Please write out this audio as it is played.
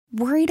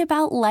Worried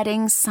about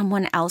letting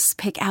someone else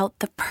pick out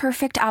the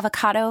perfect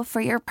avocado for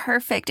your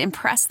perfect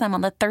impress them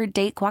on the third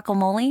date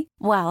guacamole?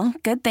 Well,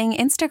 good thing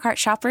Instacart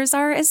shoppers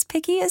are as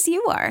picky as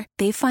you are.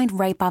 They find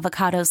ripe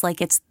avocados like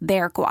it's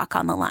their guac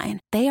on the line.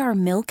 They are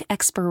milk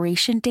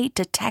expiration date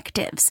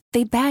detectives.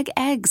 They bag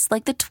eggs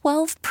like the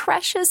 12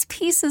 precious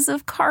pieces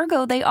of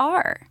cargo they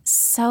are.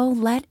 So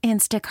let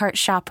Instacart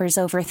shoppers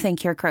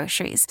overthink your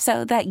groceries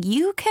so that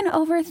you can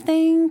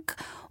overthink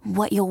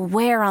what you'll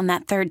wear on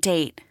that third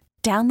date.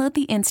 Download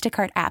the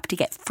Instacart app to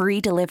get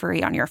free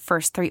delivery on your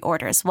first 3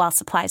 orders while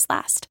supplies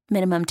last.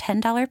 Minimum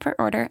 $10 per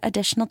order.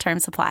 Additional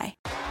terms apply.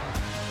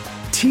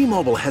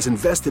 T-Mobile has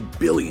invested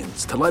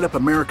billions to light up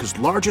America's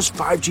largest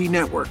 5G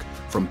network,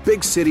 from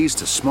big cities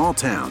to small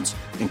towns,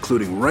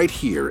 including right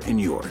here in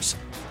yours.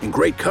 And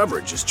great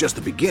coverage is just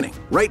the beginning.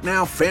 Right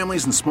now,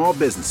 families and small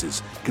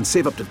businesses can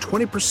save up to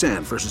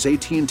 20% versus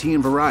AT&T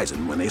and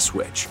Verizon when they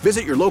switch.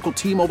 Visit your local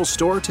T-Mobile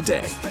store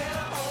today.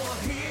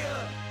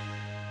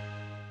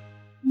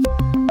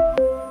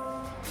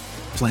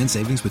 Plan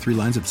savings with 3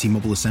 lines of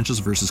T-Mobile Essentials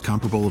versus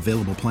comparable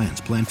available plans.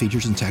 Plan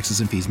features and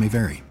taxes and fees may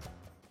vary.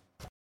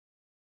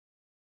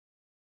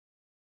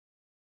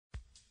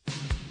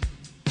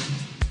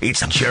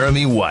 It's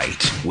Jeremy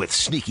White with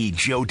Sneaky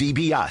Joe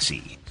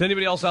DiBiase. Does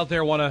anybody else out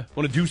there want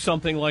to do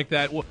something like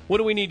that? What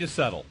do we need to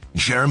settle?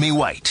 Jeremy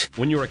White.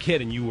 When you were a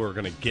kid and you were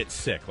going to get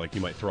sick, like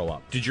you might throw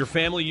up, did your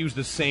family use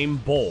the same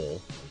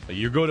bowl?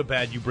 You go to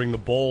bed, you bring the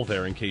bowl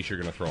there in case you're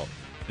going to throw up.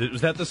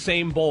 Was that the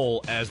same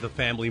bowl as the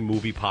family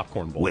movie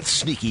popcorn bowl? With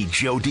Sneaky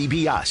Joe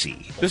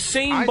DiBiase. The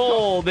same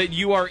bowl that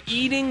you are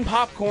eating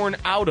popcorn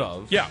out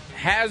of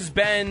has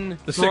been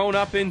thrown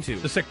up into.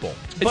 The sick bowl.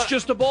 It's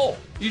just a bowl.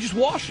 You just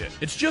wash it.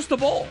 It's just a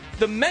bowl.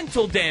 The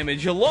mental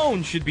damage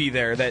alone should be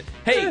there that,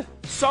 hey,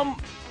 some,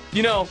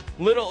 little,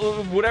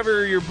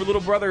 whatever your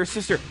little brother or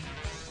sister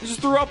just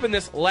threw up in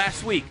this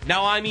last week.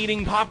 Now I'm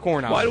eating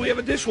popcorn out. Why do we have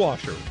a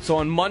dishwasher? So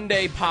on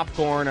Monday,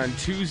 popcorn. On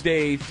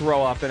Tuesday,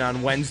 throw up. And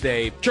on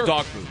Wednesday,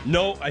 dog food.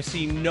 No, I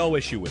see no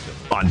issue with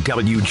it. On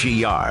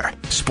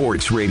WGR,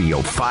 Sports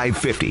Radio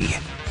 550.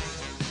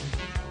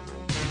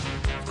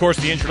 Of course,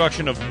 the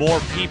introduction of more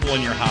people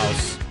in your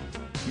house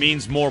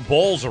means more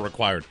bowls are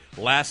required.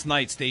 Last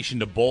night,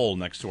 stationed a bowl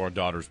next to our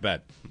daughter's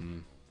bed.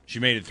 She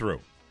made it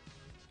through.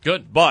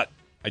 Good. But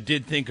I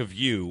did think of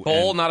you.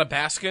 Bowl, not a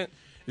basket?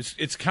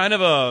 It's kind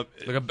of a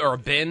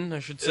bin, I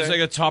should say. It's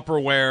like a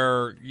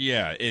Tupperware,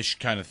 ish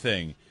kind of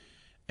thing.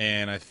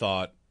 And I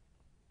thought,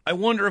 I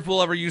wonder if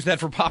we'll ever use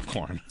that for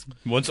popcorn.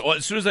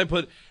 As soon as I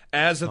put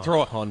as a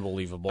throw,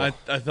 unbelievable. I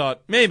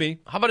thought maybe.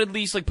 How about at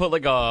least put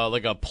like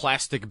a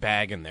plastic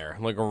bag in there,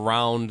 like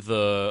around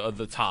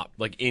the top,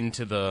 like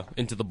into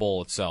the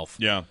bowl itself.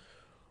 Yeah.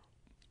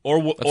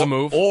 That's a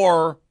move.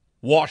 Or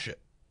wash it.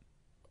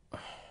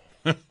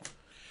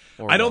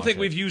 I don't think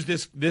we've used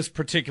this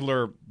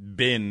particular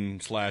bin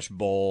 /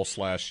 bowl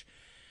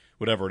 /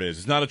 whatever it is.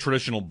 It's not a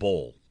traditional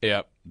bowl.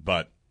 Yeah.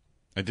 But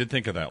I did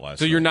think of that last night.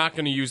 So you're not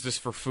going to use this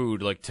for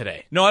food like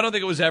today? No, I don't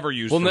think it was ever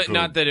used for food. Well,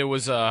 not that it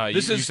was,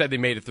 you said they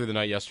made it through the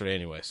night yesterday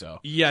anyway, so.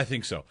 Yeah, I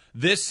think so.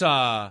 This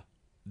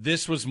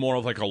was more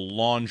of like a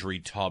laundry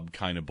tub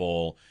kind of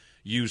bowl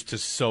used to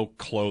soak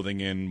clothing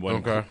in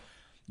when,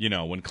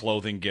 when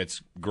clothing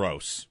gets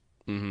gross.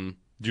 Mm-hmm.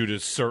 Due to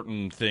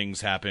certain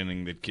things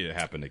happening that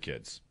happen to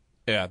kids.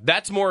 Yeah,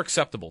 that's more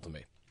acceptable to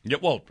me. Yeah,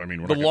 well, I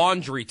mean, the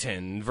laundry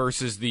tin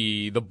versus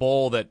the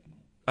bowl that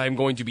I'm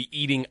going to be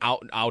eating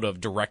out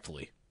of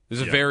directly. This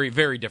is very,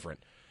 very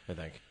different, I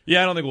think.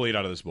 Yeah, I don't think we'll eat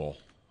out of this bowl.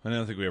 I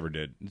don't think we ever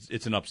did.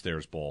 It's an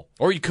upstairs bowl.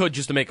 Or you could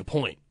just to make a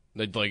point.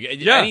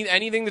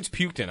 Anything that's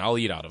puked in, I'll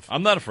eat out of.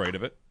 I'm not afraid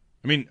of it.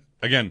 I mean,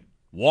 again,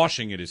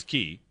 washing it is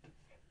key.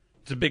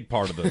 It's a big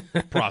part of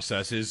the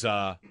process is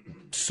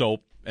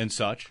soap and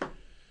such.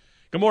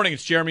 Good morning,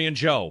 it's Jeremy and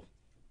Joe.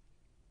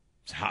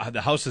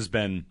 The house has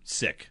been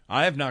sick.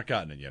 I have not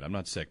gotten it yet. I'm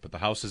not sick, but the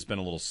house has been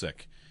a little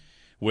sick,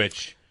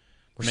 which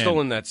we're still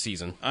in that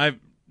season. I've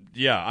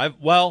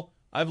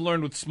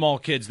learned with small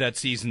kids that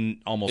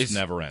season almost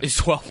never ends. It's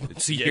 12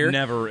 months a year. It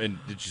never, and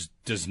it just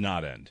does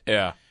not end.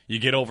 Yeah. You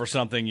get over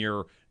something,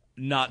 you're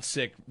not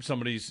sick,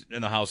 somebody's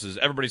in the house,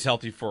 everybody's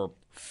healthy for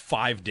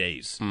 5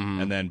 days,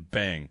 and then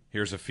bang,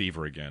 here's a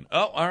fever again.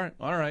 Oh,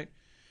 all right.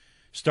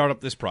 Start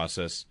up this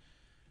process.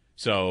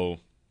 So,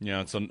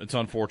 it's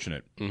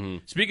unfortunate.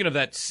 Mm-hmm. Speaking of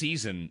that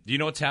season, do you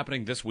know what's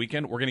happening this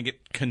weekend? We're going to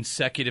get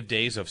consecutive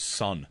days of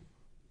sun.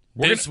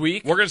 This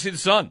week? We're going to see the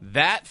sun.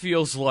 That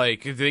feels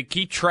like, they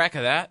keep track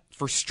of that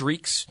for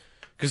streaks?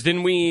 Because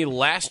didn't we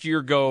last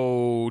year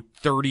go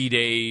 30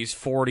 days,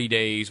 40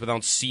 days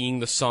without seeing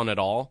the sun at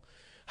all?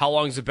 How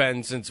long has it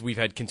been since we've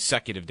had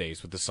consecutive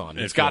days with the sun?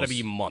 It's got to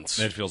be months.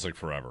 It feels like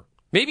forever.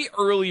 Maybe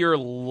earlier,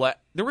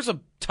 there was a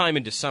time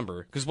in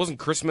December, because wasn't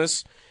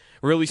Christmas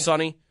really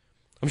sunny?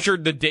 I'm sure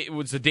it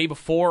was the day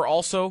before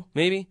also,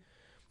 maybe.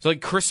 So like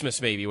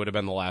Christmas maybe would have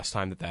been the last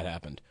time that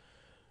happened.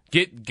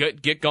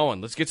 Get going.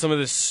 Let's get some of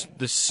this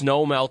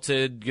snow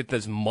melted, get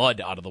this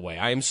mud out of the way.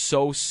 I am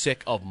so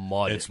sick of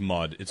mud. It's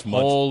mud. It's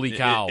mud. Holy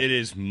cow. It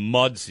is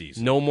mud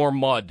season. No more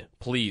mud,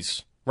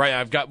 please.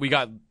 Right, we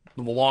got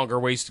longer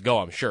ways to go,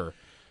 I'm sure.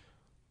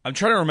 I'm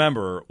trying to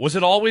remember. Was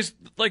it always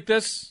like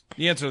this?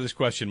 The answer to this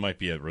question might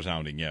be a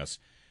resounding yes.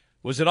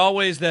 Was it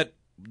always that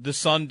the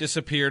sun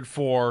disappeared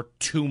for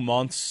 2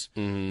 months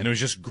and it was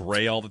just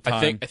gray all the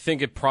time? I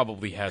think it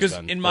probably has been.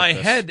 Because in my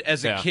head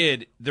as a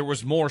kid, there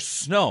was more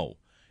snow.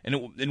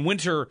 And in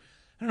winter,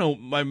 I don't know,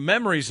 my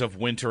memories of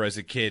winter as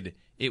a kid,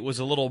 it was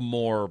a little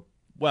more,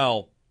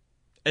 well,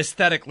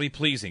 aesthetically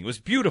pleasing. It was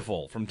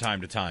beautiful from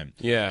time to time.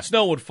 Yeah.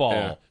 Snow would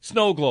fall,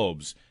 snow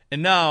globes.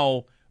 And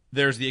now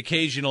there's the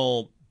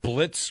occasional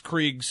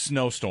blitzkrieg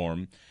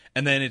snowstorm,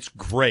 and then it's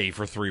gray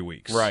for 3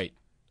 weeks. Right.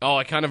 Oh,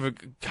 I kind of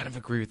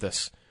agree with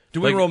this.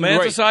 Do we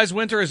romanticize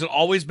winter? Has it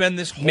always been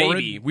this horrid?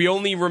 Maybe. We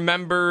only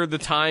remember the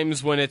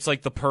times when it's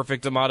like the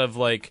perfect amount of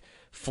like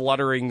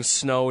fluttering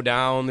snow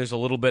down. There's a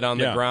little bit on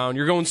the ground.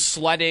 You're going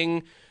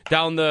sledding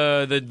down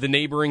the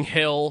neighboring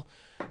hill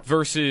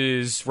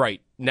versus,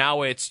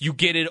 now it's you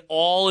get it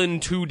all in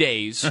 2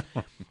 days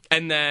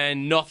and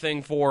then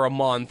nothing for a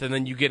month, and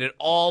then you get it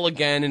all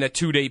again in a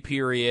 2-day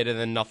period and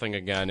then nothing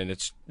again, and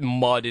it's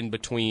mud in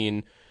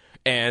between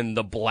and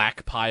the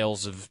black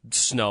piles of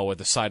snow at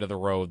the side of the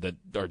road that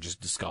are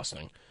just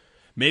disgusting.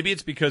 Maybe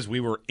it's because we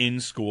were in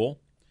school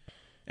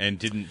and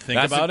didn't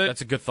think about it.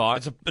 That's a good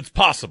thought. It's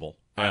possible.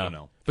 I don't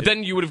know. But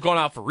then you would have gone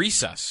out for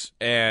recess,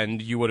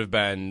 and you would have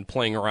been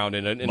playing around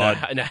in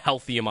a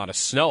healthy amount of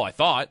snow, I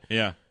thought.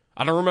 Yeah.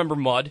 I don't remember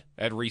mud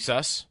at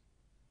recess.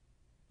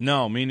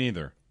 No, me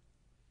neither.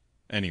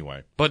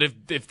 Anyway. But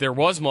if there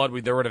was mud,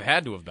 there would have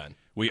had to have been.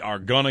 We are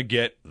going to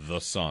get the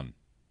sun.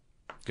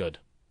 Good.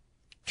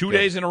 2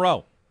 days in a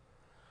row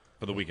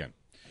for the weekend.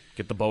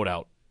 Get the boat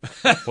out.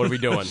 What are we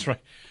doing? That's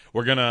right.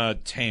 We're going to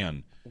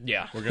tan.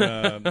 Yeah.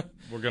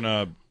 We're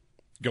gonna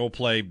go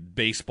play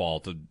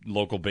baseball to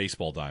local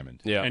baseball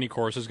diamond. Yeah. Any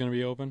courses going to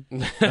be open?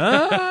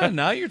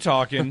 Now you're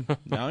talking.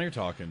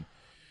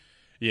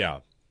 Yeah.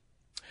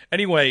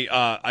 Anyway,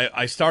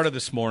 I started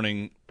this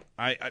morning.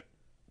 I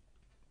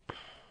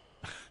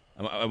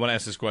want to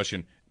ask this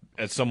question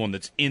as someone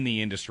that's in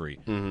the industry.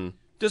 Mm-hmm.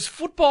 Does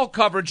football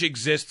coverage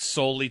exist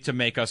solely to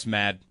make us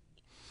mad?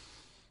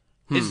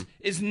 Is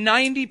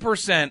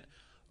 90%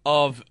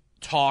 of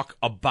talk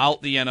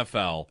about the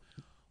NFL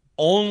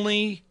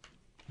only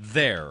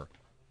there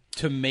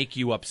to make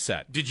you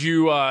upset? Did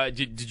you are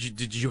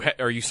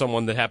you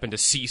someone that happened to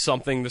see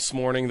something this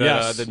morning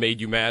that that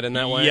made you mad in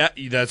that way? Yeah,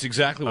 that's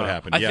exactly what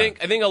happened. I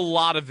think a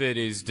lot of it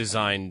is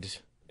designed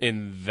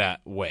in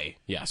that way.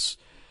 Yes,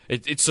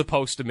 it's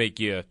supposed to make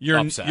you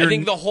upset. I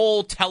think the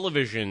whole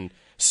television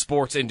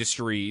sports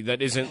industry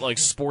that isn't like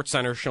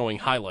SportsCenter showing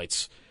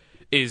highlights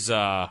is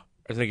I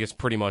think it's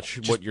pretty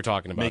much what you're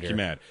talking about. Make here. you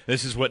mad.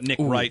 This is what Nick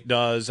Wright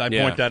does. I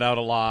point that out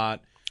a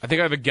lot. I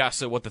think I have a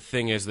guess at what the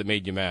thing is that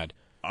made you mad.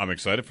 I'm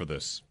excited for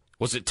this.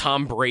 Was it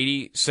Tom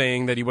Brady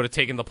saying that he would have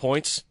taken the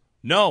points?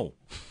 No.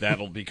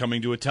 That'll be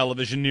coming to a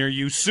television near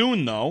you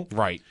soon, though.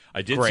 Right.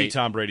 I did see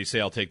Tom Brady say,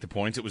 I'll take the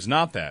points. It was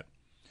not that.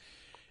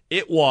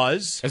 It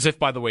was. As if,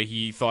 by the way,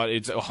 he thought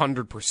it's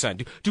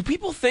 100%. Do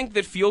people think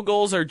that field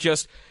goals are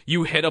just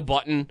you hit a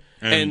button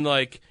and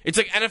like it's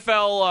like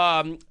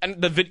NFL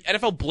and the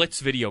NFL Blitz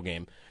video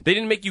game? They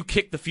didn't make you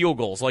kick the field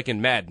goals like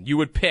in Madden. You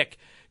would pick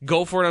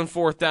go for it on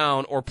 4th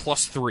down or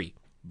 +3.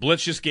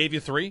 Blitz just gave you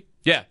 3?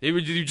 Yeah, there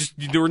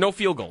were no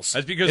field goals.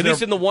 That's because at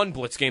least in the one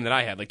Blitz game that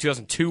I had, like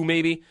 2002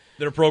 maybe.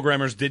 Their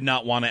programmers did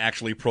not want to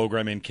actually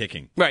program in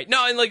kicking. Right.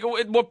 No, and like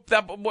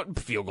what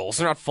field gols?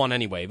 They're not fun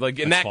anyway. Like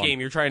in that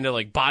game, you're trying to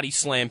like body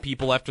slam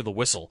people after the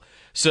whistle.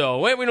 So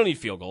we don't need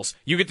field goals.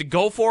 You get to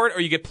go for it, or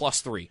you get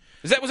 +3.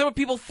 Was that what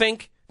people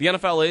think the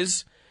NFL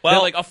is? Well,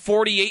 that, like a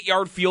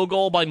 48-yard field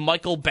goal by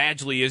Michael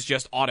Badgley is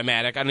just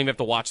automatic. I don't even have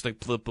to watch the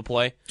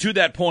play. To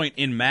that point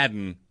in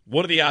Madden,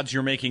 what are the odds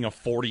you're making a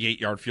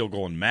 48-yard field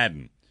goal in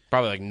Madden?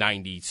 Probably like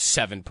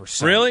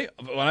 97%. Really?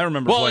 When I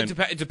remember playing...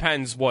 it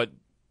depends what...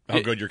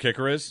 How good your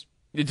kicker is?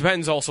 It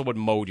depends also what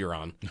mode you're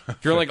on.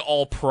 If you're like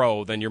all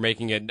pro, then you're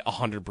making it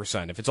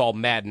 100%. If it's all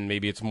Madden,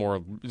 maybe it's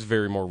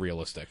very more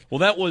realistic. Well,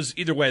 that was,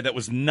 either way, that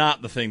was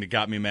not the thing that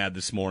got me mad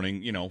this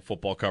morning. You know,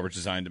 football coverage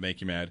designed to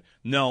make you mad.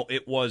 No,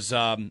 it was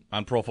on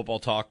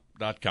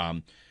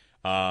ProFootballTalk.com.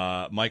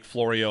 Mike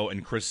Florio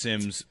and Chris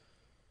Sims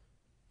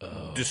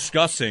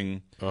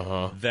discussing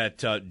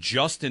that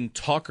Justin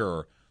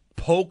Tucker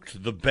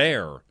poked the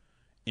bear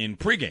in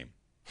pregame.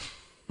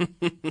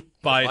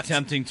 By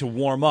attempting to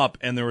warm up,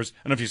 and there was,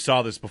 I don't know if you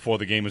saw this before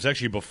the game, it was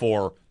actually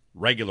before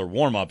regular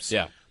warm-ups.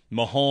 Yeah.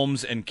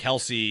 Mahomes and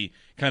Kelsey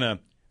kind of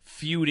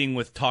feuding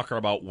with Tucker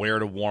about where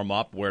to warm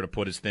up, where to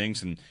put his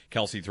things, and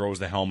Kelsey throws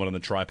the helmet on the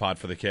tripod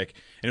for the kick.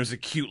 And it was a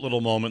cute little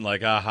moment,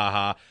 like, ha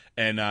ha.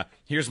 And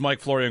here's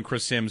Mike Florio and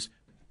Chris Sims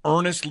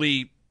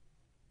earnestly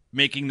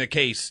making the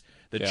case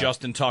that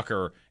Justin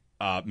Tucker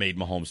made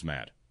Mahomes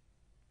mad.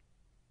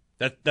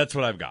 That's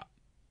what I've got.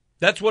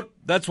 That's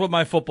what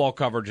my football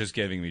coverage is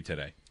giving me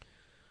today.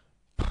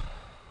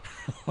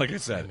 Like I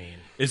said,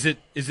 is it?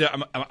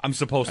 I'm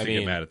supposed to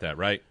get mad at that,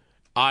 right?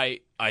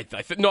 I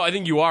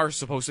think you are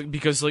supposed to,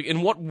 because like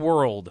in what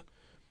world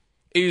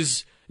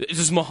is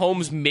Is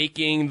Mahomes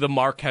making the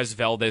Marquez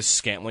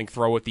Valdez-Scantling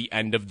throw at the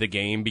end of the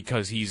game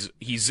because he's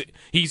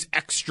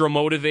extra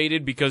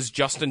motivated because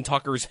Justin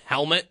Tucker's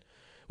helmet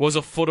was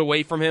a foot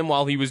away from him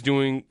while he was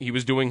doing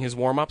his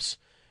warm-ups?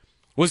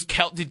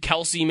 Did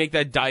Kelsey make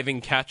that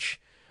diving catch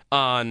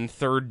on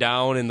third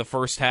down in the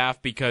first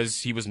half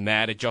because he was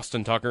mad at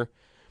Justin Tucker?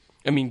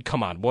 I mean,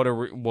 come on, what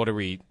are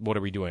we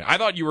doing? I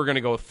thought you were going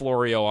to go with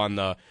Florio on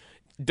the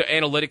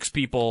analytics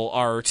people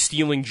are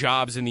stealing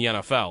jobs in the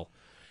NFL.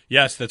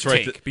 Yes, that's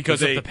right.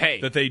 Because of the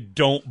pay. That they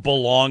don't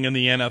belong in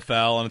the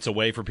NFL, and it's a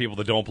way for people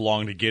that don't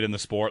belong to get in the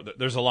sport.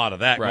 There's a lot of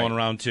that going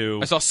around, too.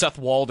 I saw Seth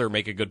Walder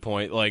make a good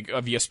point, like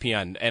of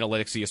ESPN,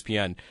 Analytics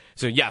ESPN.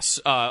 So, yes,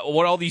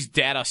 what all these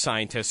data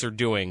scientists are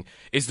doing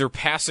is they're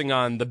passing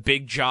on the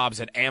big jobs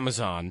at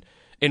Amazon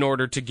in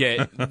order to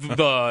get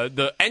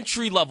the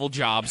entry-level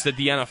jobs that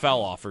the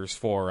NFL offers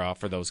for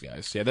those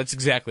guys. Yeah, that's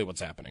exactly what's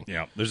happening.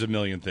 Yeah, there's a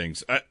million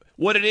things.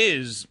 What it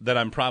is that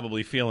I'm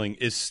probably feeling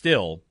is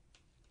still,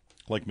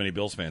 like many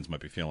Bills fans might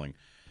be feeling,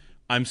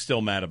 I'm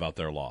still mad about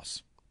their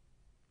loss.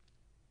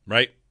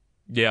 Right?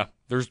 Yeah.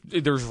 Is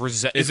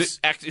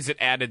it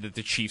added that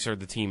the Chiefs are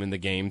the team in the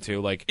game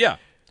too? Like, yeah.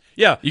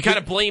 Yeah. You kind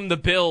of blame the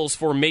Bills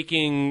for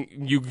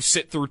making you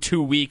sit through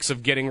 2 weeks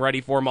of getting ready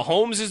for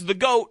Mahomes is the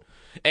GOAT,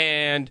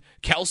 and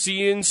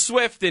Kelsey and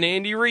Swift and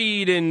Andy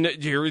Reid, and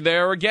here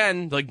there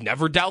again, like,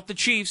 never doubt the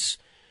Chiefs.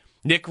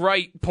 Nick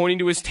Wright pointing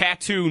to his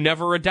tattoo,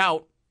 never a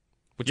doubt.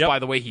 Which, by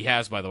the way, he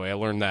has, by the way. I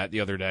learned that the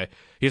other day.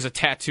 He has a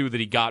tattoo that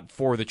he got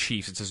for the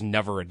Chiefs. It says,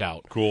 never a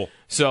doubt. Cool.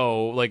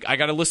 So, like, I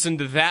got to listen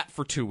to that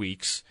for 2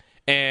 weeks,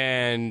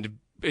 and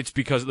it's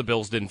because the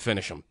Bills didn't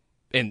finish him.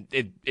 In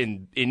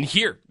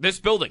here, this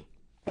building.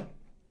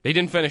 They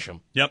didn't finish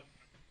him. Yep.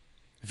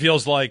 It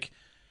feels like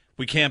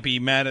we can't be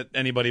mad at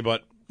anybody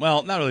but,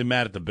 well, not really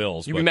mad at the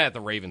Bills. You'd be mad at the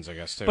Ravens, I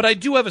guess, too. But I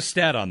do have a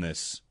stat on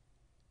this.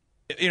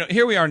 You know,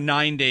 here we are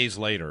 9 days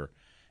later,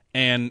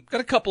 and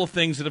got a couple of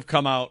things that have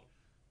come out.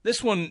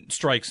 This one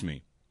strikes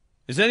me.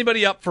 Is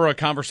anybody up for a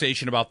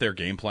conversation about their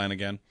game plan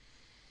again?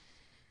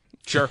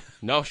 Sure.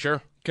 No,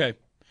 sure. Okay.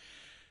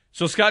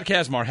 So Scott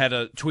Kazmar had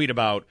a tweet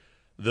about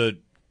the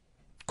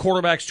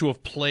quarterbacks to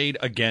have played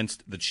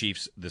against the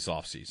Chiefs this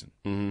offseason.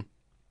 Mm-hmm.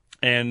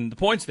 And the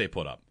points they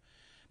put up.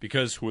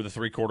 Because who were the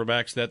three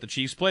quarterbacks that the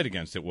Chiefs played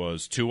against? It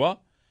was Tua,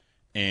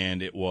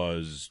 and it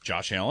was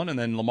Josh Allen, and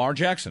then Lamar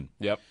Jackson.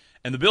 Yep.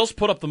 And the Bills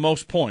put up the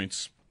most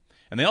points,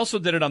 and they also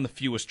did it on the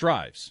fewest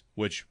drives,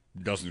 which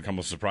doesn't come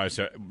as a surprise.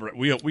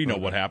 We know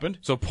what happened.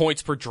 So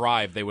points per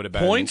drive, they would have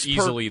been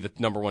easily the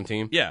number one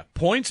team? Yeah,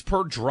 points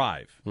per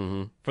drive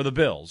for the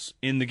Bills.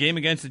 In the game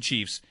against the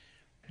Chiefs,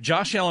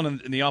 Josh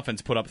Allen in the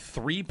offense put up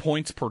 3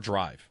 points per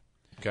drive.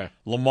 Okay.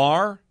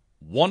 Lamar,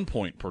 1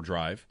 point per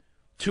drive.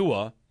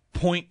 Tua,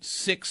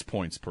 0.6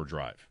 points per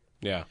drive.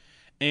 Yeah.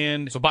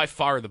 And so by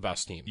far the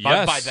best team.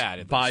 Yes, by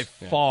that. by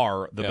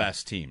far the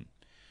best team.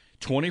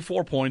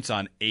 24 points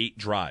on 8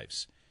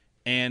 drives.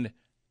 And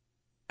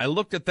I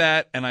looked at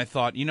that and I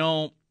thought, you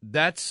know,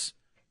 that's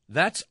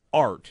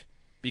art.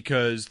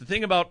 Because the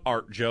thing about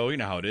art, Joe, you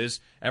know how it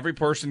is. Every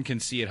person can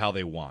see it how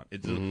they want.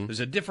 There's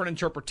a different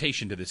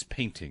interpretation to this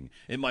painting.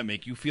 It might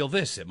make you feel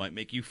this. It might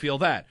make you feel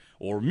that.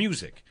 Or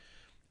music.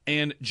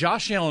 And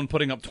Josh Allen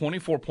putting up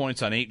 24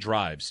 points on 8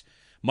 drives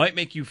might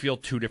make you feel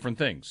two different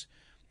things.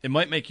 It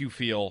might make you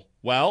feel,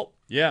 well,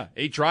 yeah,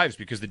 8 drives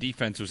because the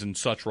defense was in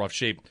such rough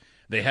shape.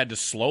 They had to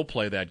slow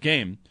play that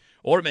game.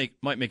 Or it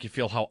might make you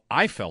feel how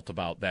I felt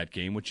about that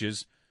game, which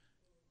is,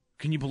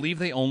 can you believe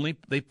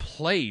they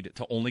played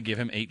to only give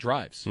him 8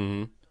 drives?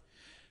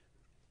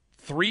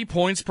 3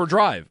 points per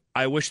drive.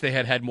 I wish they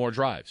had more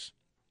drives.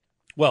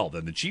 Well,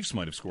 then the Chiefs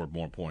might have scored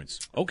more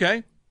points.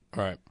 Okay.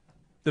 All right.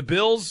 The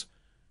Bills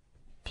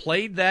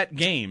played that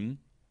game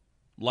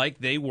like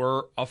they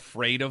were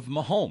afraid of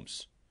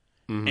Mahomes.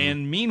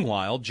 And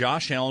meanwhile,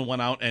 Josh Allen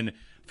went out and,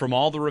 from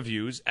all the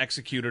reviews,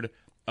 executed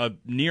a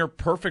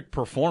near-perfect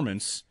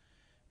performance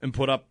and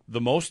put up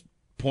the most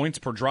points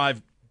per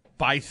drive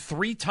by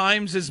 3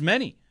 times as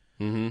many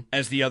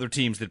as the other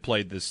teams that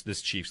played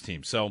this Chiefs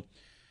team. So,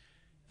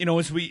 you know,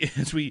 as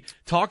we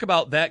talk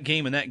about that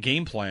game and that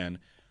game plan,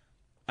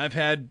 I've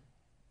had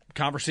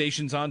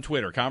conversations on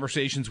Twitter,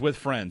 conversations with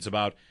friends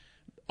about,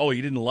 oh,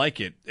 you didn't like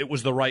it. It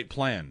was the right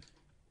plan.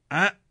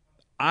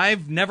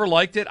 I've never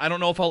liked it. I don't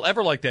know if I'll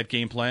ever like that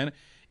game plan,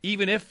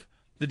 even if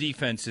the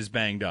defense is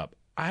banged up.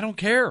 I don't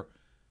care.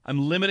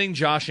 I'm limiting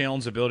Josh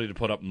Allen's ability to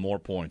put up more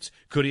points.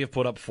 Could he have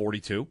put up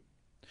 42?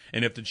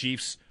 And if the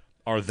Chiefs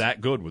are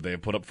that good, would they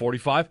have put up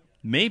 45?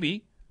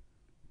 Maybe.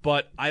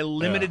 But I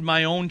limited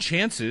my own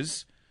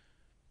chances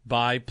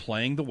by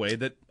playing the way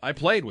that I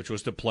played, which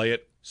was to play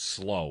it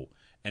slow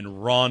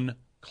and run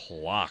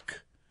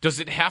clock. Does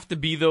it have to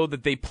be, though,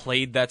 that they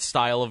played that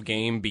style of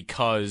game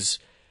because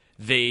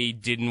they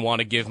didn't want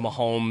to give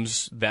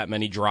Mahomes that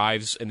many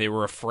drives and they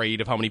were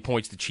afraid of how many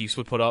points the Chiefs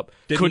would put up?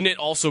 Couldn't it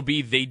also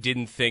be they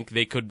didn't think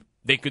they could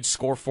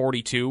score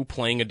 42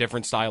 playing a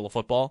different style of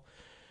football?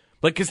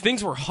 Like, because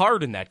things were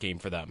hard in that game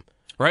for them,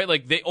 right?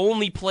 Like, the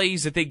only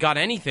plays that they got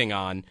anything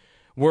on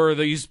were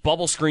these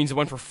bubble screens that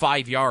went for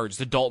 5 yards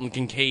to Dalton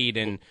Kincaid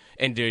and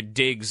to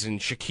Diggs and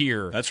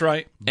Shakir. That's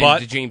right.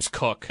 And to James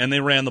Cook. And they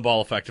ran the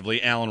ball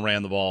effectively. Allen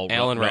ran the ball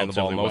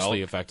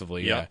mostly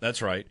effectively, yeah.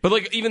 That's right. But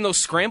like even those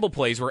scramble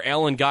plays where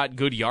Allen got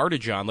good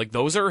yardage on, like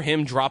those are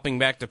him dropping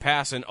back to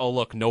pass and, oh,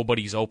 look,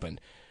 nobody's open.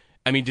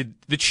 I mean,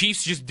 the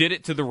Chiefs just did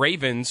it to the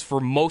Ravens for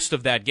most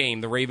of that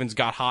game. The Ravens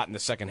got hot in the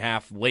second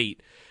half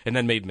late and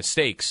then made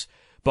mistakes.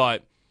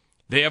 But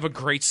they have a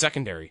great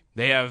secondary.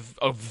 They have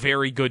a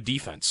very good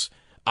defense.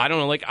 I don't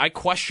know. Like, I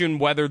question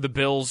whether the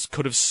Bills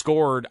could have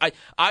scored. I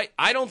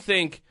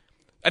think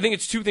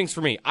it's two things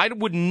for me. I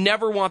would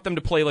never want them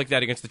to play like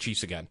that against the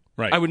Chiefs again.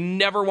 Right. I would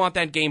never want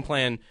that game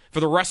plan for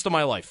the rest of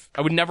my life.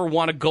 I would never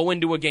want to go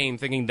into a game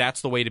thinking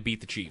that's the way to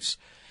beat the Chiefs.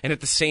 And at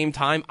the same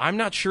time, I'm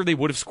not sure they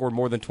would have scored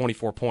more than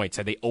 24 points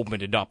had they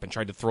opened it up and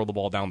tried to throw the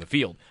ball down the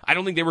field. I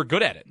don't think they were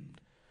good at it.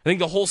 I think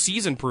the whole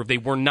season proved they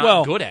were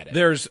not good at it.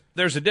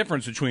 There's a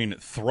difference between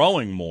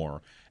throwing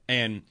more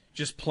and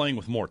just playing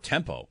with more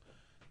tempo.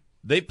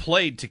 They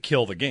played to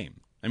kill the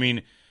game. I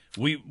mean,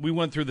 we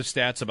went through the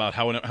stats about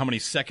how many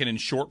second and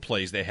short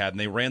plays they had, and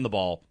they ran the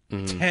ball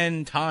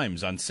 10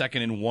 times on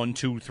second and 1,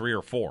 2, 3,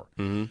 or 4,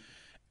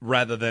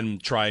 rather than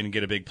try and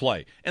get a big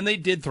play. And they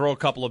did throw a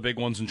couple of big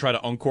ones and try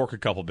to uncork a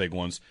couple big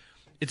ones.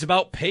 It's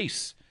about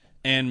pace.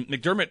 And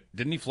McDermott,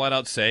 didn't he flat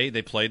out say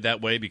they played that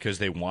way because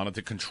they wanted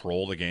to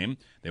control the game?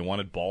 They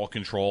wanted ball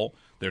control.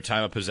 Their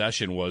time of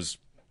possession was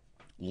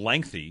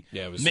lengthy.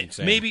 Yeah, it was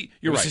insane. Maybe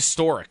you're it was right.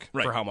 Historic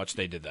Right. for how much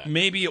they did that.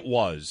 Maybe it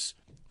was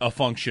a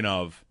function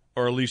of,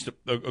 or at least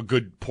a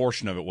good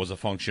portion of it was a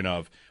function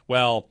of,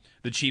 well,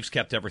 the Chiefs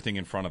kept everything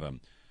in front of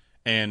them.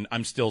 And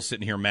I'm still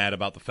sitting here mad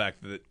about the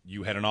fact that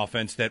you had an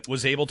offense that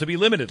was able to be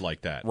limited like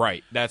that.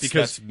 Right.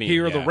 Because me,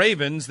 here are the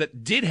Ravens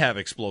that did have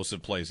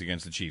explosive plays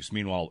against the Chiefs.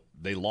 Meanwhile,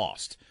 they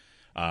lost.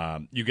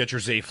 You get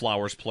your Zay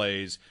Flowers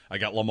plays. I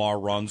got Lamar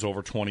runs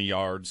over 20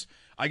 yards.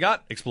 I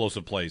got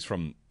explosive plays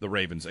from the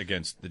Ravens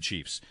against the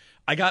Chiefs.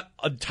 I got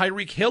a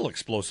Tyreek Hill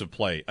explosive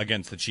play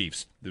against the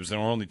Chiefs. It was their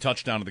only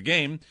touchdown of the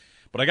game,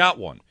 but I got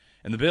one.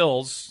 And the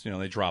Bills,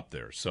 they dropped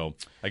theirs. So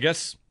I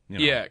guess,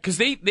 Yeah, because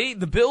the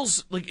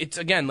Bills, like, it's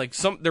again, like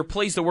their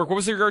plays that work. What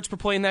was their yards per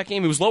play in that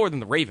game? It was lower than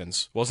the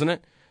Ravens, wasn't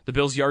it? The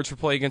Bills' yards per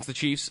play against the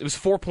Chiefs? It was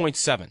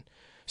 4.7.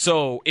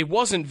 So it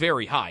wasn't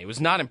very high. It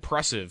was not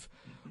impressive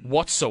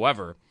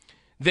whatsoever.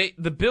 The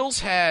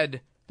Bills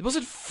had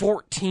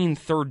 14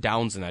 third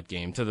downs in that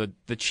game to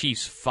the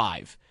Chiefs'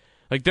 5.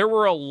 Like, there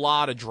were a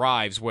lot of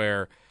drives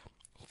where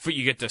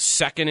you get to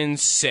 2nd and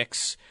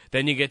 6,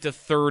 then you get to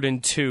 3rd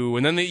and 2,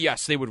 and then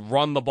they would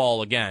run the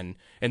ball again.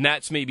 And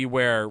that's maybe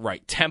where,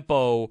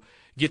 tempo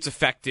gets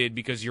affected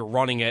because you're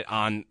running it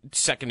on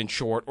 2nd and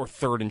short or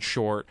 3rd and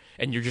short,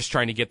 and you're just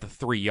trying to get the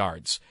 3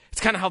 yards.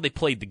 It's kind of how they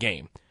played the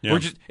game. Yeah.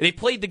 They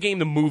played the game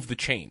to move the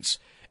chains.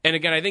 And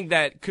again, I think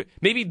that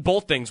maybe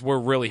both things were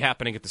really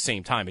happening at the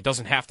same time. It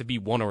doesn't have to be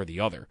one or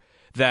the other.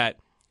 That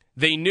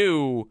they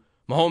knew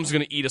Mahomes is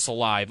going to eat us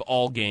alive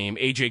all game.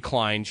 A.J.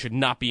 Klein should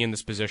not be in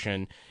this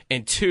position.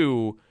 And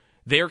 2,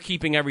 they're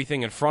keeping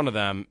everything in front of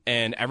them,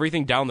 and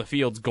everything down the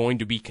field is going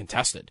to be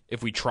contested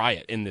if we try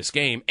it in this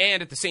game.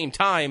 And at the same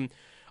time,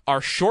 our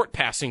short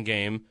passing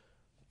game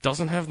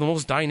doesn't have the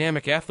most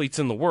dynamic athletes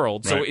in the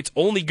world, so it's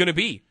only going to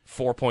be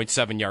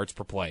 4.7 yards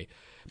per play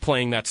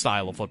playing that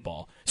style of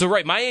football. So,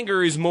 my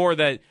anger is more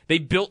that they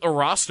built a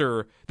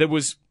roster that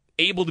was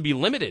able to be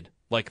limited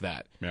like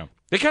that. Yeah.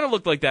 They kind of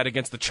looked like that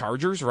against the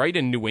Chargers,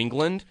 in New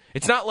England.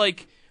 It's not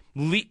like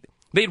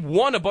they'd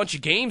won a bunch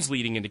of games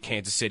leading into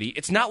Kansas City.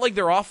 It's not like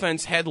their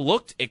offense had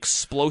looked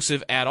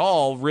explosive at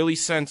all, really,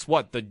 since,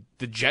 the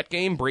Jet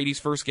game, Brady's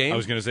first game? I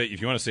was going to say,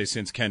 if you want to say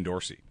since Ken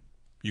Dorsey,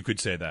 you could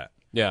say that.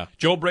 Yeah.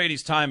 Joe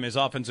Brady's time as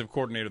offensive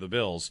coordinator of the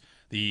Bills,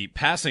 the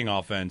passing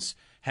offense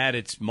had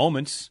its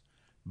moments,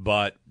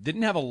 but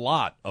didn't have a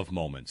lot of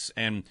moments.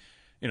 And,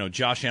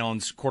 Josh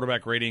Allen's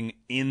quarterback rating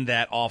in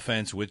that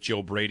offense with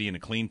Joe Brady in a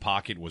clean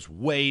pocket was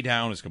way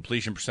down, his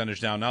completion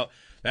percentage down. Now,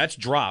 that's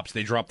drops.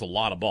 They dropped a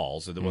lot of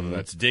balls, whether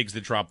that's Diggs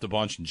that dropped a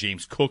bunch and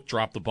James Cook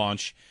dropped a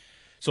bunch.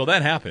 So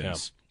that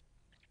happens.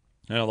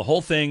 Yeah. The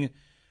whole thing,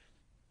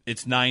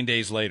 it's 9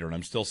 days later, and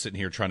I'm still sitting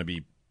here trying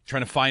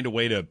to find a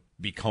way to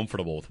be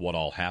comfortable with what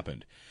all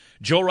happened.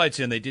 Joe writes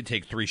in, they did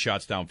take 3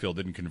 shots downfield,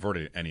 didn't convert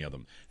any of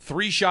them.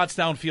 3 shots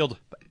downfield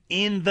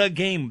in the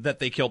game that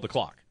they killed the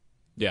clock.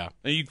 Yeah.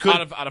 And you could,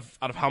 out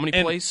of how many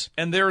plays?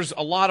 And there's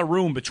a lot of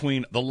room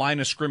between the line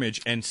of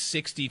scrimmage and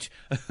 60.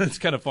 It's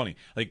kind of funny.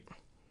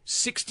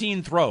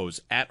 16 throws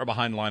at or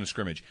behind the line of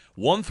scrimmage.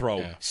 1 throw,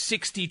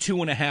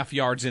 62.5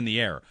 yards in the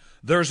air.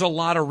 There's a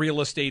lot of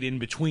real estate in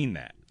between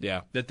that.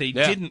 Yeah. That they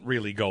didn't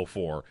really go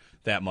for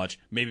that much,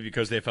 maybe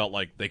because they felt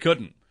like they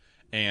couldn't.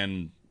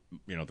 And,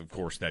 of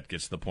course, that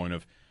gets to the point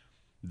of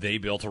they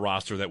built a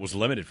roster that was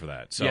limited for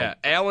that. So yeah,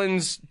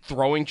 Allen's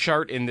throwing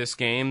chart in this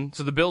game.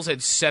 So the Bills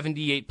had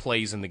 78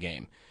 plays in the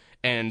game.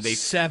 And they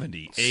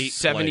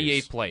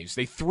 78 plays.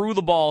 They threw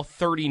the ball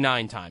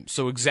 39 times,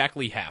 so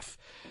exactly half.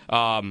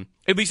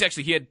 At least,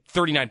 actually, he had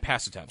 39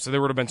 pass attempts, so there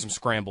would have been some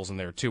scrambles in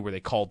there, too, where they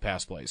called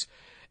pass plays.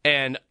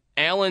 And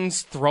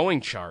Allen's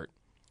throwing chart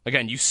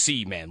Again, you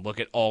see, man, look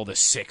at all the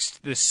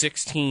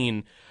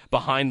 16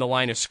 behind the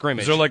line of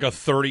scrimmage. Is there like a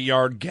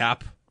 30-yard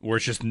gap where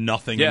it's just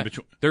nothing in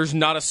between? There's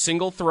not a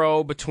single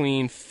throw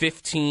between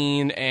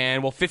 15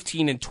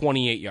 and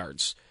 28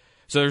 yards.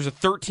 So there's a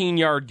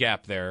 13-yard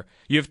gap there.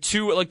 You have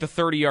two at like the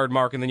 30-yard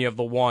mark, and then you have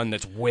the one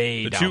that's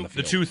way down the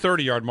field. The two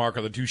 30-yard mark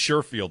are the two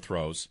sure field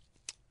throws.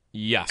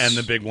 Yes. And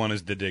the big one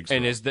is the Diggs throw.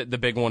 And the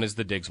big one is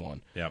the Diggs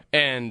one. Yep.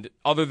 And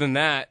other than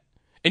that,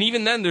 and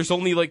even then, there's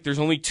only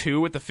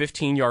two at the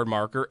 15-yard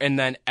marker, and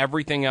then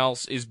everything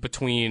else is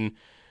between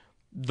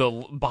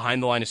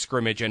behind the line of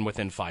scrimmage and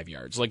within 5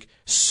 yards. Like,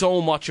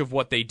 so much of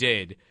what they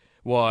did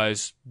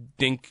was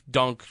dink,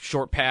 dunk,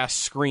 short pass,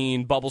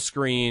 screen, bubble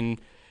screen,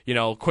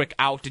 quick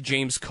out to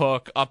James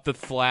Cook, up the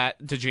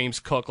flat to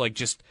James Cook. Like,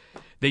 just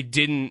they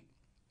didn't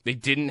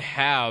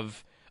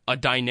have a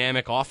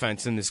dynamic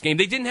offense in this game.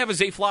 They didn't have a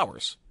Zay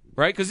Flowers,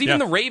 right? Because even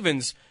the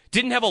Ravens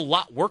didn't have a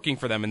lot working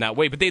for them in that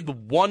way, but they had the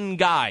one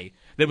guy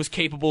that was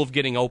capable of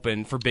getting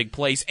open for big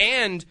plays.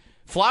 And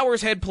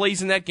Flowers had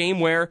plays in that game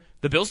where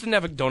the Bills don't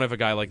have a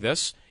guy like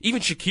this.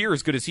 Even Shakir,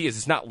 as good as he is,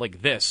 it's not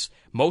like this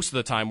most of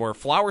the time, where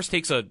Flowers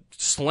takes a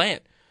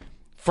slant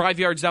 5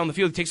 yards down the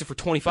field, he takes it for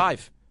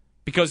 25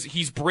 because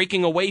he's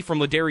breaking away from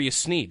Ladarius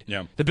Sneed.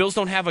 Yeah. The Bills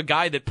don't have a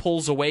guy that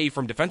pulls away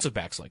from defensive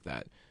backs like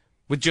that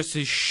with just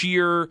his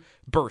sheer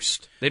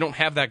burst. They don't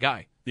have that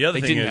guy. The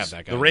other thing is,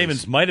 the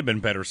Ravens might have been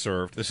better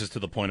served. This is to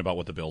the point about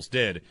what the Bills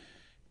did.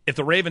 If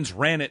the Ravens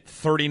ran it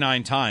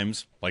 39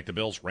 times, like the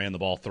Bills ran the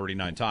ball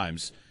 39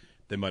 times,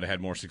 they might have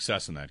had more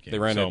success in that game. They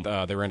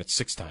ran it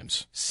 6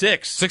 times.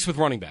 Six with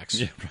running backs.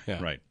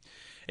 Yeah, right.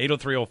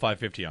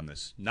 803-0550 on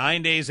this.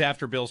 9 days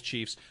after Bills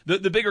Chiefs.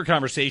 The bigger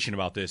conversation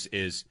about this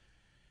is,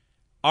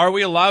 are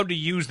we allowed to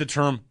use the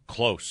term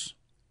close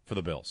for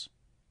the Bills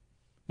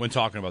when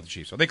talking about the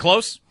Chiefs? Are they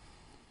close?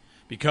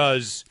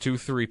 Because 2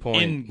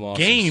 3-point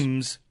losses.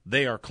 Games,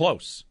 they are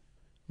close.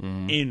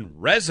 Mm-hmm. In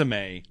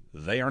resume,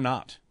 they are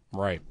not.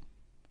 Right.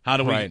 How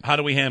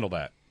do we handle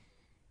that?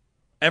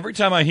 Every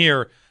time I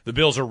hear the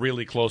Bills are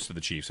really close to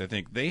the Chiefs, I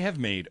think they have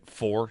made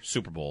 4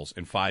 Super Bowls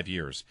in 5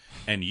 years,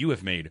 and you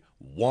have made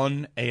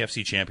 1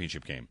 AFC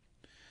Championship game.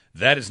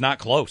 That is not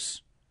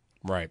close.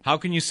 Right. How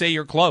can you say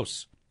you're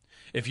close?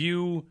 If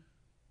you're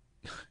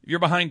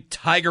behind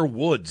Tiger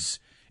Woods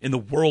in the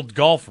world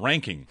golf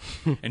ranking,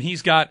 and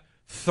he's got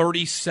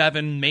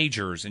 37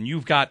 majors, and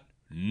you've got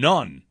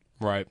none.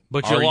 Right.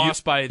 But you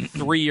lost by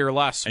 3 or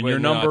less. And you're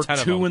number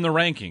 2 in the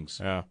rankings.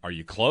 Yeah. Are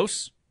you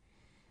close?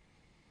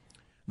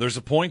 There's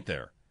a point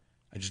there.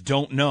 I just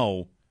don't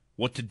know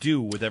what to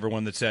do with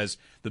everyone that says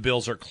the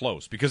Bills are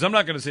close. Because I'm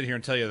not going to sit here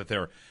and tell you that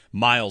they're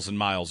miles and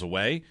miles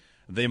away.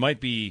 They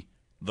might be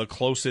the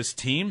closest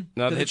team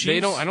to the Chiefs. They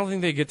don't. I don't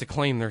think they get to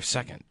claim their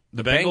second.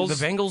 The Bengals?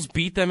 The Bengals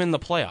beat them in the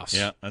playoffs.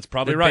 Yeah, that's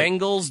probably right. The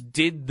Bengals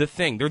did the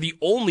thing. They're the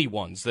only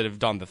ones that have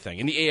done the thing,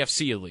 in the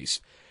AFC at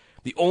least.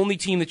 The only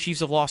team the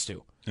Chiefs have lost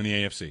to. In the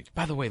AFC.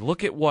 By the way,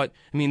 look at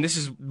this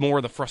is more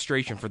of the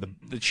frustration for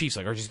the Chiefs.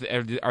 Like,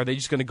 are they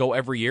just going to go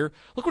every year?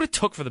 Look what it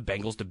took for the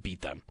Bengals to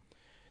beat them.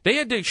 They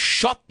had to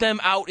shut them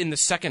out in the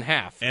second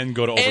half. And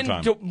go to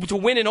overtime. And to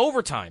win in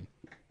overtime.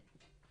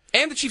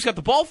 And the Chiefs got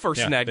the ball first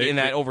in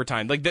that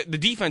overtime. Like, the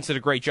defense did a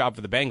great job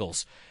for the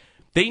Bengals.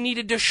 They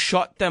needed to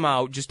shut them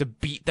out just to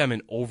beat them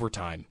in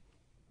overtime.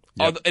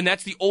 Yep. And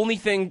that's the only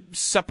thing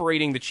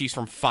separating the Chiefs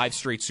from 5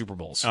 straight Super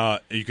Bowls.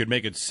 You could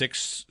make it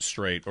 6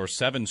 straight or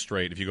 7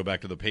 straight if you go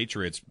back to the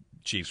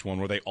Patriots-Chiefs one,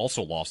 where they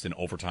also lost in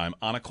overtime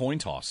on a coin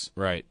toss.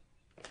 Right.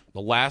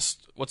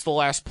 What's the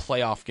last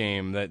playoff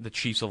game that the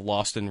Chiefs have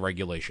lost in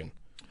regulation?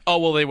 Oh,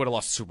 well, they would have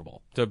lost the Super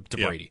Bowl to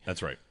Brady.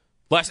 That's right.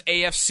 Last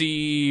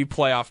AFC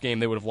playoff game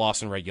they would have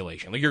lost in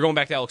regulation. Like, you're going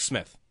back to Alex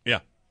Smith. Yeah,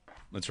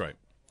 that's right.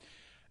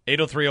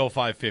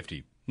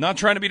 803-0550. Not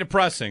trying to be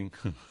depressing.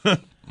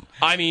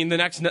 I mean, the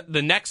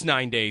next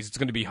 9 days, it's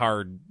going to be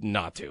hard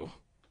not to.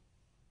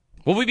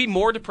 Will we be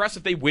more depressed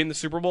if they win the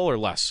Super Bowl or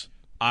less?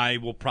 I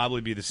will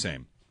probably be the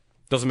same.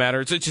 Doesn't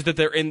matter. It's just that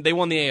they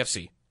won the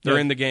AFC. They're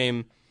in the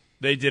game.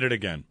 They did it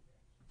again.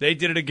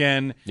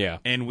 Yeah.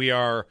 And we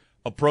are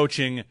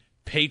approaching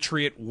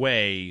Patriot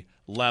Way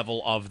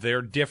level of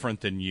they're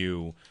different than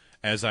you,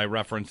 as I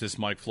referenced this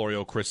Mike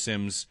Florio, Chris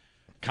Sims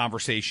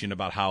conversation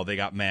about how they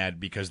got mad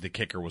because the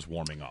kicker was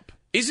warming up.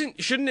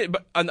 Shouldn't it,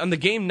 on the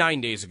game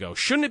 9 days ago,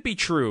 shouldn't it be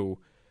true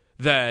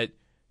that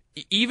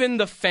even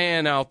the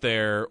fan out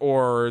there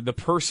or the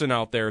person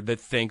out there that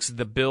thinks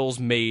the Bills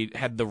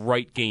had the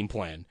right game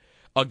plan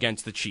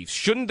against the Chiefs,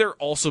 shouldn't there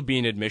also be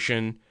an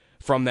admission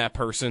from that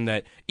person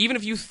that even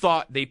if you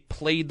thought they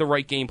played the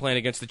right game plan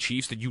against the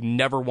Chiefs, that you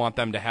never want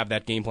them to have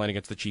that game plan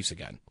against the Chiefs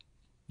again?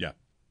 Yeah.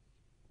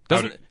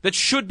 That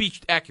should be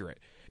accurate.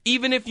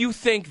 Even if you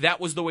think that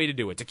was the way to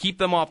do it, to keep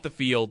them off the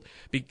field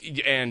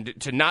and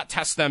to not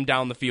test them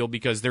down the field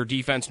because their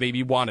defense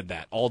maybe wanted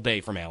that all day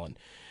from Allen,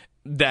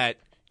 that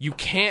you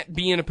can't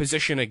be in a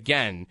position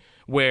again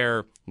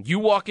where you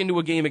walk into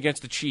a game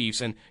against the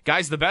Chiefs and,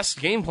 guys, the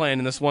best game plan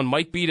in this one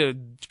might be to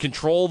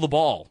control the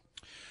ball.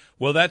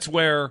 Well, that's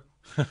where,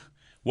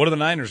 what are the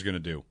Niners going to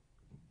do?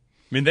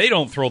 I mean, they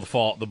don't throw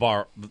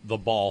the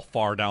ball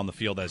far down the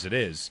field as it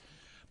is,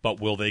 but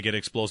will they get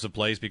explosive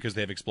plays because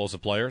they have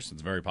explosive players?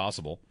 It's very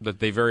possible. That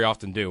they very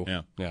often do.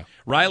 Yeah.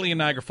 Riley in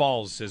Niagara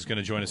Falls is going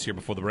to join us here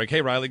before the break.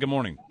 Hey, Riley, good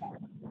morning.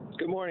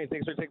 Good morning.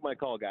 Thanks for taking my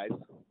call, guys.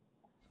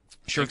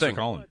 Sure Thanks thing.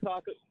 for calling.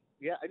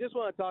 I just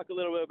want to talk a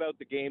little bit about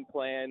the game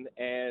plan,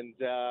 and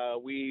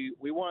we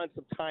want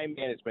some time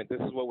management. This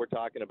is what we're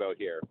talking about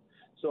here.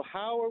 So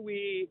how are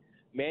we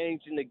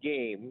managing the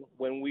game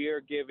when we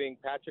are giving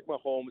Patrick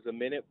Mahomes a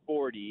minute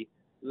 40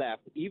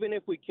 left? Even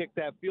if we kick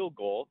that field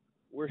goal,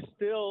 we're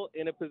still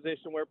in a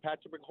position where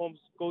Patrick Mahomes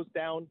goes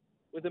down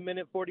with a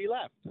minute 40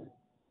 left.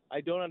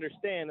 I don't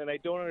understand, and I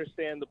don't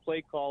understand the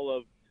play call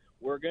of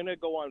we're going to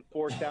go on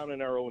fourth down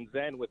in our own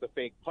end with a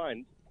fake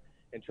punt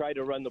and try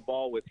to run the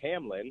ball with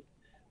Hamlin,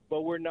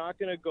 but we're not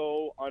going to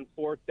go on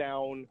fourth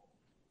down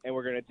and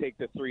we're going to take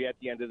the 3 at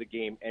the end of the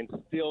game and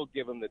still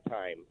give them the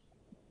time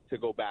to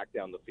go back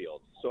down the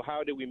field. So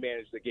how do we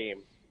manage the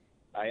game?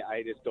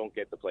 I just don't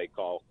get the play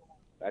call.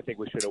 I think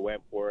we should have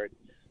went for it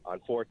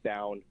on fourth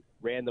down,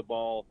 ran the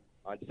ball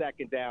on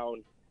second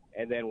down,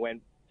 and then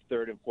went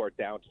third and fourth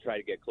down to try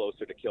to get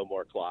closer to kill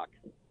more clock.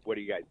 What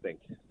do you guys think?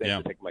 Thanks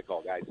for taking my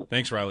call, guys.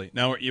 Thanks, Riley.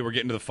 Now we're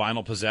getting to the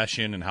final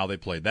possession and how they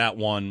played that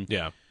one.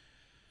 Yeah.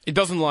 It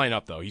doesn't line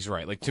up, though. He's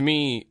right. Like, to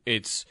me,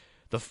 it's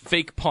the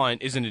fake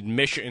punt is an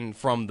admission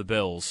from the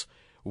Bills.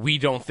 We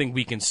don't think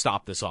we can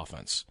stop this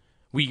offense.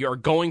 We are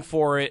going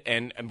for it,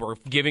 and we're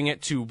giving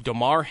it to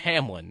Damar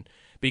Hamlin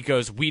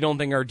because we don't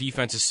think our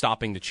defense is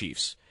stopping the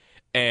Chiefs.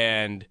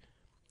 And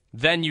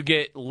then you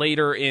get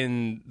later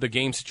in the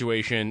game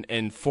situation,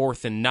 in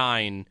 4th and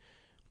 9,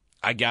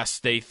 I guess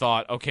they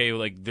thought, okay,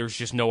 like, there's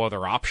just no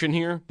other option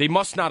here. They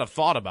must not have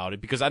thought about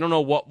it because I don't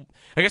know what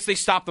 – I guess they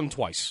stopped them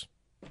twice,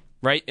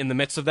 right, in the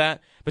midst of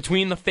that.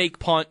 Between the fake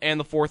punt and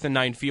the 4th and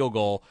 9 field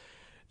goal,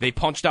 they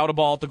punched out a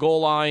ball at the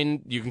goal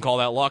line. You can call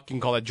that luck. You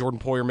can call that Jordan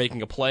Poyer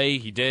making a play.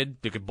 He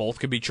did. Both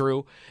could be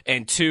true.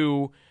 And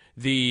 2,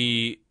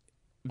 the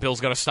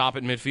Bills got to stop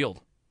at midfield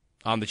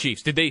on the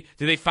Chiefs. Did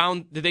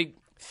they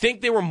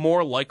think they were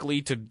more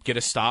likely to get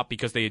a stop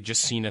because they had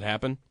just seen it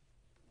happen?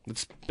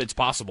 It's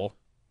possible.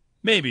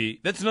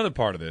 Maybe. That's another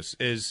part of this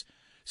is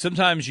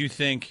sometimes you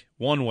think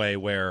one way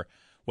where,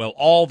 well,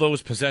 all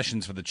those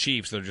possessions for the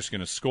Chiefs, they're just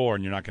going to score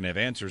and you're not going to have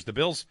answers. The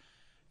Bills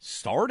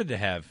started to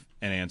have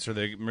an answer.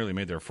 They really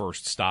made their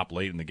first stop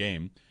late in the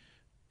game.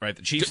 Right,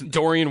 the Chiefs.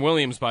 Dorian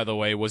Williams, by the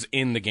way, was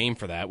in the game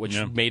for that, which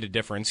made a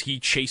difference. He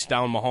chased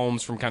down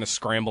Mahomes from kind of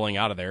scrambling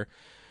out of there.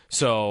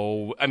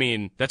 So, I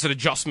mean, that's an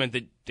adjustment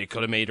that they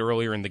could have made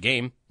earlier in the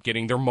game,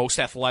 getting their most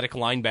athletic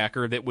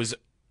linebacker that was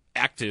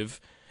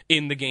active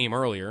in the game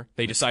earlier.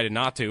 They decided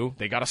not to.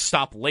 They got to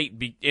stop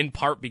late, in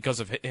part because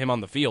of him on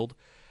the field.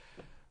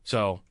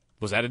 So,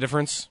 was that a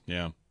difference?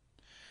 Yeah.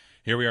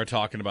 Here we are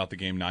talking about the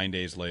game 9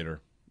 days later.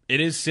 It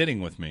is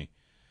sitting with me.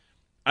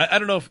 I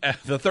don't know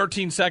if the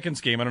 13 seconds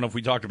game, I don't know if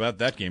we talked about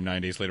that game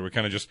 9 days later. We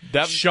kind of just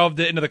shoved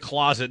it into the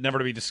closet, never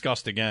to be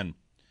discussed again.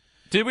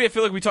 Did we? I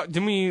feel like we talked.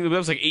 Didn't we? That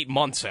was like 8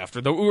 months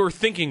after. We were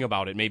thinking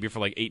about it maybe for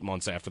like 8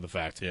 months after the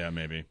fact. Yeah,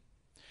 maybe.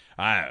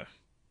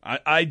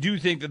 I do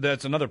think that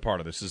that's another part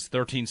of this. Is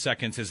 13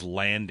 seconds is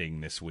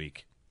landing this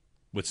week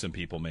with some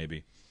people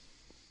maybe.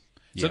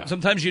 Yeah.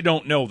 Sometimes you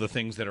don't know the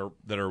things that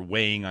are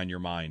weighing on your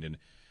mind, and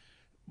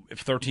if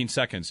 13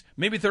 seconds,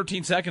 maybe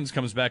 13 seconds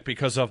comes back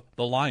because of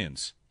the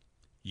Lions.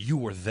 You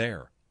were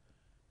there.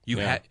 You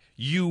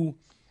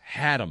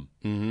had them,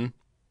 and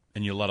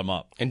you let them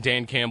up. And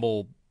Dan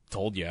Campbell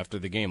told you after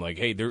the game, like,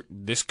 hey,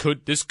 this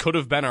could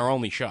have been our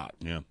only shot.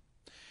 Yeah.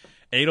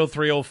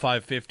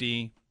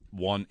 803-0550,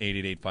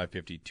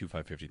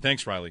 1-888-550-2550.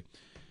 Thanks, Riley.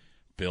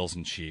 Bills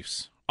and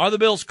Chiefs. Are the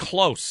Bills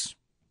close?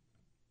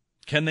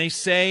 Can they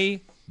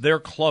say they're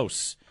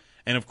close?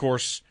 And, of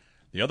course,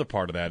 the other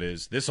part of that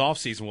is this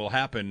offseason will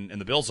happen, and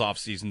the Bills'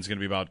 offseason is going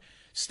to be about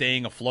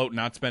staying afloat,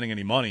 not spending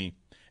any money,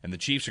 and the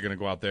Chiefs are going to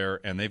go out there,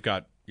 and they've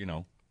got,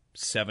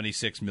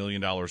 $76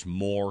 million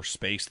more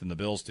space than the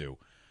Bills do.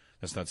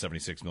 That's not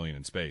 $76 million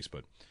in space,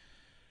 but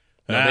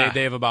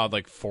they have about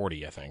like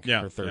 40, I think,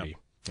 or 30.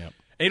 Yeah.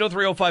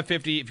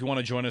 803-0550. If you want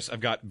to join us, I've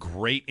got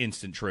great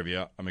instant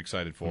trivia. I'm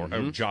excited for.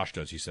 Josh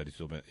does. He said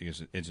he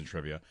has instant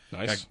trivia.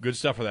 Nice, got good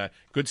stuff for that.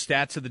 Good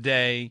stats of the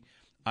day.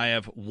 I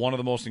have one of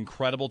the most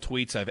incredible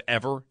tweets I've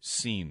ever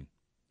seen.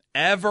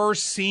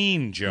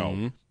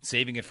 Joe.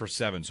 Saving it for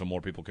 7 so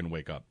more people can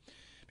wake up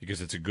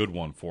because it's a good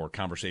one for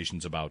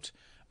conversations about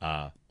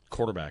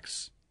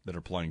quarterbacks that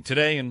are playing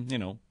today and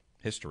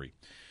history.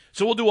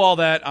 So we'll do all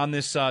that on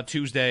this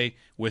Tuesday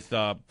with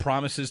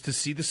promises to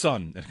see the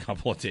sun in a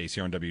couple of days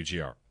here on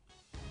WGR.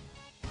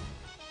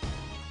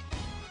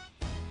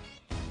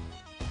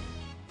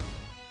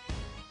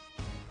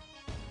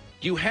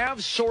 You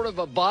have sort of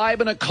a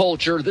vibe and a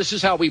culture. This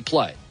is how we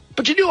play.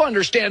 But you do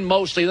understand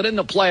mostly that in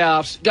the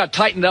playoffs, it got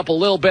tightened up a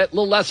little bit, a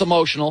little less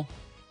emotional.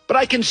 But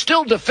I can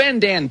still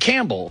defend Dan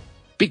Campbell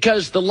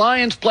because the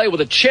Lions play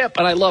with a chip,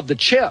 and I love the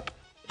chip.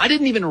 I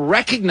didn't even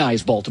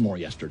recognize Baltimore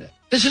yesterday.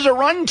 This is a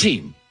run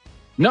team.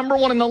 Number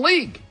 1 in the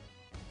league.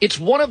 It's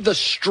one of the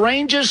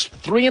strangest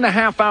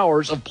 3.5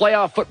 hours of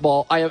playoff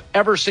football I have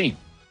ever seen.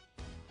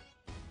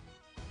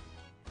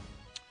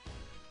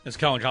 It's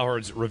Colin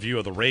Cowherd's review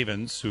of the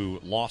Ravens, who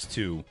lost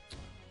to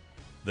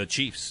the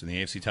Chiefs in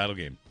the AFC title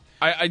game.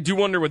 I do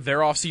wonder what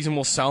their offseason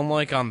will sound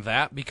like on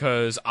that,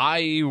 because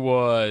I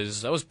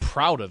was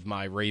proud of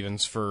my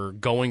Ravens for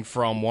going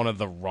from one of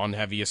the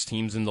run-heaviest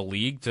teams in the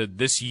league to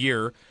this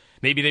year.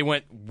 Maybe they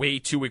went way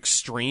too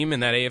extreme in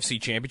that AFC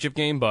Championship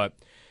game, but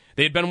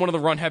they had been one of the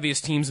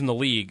run-heaviest teams in the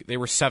league. They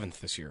were 7th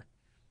this year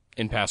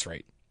in pass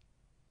rate.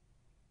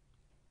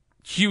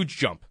 Huge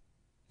jump.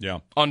 Yeah.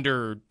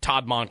 Under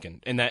Todd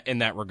Monken in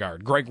that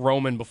regard. Greg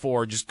Roman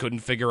before just couldn't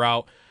figure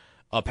out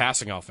a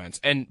passing offense.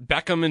 And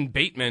Beckham and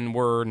Bateman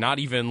were not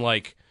even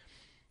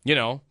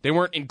they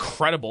weren't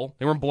incredible.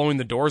 They weren't blowing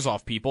the doors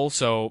off people.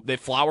 So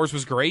Flowers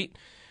was great,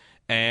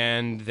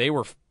 and they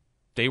were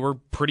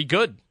pretty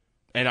good.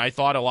 And I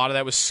thought a lot of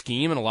that was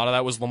scheme, and a lot of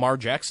that was Lamar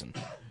Jackson.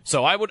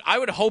 So I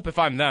would hope if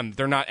I'm them,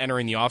 they're not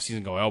entering the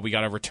offseason going, we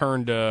got to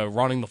return to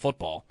running the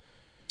football.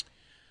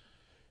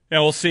 Yeah,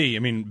 we'll see. I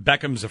mean,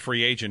 Beckham's a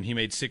free agent. He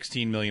made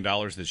 $16 million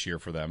this year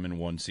for them in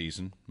one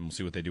season. And we'll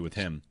see what they do with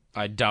him.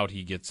 I doubt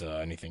he gets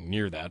anything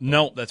near that. But.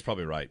 No, that's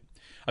probably right.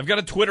 I've got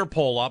a Twitter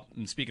poll up.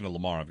 And speaking of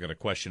Lamar, I've got a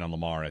question on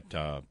Lamar at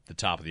the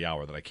top of the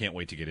hour that I can't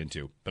wait to get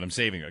into. But I'm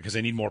saving it because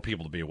I need more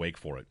people to be awake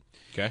for it.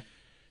 Okay.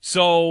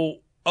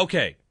 So,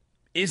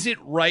 is it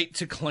right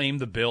to claim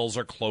the Bills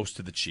are close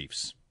to the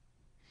Chiefs?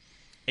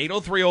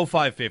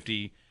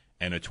 803-0550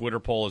 and a Twitter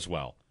poll as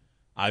well.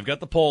 I've got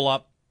the poll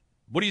up.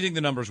 What do you think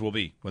the numbers will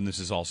be when this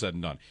is all said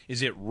and done?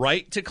 Is it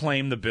right to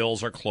claim the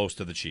Bills are close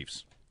to the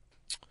Chiefs?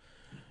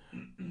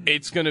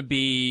 It's going to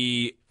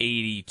be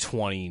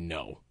 80-20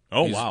 no.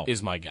 Oh, wow.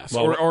 Is my guess.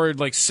 Well, or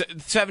like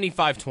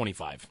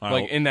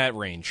 75-25, in that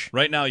range.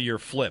 Right now you're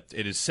flipped.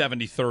 It is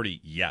 70-30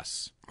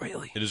 yes.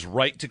 Really? It is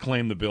right to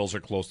claim the Bills are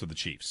close to the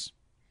Chiefs.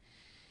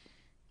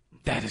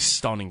 That is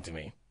stunning to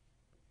me.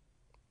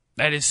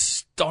 I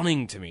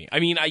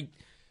mean,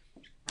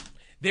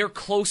 they're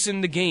close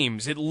in the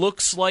games. It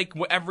looks like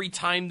every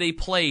time they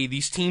play,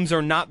 these teams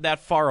are not that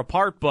far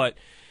apart, but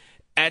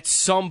at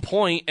some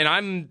point, and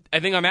I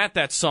think I'm at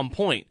that some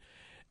point,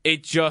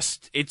 it's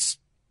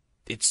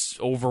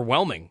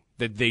overwhelming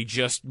that they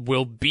just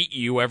will beat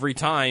you every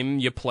time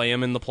you play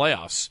them in the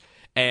playoffs.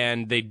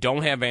 And they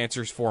don't have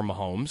answers for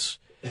Mahomes,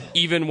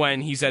 even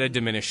when he's at a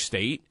diminished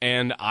state,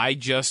 and I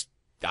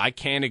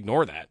can't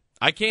ignore that.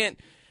 I can't.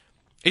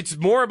 It's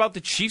more about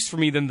the Chiefs for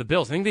me than the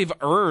Bills. I think they've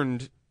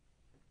earned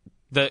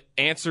the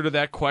answer to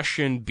that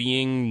question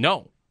being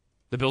no.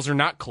 The Bills are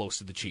not close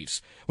to the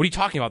Chiefs. What are you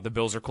talking about? The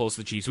Bills are close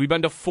to the Chiefs. We've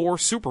been to 4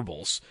 Super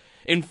Bowls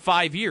in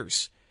 5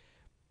 years.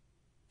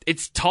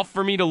 It's tough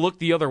for me to look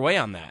the other way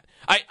on that.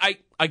 I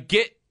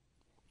get,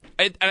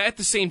 at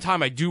the same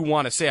time, I do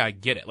want to say I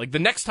get it. Like, the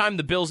next time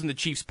the Bills and the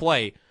Chiefs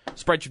play,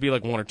 spread should be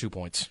like 1 or 2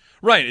 points.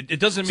 Right. It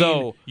doesn't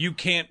mean you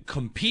can't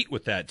compete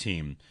with that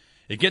team.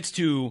 It gets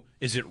to,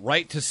 is it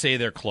right to say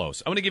they're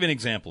close? I'm going to give you an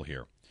example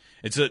here.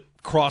 It's a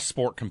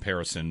cross-sport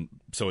comparison,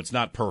 so it's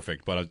not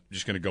perfect, but I'm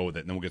just going to go with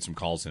it, and then we'll get some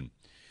calls in.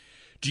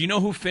 Do you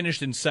know who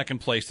finished in second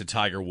place to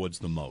Tiger Woods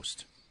the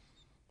most?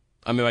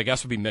 I mean, my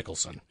guess would be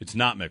Mickelson. It's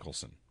not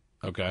Mickelson.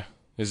 Okay.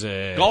 Is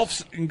it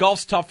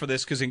Golf's tough for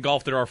this because in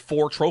golf there are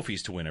 4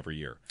 trophies to win every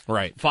year.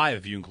 Right. 5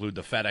 if you include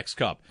the FedEx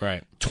Cup.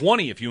 Right.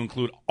 20 if you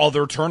include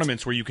other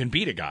tournaments where you can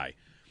beat a guy.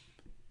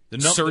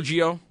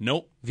 Sergio?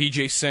 Nope.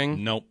 Vijay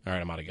Singh? Nope. All right,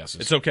 I'm out of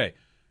guesses. It's okay.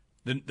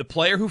 The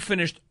player who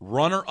finished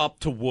runner-up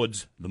to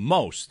Woods the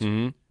most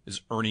is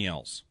Ernie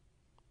Els.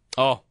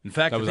 Oh, in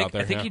fact,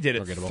 I think he did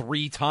it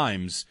 3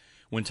 times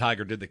when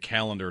Tiger did the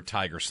calendar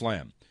Tiger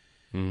Slam.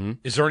 Mm-hmm.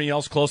 Is Ernie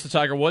Els close to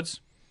Tiger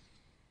Woods?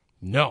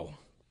 No.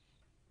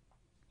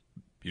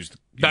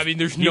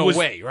 There's no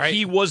way, right?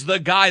 He was the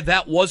guy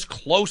that was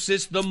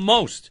closest the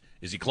most.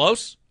 Is he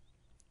close?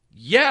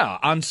 Yeah,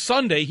 on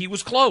Sunday he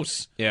was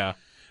close. Yeah.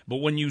 But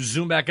when you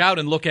zoom back out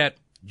and look at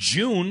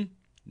June,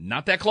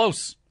 not that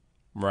close.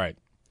 Right.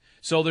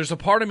 So there's a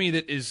part of me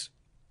that is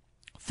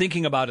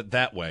thinking about it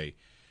that way.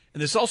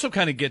 And this also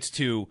kind of gets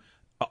to,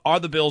 are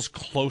the Bills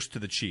close to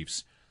the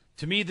Chiefs?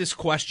 To me, this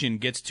question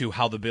gets to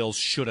how the Bills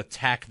should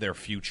attack their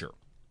future.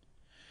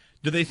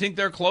 Do they think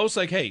they're close?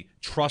 Like, hey,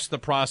 trust the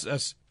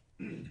process,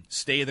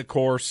 stay the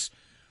course,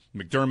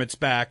 McDermott's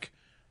back,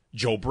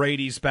 Joe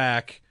Brady's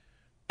back,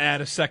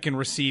 add a second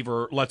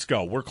receiver, let's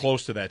go. We're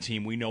close to that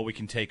team. We know we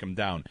can take them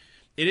down.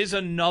 It is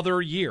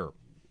another year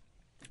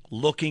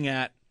looking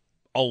at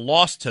a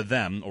loss to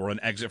them or an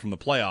exit from the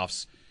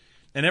playoffs,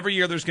 and every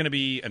year there's going to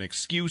be an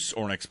excuse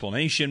or an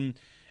explanation.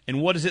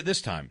 And what is it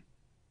this time?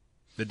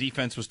 The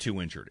defense was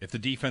too injured. If the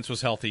defense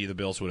was healthy, the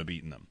Bills would have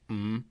beaten them.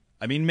 Mm-hmm.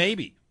 I mean,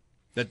 maybe.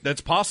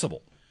 That's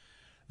possible.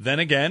 Then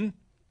again,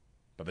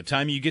 by the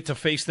time you get to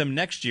face them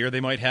next year, they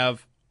might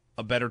have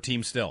a better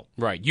team still.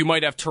 Right. You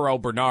might have Terrell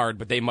Bernard,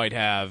 but they might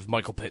have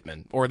Michael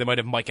Pittman, or they might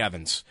have Mike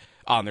Evans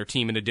on their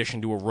team in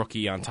addition to a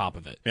rookie on top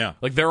of it. Yeah.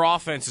 Like, their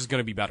offense is going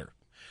to be better.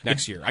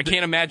 next year. I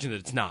can't imagine that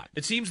it's not.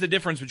 It seems the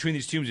difference between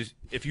these teams is,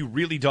 if you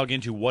really dug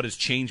into what has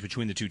changed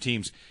between the two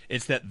teams,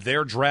 it's that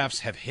their drafts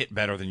have hit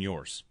better than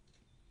yours.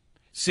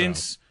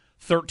 Since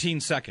 13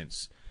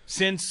 seconds,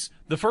 since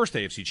the first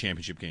AFC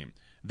Championship game,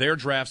 their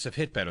drafts have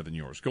hit better than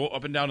yours. Go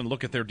up and down and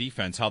look at their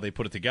defense, how they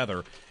put it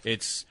together.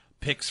 It's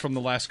picks from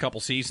the last couple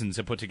seasons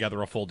that put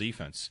together a full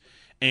defense.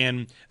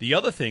 And the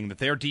other thing that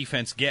their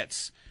defense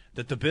gets,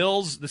 that the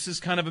Bills, this is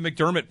kind of a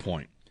McDermott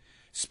point.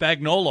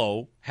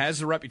 Spagnuolo has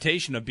the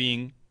reputation of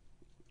being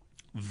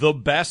the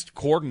best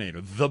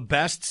coordinator, the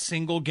best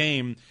single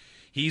game.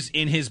 He's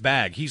in his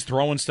bag. He's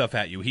throwing stuff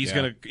at you. He's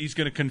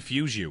gonna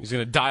confuse you. He's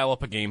gonna dial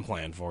up a game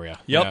plan for you.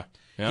 Yep.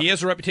 Yeah. He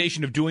has a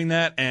reputation of doing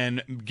that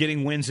and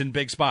getting wins in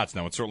big spots.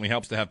 Now, it certainly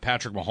helps to have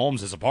Patrick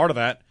Mahomes as a part of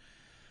that.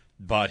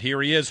 But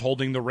here he is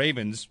holding the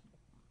Ravens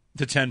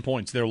to 10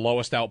 points, their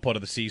lowest output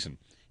of the season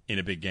in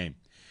a big game.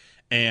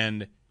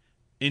 And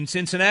in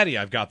Cincinnati,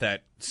 I've got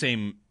that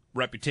same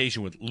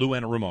reputation with Lou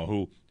Anarumo,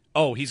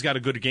 who, he's got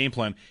a good game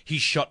plan. He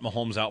shut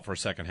Mahomes out for a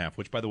second half,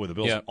 which, by the way, the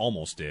Bills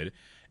almost did,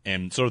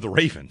 and so did the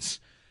Ravens.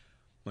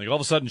 Like, all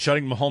of a sudden,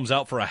 shutting Mahomes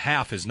out for a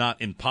half is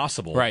not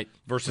impossible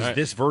versus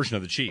this version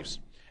of the Chiefs.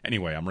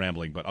 Anyway, I'm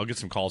rambling, but I'll get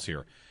some calls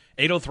here.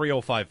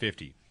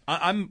 803-0550.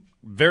 I'm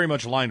very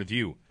much aligned with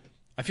you.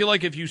 I feel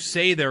like if you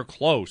say they're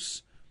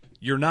close,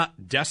 you're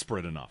not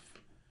desperate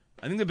enough.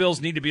 I think the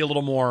Bills need to be a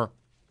little more,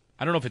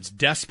 I don't know if it's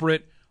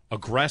desperate,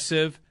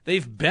 aggressive.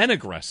 They've been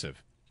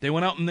aggressive. They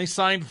went out and they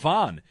signed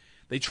Vaughn.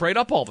 They trade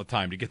up all the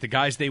time to get the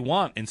guys they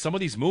want. And some of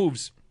these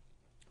moves,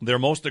 their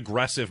most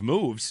aggressive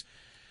moves,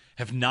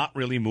 have not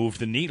really moved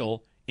the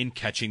needle in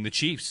catching the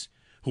Chiefs.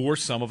 Who are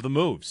some of the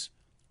moves?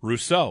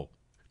 Rousseau,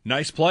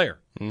 nice player.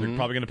 They're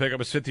probably going to pick up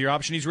his fifth-year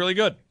option. He's really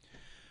good.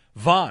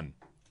 Vaughn,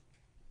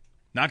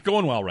 not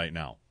going well right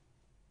now.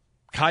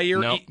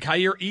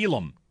 Kaiir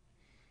Elam,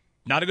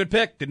 not a good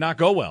pick. Did not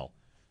go well.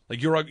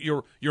 Like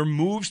your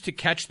moves to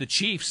catch the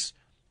Chiefs,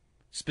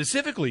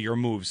 specifically your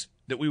moves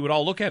that we would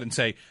all look at and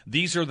say,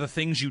 these are the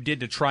things you did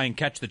to try and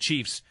catch the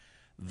Chiefs.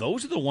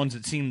 Those are the ones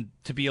that seem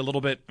to be a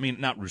little bit, I mean,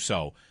 not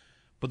Rousseau,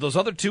 but those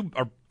other two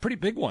are pretty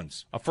big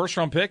ones. A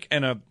first-round pick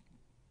and a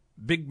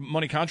big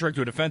money contract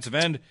to a defensive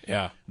end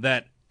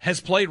that has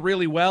played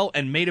really well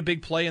and made a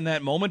big play in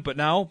that moment, but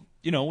now,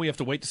 we have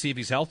to wait to see if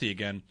he's healthy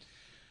again.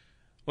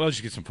 Well, let's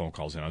just get some phone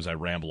calls in as I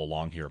ramble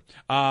along here.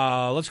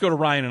 Let's go to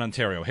Ryan in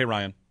Ontario. Hey,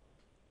 Ryan.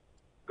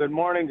 Good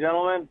morning,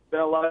 gentlemen. Been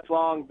a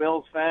lifelong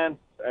Bills fan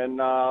and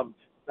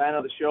fan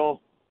of the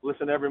show.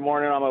 Listen every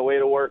morning on my way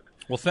to work.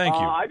 Well, thank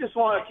you. I just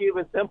want to keep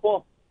it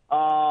simple.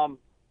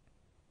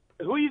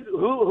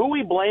 Who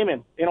we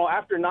blaming?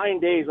 After 9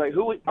 days, like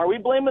are we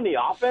blaming the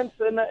offense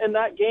in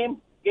that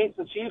game against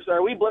the Chiefs, or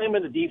are we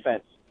blaming the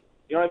defense?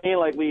 You know what I mean?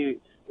 Like, we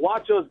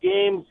watch those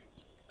games.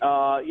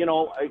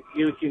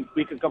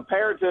 We can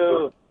compare it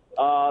to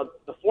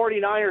the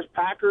 49ers,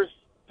 Packers.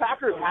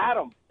 Packers had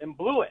them and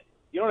blew it.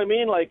 You know what I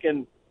mean? Like,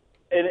 in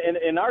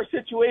our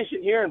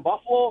situation here in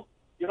Buffalo,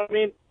 you know what I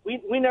mean?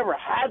 We never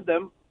had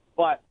them,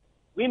 but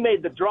we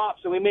made the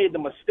drops and we made the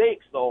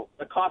mistakes, though,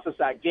 that cost us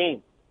that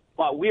game.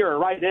 But we were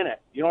right in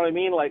it. You know what I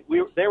mean? Like,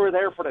 they were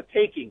there for the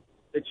taking.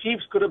 The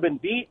Chiefs could have been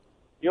beat.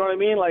 You know what I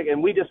mean? Like,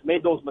 and we just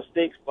made those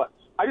mistakes. But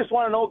I just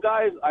want to know,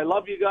 guys, I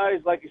love you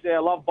guys. Like you say, I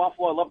love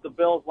Buffalo. I love the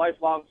Bills,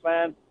 lifelong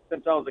fan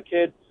since I was a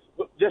kid.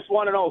 Just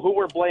want to know who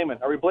we're blaming.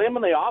 Are we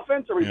blaming the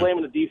offense or are we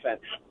blaming the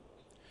defense?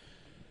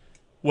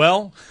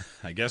 Well,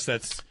 I guess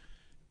that's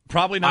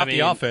probably not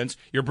the offense.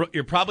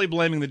 You're probably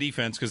blaming the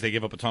defense because they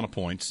give up a ton of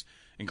points,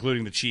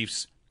 including the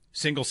Chiefs'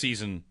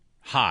 single-season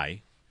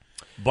high.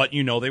 But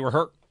they were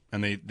hurt,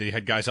 and they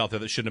had guys out there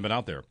that shouldn't have been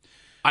out there.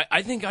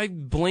 I think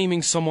I'm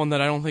blaming someone that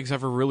I don't think's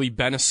ever really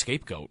been a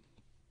scapegoat.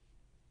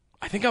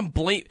 I think I'm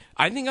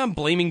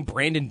blaming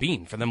Brandon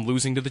Beane for them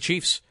losing to the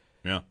Chiefs.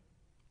 Yeah.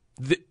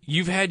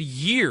 You've had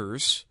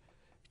years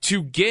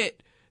to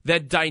get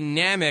that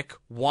dynamic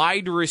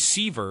wide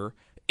receiver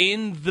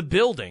in the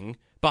building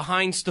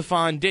behind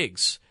Stephon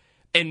Diggs.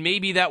 And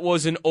maybe that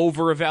was an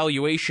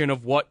over-evaluation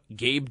of what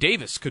Gabe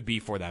Davis could be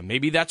for them.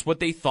 Maybe that's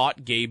what they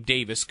thought Gabe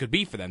Davis could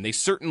be for them. They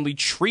certainly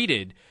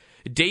treated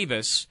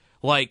Davis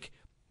like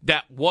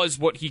that was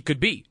what he could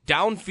be.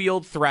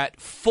 Downfield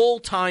threat,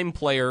 full-time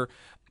player,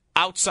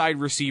 outside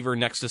receiver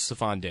next to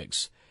Stephon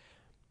Diggs.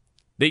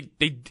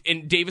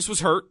 And Davis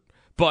was hurt,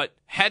 but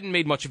hadn't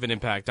made much of an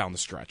impact down the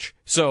stretch.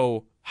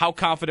 So how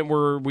confident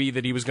were we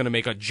that he was going to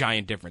make a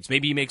giant difference?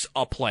 Maybe he makes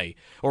a play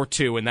or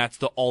two, and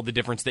that's all the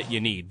difference that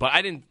you need. But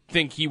I didn't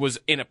think he was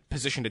in a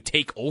position to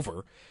take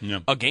over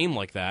a game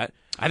like that.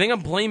 I think I'm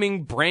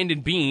blaming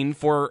Brandon Beane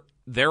for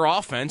their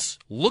offense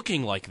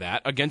looking like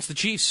that against the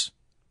Chiefs.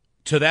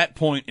 To that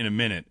point in a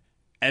minute,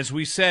 as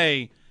we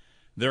say,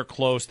 they're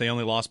close, they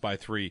only lost by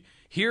 3.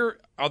 Here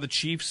are the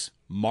Chiefs'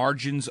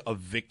 margins of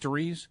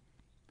victories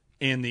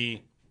in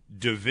the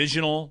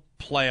divisional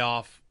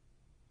playoff,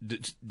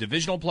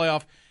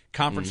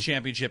 conference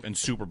championship, and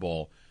Super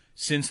Bowl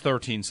since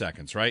 13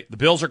 seconds, right? The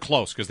Bills are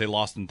close because they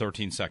lost in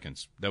 13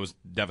 seconds. That was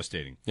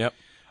devastating. Yep.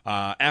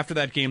 After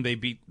that game,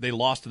 they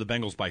lost to the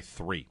Bengals by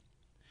 3.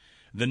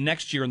 The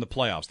next year in the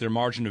playoffs, their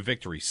margin of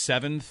victory,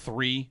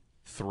 7-3-3.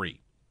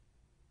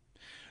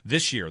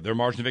 This year, their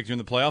margin of victory in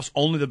the playoffs,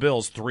 only the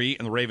Bills 3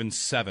 and the Ravens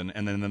 7,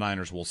 and then the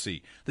Niners will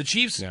see. The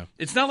Chiefs,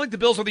 It's not like the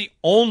Bills are the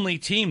only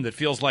team that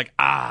feels like,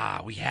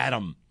 we had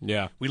them.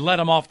 Yeah. We let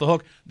them off the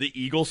hook. The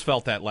Eagles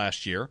felt that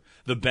last year.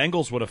 The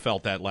Bengals would have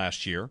felt that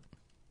last year.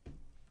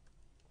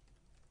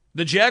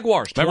 The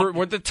Jaguars.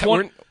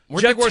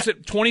 Jaguars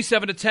at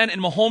 27-10,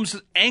 and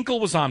Mahomes' ankle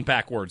was on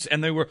backwards,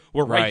 and they were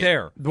right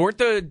there.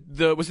 Weren't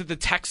was it the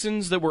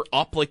Texans that were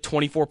up like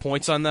 24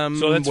 points on them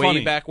that's way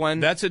funny. back when?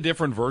 That's a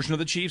different version of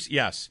the Chiefs,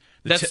 yes.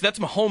 That's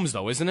Mahomes,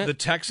 though, isn't it? The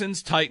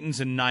Texans, Titans,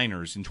 and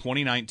Niners in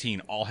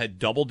 2019 all had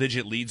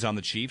double-digit leads on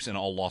the Chiefs and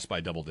all lost by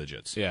double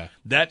digits. Yeah.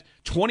 That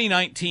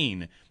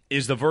 2019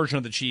 is the version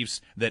of the Chiefs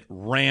that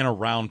ran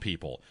around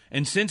people.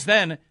 And since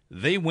then,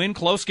 they win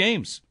close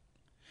games.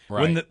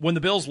 Right. When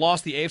the Bills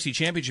lost the AFC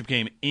Championship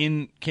game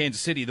in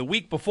Kansas City, the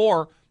week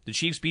before, the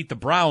Chiefs beat the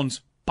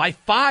Browns by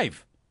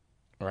 5.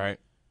 Right.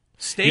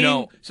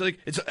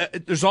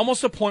 There's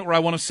almost a point where I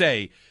want to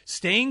say,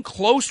 staying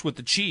close with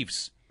the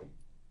Chiefs,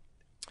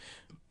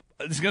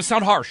 this is going to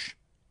sound harsh,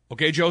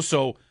 okay, Joe?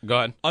 So go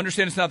ahead.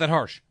 Understand it's not that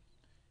harsh.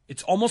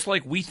 It's almost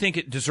like we think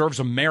it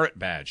deserves a merit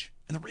badge.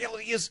 And the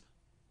reality is,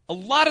 a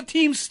lot of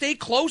teams stay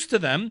close to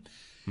them,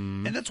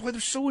 and that's why they're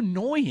so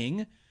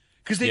annoying,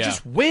 because they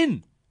just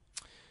win.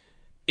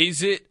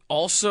 Is it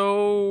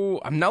also,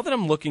 now that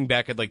I'm looking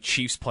back at like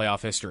Chiefs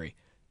playoff history,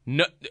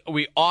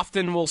 we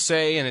often will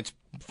say, and it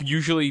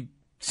usually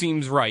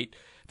seems right,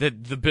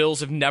 that the Bills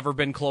have never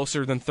been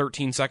closer than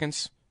 13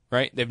 seconds,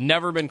 right? They've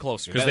never been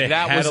closer. Because they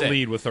had a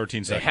lead with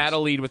 13 seconds. They had a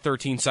lead with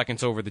 13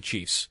 seconds over the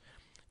Chiefs.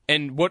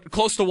 And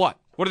close to what?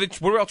 What are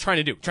they all trying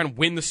to do? Trying to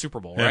win the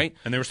Super Bowl, right?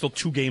 And they were still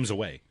 2 games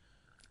away.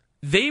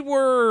 They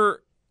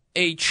were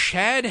a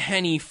Chad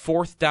Henne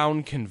 4th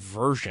down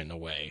conversion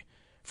away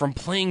from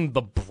playing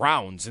the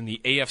Browns in the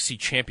AFC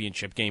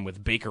Championship game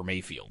with Baker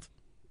Mayfield.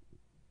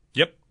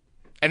 Yep.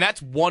 And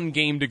that's one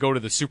game to go to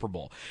the Super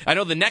Bowl. I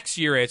know the next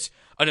year it's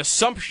an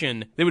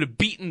assumption they would have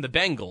beaten the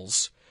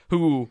Bengals,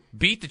 who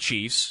beat the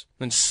Chiefs,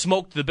 then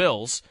smoked the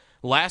Bills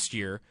last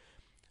year.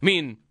 I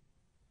mean,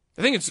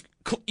 I think it's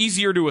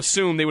easier to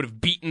assume they would have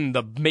beaten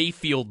the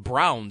Mayfield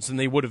Browns than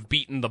they would have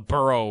beaten the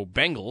Burrow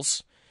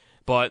Bengals.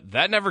 But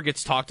that never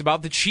gets talked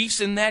about. The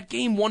Chiefs in that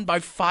game won by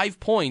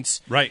 5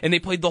 points. Right. And they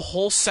played the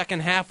whole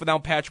second half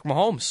without Patrick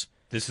Mahomes.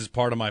 This is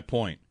part of my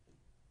point.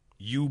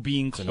 You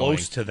being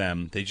close to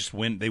them, they just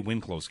win. They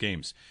win close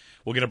games.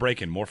 We'll get a break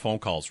in. More phone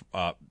calls.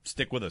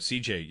 Stick with us.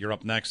 CJ, you're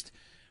up next.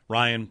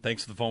 Ryan,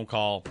 thanks for the phone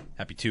call.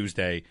 Happy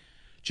Tuesday.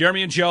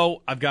 Jeremy and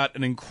Joe, I've got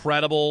an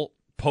incredible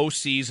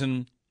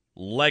postseason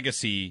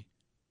legacy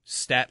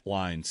stat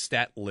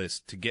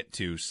list to get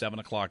to. 7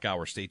 o'clock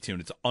hour. Stay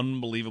tuned. It's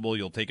unbelievable.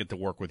 You'll take it to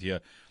work with you,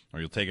 or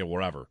you'll take it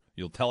wherever.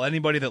 You'll tell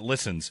anybody that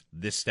listens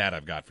this stat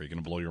I've got for you.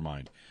 Going to blow your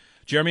mind.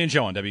 Jeremy and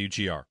Joe on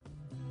WGR.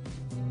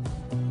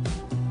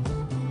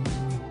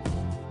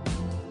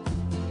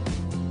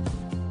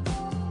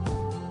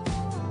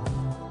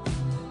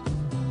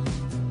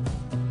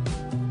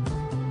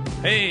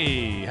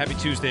 Hey, happy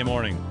Tuesday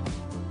morning.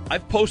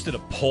 I've posted a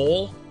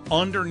poll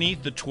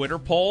underneath the Twitter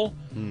poll.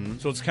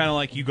 So it's kind of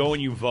like you go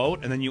and you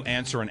vote, and then you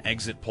answer an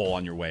exit poll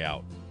on your way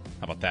out.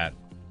 How about that?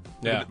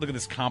 Yeah. Look at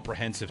this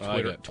comprehensive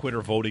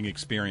Twitter voting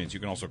experience. You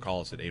can also call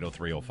us at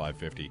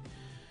 803-0550.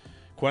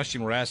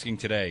 Question we're asking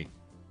today,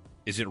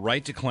 is it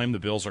right to claim the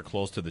Bills are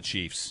close to the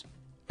Chiefs?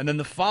 And then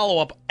the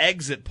follow-up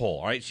exit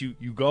poll. All right, so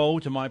you go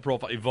to my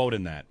profile, you vote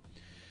in that.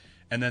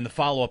 And then the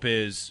follow-up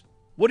is,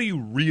 what are you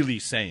really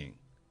saying?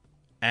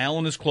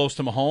 Allen is close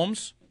to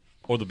Mahomes,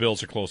 or the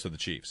Bills are close to the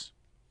Chiefs?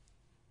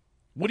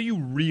 What are you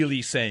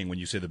really saying when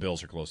you say the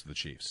Bills are close to the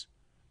Chiefs?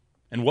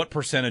 And what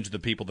percentage of the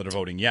people that are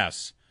voting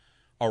yes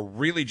are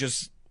really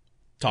just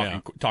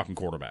talking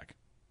quarterback?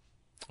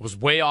 I was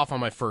way off on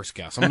my first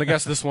guess. I'm going to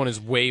guess this one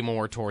is way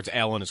more towards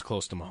Allen is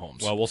close to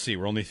Mahomes. Well, we'll see.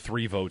 We're only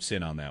 3 votes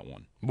in on that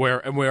one.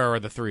 Where are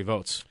the 3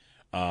 votes?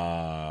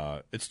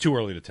 It's too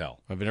early to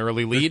tell. I have an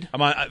early lead?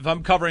 If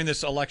I'm covering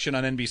this election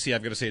on NBC,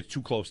 I've got to say it's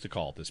too close to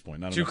call at this point.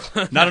 Not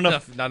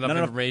enough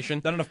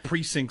information? Not enough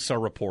precincts are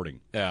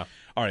reporting. Yeah.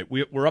 All right,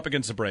 we're up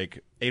against the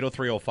break.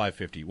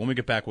 803-0550. When we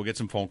get back, we'll get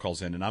some phone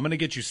calls in, and I'm going to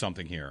get you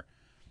something here.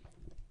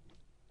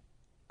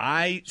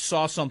 I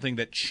saw something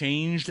that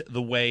changed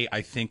the way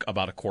I think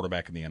about a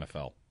quarterback in the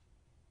NFL.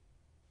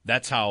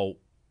 That's how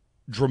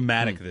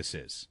dramatic this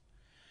is.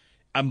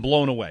 I'm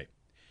blown away.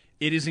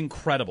 It is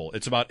incredible.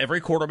 It's about every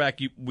quarterback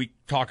we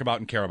talk about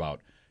and care about.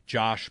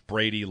 Josh,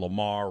 Brady,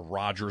 Lamar,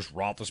 Rodgers,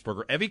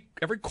 Roethlisberger,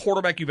 every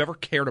quarterback you've ever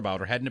cared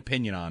about or had an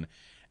opinion on,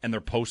 and their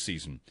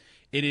postseason.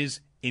 It is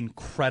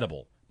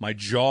incredible. My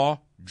jaw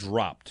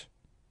dropped.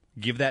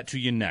 Give that to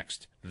you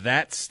next.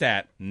 That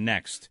stat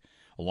next,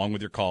 along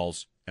with your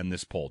calls and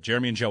this poll.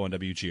 Jeremy and Joe on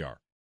WGR.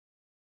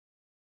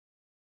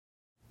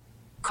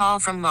 Call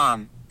from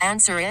mom.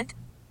 Answer it.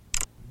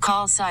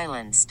 Call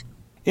silenced.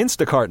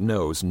 Instacart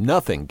knows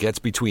nothing gets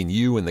between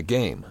you and the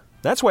game.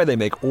 That's why they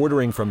make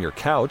ordering from your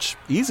couch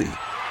easy.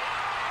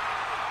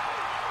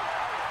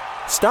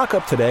 Stock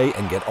up today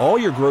and get all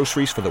your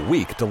groceries for the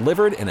week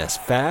delivered in as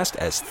fast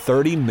as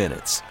 30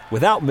 minutes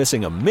without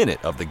missing a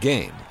minute of the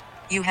game.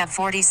 You have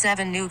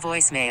 47 new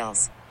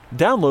voicemails.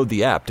 Download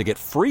the app to get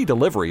free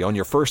delivery on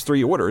your first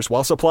 3 orders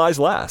while supplies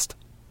last.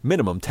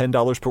 Minimum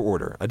 $10 per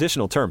order.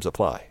 Additional terms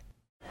apply.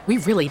 We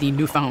really need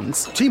new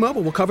phones.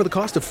 T-Mobile will cover the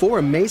cost of 4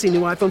 amazing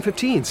new iPhone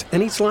 15s,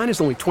 and each line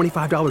is only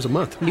 $25 a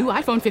month. New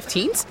iPhone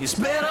 15s? It's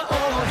better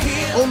over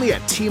here. Only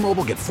at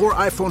T-Mobile, get 4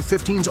 iPhone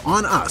 15s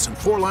on us and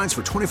 4 lines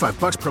for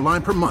 $25 per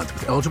line per month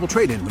with eligible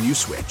trade-in when you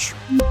switch.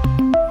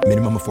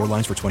 Minimum of 4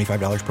 lines for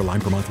 $25 per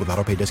line per month with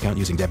autopay discount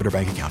using debit or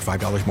bank account.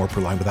 $5 more per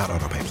line without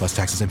autopay, plus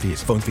taxes and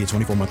fees. Phone fee at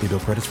 24 monthly bill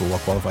credits for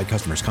well-qualified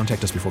customers.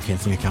 Contact us before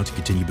canceling account to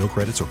continue bill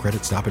credits or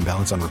credit stop and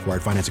balance on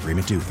required finance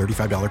agreement due.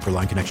 $35 per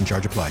line connection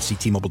charge applies. See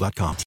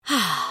T-Mobile.com.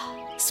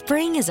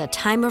 Spring is a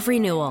time of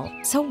renewal,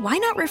 so why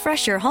not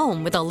refresh your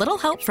home with a little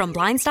help from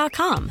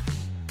Blinds.com?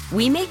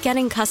 We make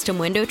getting custom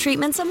window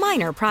treatments a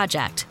minor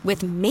project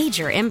with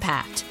major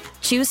impact.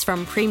 Choose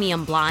from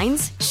premium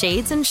blinds,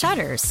 shades, and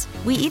shutters.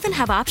 We even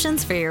have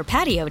options for your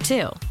patio,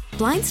 too.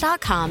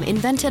 Blinds.com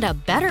invented a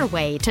better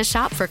way to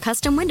shop for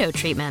custom window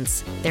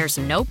treatments. There's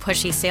no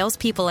pushy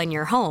salespeople in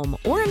your home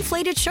or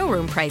inflated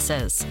showroom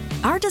prices.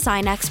 Our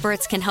design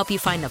experts can help you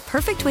find the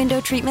perfect window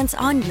treatments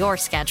on your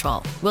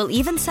schedule. We'll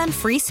even send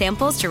free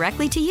samples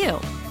directly to you.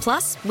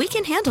 Plus, we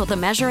can handle the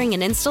measuring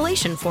and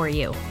installation for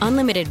you.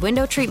 Unlimited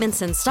window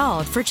treatments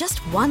installed for just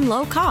one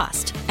low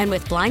cost. And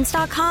with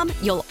Blinds.com,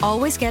 you'll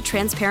always get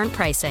transparent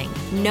pricing.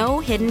 No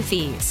hidden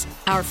fees.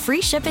 Our free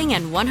shipping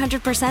and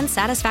 100%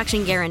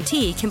 satisfaction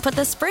guarantee can put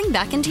the spring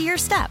back into your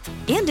step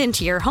and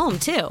into your home,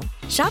 too.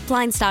 Shop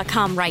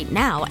Blinds.com right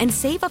now and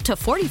save up to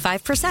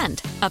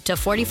 45%. Up to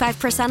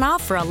 45%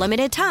 off for a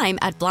limited time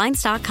at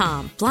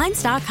Blinds.com.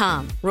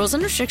 Blinds.com. Rules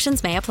and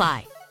restrictions may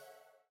apply.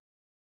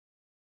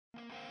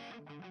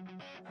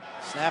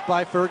 Snap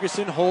by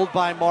Ferguson, hold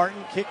by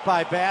Martin, kick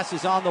by Bass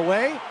is on the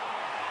way.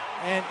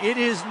 And it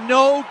is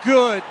no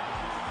good.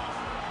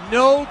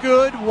 No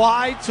good,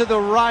 wide to the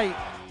right.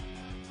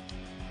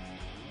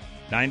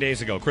 9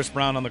 days ago, Chris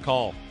Brown on the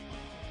call.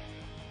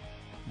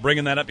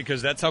 Bringing that up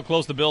because that's how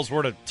close the Bills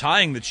were to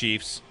tying the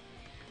Chiefs.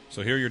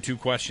 So here are your 2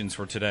 questions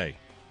for today.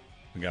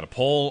 We got a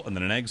poll and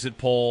then an exit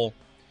poll.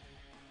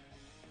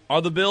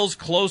 Are the Bills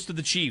close to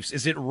the Chiefs?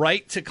 Is it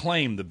right to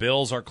claim the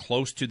Bills are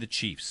close to the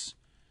Chiefs?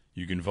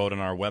 You can vote on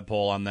our web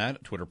poll on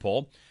that, Twitter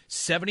poll.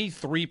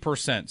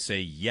 73% say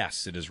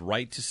yes, it is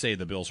right to say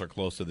the Bills are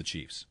close to the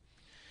Chiefs.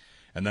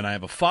 And then I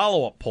have a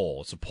follow-up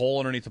poll. It's a poll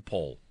underneath a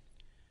poll.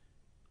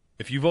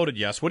 If you voted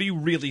yes, what are you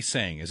really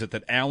saying? Is it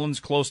that Allen's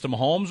close to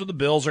Mahomes or the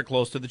Bills are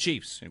close to the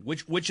Chiefs?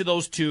 Which of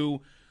those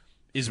two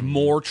is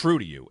more true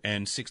to you?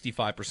 And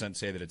 65%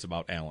 say that it's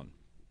about Allen.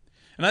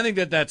 And I think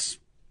that's...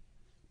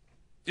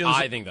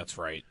 I think that's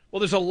right. Well,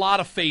 there's a lot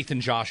of faith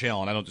in Josh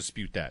Allen. I don't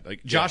dispute that.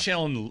 Josh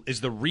Allen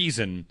is the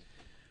reason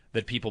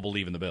that people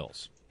believe in the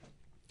Bills.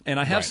 And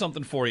I have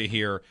something for you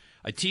here.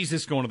 I teased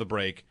this going to the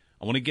break.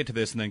 I want to get to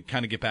this and then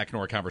kind of get back into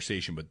our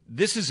conversation. But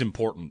this is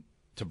important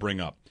to bring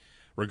up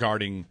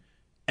regarding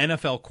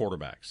NFL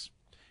quarterbacks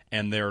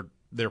and their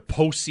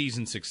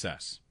postseason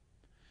success.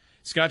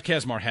 Scott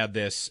Kazmar had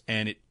this,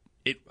 and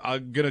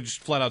I'm going to just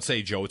flat out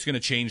say, Joe, it's going to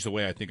change the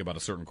way I think about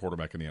a certain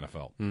quarterback in the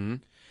NFL. Mm-hmm.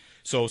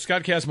 So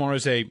Scott Kazmar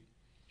is a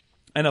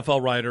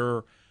NFL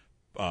writer,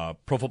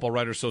 Pro Football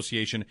Writers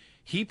Association.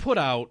 He put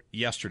out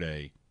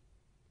yesterday,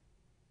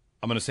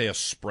 I'm going to say a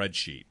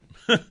spreadsheet.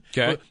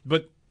 Okay.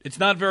 But it's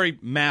not very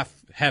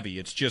math heavy.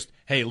 It's just,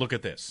 hey, look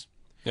at this.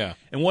 Yeah.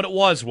 And what it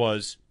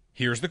was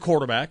here's the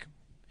quarterback.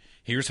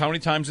 Here's how many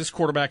times this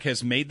quarterback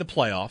has made the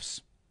playoffs.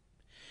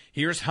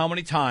 Here's how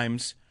many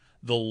times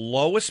the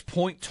lowest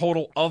point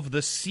total of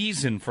the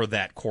season for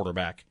that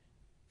quarterback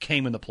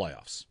came in the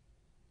playoffs.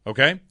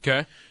 Okay?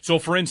 Okay. So,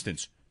 for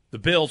instance, the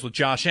Bills with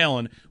Josh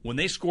Allen, when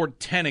they scored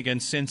 10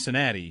 against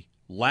Cincinnati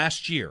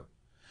last year,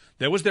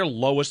 that was their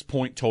lowest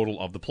point total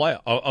of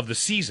the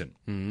season.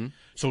 Mm-hmm.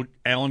 So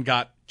Allen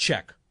got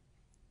check.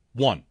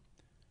 1.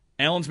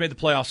 Allen's made the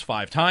playoffs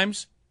 5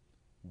 times.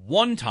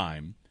 1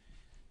 time,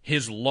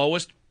 his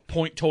lowest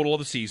point total of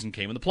the season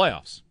came in the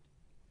playoffs.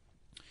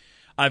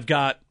 I've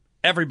got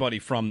everybody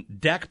from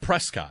Dak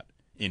Prescott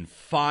in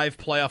 5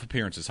 playoff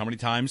appearances. How many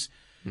times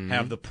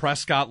have the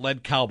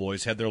Prescott-led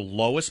Cowboys had their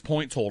lowest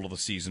point total of the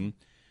season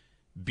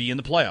be in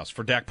the playoffs?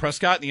 For Dak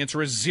Prescott, the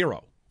answer is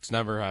 0. It's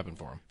never happened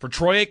for him. For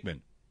Troy Aikman,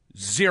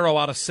 0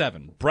 out of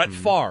 7. Brett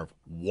Favre,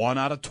 1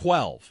 out of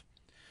 12.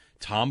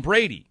 Tom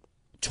Brady,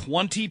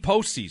 20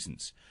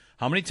 postseasons.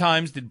 How many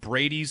times did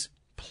Brady's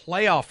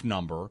playoff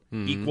number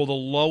equal the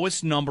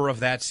lowest number of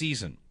that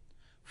season?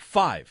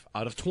 5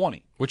 out of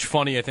 20. Which,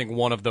 funny, I think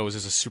one of those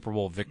is a Super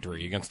Bowl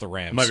victory against the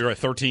Rams. Might be right,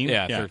 13?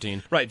 Yeah,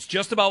 13. Right, it's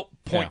just about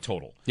point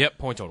total. Yep,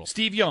 point total.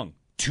 Steve Young,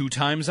 2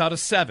 times out of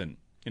 7.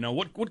 You know,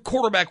 what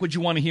quarterback would you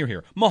want to hear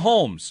here?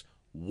 Mahomes,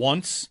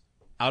 once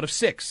out of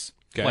 6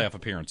 playoff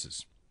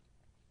appearances.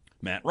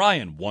 Matt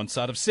Ryan, once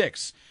out of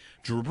 6.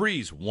 Drew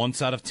Brees, once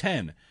out of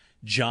 10.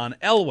 John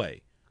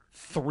Elway,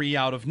 3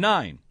 out of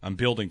 9. I'm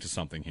building to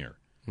something here.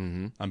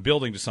 Mm-hmm. I'm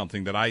building to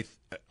something that I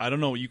don't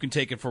know. You can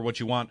take it for what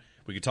you want.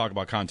 we could talk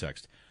about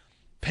context.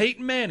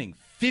 Peyton Manning,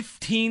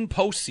 15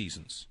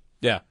 postseasons.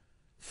 Yeah.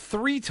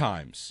 3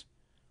 times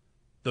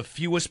the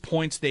fewest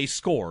points they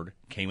scored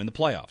came in the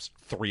playoffs.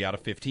 3 out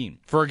of 15.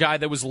 For a guy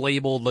that was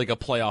labeled like a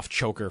playoff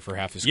choker for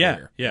half his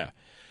career. Yeah.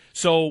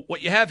 So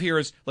what you have here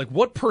is, like,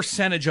 what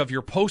percentage of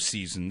your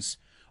postseasons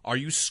are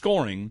you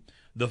scoring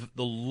the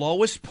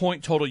lowest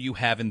point total you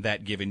have in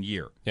that given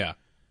year? Yeah.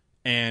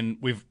 And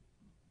we've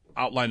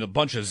outlined a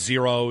bunch of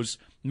zeros.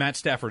 Matt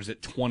Stafford's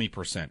at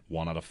 20%,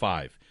 1 out of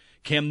 5.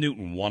 Cam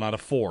Newton, 1 out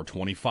of 4,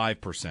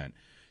 25%.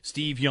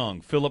 Steve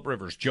Young, Phillip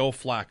Rivers, Joe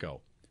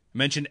Flacco.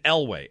 Mentioned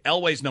Elway.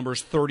 Elway's number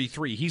is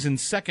 33. He's in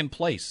second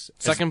place.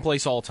 Second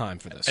place all time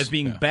for this. As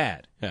being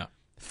bad. Yeah.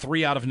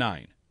 3 out of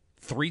 9.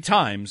 3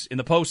 times in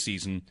the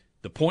postseason,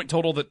 the point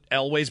total that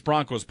Elway's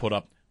Broncos put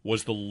up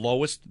was the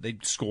lowest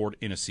they'd scored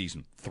in a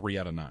season. 3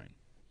 out of 9.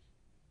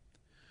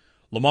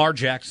 Lamar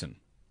Jackson.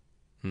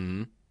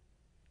 4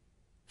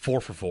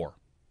 for 4.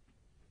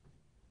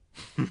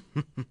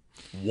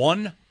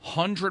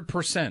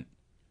 100%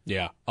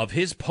 of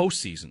his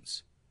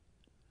postseasons,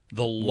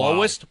 the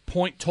lowest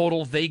point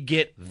total they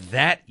get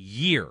that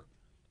year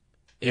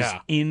is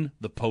in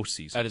the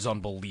postseason. That is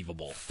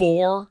unbelievable.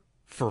 4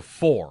 for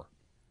 4.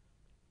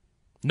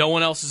 No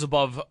one else is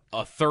above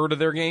a third of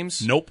their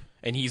games? Nope.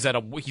 And he's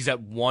at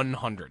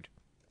 100.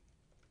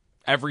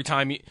 Every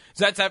time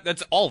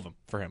that's all of them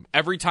for him.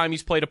 Every time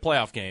he's played a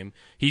playoff game,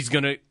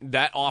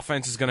 that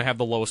offense is gonna have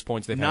the lowest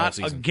points they've had all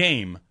season. Not a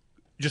game,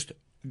 just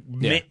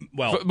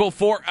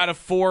 4 out of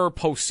 4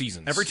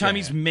 postseasons. Every time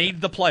he's made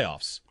the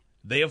playoffs,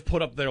 they have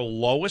put up their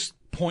lowest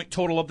point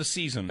total of the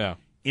season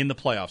in the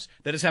playoffs.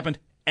 That has happened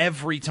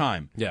every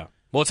time. Yeah.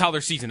 Well, it's how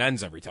their season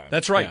ends every time.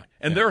 That's right.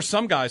 And there are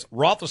some guys,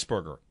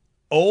 Roethlisberger,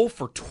 0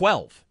 for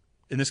 12.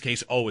 In this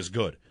case, 0 is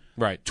good.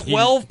 Right.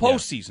 12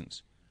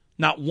 postseasons.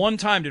 Not one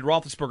time did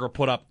Roethlisberger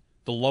put up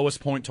the lowest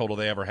point total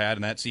they ever had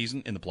in that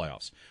season in the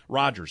playoffs.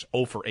 Rodgers,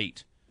 0 for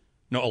 8.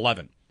 No,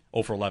 11.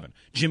 0 for 11.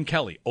 Jim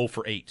Kelly, 0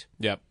 for 8.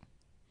 Yep.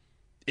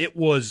 It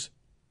was,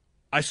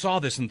 I saw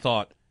this and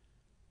thought,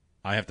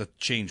 I have to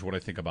change what I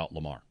think about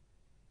Lamar.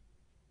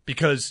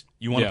 Because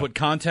you want to put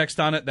context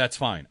on it, that's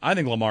fine. I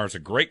think Lamar is a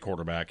great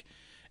quarterback,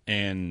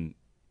 and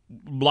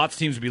lots of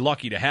teams would be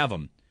lucky to have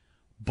him.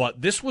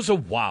 But this was a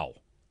wow.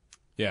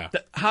 Yeah.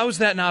 How is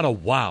that not a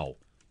wow?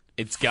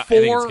 I think it's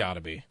got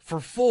to be. For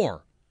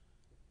 4.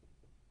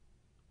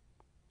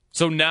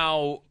 So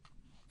now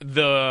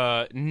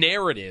the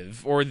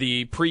narrative or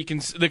the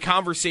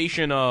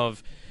conversation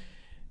of,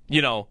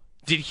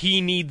 did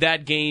he need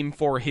that game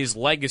for his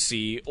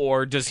legacy,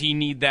 or does he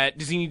need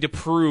to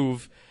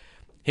prove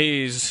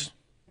his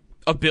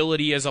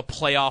ability as a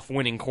playoff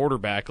winning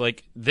quarterback?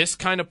 Like, this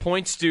kind of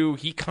points to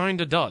he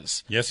kind of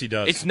does. Yes, he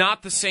does. It's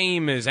not the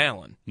same as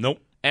Allen. Nope.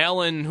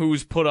 Allen,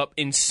 who's put up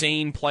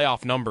insane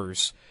playoff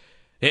numbers.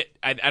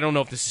 I don't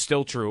know if this is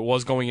still true. It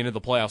was going into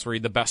the playoffs where he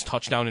had the best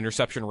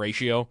touchdown-interception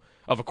ratio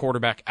of a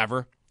quarterback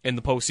ever in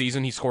the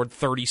postseason. He scored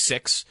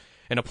 36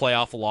 in a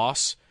playoff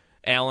loss.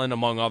 Allen,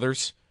 among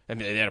others. I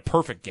mean, they had a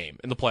perfect game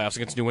in the playoffs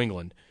against New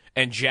England.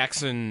 And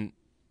Jackson,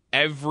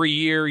 every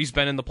year he's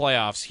been in the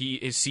playoffs,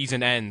 his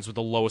season ends with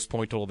the lowest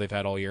point total they've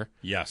had all year.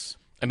 Yes.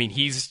 I mean,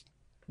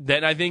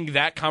 I think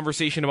that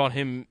conversation about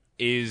him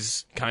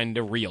is kind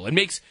of real.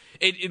 It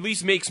at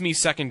least makes me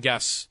second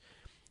guess,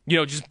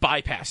 just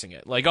bypassing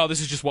it. Like, oh, this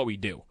is just what we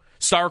do.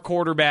 Star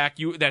quarterback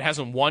that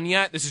hasn't won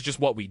yet, this is just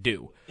what we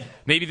do.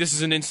 Maybe this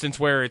is an instance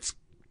where it's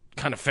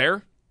kind of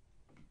fair.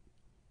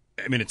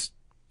 I mean,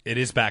 it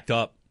is backed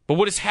up. But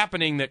what is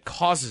happening that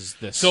causes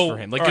this for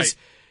him? Like,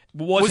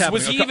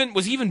 was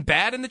he even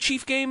bad in the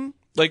Chief game?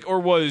 Like, or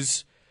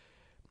was,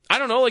 I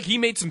don't know, like, he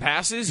made some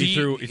passes. He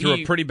threw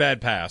a pretty bad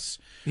pass.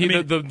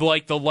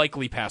 The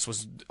likely pass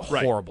was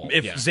horrible.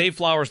 Right. If Zay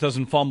Flowers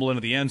doesn't fumble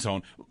into the end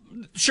zone,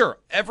 sure,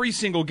 every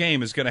single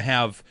game is going to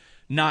have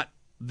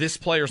this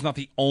player's not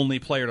the only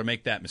player to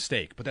make that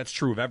mistake, but that's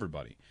true of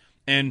everybody.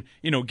 And,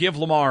 give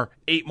Lamar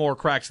 8 more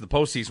cracks in the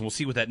postseason. We'll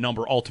see what that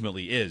number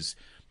ultimately is.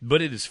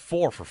 But it is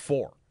 4 for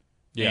 4.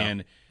 Yeah.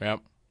 And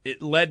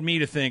it led me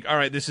to think, all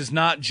right, this is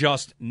not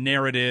just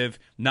narrative,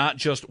 not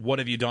just what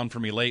have you done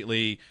for me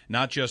lately,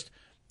 not just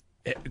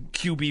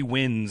QB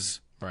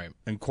wins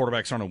and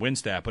quarterbacks aren't a win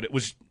stat, but it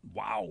was,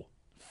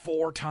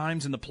 4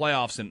 times in the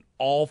playoffs, and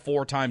all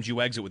 4 times you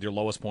exit with your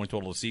lowest point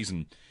total of the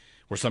season,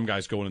 where some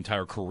guys go an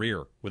entire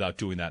career without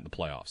doing that in the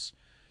playoffs.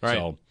 Right.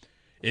 So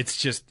it's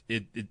just,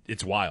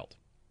 it's wild.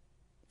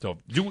 So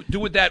do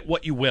with that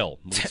what you will.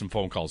 We'll get some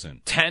phone calls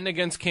in. 10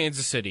 against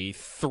Kansas City,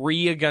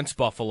 3 against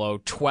Buffalo,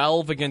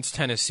 12 against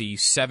Tennessee,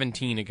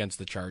 17 against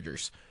the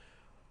Chargers.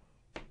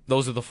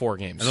 Those are the 4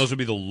 games. And those would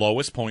be the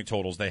lowest point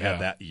totals they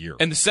had that year.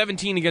 And the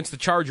 17 against the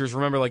Chargers,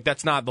 remember,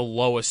 that's not the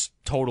lowest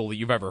total that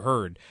you've ever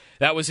heard.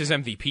 That was his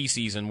MVP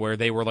season where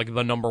they were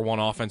the number 1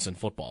 offense in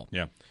football.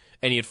 Yeah.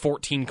 And he had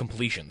 14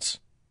 completions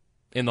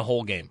in the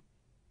whole game.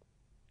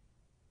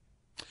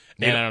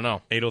 And I don't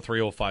know.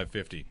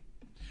 803-0550.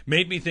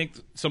 Made me think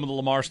some of the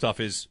Lamar stuff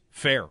is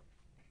fair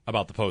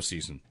about the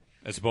postseason,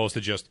 as opposed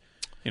to just,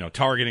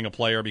 targeting a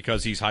player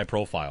because he's high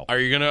profile. Are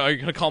you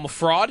gonna call him a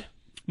fraud?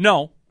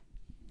 No.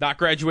 Not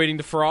graduating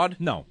to fraud?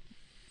 No.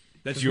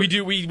 That's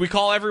we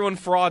call everyone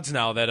frauds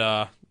now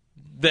that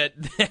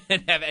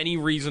have any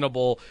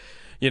reasonable,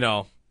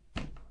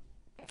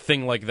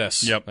 thing like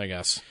this. Yep. I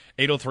guess.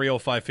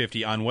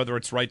 803-0550 on whether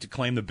it's right to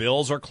claim the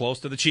Bills are close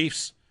to the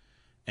Chiefs.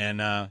 And,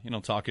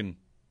 talking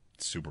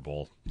Super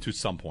Bowl to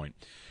some point.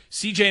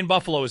 CJ in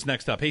Buffalo is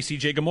next up. Hey,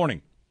 CJ, good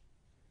morning.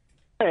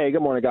 Hey,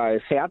 good morning, guys.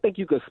 Hey, I think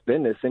you could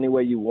spin this any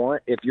way you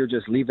want if you're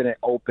just leaving it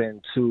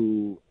open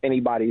to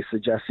anybody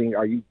suggesting,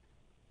 are you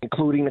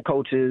including the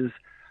coaches?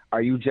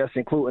 Are you just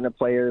including the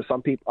players?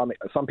 Some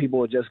people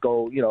will just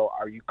go,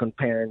 are you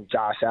comparing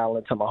Josh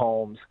Allen to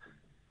Mahomes?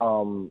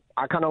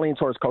 I kind of lean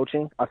towards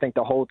coaching. I think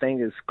the whole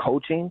thing is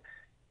coaching.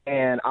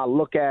 And I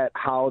look at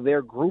how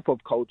their group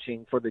of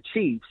coaching for the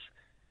Chiefs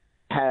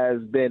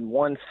has been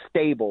one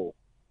stable,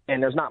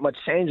 and there's not much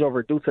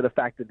changeover due to the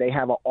fact that they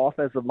have an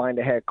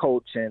offensive-minded head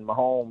coach, and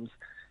Mahomes,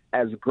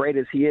 as great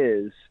as he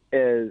is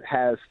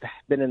has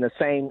been in the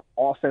same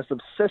offensive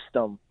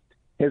system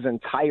his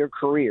entire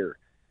career.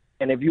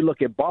 And if you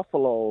look at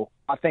Buffalo,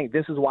 I think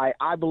this is why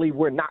I believe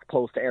we're not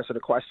close to answer the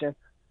question.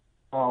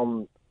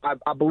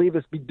 I believe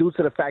it's due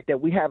to the fact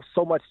that we have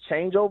so much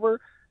changeover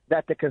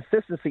that the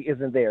consistency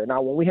isn't there.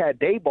 Now, when we had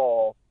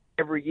Dayball,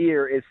 every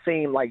year it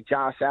seemed like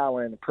Josh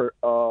Allen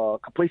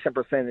completion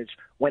percentage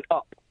went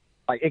up.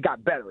 Like, it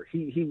got better.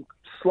 He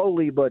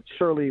slowly but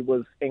surely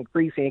was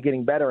increasing and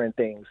getting better in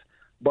things.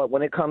 But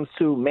when it comes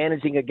to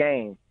managing a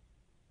game,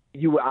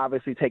 you would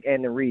obviously take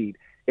Andy Reid.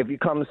 If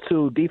it comes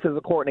to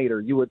defensive coordinator,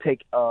 you would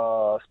take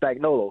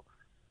Spagnuolo.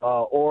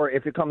 Or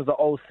if it comes to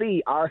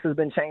OC, ours has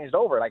been changed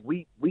over. Like,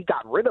 we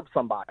got rid of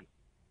somebody.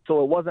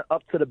 So it wasn't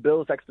up to the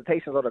Bills'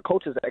 expectations or the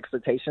coaches'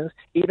 expectations.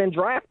 Even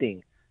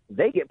drafting,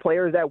 they get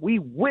players that we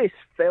wish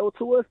fell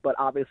to us, but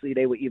obviously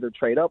they would either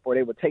trade up or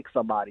they would take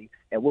somebody,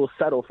 and we'll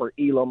settle for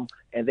Elam,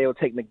 and they'll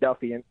take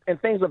McDuffie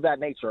and things of that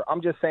nature.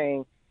 I'm just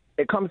saying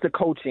it comes to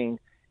coaching,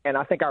 and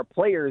I think our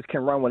players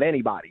can run with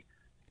anybody.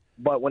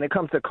 But when it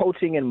comes to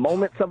coaching in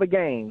moments of a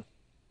game,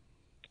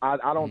 I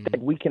don't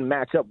think we can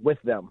match up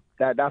with them.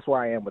 That's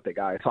where I am with it,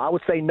 guys. So I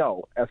would say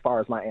no as far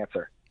as my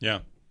answer. Yeah,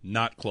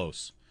 not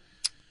close.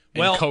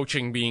 And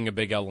coaching being a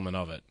big element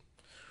of it.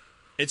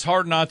 It's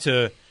hard not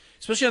to,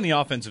 especially on the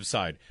offensive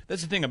side.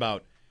 That's the thing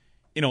about,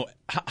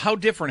 how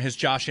different has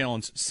Josh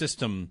Allen's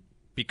system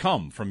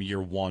become from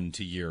year one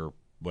to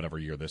whatever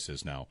year this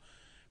is now,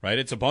 right?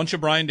 It's a bunch of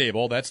Brian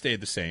Daboll. That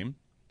stayed the same.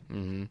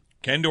 Mm-hmm.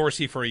 Ken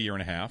Dorsey for a year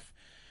and a half.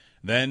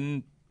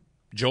 Then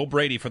Joe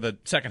Brady for the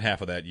second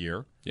half of that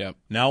year. Yep.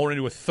 Now we're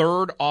into a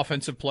third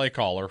offensive play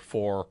caller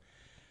for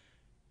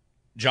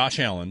Josh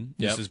Allen.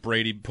 Yep. This is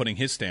Brady putting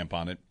his stamp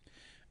on it.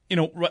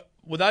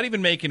 Without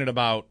even making it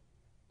about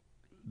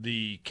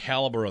the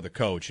caliber of the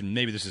coach, and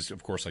maybe this is,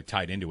 of course,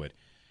 tied into it,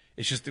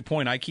 it's just the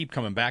point I keep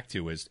coming back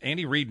to is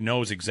Andy Reid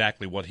knows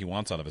exactly what he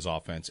wants out of his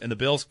offense, and the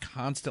Bills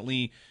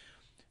constantly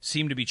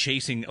seem to be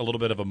chasing a little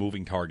bit of a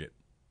moving target.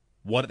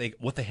 What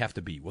they have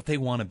to be, what they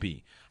want to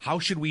be. How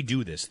should we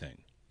do this thing?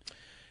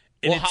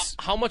 Well,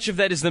 how much of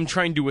that is them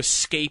trying to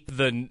escape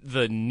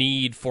the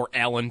need for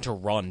Allen to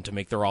run to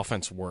make their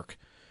offense work?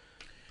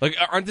 Like,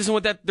 isn't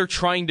what that they're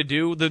trying to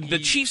do? The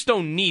Chiefs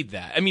don't need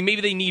that. I mean,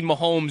 maybe they need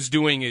Mahomes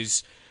doing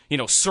his,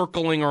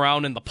 circling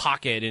around in the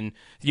pocket and,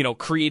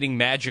 creating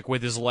magic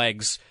with his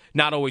legs,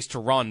 not always to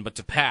run, but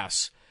to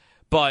pass.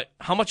 But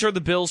how much are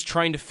the Bills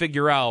trying to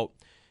figure out,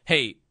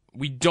 hey,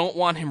 we don't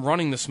want him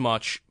running this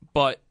much,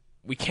 but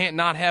we can't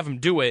not have him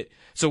do it.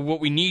 So what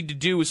we need to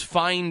do is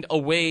find a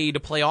way to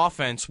play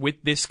offense with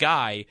this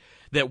guy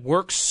that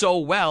works so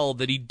well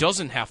that he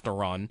doesn't have to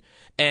run,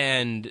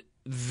 and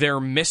they're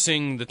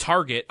missing the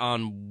target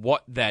on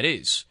what that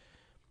is.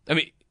 I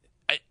mean,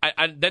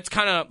 I that's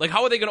kind of like,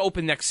 how are they going to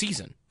open next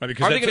season? Right,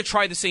 are they going to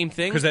try the same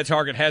thing? Because that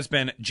target has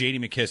been J.D.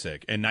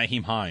 McKissick and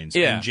Nyheim Hines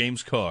and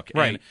James Cook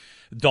and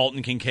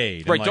Dalton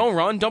Kincaid. Right, don't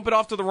run. Dump it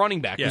off to the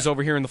running back who's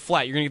over here in the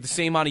flat. You're going to get the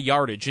same amount of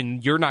yardage,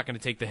 and you're not going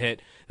to take the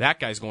hit. That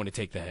guy's going to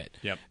take the hit.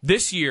 Yep.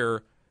 This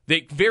year,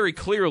 they very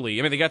clearly,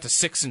 they got to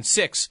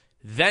 6-6.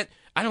 That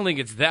I don't think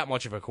it's that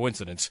much of a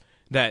coincidence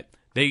that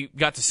they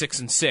got to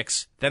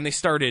 6-6. Then they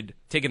started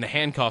taking the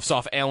handcuffs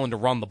off Allen to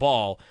run the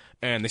ball,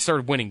 and they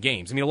started winning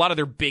games. I mean, a lot of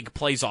their big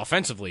plays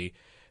offensively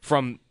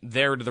from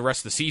there to the rest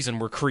of the season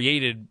were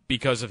created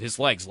because of his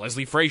legs.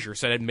 Leslie Frazier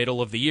said at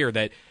middle of the year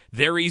that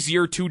they're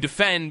easier to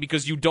defend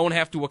because you don't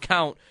have to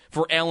account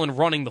for Allen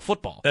running the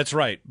football. That's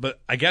right,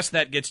 but I guess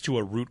that gets to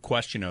a root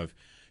question of,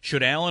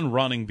 should Allen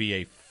running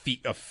be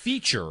a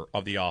feature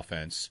of the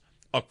offense,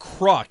 a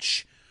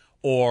crutch,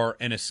 or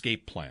an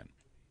escape plan?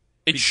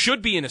 It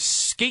should be an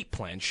escape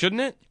plan,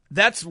 shouldn't it?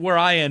 That's where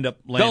I end up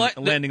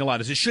landing a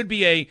lot. Is it should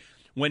be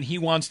when he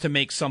wants to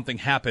make something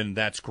happen,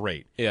 that's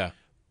great. Yeah.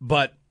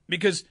 But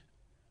because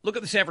look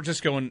at the San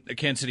Francisco and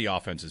Kansas City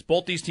offenses.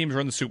 Both these teams are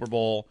in the Super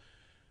Bowl.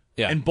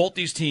 Yeah. And both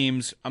these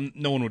teams,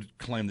 no one would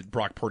claim that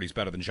Brock Purdy's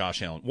better than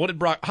Josh Allen.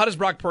 How does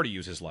Brock Purdy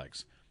use his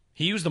legs?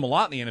 He used them a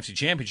lot in the NFC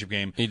Championship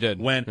game. He did.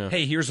 When,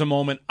 hey, here's a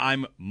moment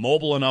I'm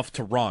mobile enough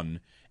to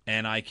run,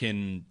 and I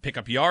can pick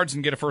up yards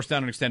and get a first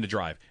down and extend a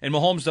drive. And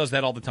Mahomes does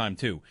that all the time,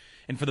 too.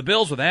 And for the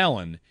Bills with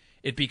Allen,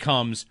 it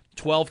becomes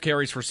 12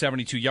 carries for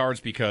 72 yards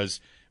because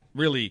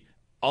really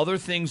other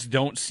things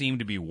don't seem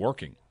to be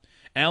working.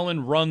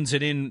 Allen runs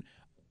it in.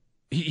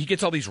 He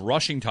gets all these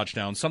rushing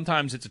touchdowns.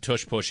 Sometimes it's a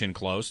tush push in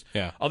close.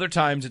 Yeah. Other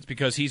times it's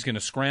because he's going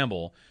to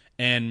scramble.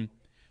 And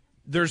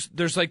there's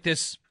like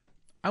this.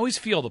 I always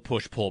feel the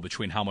push-pull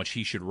between how much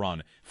he should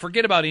run.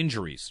 Forget about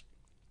injuries.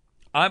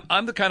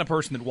 I'm the kind of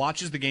person that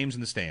watches the games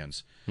in the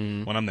stands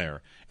when I'm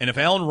there. And if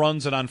Allen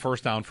runs it on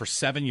first down for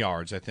 7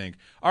 yards, I think,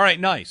 all right,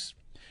 nice.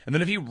 And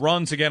then if he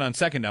runs again on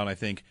second down, I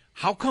think,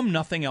 how come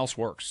nothing else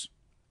works?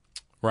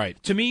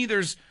 Right. To me,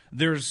 it's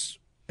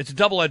a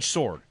double-edged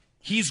sword.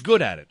 He's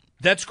good at it.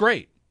 That's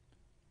great.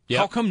 Yep.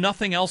 How come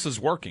nothing else is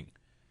working?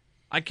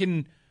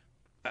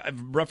 I've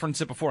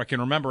referenced it before. I can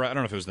remember, I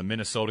don't know if it was the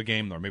Minnesota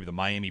game or maybe the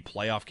Miami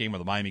playoff game or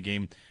the Miami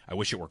game, I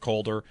wish it were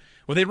colder,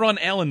 where they run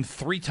Allen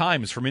 3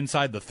 times from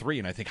inside the 3,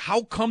 and I think,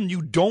 how come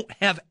you don't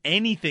have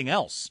anything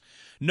else?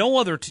 No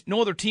other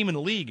team in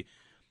the league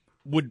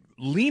would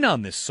lean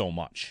on this so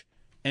much.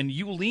 And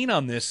you lean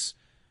on this,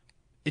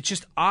 it's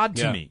just odd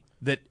to me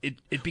that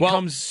it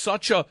becomes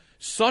such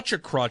a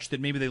crutch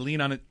that maybe they lean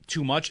on it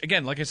too much.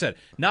 Again, like I said,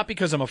 not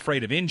because I'm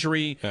afraid of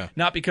injury,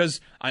 not because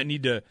I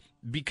need to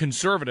be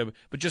conservative,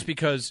 but just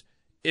because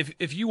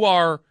if you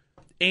are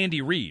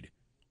Andy Reid,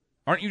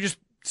 aren't you just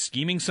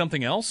scheming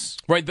something else?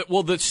 Right.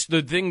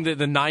 The thing that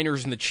the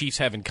Niners and the Chiefs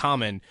have in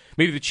common,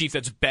 maybe the Chiefs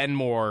that's been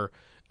more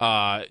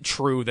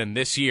true than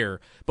this year,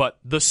 but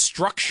the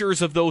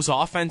structures of those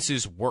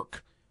offenses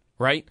work,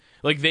 right?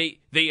 Like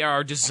they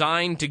are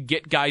designed to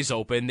get guys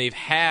open. They've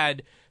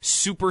had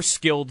super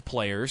skilled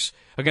players.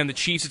 Again, the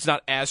Chiefs, it's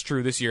not as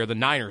true this year. The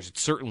Niners, it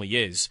certainly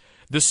is.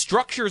 The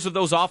structures of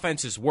those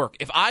offenses work.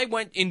 If I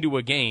went into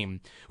a game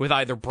with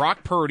either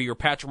Brock Purdy or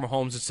Patrick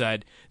Mahomes and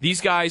said,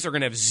 these guys are going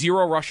to have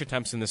 0 rush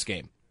attempts in this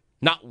game,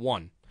 not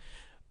one,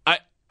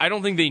 I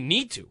don't think they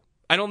need to.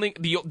 I don't think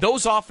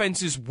those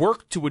offenses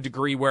work to a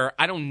degree where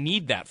I don't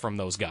need that from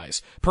those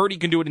guys. Purdy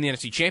can do it in the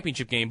NFC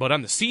Championship game, but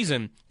on the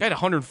season, he had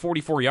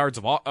 144 yards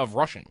of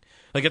rushing.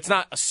 Like, it's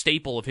not a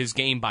staple of his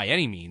game by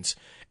any means.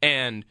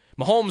 And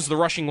Mahomes, the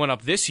rushing went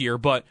up this year,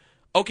 but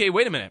okay,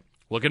 wait a minute.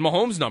 Look at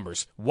Mahomes'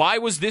 numbers. Why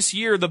was this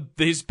year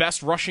his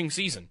best rushing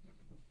season?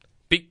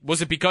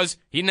 Was it because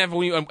he didn't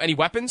have any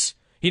weapons?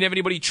 He didn't have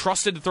anybody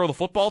trusted to throw the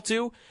football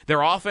to?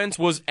 Their offense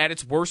was at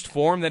its worst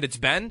form that it's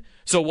been?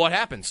 So what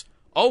happens?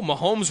 Oh,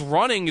 Mahomes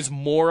running is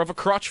more of a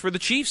crutch for the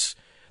Chiefs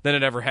than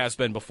it ever has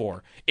been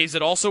before. Is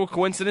it also a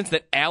coincidence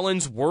that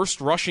Allen's worst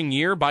rushing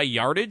year by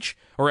yardage,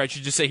 or I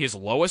should just say his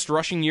lowest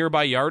rushing year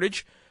by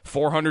yardage,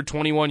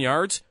 421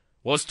 yards,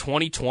 was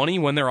 2020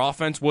 when their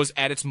offense was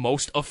at its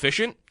most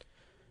efficient?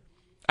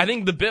 I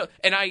think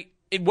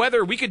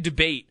whether we could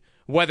debate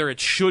whether it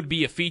should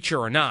be a feature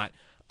or not,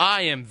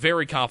 I am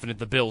very confident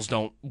the Bills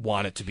don't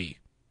want it to be.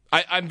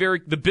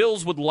 The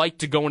Bills would like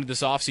to go into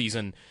this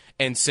offseason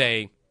and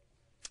say,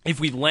 if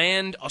we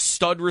land a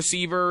stud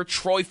receiver,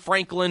 Troy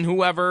Franklin,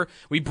 whoever,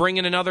 we bring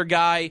in another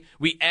guy,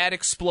 we add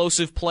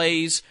explosive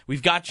plays,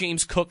 we've got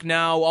James Cook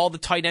now, all the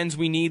tight ends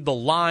we need, the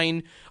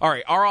line. All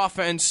right, our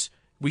offense,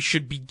 we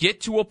should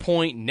get to a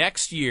point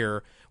next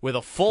year with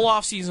a full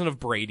offseason of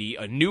Brady,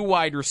 a new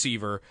wide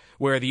receiver,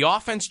 where the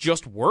offense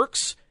just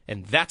works,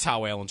 and that's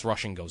how Allen's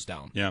rushing goes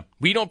down. Yeah.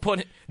 We don't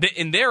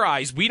in their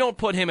eyes, we don't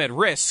put him at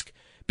risk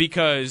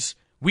because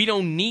we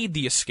don't need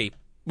the escape.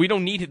 We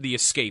don't need the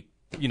escape,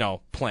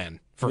 plan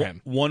for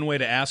him. One way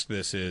to ask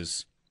this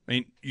is, I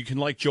mean, you can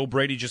like Joe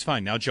Brady just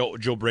fine. Now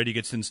Joe Brady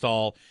gets to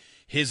install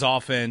his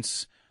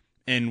offense,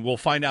 and we'll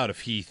find out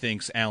if he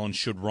thinks Allen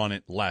should run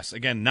it less.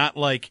 Again, not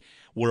like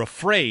we're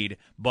afraid,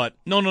 but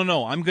no,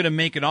 I'm going to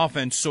make an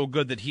offense so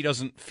good that he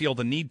doesn't feel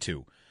the need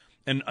to.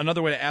 And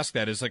another way to ask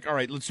that is like, all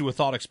right, let's do a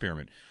thought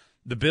experiment.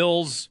 The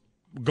Bills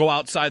go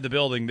outside the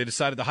building. They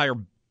decided to hire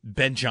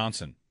Ben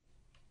Johnson.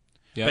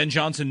 Yep. Ben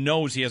Johnson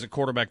knows he has a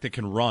quarterback that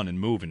can run and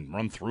move and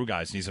run through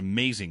guys, and he's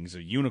amazing. He's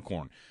a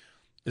unicorn.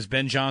 Is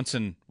Ben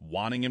Johnson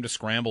wanting him to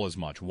scramble as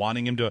much,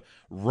 wanting him to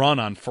run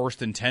on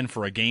 1st and 10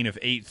 for a gain of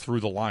 8 through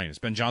the line? Does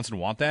Ben Johnson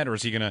want that, or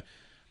is he going to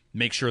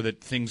make sure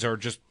that things are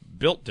just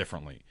built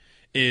differently?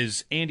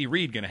 Is Andy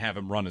Reid going to have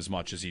him run as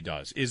much as he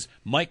does? Is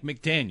Mike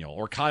McDaniel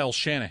or Kyle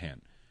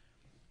Shanahan?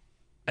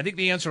 I think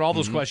the answer to all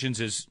those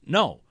questions is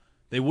no.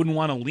 They wouldn't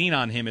want to lean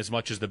on him as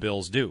much as the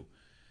Bills do.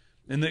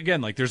 And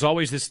again, like there's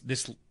always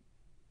this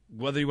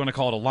whether you want to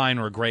call it a line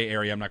or a gray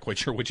area, I'm not quite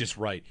sure which is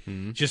right.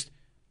 Just,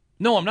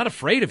 no, I'm not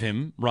afraid of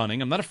him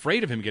running. I'm not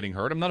afraid of him getting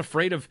hurt. I'm not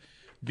afraid of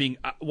being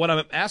what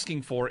I'm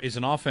asking for is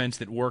an offense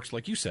that works,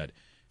 like you said,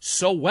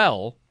 so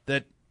well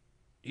that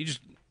he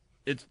just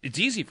it's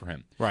easy for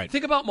him. Right.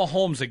 Think about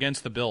Mahomes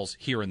against the Bills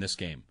here in this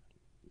game.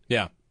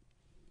 Yeah.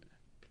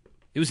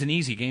 It was an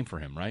easy game for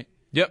him, right?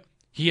 Yep.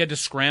 He had to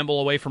scramble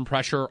away from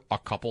pressure a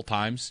couple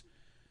times,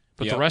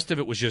 but the rest of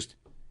it was just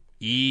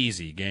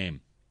easy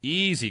game.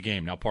 Easy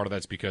game. Now, part of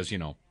that's because,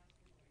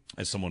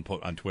 as someone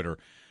put on Twitter,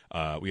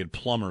 we had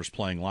plumbers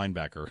playing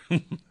linebacker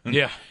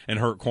and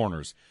hurt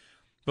corners.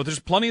 But there's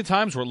plenty of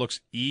times where it looks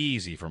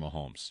easy for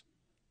Mahomes.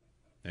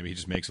 Maybe he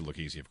just makes it look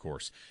easy, of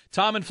course.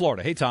 Tom in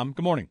Florida. Hey, Tom.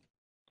 Good morning.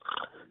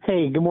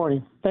 Hey, good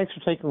morning. Thanks for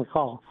taking the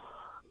call.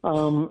 I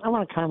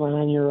want to comment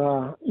on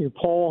your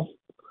poll.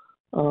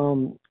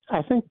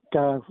 I think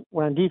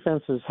when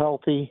defense is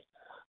healthy,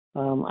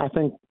 I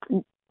think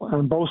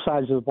on both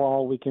sides of the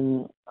ball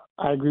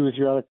I agree with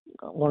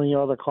one of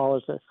your other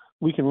callers that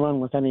we can run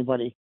with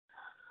anybody.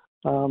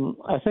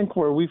 I think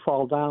where we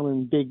fall down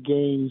in big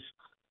games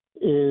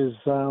is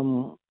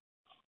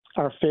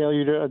our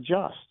failure to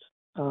adjust.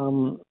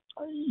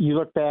 You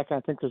look back,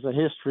 I think there's a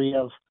history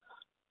of,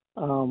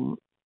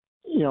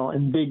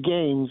 in big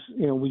games,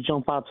 we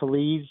jump out to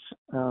leads.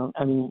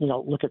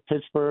 Look at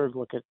Pittsburgh,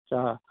 look at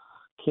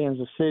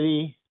Kansas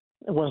City.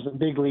 It wasn't a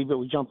big lead, but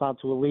we jump out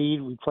to a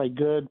lead. We play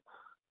good.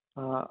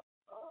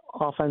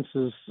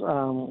 Offenses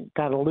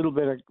got a little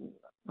bit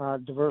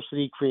of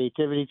diversity,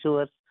 creativity to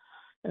it.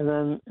 And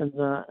then in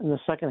the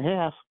second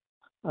half,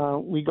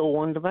 we go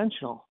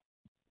one-dimensional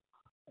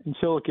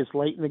until it gets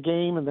late in the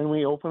game, and then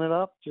we open it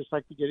up just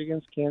like we did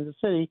against Kansas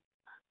City,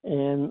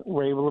 and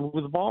we're able to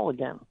move the ball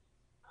again.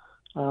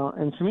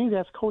 And to me,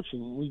 that's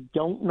coaching. We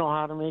don't know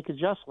how to make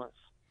adjustments.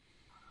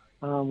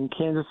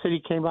 Kansas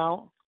City came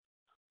out,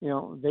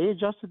 they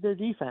adjusted their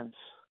defense.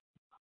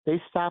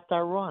 They stopped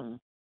our run.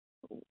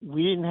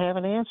 We didn't have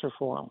an answer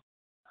for them.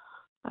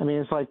 I mean,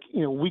 it's like,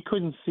 we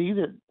couldn't see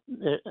that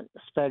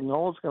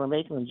Spagnuolo's going to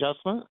make an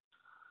adjustment.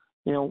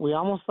 We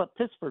almost let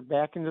Pittsburgh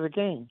back into the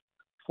game.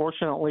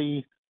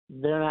 Fortunately,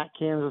 they're not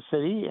Kansas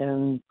City,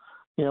 and,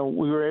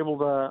 we were able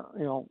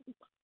to,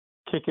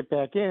 kick it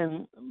back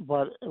in,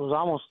 but it was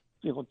almost,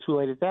 too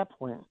late at that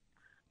point.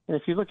 And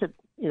if you look at,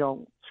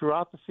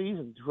 throughout the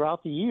season,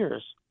 throughout the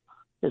years,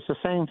 it's the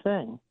same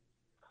thing.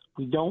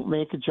 We don't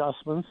make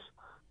adjustments,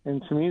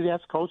 and to me,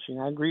 that's coaching.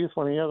 I agree with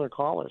one of the other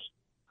callers.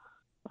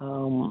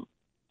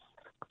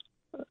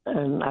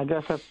 And I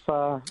guess that's,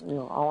 all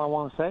I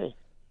want to say.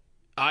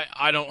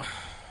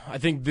 I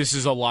think this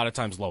is a lot of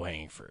times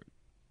low-hanging fruit.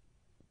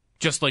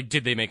 Just like,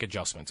 did they make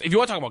adjustments? If you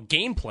want to talk about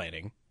game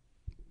planning,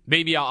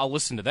 maybe I'll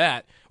listen to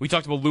that. We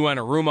talked about Lou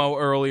Anarumo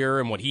earlier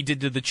and what he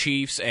did to the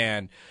Chiefs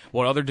and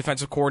what other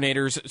defensive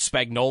coordinators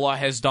Spagnuolo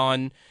has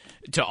done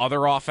to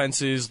other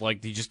offenses,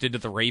 like he just did to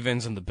the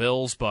Ravens and the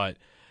Bills. But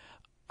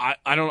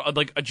I don't,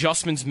 like,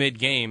 adjustments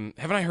mid-game.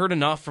 Haven't I heard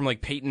enough from,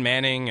 like, Peyton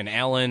Manning and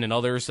Allen and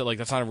others that, like,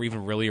 that's not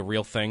even really a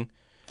real thing?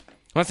 I'm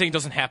not saying it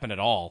doesn't happen at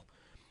all.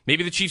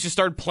 Maybe the Chiefs just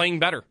started playing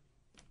better.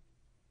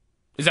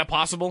 Is that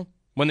possible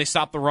when they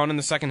stopped the run in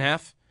the second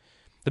half?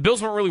 The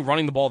Bills weren't really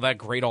running the ball that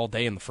great all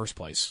day in the first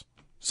place.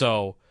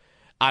 So,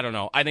 I don't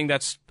know. I think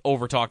that's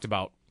over-talked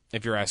about,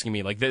 if you're asking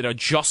me. Like, the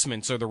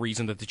adjustments are the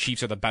reason that the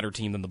Chiefs are the better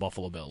team than the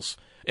Buffalo Bills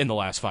in the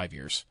last 5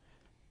 years.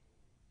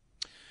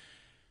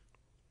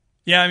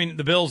 Yeah, I mean,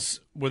 the Bills,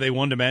 were they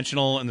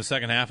one-dimensional in the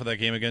second half of that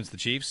game against the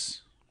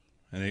Chiefs?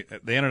 And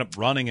they ended up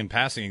running and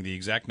passing the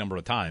exact number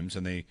of times,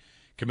 and they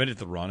committed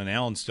to the run, and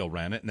Allen still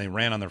ran it, and they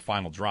ran on their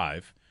final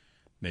drive,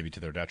 maybe to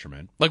their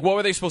detriment. Like, what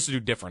were they supposed to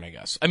do different, I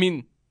guess? I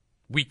mean,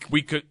 we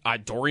could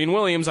Dorian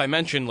Williams, I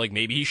mentioned, like,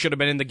 maybe he should have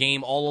been in the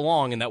game all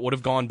along, and that would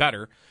have gone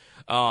better.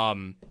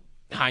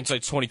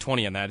 Hindsight's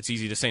 20/20 on that. It's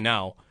easy to say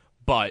now.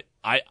 But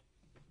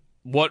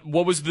what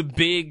was the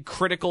big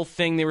critical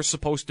thing they were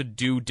supposed to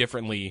do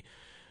differently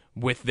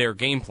with their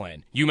game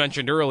plan? You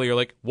mentioned earlier,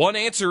 like, one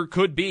answer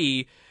could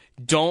be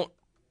don't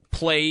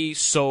play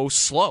so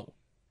slow.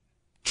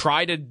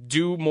 Try to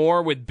do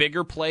more with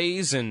bigger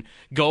plays and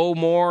go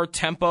more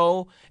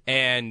tempo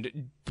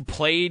and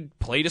play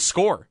to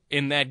score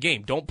in that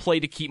game. Don't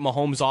play to keep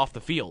Mahomes off the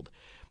field.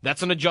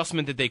 That's an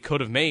adjustment that they could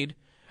have made.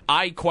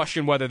 I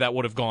question whether that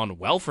would have gone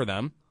well for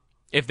them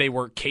if they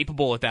were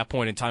capable at that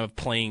point in time of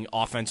playing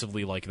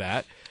offensively like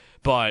that.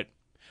 But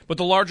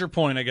the larger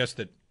point, I guess,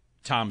 that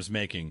Tom's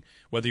making,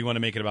 whether you want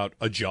to make it about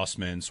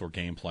adjustments or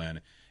game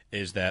plan,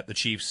 is that the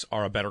Chiefs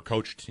are a better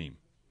coached team.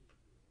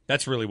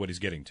 That's really what he's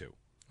getting to.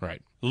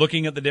 Right.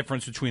 Looking at the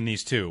difference between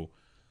these two,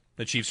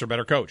 the Chiefs are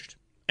better coached.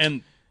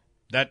 And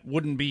that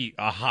wouldn't be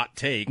a hot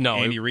take. No,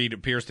 Andy Reid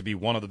appears to be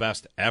one of the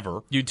best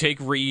ever. You'd take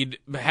Reid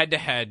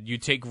head-to-head.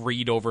 You'd take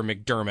Reid over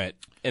McDermott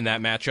in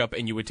that matchup,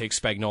 and you would take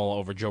Spagnuolo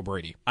over Joe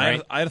Brady.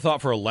 Right? I had a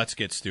thought for a let's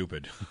get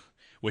stupid,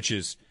 which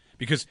is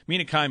because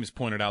Mina Kimes has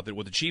pointed out that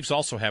what the Chiefs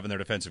also have in their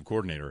defensive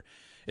coordinator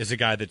is a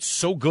guy that's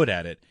so good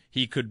at it,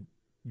 he could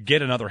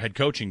get another head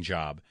coaching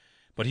job,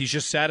 but he's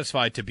just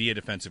satisfied to be a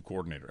defensive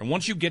coordinator. And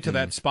once you get to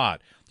that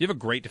spot, you have a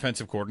great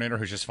defensive coordinator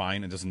who's just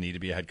fine and doesn't need to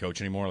be a head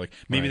coach anymore. Like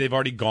maybe they've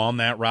already gone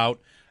that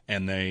route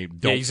and they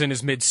don't. Yeah, he's in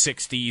his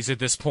mid-60s at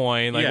this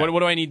point. Like, what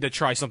do I need to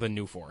try something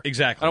new for?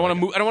 Exactly. I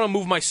don't want to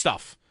move my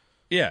stuff.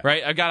 Yeah.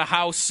 Right? I got a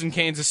house in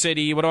Kansas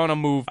City. What do I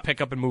want to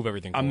pick up and move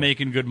everything for? I'm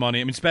making good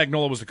money. I mean,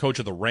 Spagnuolo was the coach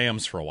of the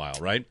Rams for a while,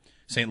 right?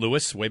 St.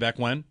 Louis, way back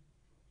when.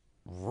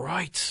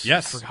 Right.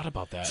 Yes. I forgot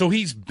about that. So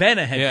he's been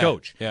a head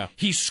coach. Yeah.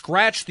 He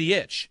scratched the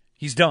itch.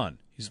 He's done.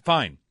 He's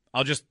fine.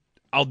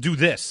 I'll do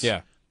this.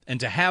 Yeah. And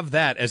to have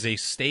that as a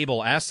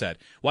stable asset,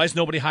 why is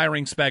nobody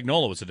hiring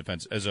Spagnuolo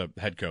as a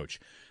head coach?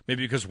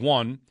 Maybe because,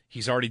 one,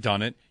 he's already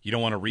done it. You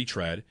don't want to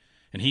retread.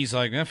 And he's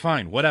like,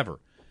 fine, whatever.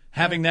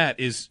 Having that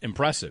is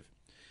impressive.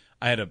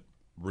 I had a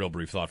real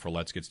brief thought for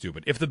Let's Get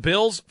Stupid. If the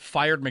Bills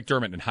fired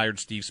McDermott and hired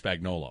Steve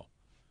Spagnuolo,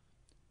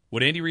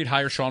 would Andy Reid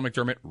hire Sean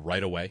McDermott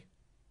right away?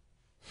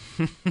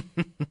 Really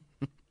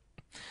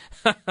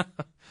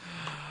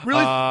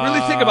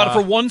think about it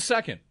for 1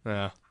 second.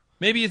 Yeah.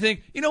 Maybe you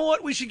think, you know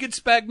what, we should get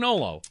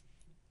Spagnuolo.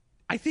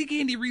 I think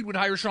Andy Reid would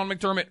hire Sean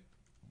McDermott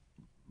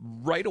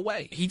right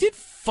away. He did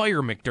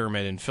fire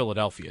McDermott in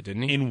Philadelphia,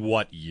 didn't he? In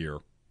what year?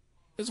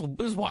 It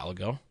was a while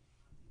ago.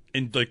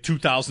 In like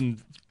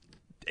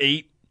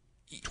 2008,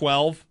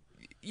 12?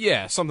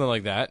 Yeah, something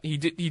like that. He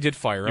did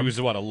fire him. He was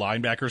a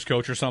linebackers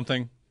coach or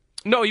something?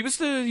 No, he was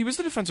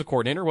the defensive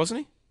coordinator,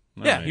 wasn't he?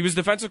 All yeah, right. he was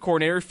defensive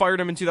coordinator. He fired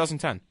him in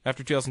 2010,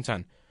 after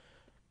 2010.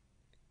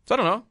 So I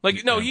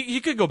don't know.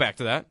 He could go back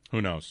to that.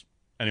 Who knows?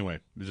 Anyway,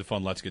 it was a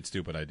fun Let's Get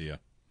Stupid idea.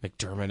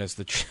 McDermott as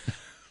the...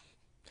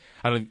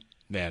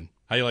 Man.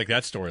 How you like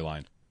that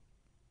storyline?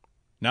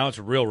 Now it's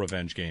a real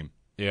revenge game.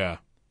 Yeah.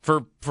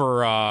 For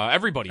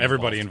everybody involved.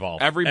 Everybody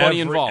involved.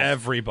 Involved.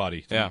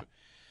 Everybody. Yeah.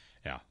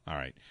 Yeah, all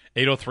right.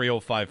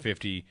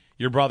 803-0550.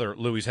 Your brother,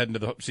 Lou, he's heading to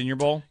the Senior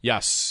Bowl?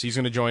 Yes, he's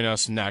going to join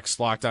us next.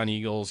 Locked On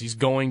Eagles. He's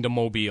going to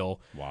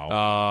Mobile.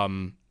 Wow.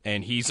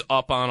 And he's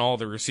up on all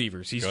the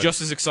receivers. He's Good.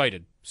 just as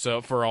excited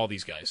for all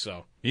these guys.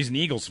 So he's an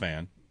Eagles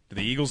fan. Do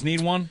the Eagles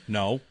need one?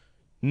 No.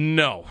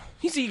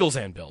 He's Eagles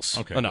and Bills.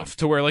 Okay, enough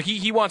to where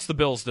he wants the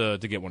Bills to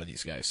get one of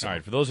these guys. So. All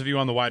right, for those of you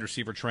on the wide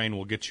receiver train,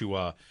 we'll get you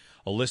a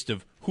list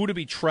of who to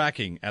be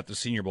tracking at the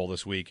Senior Bowl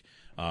this week.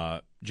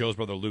 Joe's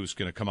brother Lou's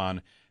going to come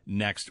on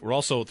next. We're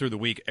also through the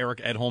week. Eric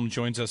Edholm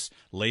joins us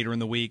later in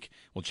the week.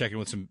 We'll check in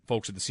with some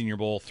folks at the Senior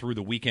Bowl through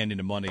the weekend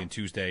into Monday and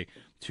Tuesday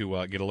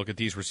to get a look at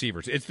these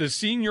receivers. It's the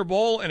Senior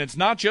Bowl, and it's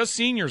not just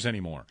seniors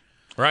anymore.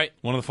 Right.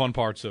 One of the fun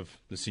parts of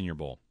the Senior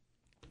Bowl.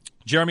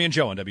 Jeremy and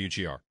Joe on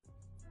WGR.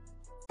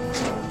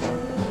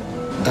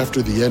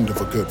 After the end of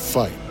a good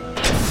fight,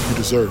 you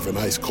deserve an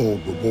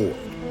ice-cold reward.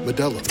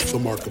 Modelo is the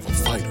mark of a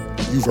fighter.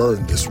 You've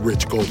earned this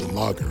rich golden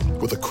lager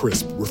with a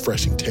crisp,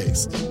 refreshing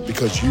taste.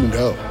 Because you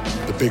know,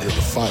 the bigger the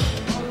fight,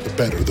 the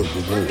better the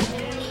reward.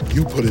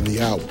 You put in the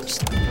hours,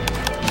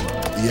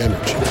 the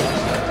energy,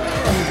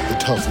 the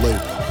tough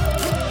labor.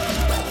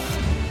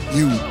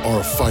 You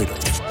are a fighter,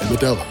 and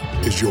Modelo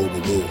is your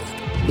reward.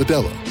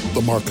 Modelo,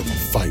 the mark of a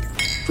fighter.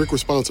 Drink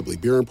responsibly.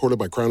 Beer imported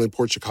by Crown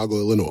Imports, Chicago,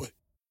 Illinois.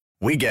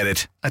 We get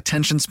it.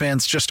 Attention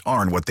spans just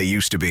aren't what they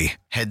used to be.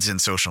 Heads in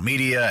social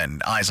media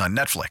and eyes on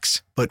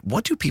Netflix. But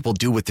what do people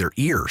do with their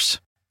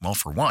ears? Well,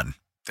 for one,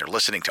 they're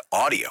listening to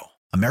audio.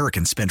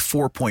 Americans spend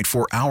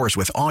 4.4 hours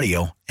with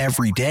audio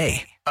every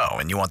day. Oh,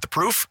 and you want the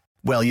proof?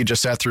 Well, you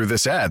just sat through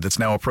this ad that's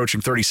now approaching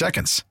 30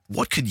 seconds.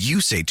 What could you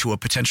say to a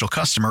potential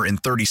customer in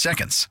 30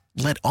 seconds?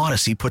 Let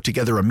Odyssey put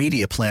together a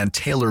media plan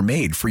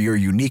tailor-made for your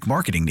unique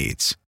marketing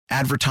needs.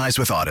 Advertise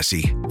with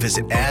Odyssey.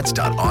 Visit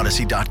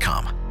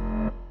ads.odyssey.com.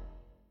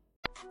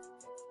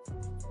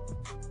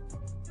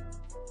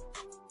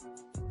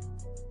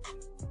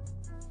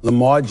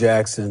 Lamar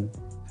Jackson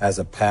has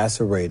a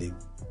passer rating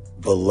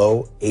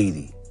below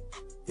 80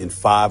 in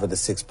 5 of the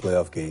 6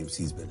 playoff games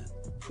he's been in.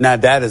 Now,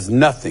 that is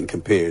nothing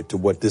compared to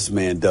what this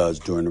man does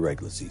during the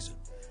regular season.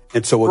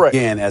 And so,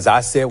 again, as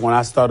I said when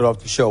I started off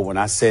the show, when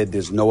I said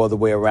there's no other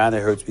way around,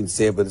 it hurts me to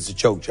say it, but it's a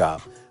choke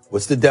job.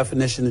 What's the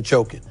definition of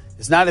choking?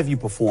 It's not if you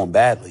perform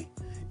badly.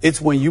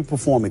 It's when you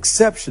perform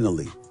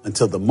exceptionally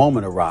until the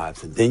moment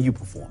arrives, and then you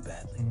perform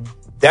badly. Mm-hmm.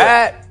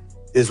 That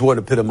is what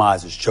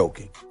epitomizes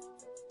choking.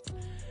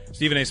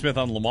 Stephen A. Smith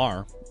on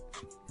Lamar.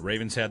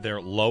 Ravens had their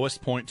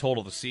lowest point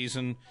total of the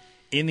season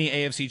in the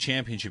AFC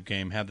Championship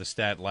game. Had the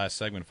stat last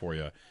segment for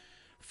you.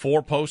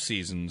 4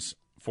 postseasons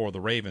for the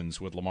Ravens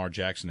with Lamar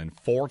Jackson, and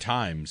 4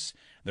 times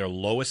their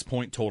lowest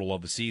point total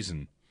of the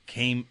season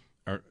came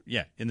in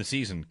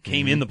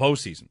the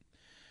postseason.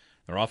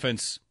 Their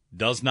offense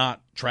does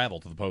not travel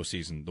to the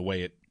postseason the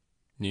way it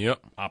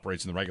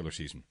operates in the regular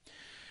season.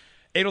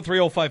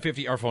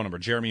 803-0550, our phone number.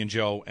 Jeremy and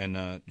Joe,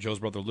 and Joe's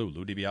brother Lou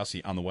DiBiase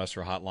on the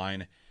Western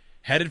Hotline.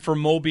 Headed for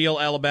Mobile,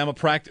 Alabama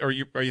practice. Are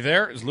you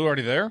there? Is Lou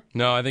already there?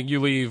 No, I think you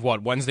leave,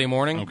 Wednesday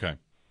morning? Okay.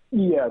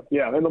 Yeah,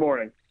 in the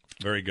morning.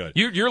 Very good.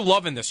 You're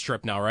loving this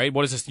trip now, right?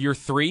 What is this, year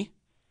 3?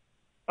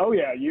 Oh,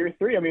 yeah, year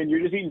 3. I mean, you're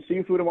just eating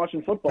seafood and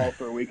watching football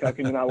for a week. How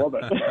can you not love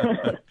it?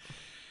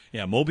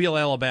 Yeah, Mobile,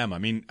 Alabama. I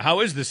mean, how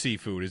is the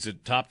seafood? Is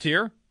it top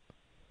tier?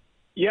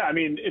 Yeah, I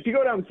mean, if you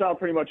go down south,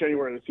 pretty much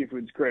anywhere, the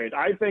seafood's great.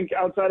 I think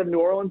outside of New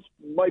Orleans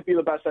might be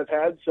the best I've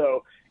had.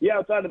 So, yeah,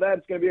 outside of that,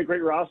 it's going to be a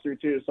great roster,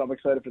 too. So I'm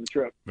excited for the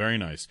trip. Very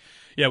nice.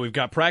 Yeah, we've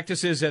got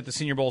practices at the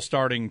Senior Bowl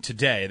starting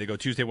today. They go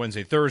Tuesday,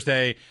 Wednesday,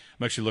 Thursday.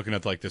 I'm actually looking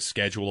at, the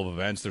schedule of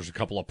events. There's a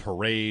couple of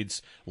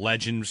parades,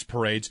 Legends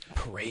parades.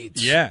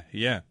 Parades? Yeah.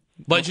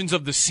 Legends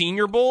of the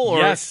Senior Bowl? Or?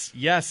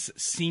 Yes.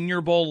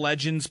 Senior Bowl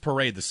Legends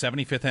Parade, the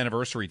 75th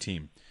anniversary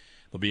team.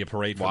 There'll be a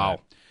parade for that.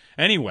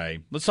 Anyway,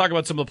 let's talk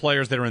about some of the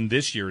players that are in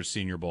this year's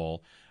Senior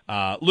Bowl.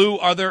 Lou,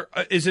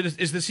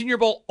 is the Senior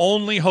Bowl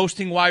only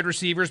hosting wide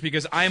receivers?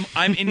 Because I'm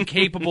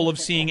incapable of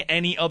seeing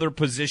any other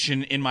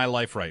position in my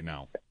life right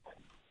now.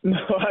 No,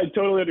 I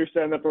totally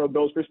understand that from a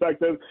Bills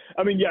perspective.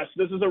 I mean, yes,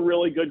 this is a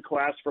really good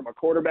class from a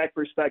quarterback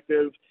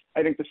perspective.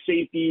 I think the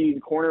safety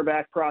and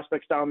cornerback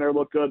prospects down there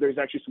look good. There's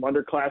actually some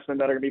underclassmen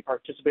that are going to be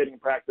participating in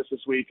practice this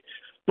week.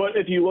 But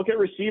if you look at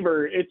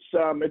receiver, it's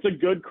a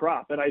good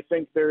crop, and I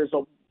think there's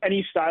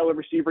any style of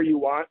receiver you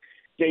want.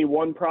 Day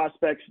one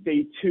prospects,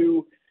 day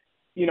two.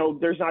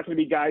 There's not going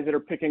to be guys that are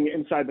picking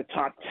inside the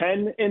top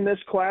 10 in this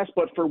class,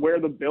 but for where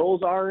the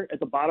Bills are at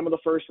the bottom of the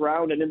first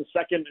round and in the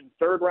second and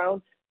third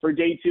round for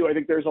day two, I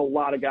think there's a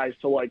lot of guys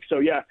to like. So,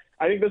 yeah,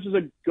 I think this is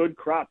a good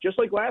crop, just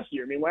like last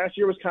year. I mean, last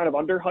year was kind of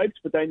underhyped,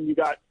 but then you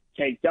got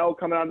Tank Dell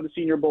coming out of the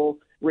Senior Bowl,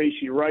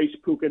 Rashee Rice,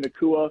 Puka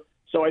Nacua.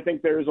 So I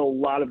think there's a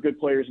lot of good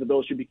players the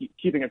Bills should be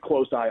keeping a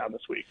close eye on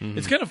this week.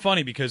 It's kind of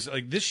funny because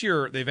this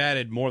year they've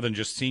added more than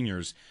just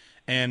seniors.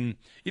 And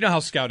you know how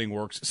scouting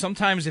works.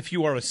 Sometimes if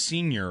you are a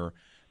senior,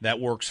 that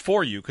works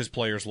for you because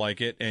players like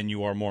it and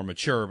you are more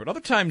mature. But other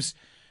times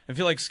I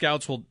feel like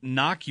scouts will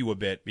knock you a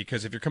bit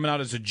because if you're coming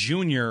out as a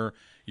junior,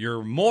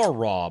 you're more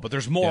raw, but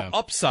there's more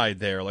upside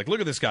there. Like, look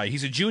at this guy.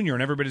 He's a junior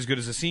and everybody's good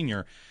as a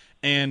senior.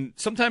 And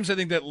sometimes I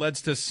think that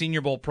leads to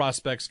Senior Bowl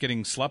prospects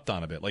getting slept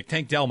on a bit. Like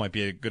Tank Dell might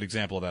be a good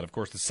example of that. Of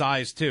course, the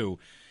size, too.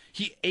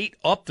 He ate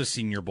up the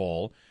Senior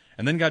Bowl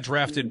and then got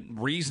drafted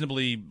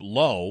reasonably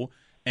low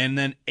and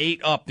then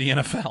ate up the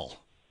NFL.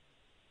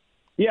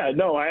 Yeah,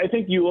 no, I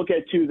think you look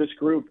at, too, this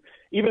group,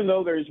 even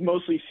though there's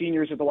mostly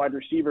seniors at the wide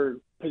receiver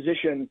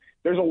position,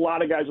 there's a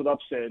lot of guys with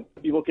upside.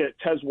 You look at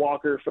Tez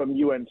Walker from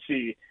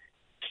UNC,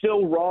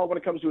 still raw when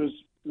it comes to his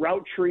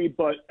route tree,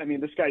 but, I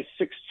mean, this guy's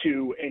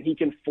 6'2", and he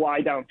can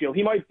fly downfield.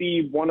 He might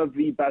be one of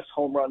the best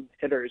home run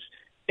hitters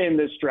in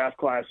this draft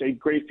class, a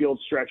great field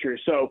stretcher.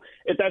 So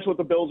if that's what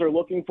the Bills are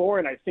looking for,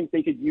 and I think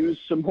they could use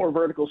some more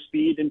vertical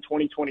speed in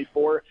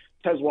 2024,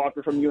 Tez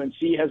Walker from UNC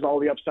has all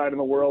the upside in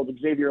the world,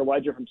 Xavier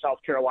Ledger from South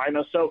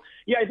Carolina. So,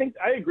 yeah, I think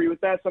I agree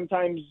with that.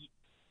 Sometimes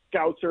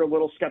scouts are a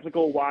little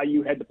skeptical why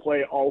you had to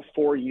play all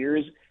 4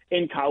 years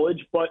in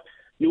college, but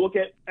you look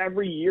at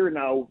every year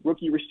now,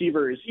 rookie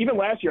receivers. Even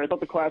last year, I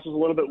thought the class was a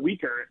little bit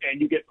weaker, and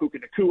you get Puka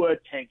Nacua,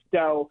 Tank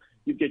Dell,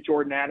 you get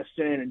Jordan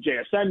Addison and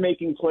JSN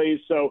making plays.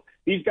 So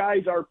these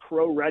guys are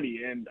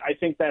pro-ready, and I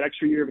think that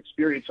extra year of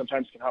experience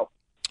sometimes can help.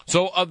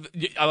 So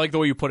I like the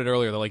way you put it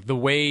earlier, like the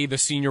way the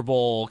Senior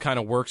Bowl kind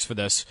of works for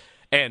this,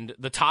 and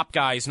the top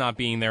guys not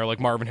being there, like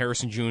Marvin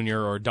Harrison Jr.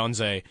 or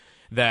Dunze,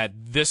 that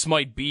this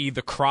might be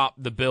the crop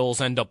the Bills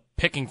end up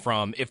picking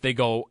from if they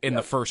go in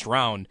the first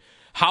round.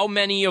 How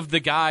many of the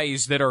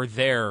guys that are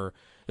there,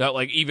 that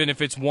like even if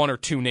it's one or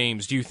two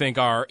names, do you think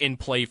are in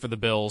play for the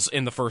Bills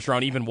in the first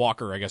round? Even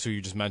Walker, I guess, who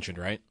you just mentioned,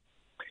 right?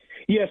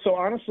 Yeah, so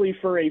honestly,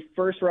 for a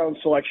first-round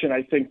selection,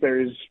 I think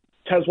there's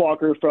Tez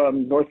Walker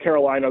from North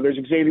Carolina. There's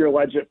Xavier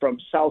Ledger from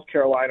South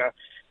Carolina.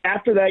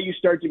 After that, you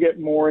start to get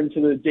more into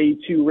the day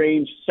two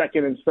range,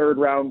 second and third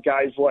round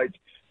guys like,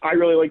 I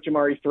really like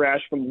Jamari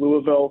Thrash from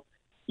Louisville.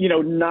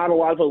 Not a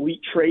lot of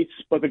elite traits,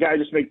 but the guy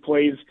just make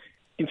plays.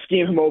 Can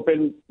scheme him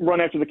open, run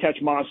after the catch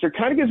monster.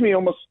 Kind of gives me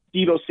almost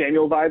Deebo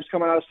Samuel vibes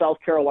coming out of South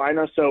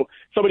Carolina. So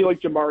somebody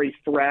like Jamari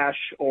Thrash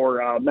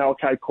or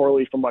Malachi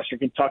Corley from Western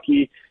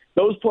Kentucky.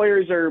 Those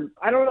players are,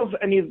 I don't know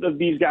if any of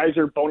these guys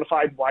are bona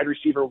fide wide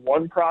receiver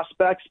one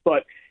prospects,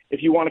 but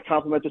if you want to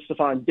compliment to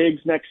Stephon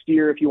Diggs next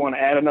year, if you want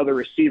to add another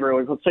receiver,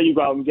 like let's say you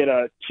go out and get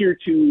a tier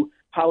 2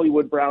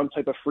 Hollywood Brown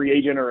type of free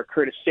agent or a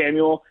Curtis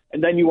Samuel,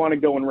 and then you want to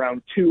go in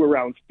round 2 or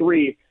round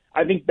 3,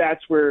 I think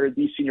that's where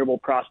these Senior Bowl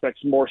prospects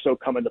more so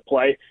come into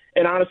play.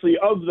 And honestly,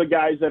 of the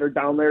guys that are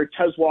down there,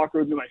 Tez Walker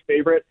would be my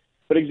favorite.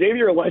 But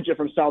Xavier Ledger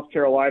from South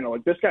Carolina,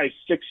 like this guy's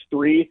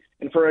 6'3",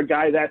 and for a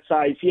guy that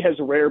size, he has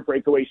rare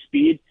breakaway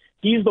speed.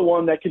 He's the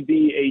one that could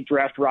be a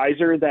draft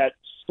riser that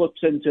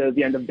slips into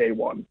the end of day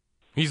one.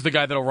 He's the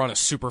guy that'll run a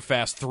super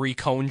fast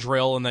 3-cone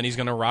drill, and then he's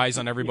going to rise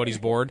on everybody's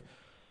board.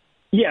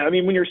 Yeah, I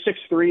mean, when you're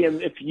 6'3",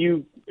 and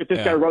if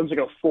this guy runs like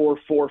a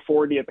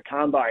 4.40 at the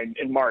combine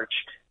in March,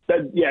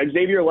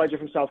 Xavier Ledger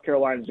from South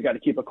Carolina is a guy to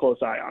keep a close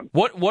eye on.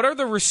 What are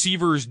the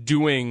receivers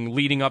doing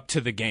leading up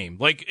to the game?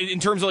 Like in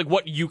terms of like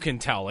what you can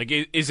tell, like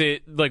is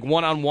it like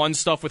one-on-one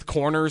stuff with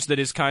corners that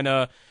is kind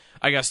of,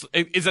 I guess,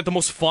 is that the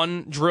most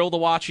fun drill to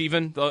watch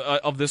even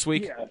of this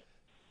week? Yeah,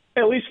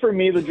 at least for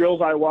me, the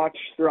drills I watch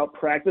throughout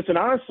practice, and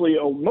honestly,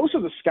 most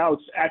of the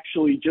scouts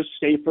actually just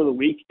stay for the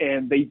week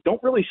and they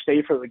don't really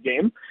stay for the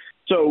game.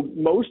 So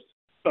most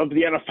of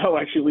the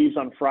NFL actually leaves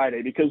on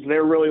Friday because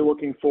they're really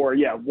looking for,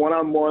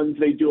 one-on-ones.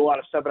 They do a lot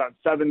of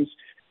 7-on-7s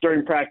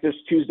during practice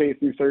Tuesday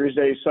through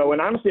Thursday. So,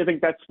 and honestly, I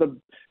think that's the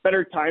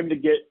better time to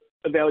get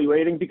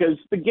evaluating because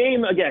the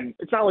game, again,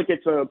 it's not like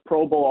it's a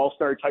Pro Bowl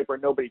All-Star type where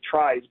nobody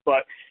tries,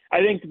 but I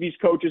think these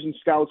coaches and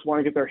scouts want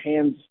to get their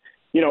hands,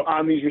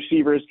 on these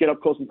receivers, get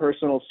up close and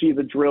personal, see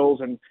the drills,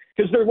 and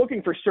because they're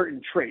looking for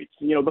certain traits.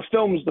 The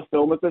film is the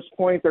film at this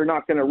point. They're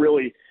not going to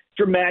really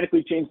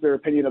dramatically change their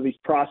opinion of these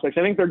prospects.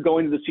 I think they're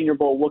going to the Senior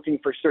Bowl looking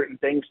for certain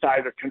things to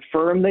either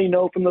confirm they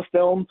know from the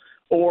film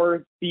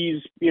or the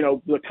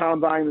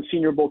Combine, the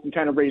Senior Bowl can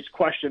kind of raise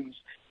questions.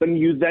 Then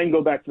you then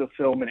go back to the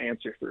film and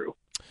answer through.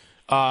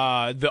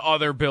 The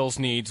other Bills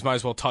needs, might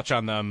as well touch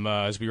on them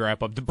as we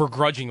wrap up.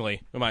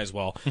 Begrudgingly, we might as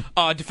well.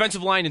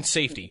 Defensive line and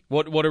safety.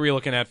 What are we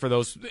looking at for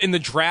those in the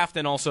draft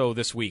and also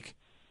this week?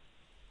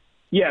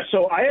 Yeah,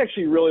 so I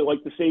actually really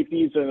like the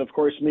safeties, and of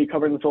course, me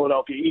covering the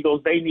Philadelphia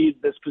Eagles, they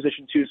need this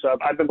position too, so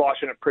I've been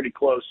watching it pretty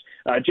close.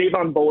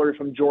 Javon Bullard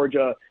from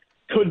Georgia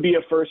could be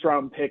a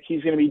first-round pick.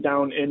 He's going to be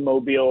down in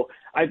Mobile.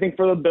 I think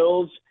for the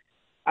Bills,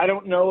 I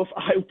don't know if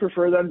I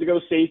prefer them to go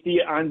safety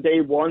on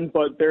day one,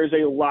 but there's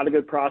a lot of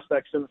good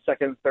prospects in the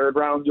second and third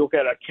round. You'll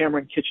get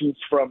Cameron Kitchens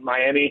from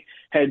Miami,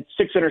 had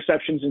 6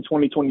 interceptions in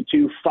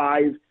 2022,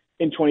 5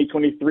 in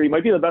 2023.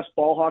 Might be the best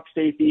ball hawk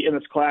safety in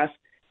this class.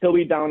 He'll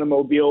be down in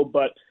Mobile,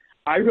 but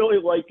I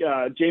really like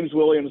James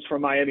Williams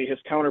from Miami, his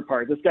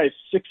counterpart. This guy's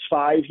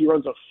 6'5". He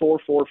runs a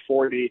 4.4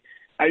 40.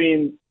 I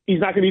mean, he's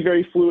not going to be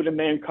very fluid in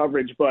man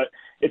coverage, but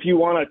if you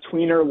want a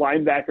tweener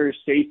linebacker,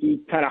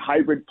 safety, kind of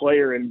hybrid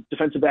player in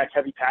defensive back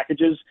heavy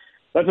packages,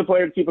 that's a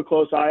player to keep a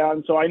close eye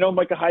on. So I know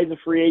Micah Hyde's a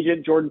free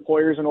agent. Jordan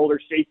Poyer's an older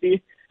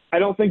safety. I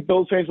don't think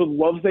Bills fans would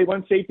love if they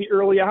went safety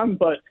early on,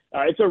 but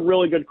it's a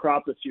really good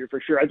crop this year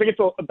for sure. I think it's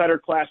a better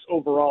class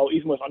overall,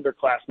 even with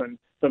underclassmen,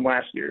 than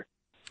last year.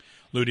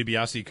 Lou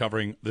DiBiase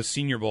covering the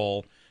Senior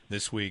Bowl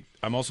this week.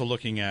 I'm also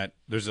looking at,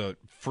 there's a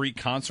free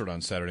concert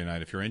on Saturday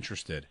night if you're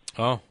interested.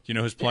 Oh. Do you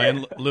know who's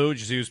playing, Lou? Did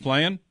you see who's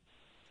playing?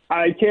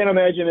 I can't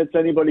imagine it's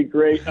anybody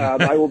great.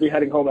 I will be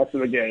heading home after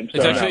the game.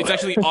 So it's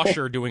actually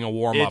Usher doing a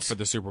warm-up for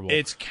the Super Bowl.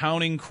 It's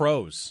Counting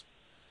Crows.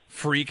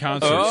 Free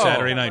concert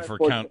Saturday night for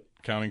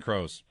Counting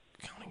Crows.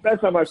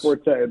 That's not my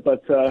forte,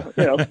 but,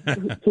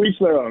 to each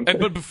their own.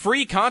 But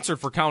free concert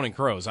for Counting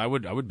Crows, I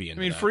would be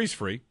into that. Free's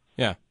free.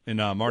 Yeah. In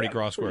Mardi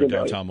Gras Square,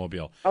 downtown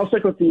Mobile. I'll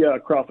stick with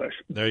the crawfish.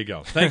 There you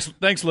go.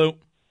 Thanks, Lou.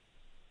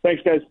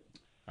 Thanks, guys.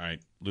 All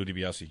right, Lou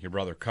DiBiase, your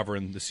brother,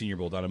 covering the Senior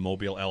Bowl down in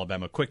Mobile,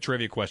 Alabama. Quick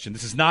trivia question.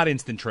 This is not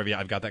instant trivia.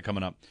 We've got that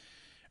coming up.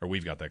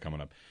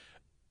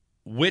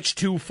 Which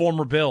 2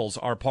 former Bills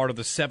are part of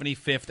the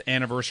 75th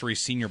anniversary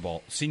Senior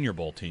Bowl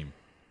team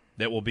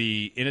that will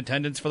be in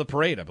attendance for the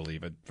parade, I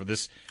believe? For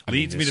this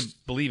leads me to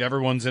believe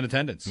everyone's in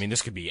attendance. I mean,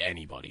 this could be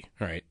anybody,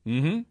 right?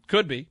 Mm-hmm.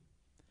 Could be.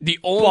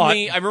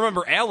 I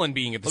remember Allen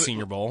being at the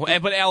Senior Bowl,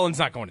 but Allen's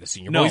not going to the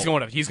Senior Bowl.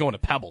 No. He's going to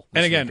Pebble.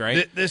 And again, week,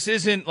 right? This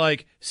isn't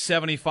like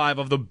 75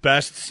 of the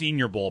best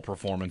Senior Bowl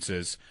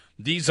performances.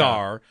 These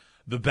are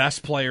the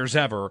best players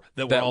ever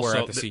that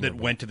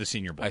went to the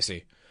Senior Bowl. I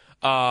see.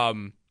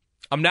 I'm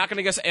not going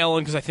to guess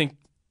Allen because I think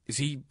is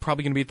he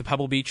probably going to be at the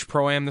Pebble Beach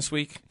Pro-Am this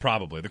week?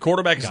 Probably. The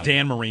quarterback is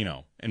Dan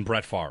Marino and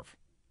Brett Favre.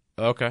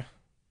 Okay.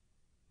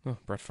 Oh,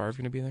 Brett Favre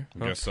going to be there?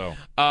 I guess so.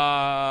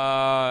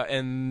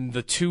 And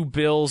the 2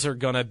 Bills are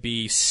going to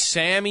be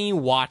Sammy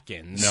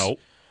Watkins. No.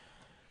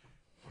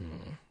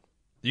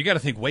 You got to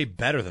think way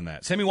better than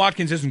that. Sammy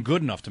Watkins isn't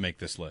good enough to make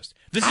this list.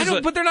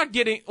 But they're not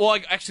getting. Well,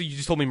 actually, you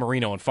just told me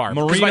Marino and Favre.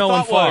 Marino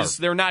and Favre.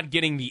 They're not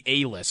getting the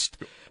A-list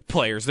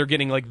players. They're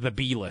getting like the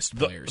B-list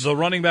players. The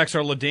running backs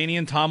are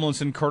LaDainian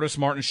Tomlinson, Curtis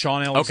Martin,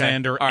 Sean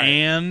Alexander,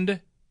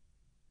 and.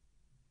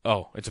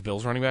 Oh, it's a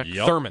Bills running back?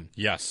 Yep. Thurman.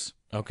 Yes.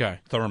 Okay.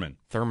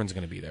 Thurman's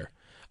going to be there.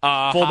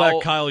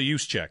 Fullback Kyle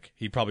Juszczyk.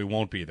 He probably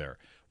won't be there.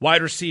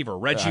 Wide receiver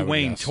Reggie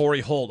Wayne,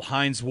 Torrey Holt,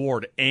 Hines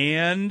Ward,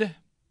 and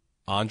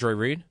Andre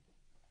Reed?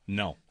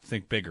 No.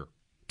 Think bigger.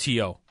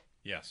 T.O.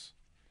 Yes.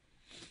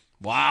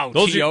 Wow.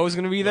 T.O. is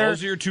going to be there?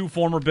 Those are your 2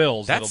 former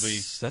Bills.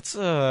 That's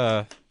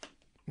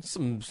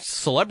some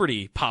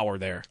celebrity power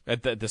there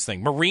at this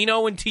thing.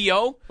 Marino and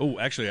T.O.? Oh,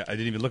 actually, I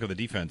didn't even look at the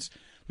defense.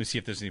 Let me see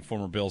if there's any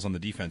former Bills on the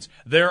defense.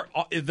 There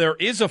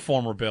is a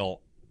former Bill.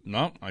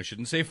 No, I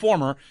shouldn't say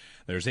former.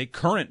 There's a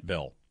current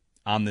Bill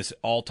on this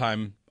all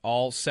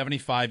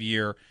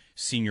 75-year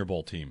Senior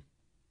Bowl team.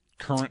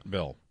 Current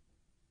Bill.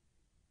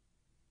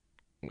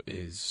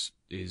 Is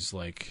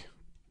like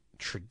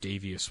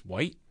Tre'Davious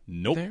White?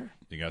 Nope. There?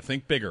 You got to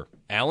think bigger.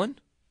 Allen?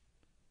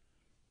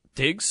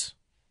 Diggs?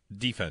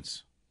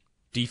 Defense,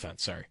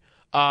 sorry.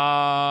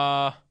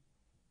 Von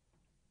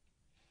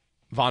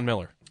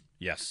Miller.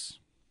 Yes.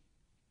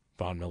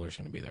 Von Miller's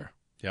going to be there.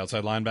 The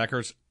outside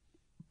linebackers.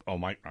 Oh,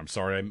 I'm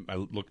sorry, I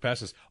looked past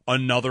this.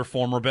 Another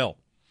former Bill.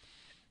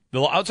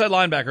 The outside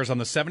linebackers on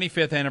the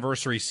 75th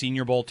anniversary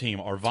Senior Bowl team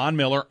are Von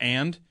Miller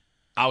and...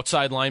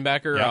 Outside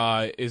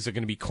linebacker, is it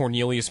going to be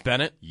Cornelius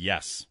Bennett?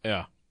 Yes.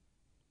 Yeah.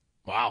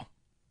 Wow.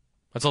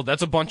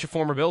 That's a bunch of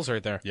former Bills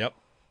right there. Yep.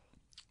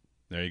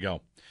 There you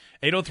go.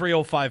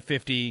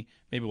 803-0550.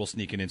 Maybe we'll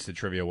sneak an instant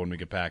trivia when we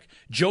get back.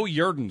 Joe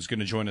Yerdon's going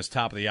to join us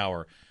top of the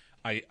hour.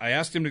 I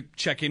asked him to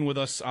check in with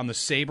us on the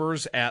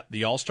Sabres at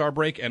the All-Star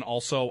break and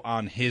also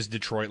on his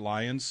Detroit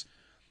Lions.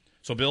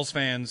 So Bills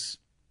fans,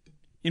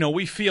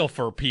 we feel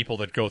for people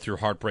that go through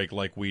heartbreak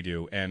like we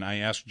do. And I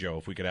asked Joe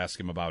if we could ask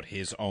him about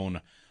his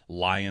own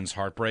Lions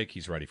heartbreak.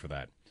 He's ready for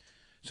that.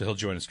 So he'll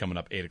join us coming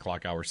up 8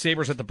 o'clock hour.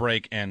 Sabres at the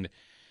break and,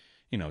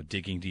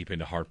 digging deep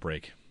into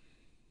heartbreak.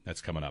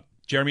 That's coming up.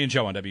 Jeremy and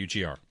Joe on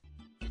WGR.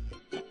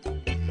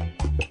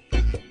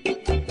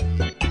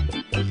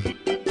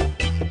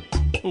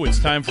 Ooh, it's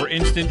time for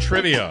Instant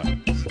Trivia,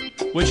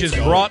 which is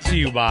brought to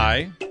you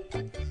by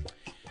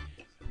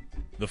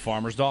The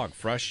Farmer's Dog.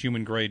 Fresh,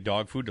 human-grade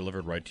dog food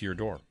delivered right to your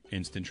door.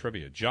 Instant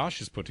trivia. Josh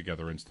has put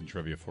together instant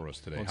trivia for us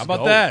today. How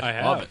about that? I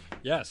have. Love it.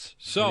 Yes.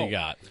 So, What do you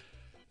got?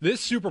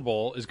 This Super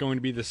Bowl is going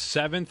to be the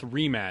 7th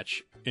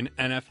rematch in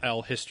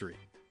NFL history.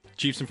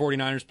 Chiefs and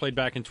 49ers played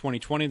back in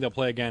 2020. They'll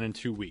play again in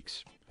 2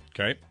 weeks.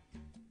 Okay.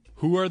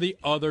 Who are the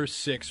other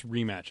 6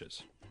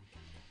 rematches?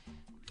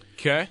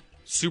 Okay.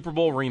 Super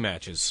Bowl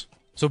rematches.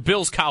 So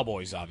Bills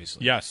Cowboys,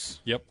 obviously. Yes.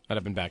 Yep. That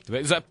have been back to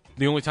back. Is that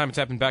the only time it's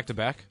happened back to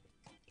back?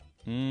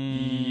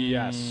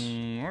 Yes.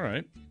 All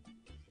right.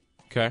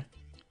 Okay.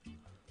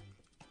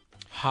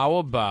 How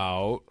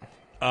about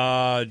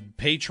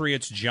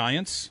Patriots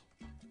Giants?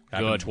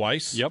 Happened Good.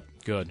 twice. Yep.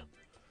 Good.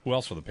 Who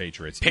else for the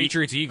Patriots?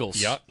 Patriots Eagles?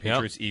 Yep.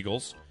 Patriots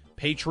Eagles.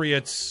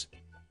 Patriots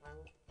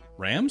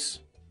Rams?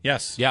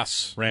 Yes.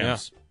 Yes.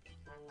 Rams.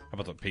 How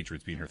about the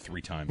Patriots being here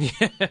 3 times?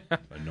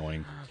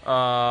 Annoying.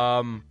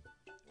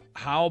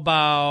 How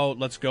about,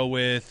 let's go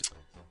with...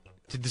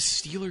 Did the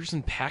Steelers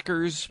and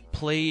Packers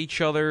play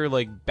each other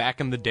like back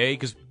in the day?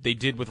 Because they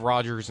did with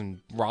Rodgers and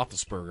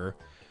Roethlisberger.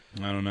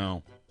 I don't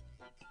know.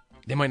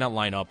 They might not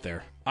line up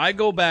there. I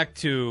go back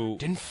to...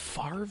 Didn't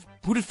Favre...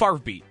 Who did Favre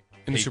beat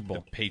in the Super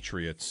Bowl? The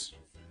Patriots.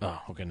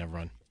 Oh, okay, never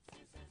mind.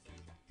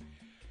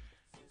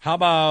 How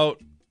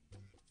about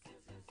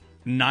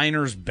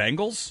Niners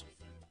Bengals?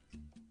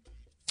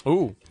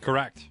 Ooh.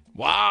 Correct.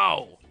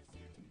 Wow.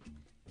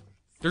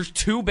 There's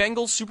 2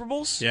 Bengals Super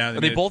Bowls? Yeah.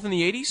 Are they both in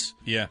the 80s?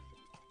 Yeah.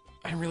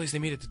 I didn't realize they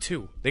made it to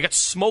 2. They got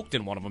smoked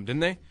in one of them, didn't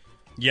they?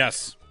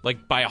 Yes.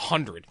 Like by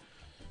 100.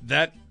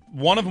 That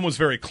one of them was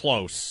very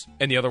close.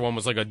 And the other one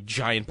was like a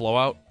giant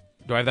blowout?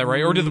 Do I have that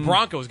right? Or did the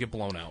Broncos get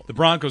blown out? The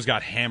Broncos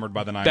got hammered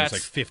by the Niners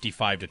like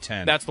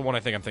 55-10. That's the one I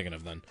think I'm thinking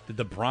of then. Did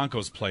the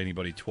Broncos play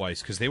anybody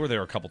twice? Because they were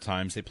there a couple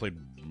times. They played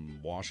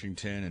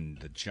Washington and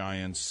the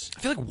Giants.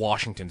 I feel like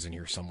Washington's in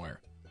here somewhere.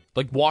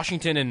 Like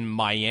Washington and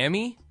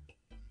Miami?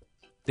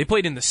 They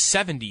played in the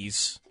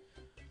 70s.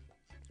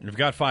 We've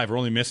got 5. We're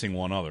only missing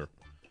one other.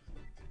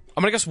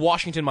 I'm going to guess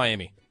Washington,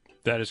 Miami.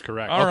 That is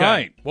correct. All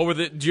right. What were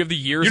do you have the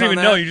years You don't on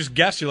even that? know. You just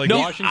guessed. You're like, No,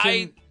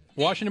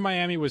 Washington,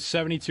 Miami was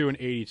 72 and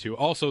 82.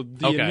 Also,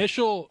 the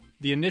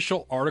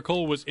initial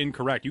article was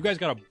incorrect. You guys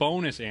got a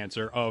bonus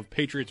answer of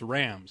Patriots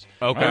Rams.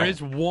 Okay. There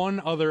is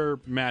one other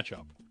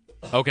matchup.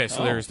 Okay,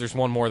 so there's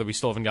one more that we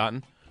still haven't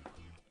gotten.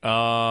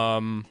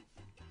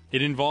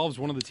 It involves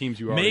one of the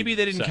teams you already maybe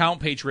they didn't said. count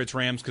Patriots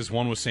Rams because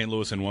one was St.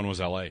 Louis and one was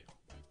L.A.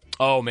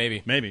 Oh,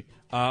 maybe. Maybe.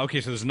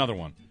 Okay, so there's another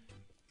one.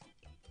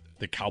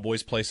 The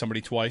Cowboys play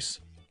somebody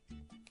twice.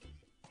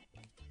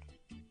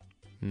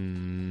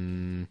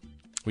 We'd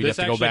This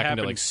have to go back actually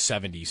into like happened-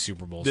 70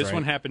 Super Bowls, This right?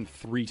 one happened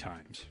 3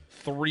 times.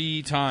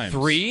 3 times.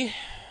 3?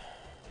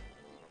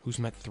 Who's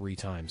met 3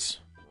 times?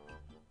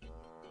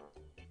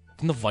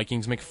 Didn't the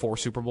Vikings make 4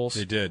 Super Bowls?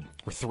 They did.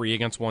 Or 3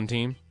 against one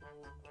team?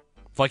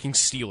 Vikings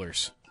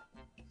Steelers.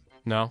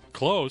 No?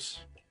 Close.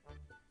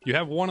 You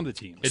have one of the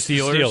teams. It's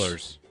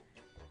Steelers.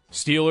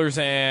 Steelers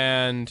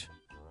and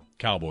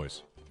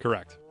Cowboys.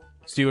 Correct.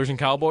 Steelers and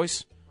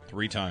Cowboys?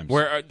 3 times.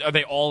 Where are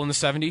they all in the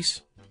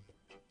 70s?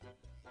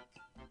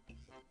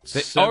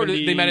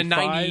 They met in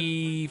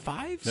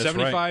 95?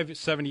 75, right.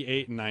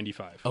 78, and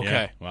 95. Okay.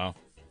 Yeah, wow.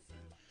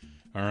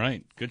 All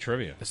right. Good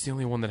trivia. That's the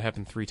only one that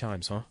happened 3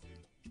 times, huh?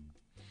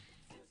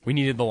 We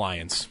needed the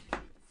Lions.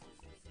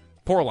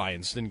 Poor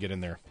Lions didn't get in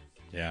there.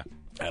 Yeah.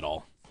 At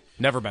all.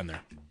 Never been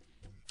there.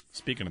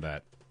 Speaking of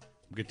that,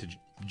 we'll get to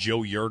Joe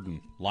Yerdon,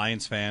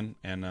 Lions fan,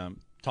 and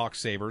talk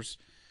Sabres.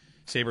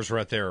 Sabres are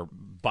at their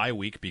bye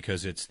week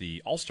because it's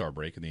the All-Star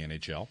break in the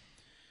NHL.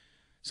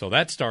 So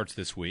that starts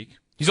this week.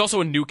 He's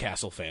also a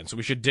Newcastle fan, so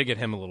we should dig at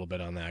him a little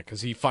bit on that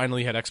because he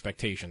finally had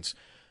expectations.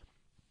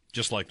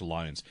 Just like the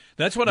Lions.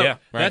 That's what.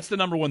 That's the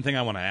number one thing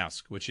I want to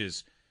ask, which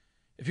is,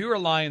 if you were a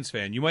Lions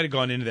fan, you might have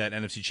gone into that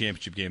NFC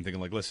Championship game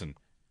thinking, like, listen,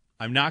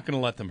 I'm not going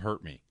to let them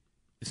hurt me.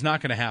 It's not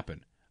going to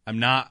happen. I'm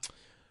not.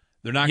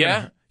 They're not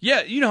going to.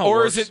 Yeah, you know how it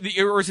works. Is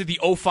it the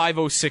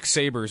 05-06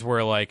 Sabres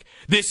where, like,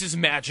 this is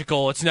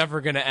magical, it's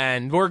never going to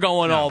end, we're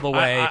going all the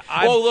way.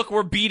 Look,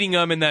 we're beating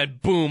them, and then,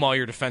 boom, all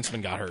your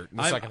defensemen got hurt.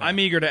 I'm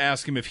eager to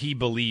ask him if he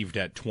believed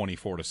at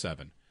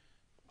 24-7.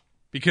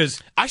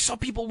 Because I saw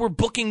people were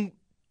booking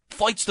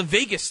flights to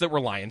Vegas that were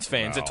Lions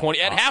fans at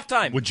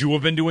halftime. Would you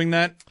have been doing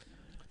that?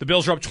 The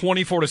Bills are up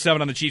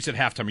 24-7 on the Chiefs at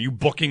halftime. Are you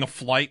booking a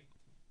flight?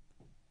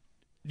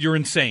 You're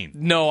insane.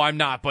 No, I'm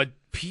not, but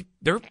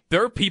there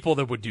are people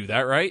that would do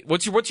that, right?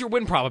 What's your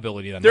win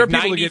probability then? There are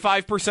like people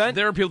 95%?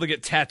 There are people that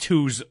get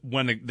tattoos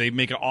when they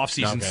make an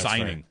off-season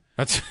signing.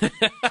 That's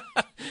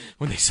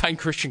when they sign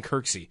Christian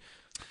Kirksey.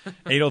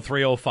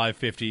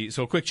 803-0550.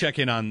 So a quick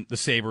check-in on the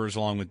Sabres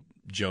along with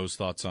Joe's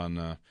thoughts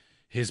on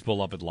his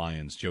beloved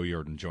Lions. Joe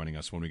Yerdon joining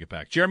us when we get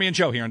back. Jeremy and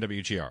Joe here on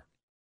WGR.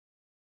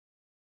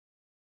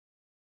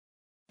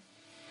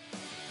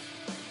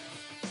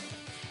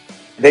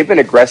 They've been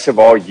aggressive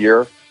all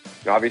year.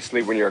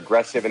 Obviously, when you're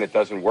aggressive and it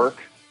doesn't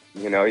work,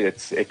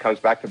 it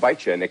comes back to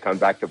bite you, and it comes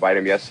back to bite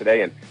them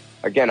yesterday. And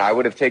again, I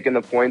would have taken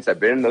the points.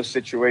 I've been in those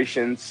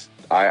situations.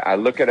 I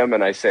look at them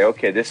and I say,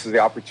 okay, this is the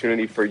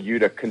opportunity for you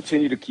to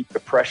continue to keep the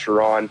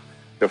pressure on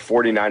the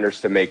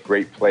 49ers to make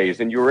great plays,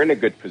 and you were in a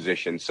good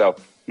position. So,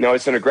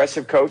 it's an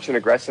aggressive coach, an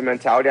aggressive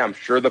mentality. I'm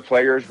sure the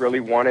players really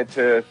wanted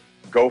to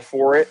go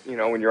for it,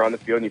 when you're on the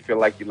field and you feel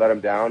like you let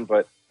them down.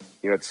 But,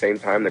 at the same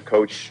time, the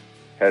coach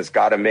has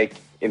got to make,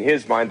 in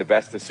his mind, the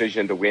best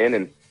decision to win,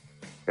 and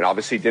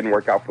obviously it didn't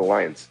work out for the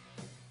Lions.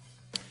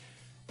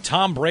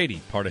 Tom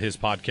Brady, part of his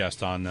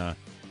podcast on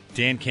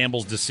Dan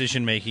Campbell's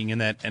decision-making in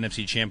that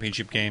NFC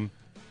Championship game.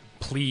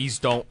 Please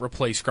don't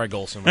replace Greg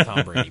Olsen with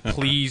Tom Brady.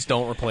 Please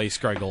don't replace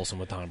Greg Olsen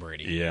with Tom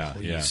Brady. Yeah,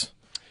 please. Yeah.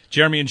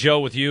 Jeremy and Joe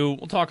with you.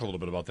 We'll talk a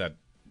little bit about that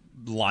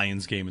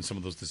Lions game and some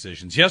of those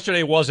decisions.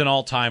 Yesterday was an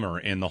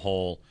all-timer in the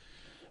whole,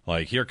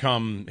 here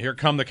come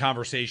the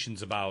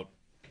conversations about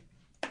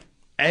the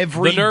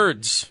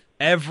nerds.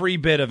 Every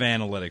bit of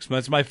analytics.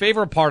 That's my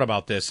favorite part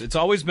about this. It's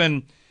always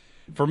been,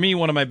 for me,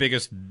 one of my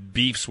biggest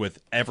beefs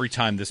with every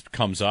time this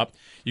comes up.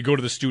 You go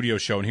to the studio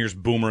show, and here's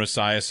Boomer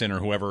Esiason or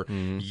whoever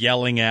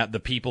yelling at the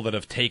people that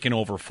have taken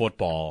over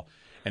football.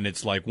 And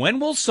it's like, when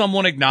will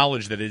someone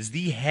acknowledge that it's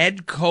the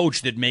head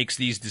coach that makes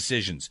these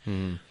decisions?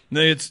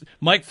 It's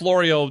Mike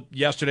Florio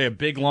yesterday, a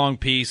big, long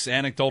piece,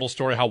 anecdotal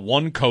story, how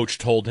one coach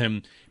told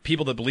him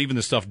people that believe in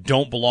this stuff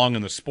don't belong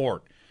in the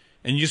sport.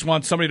 And you just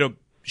want somebody to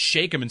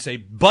shake him and say,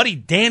 buddy,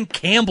 Dan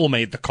Campbell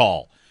made the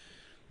call.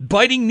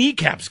 Biting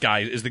kneecaps guy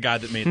is the guy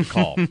that made the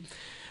call.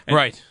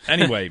 Right.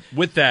 Anyway,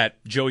 with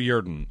that, Joe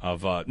Yerdon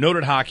of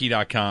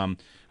NotedHockey.com,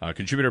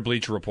 contributor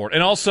Bleacher Report,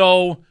 and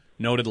also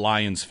noted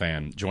Lions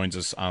fan, joins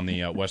us on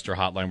the Wester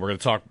Hotline. We're going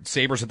to talk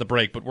Sabres at the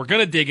break, but we're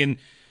going to dig in.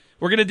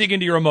 We're going to dig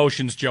into your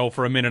emotions, Joe,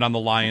 for a minute on the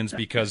Lions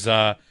because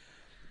Sneaky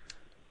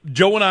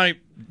Joe and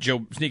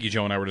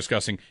I were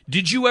discussing.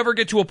 Did you ever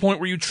get to a point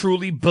where you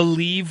truly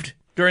believed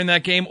during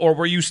that game, or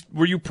were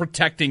you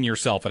protecting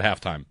yourself at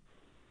halftime?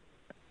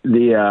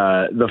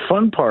 The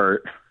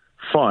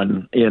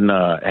fun in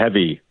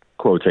heavy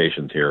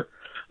quotations here.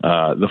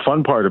 The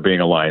fun part of being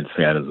a Lions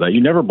fan is that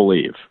you never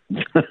believe.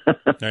 There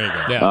you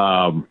go.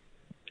 Yeah.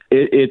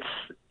 It's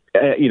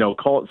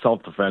call it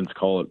self-defense,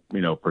 call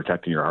it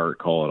protecting your heart,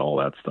 call it all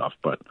that stuff,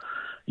 but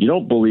you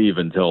don't believe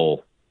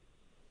until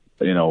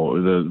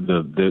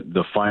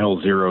the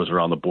final zeros are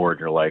on the board.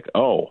 And you're like,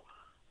 oh,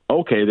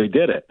 okay, they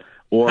did it,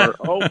 or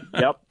oh,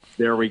 yep,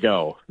 there we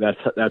go. That's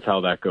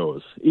how that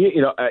goes.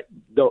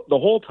 The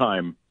whole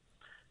time.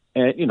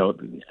 And,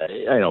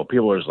 I know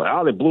people are just like,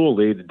 oh, they blew a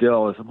lead, they did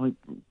all this. I'm like,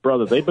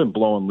 brother, they've been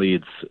blowing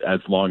leads as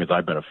long as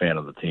I've been a fan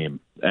of the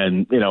team.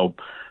 And,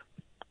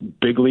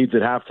 big leads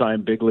at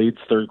halftime, big leads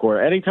third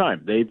quarter,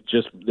 anytime. They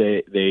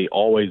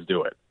always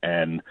do it.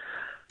 And,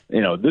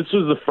 this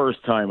was the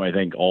first time, I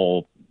think,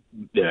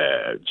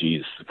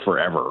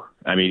 forever.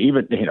 I mean,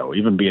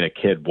 even being a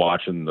kid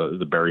watching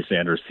the Barry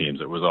Sanders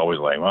teams, it was always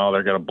like, well,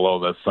 they're going to blow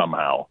this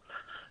somehow.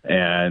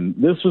 And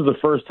this was the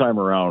first time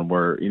around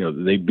where,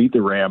 they beat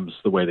the Rams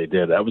the way they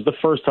did. That was the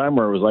first time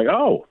where it was like,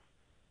 oh,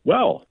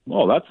 well,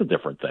 that's a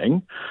different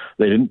thing.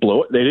 They didn't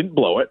blow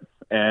it,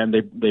 and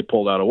they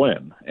pulled out a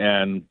win.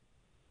 And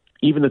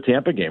even the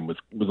Tampa game was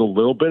a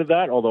little bit of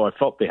that, although I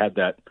felt they had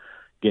that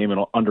game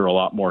under a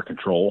lot more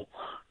control.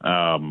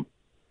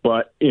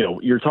 But,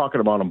 you're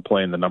talking about them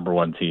playing the number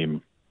one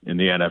team in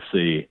the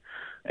NFC,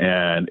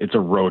 and it's a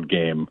road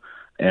game.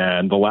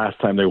 And the last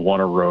time they won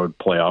a road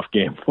playoff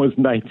game was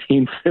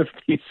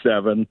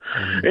 1957.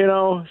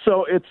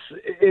 So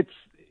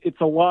it's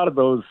a lot of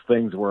those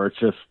things where it's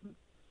just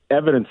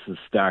evidence is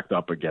stacked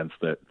up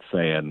against it,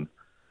 saying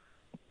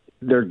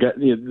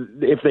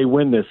if they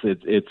win this,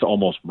 it's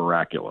almost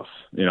miraculous.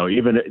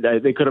 Even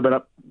they could have been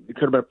up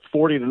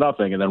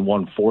 40-0 and then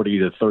won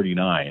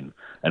 40-39,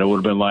 and it would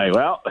have been like,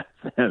 well,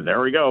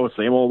 there we go,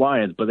 same old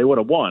Lions, but they would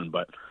have won.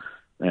 But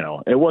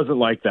it wasn't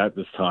like that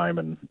this time,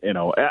 and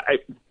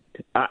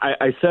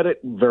I said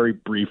it very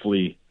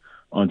briefly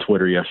on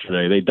Twitter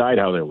yesterday. They died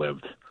how they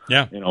lived.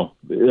 Yeah.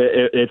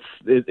 It's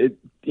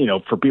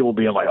for people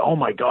being like, oh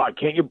my God,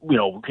 can you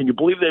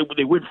believe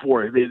they went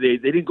for it? They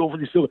didn't go for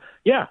these silver.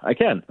 Yeah, I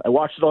can. I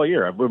watched it all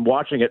year. I've been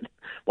watching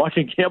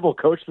Campbell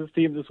coach this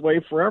team this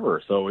way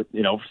forever. So,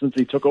 since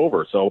he took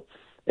over. So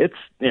it's,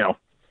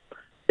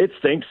 it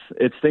stinks.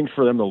 It stinks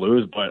for them to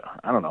lose, but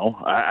I don't know.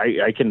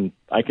 I can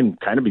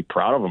kind of be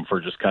proud of them for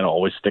just kind of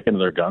always sticking to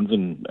their guns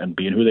and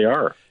being who they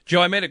are.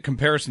 Joe, I made a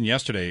comparison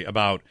yesterday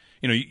about,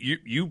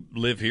 you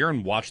live here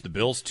and watch the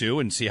Bills too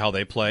and see how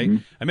they play. Mm-hmm.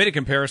 I made a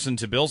comparison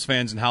to Bills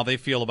fans and how they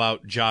feel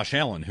about Josh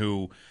Allen,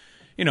 who,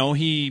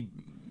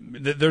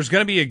 there's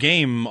going to be a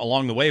game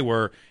along the way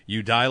where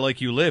you die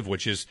like you live,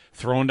 which is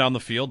throwing down the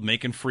field,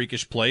 making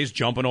freakish plays,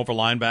 jumping over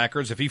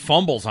linebackers. If he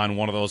fumbles on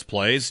one of those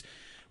plays,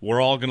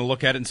 we're all going to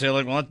look at it and say,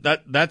 like, well,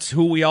 that's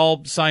who we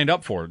all signed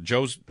up for.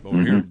 Joe's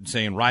over here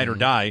saying ride or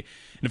die.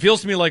 And it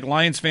feels to me like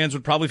Lions fans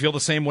would probably feel the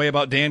same way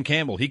about Dan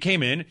Campbell. He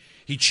came in,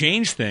 he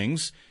changed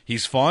things,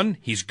 he's fun,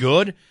 he's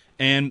good,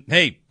 and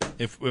hey,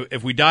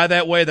 if we die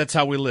that way, that's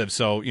how we live.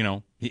 So,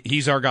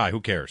 he's our guy. Who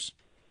cares?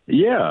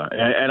 Yeah,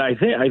 and I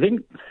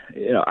think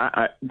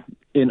I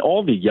in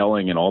all the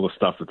yelling and all the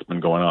stuff that's been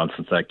going on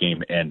since that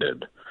game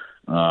ended,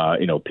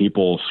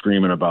 People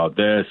screaming about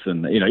this,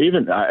 and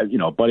even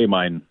a buddy of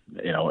mine,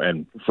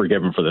 and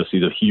forgive him for this,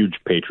 he's a huge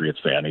Patriots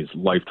fan. He's a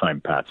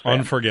lifetime Pats fan.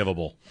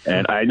 Unforgivable.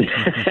 And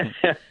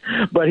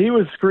but he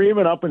was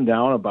screaming up and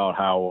down about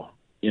how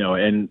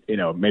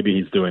maybe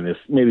he's doing this,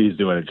 maybe he's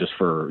doing it just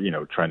for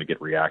trying to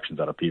get reactions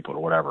out of people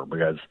or whatever,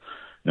 because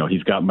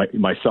he's got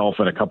myself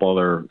and a couple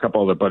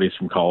other buddies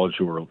from college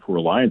who were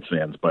Lions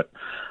fans, but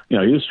he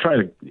was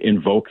trying to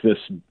invoke this.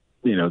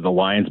 The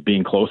Lions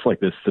being close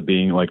like this to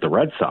being like the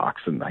Red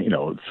Sox, and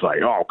it's like,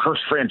 oh,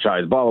 cursed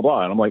franchise, blah blah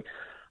blah. And I'm like,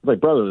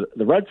 brother,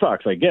 the Red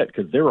Sox I get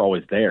because they're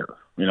always there.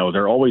 They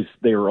were always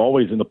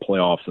in the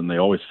playoffs and they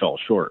always fell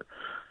short.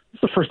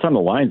 It's the first time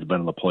the Lions have been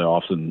in the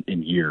playoffs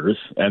in years,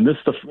 and this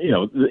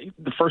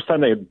the first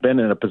time they had been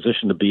in a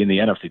position to be in the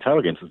NFC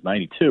title game since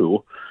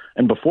 '92,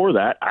 and before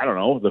that, I don't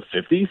know, the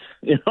 '50s.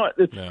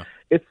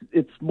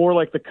 It's more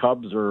like the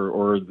Cubs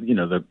or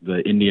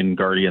the Indian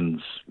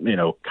Guardians,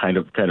 kind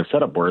of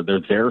setup where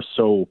they're there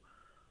so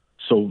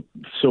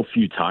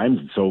few times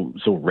and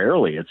so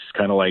rarely. It's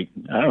kind of like,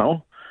 I don't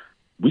know,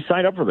 we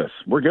signed up for this,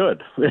 we're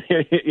good.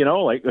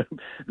 Like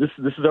this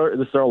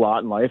is our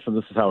lot in life, and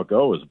this is how it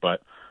goes.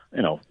 But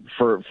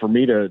for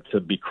me to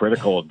be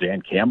critical of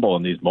Dan Campbell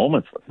in these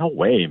moments, no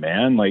way,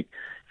 man. Like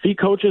if he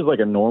coaches like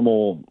a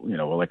normal,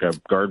 like a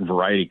garden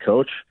variety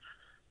coach,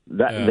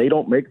 they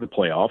don't make the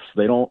playoffs.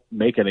 They don't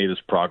make any of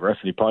this progress,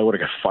 and he probably would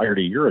have got fired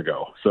a year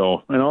ago.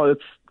 So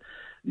it's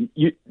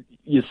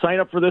you sign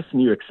up for this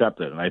and you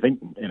accept it. And I think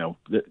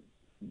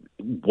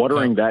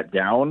watering that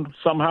down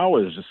somehow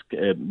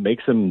it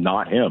makes him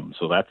not him.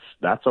 So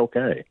that's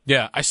okay.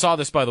 Yeah, I saw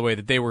this, by the way,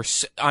 that they were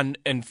on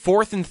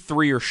 4th and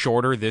 3 or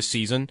shorter this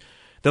season.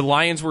 The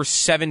Lions were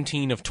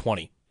 17 of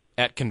 20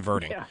 at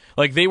converting. Yeah.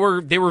 Like they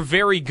were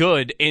very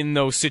good in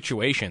those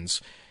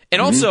situations,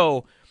 and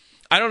also.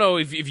 I don't know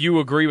if you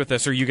agree with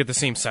this or you get the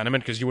same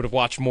sentiment because you would have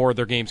watched more of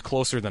their games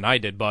closer than I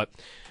did, but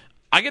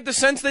I get the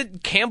sense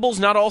that Campbell's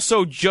not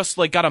also just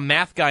like got a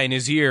math guy in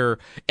his ear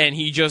and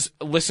he just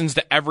listens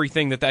to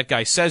everything that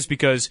guy says,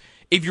 because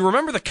if you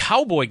remember the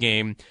Cowboy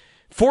game,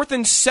 4th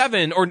and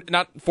 7, or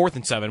not 4th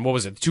and 7, what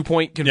was it?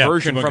 2-point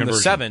conversion from the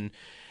 7.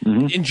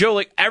 Mm-hmm. And Joe,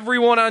 like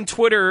everyone on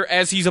Twitter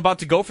as he's about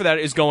to go for that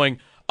is going,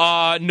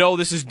 no,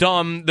 this is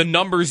dumb. The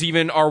numbers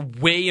even are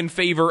way in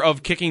favor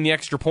of kicking the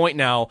extra point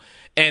now.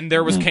 And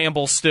there was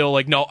Campbell still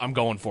like, no, I'm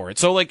going for it.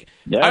 So, like,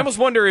 I almost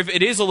wonder if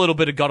it is a little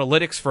bit of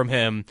gutalytics from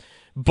him,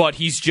 but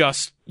he's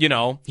just,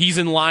 he's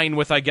in line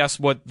with, I guess,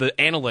 what the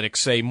analytics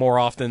say more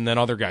often than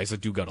other guys that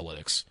do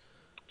gutalytics.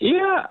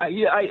 Yeah,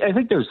 I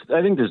think there's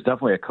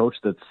definitely a coach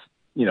that's,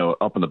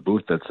 up in the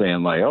booth that's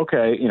saying like,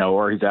 okay,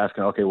 or he's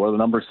asking, okay, what do the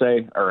numbers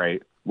say? All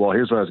right, well,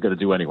 here's what I was going to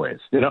do anyways.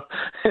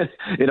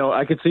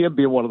 I could see him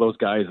being one of those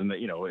guys, and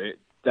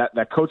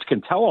that coach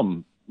can tell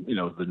him,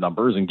 the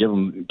numbers and give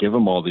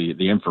him all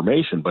the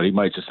information, but he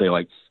might just say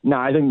like, nah,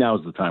 I think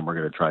now's the time we're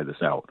going to try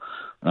this out.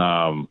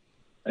 I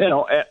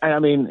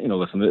mean,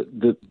 listen,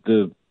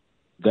 that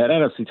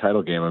NFC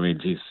title game, I mean,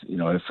 geez,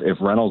 if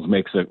Reynolds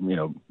makes it,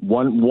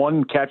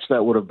 one catch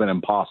that would have been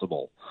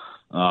impossible,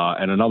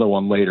 and another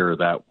one later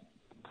that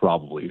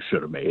probably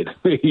should have made,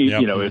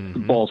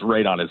 it falls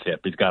right on his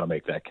hip. He's got to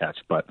make that catch,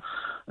 but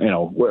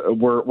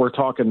we're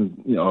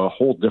talking, a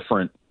whole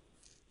different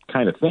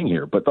kind of thing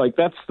here, but like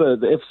that's the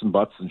ifs and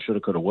buts and shoulda,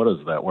 coulda,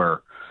 wouldas that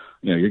where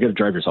you're going to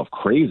drive yourself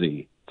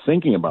crazy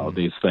thinking about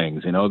these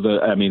things.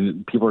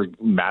 People are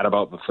mad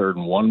about the third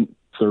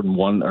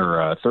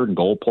and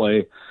goal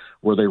play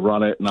where they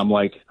run it, and I'm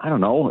like, I don't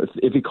know,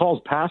 if he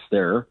calls pass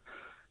there,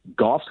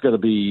 Goff's going to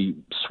be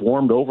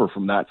swarmed over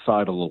from that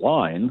side of the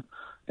line,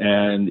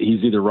 and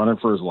he's either running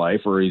for his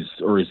life or he's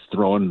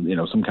throwing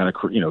some kind of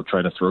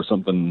trying to throw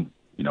something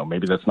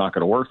maybe that's not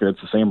going to work, and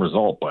it's the same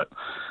result. But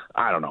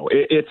I don't know,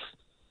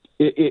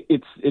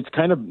 It's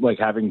kind of like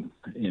having,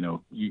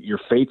 your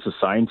fate's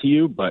assigned to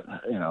you, but, I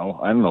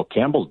don't know.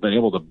 Campbell's been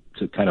able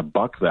to kind of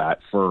buck that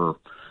for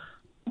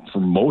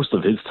most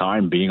of his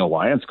time being a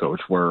Lions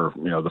coach, where,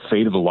 the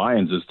fate of the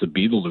Lions is to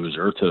be the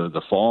loser,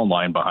 to fall in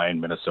line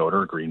behind Minnesota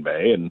or Green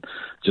Bay and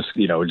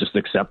just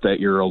accept that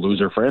you're a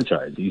loser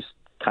franchise. He's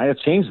kind of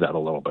changed that a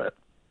little bit.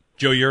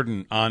 Joe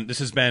Yerdon, this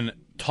has been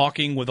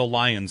Talking with a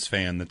Lions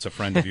fan that's a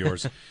friend of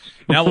yours.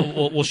 Now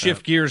we'll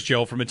shift gears,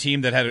 Joe, from a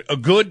team that had a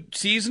good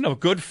season, a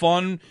good,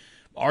 fun,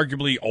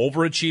 arguably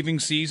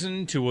overachieving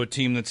season, to a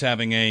team that's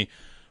having a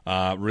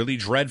really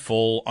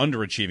dreadful,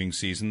 underachieving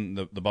season,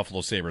 the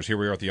Buffalo Sabres. Here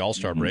we are at the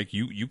All-Star break.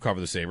 You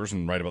cover the Sabres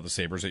and write about the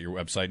Sabres at your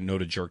website,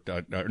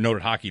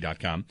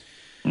 notedhockey.com.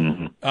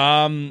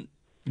 Mm-hmm.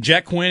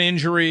 Jack Quinn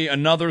injury,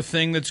 another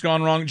thing that's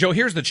gone wrong. Joe,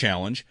 here's the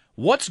challenge.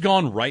 What's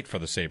gone right for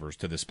the Sabres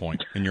to this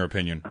point, in your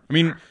opinion? I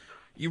mean,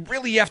 you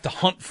really have to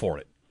hunt for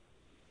it.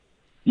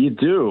 You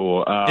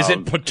do. Is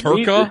it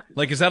Peterka?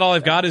 Is that all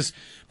I've got? Is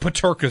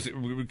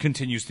Peterka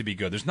continues to be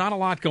good? There's not a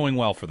lot going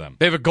well for them.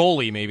 They have a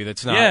goalie maybe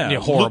that's not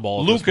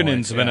horrible.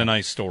 Luukkonen's been a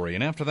nice story,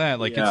 and after that,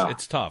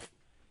 it's tough.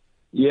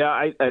 Yeah,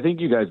 I think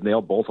you guys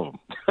nailed both of them.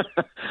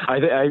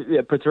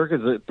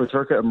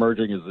 Peterka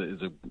emerging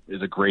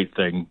is a great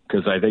thing,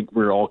 because I think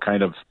we're all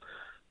kind of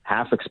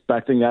half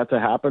expecting that to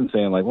happen,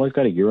 saying like, well, he's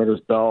got a year under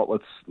his belt.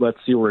 Let's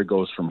see where it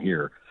goes from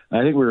here. And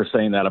I think we were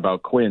saying that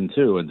about Quinn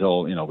too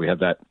until we had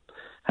that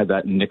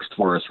nixed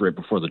for us right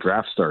before the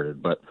draft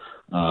started. But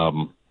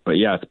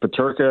yeah, it's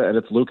Peterka and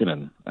it's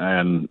Luukkonen,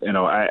 and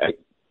the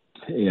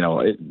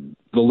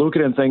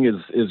Luukkonen thing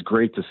is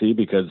great to see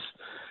because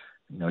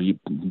you've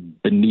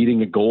been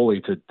needing a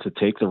goalie to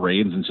take the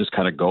reins and just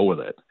kind of go with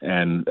it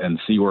and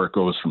see where it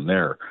goes from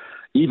there.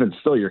 Even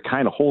still, you're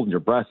kind of holding your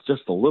breath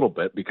just a little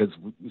bit because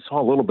we saw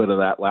a little bit of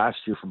that last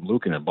year from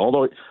Luukkonen. But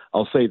although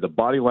I'll say the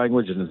body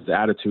language and his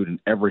attitude and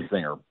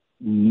everything are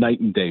night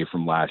and day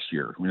from last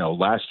year.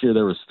 Last year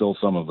there was still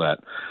some of that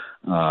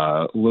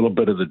little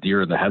bit of the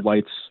deer in the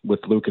headlights with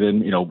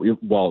Luukkonen. He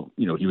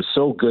was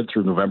so good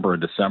through November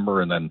and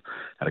December, and then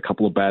had a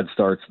couple of bad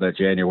starts in that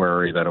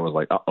January that it was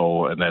like,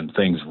 uh-oh, and then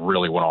things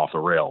really went off the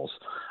rails.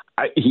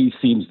 He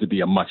seems to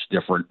be a much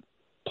different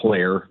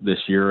player this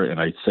year,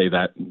 and I say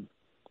that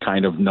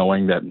kind of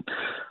knowing that,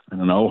 I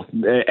don't know,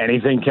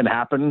 anything can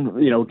happen,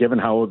 given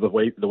how the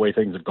way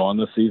things have gone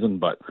this season.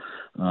 But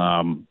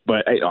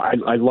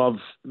I love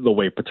the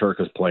way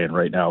Peterka's playing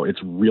right now.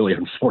 It's really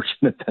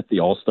unfortunate that the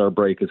All-Star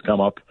break has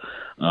come up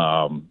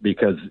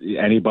because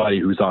anybody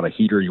who's on a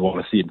heater, you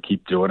want to see him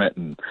keep doing it.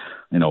 And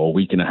a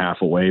week and a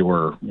half away,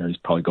 where he's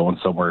probably going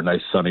somewhere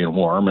nice, sunny, and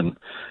warm, and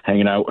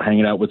hanging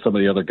out with some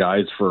of the other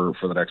guys for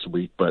the next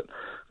week. But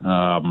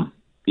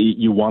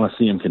you want to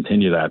see him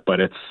continue that, but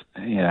it's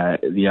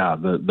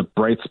the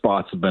bright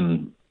spots have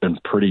been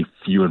pretty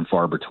few and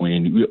far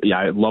between. Yeah,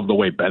 I love the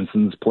way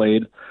Benson's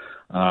played,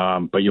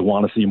 but you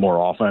want to see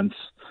more offense.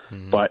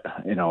 Mm-hmm. But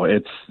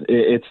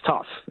it's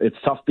tough. It's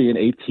tough being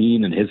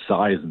 18 and his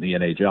size in the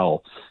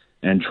NHL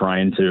and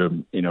trying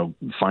to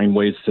find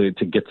ways to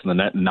get to the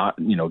net and not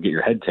get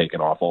your head taken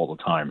off all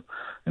the time.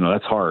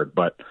 That's hard,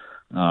 but.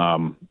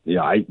 I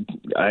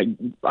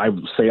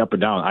say up and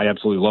down, I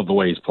absolutely love the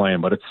way he's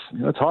playing, but it's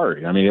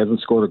hard. I mean, he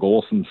hasn't scored a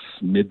goal since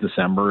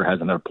mid-December,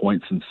 hasn't had a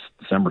point since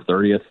December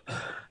 30th.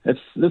 It's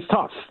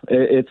tough.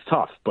 It's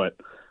tough, but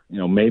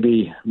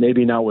maybe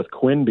now with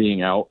Quinn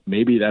being out,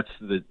 maybe that's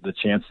the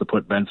chance to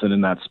put Benson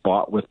in that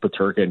spot with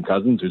Peterka and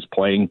Cousins, who's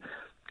playing,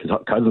 because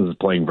Cousins is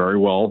playing very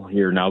well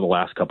here now the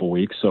last couple of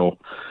weeks, so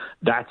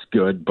that's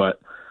good. But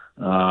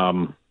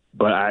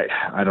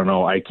I don't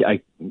know.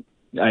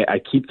 I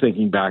keep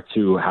thinking back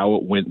to how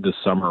it went this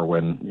summer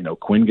when,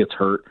 Quinn gets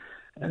hurt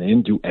and they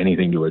didn't do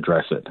anything to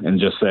address it and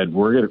just said,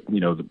 we're going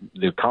to,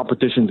 the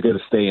competition's going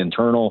to stay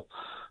internal.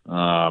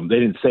 They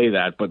didn't say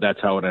that, but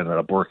that's how it ended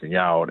up working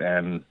out.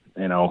 And,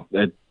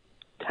 it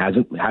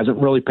hasn't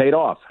really paid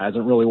off,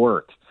 hasn't really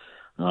worked.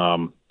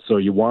 So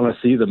you want to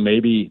see them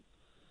maybe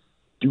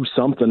do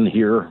something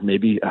here.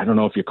 Maybe, I don't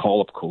know if you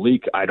call up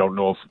Kulik. I don't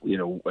know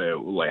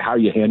if, like how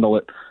you handle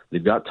it.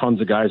 They've got tons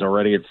of guys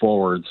already at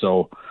forward.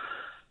 So,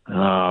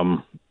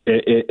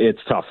 it's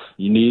tough.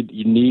 You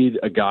need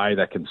a guy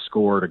that can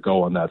score to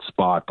go on that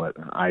spot, but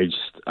I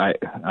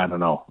don't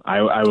know.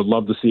 I would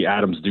love to see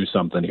Adams do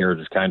something here,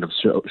 just kind of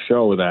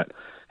show that,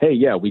 hey,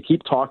 yeah, we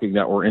keep talking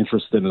that we're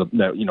interested in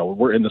that,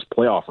 we're in this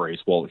playoff race.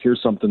 Well,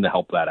 here's something to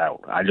help that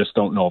out. I just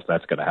don't know if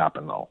that's going to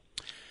happen though.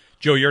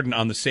 Joe Yerdon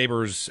on the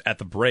Sabres at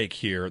the break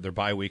here, their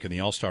bye week and the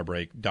All-Star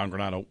break. Don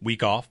Granato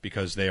week off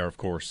because they are, of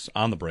course,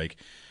 on the break.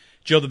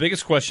 Joe, the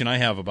biggest question I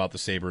have about the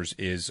Sabres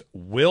is,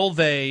 will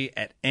they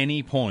at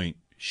any point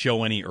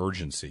show any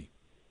urgency?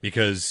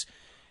 Because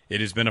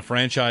it has been a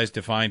franchise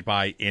defined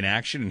by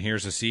inaction, and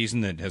here's a season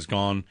that has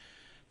gone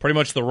pretty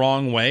much the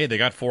wrong way. They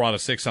got 4 out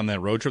of 6 on that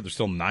road trip. They're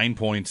still 9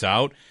 points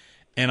out.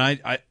 And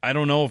I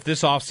don't know if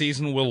this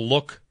offseason will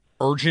look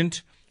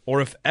urgent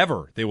or if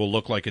ever they will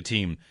look like a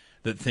team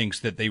that thinks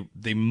that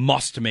they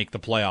must make the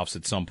playoffs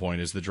at some point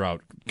as the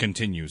drought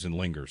continues and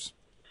lingers.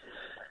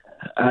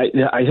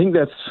 I think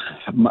that's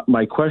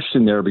my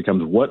question there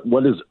becomes what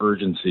does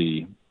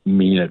urgency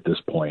mean at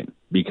this point?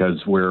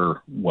 Because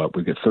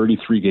we've got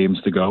 33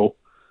 games to go.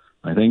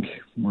 I think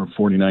we're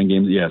 49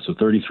 games. Yeah. So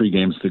 33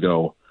 games to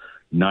go,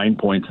 9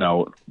 points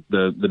out.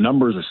 The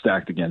numbers are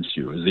stacked against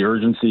you. Is the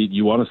urgency, do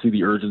you want to see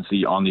the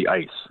urgency on the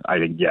ice? I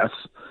think yes.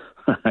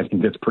 I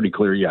think that's pretty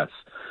clear. Yes.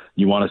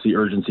 You want to see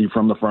urgency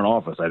from the front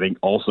office? I think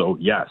also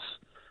yes.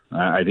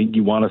 I think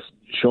you want to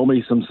show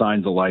me some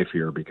signs of life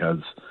here because,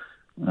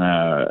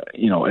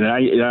 and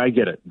I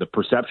get it. The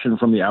perception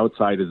from the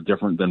outside is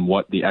different than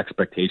what the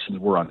expectations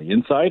were on the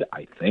inside,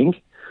 I think.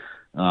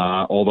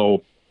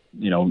 Although,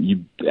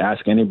 you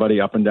ask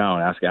anybody up and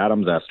down, ask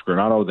Adams, ask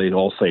Granato, they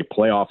all say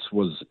playoffs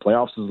is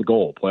the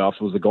goal. Playoffs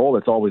was the goal.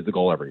 That's always the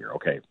goal every year.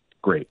 Okay,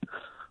 great.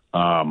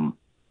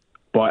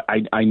 But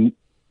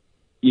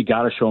you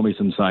got to show me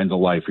some signs of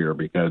life here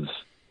because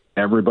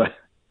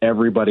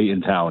everybody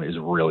in town is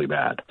really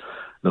bad.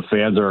 The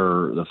fans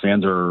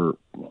are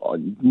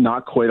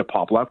not quite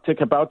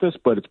apoplectic about this,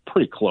 but it's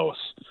pretty close.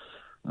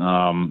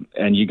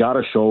 And you got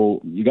to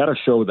show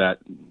that,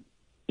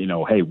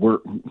 hey,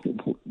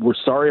 we're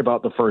sorry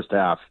about the first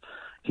half.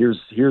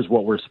 Here's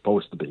what we're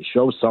supposed to be.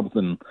 Show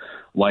something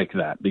like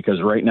that,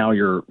 because right now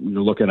you're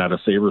looking at a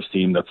Sabres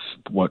team that's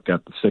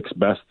got the 6th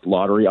best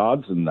lottery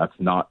odds, and that's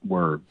not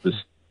where this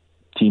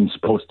team's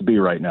supposed to be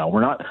right now.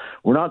 We're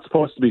not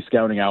supposed to be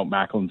scouting out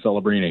Macklin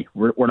Celebrini.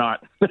 We're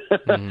not.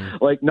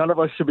 Like, none of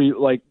us should be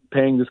like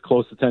paying this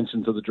close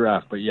attention to the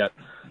draft, but yet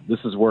this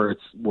is where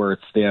it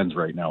stands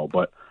right now.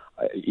 But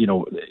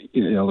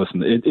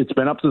listen, it's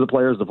been up to the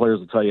players. The players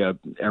will tell you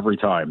every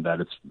time that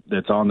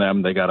it's on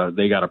them. They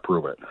gotta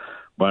prove it.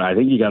 But I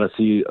think you gotta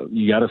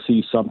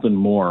see something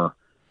more,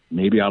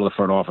 maybe out of the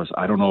front office.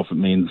 I don't know if it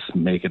means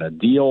making a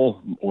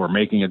deal or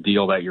making a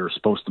deal that you're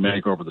supposed to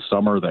make over the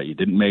summer that you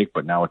didn't make,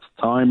 but now it's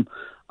time.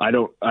 I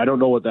don't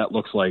know what that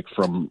looks like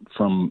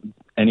from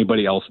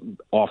anybody else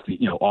off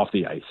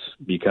the ice,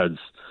 because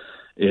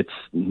it's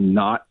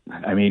not.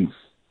 I mean,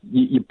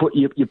 you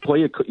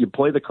play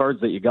the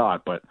cards that you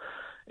got, but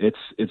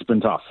it's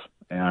been tough.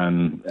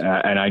 And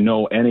I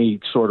know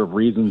any sort of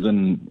reasons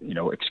and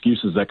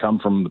excuses that come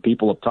from the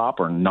people up top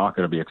are not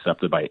going to be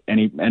accepted by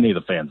any of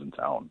the fans in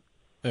town.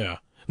 Yeah.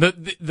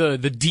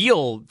 The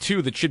deal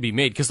too that should be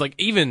made, because like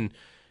even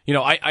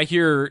I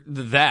hear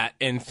that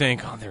and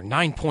think, oh, they're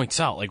 9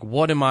 points out. Like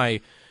what am I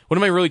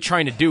really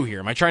trying to do here?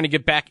 Am I trying to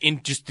get back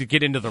in just to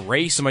get into the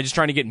race? Am I just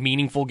trying to get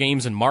meaningful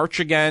games in March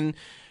again?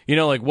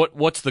 Like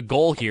what's the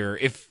goal here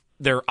if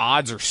their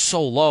odds are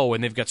so low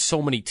and they've got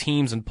so many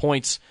teams and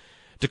points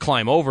to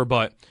climb over?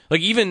 But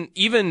like even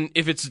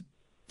if it's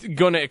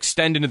going to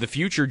extend into the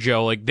future,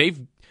 Joe, like they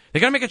got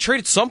to make a trade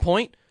at some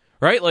point,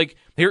 right? Like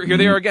here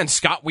they are again.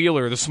 Scott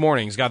Wheeler this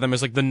morning's got them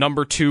as like the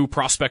number 2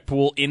 prospect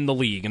pool in the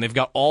league, and they've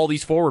got all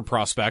these forward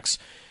prospects.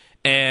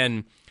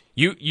 And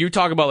you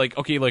talk about like,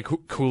 okay, like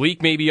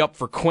Kulik may be up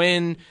for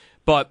Quinn,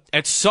 but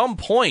at some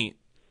point,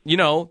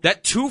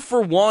 that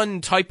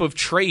 2-for-1 type of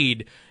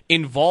trade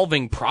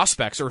involving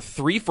prospects or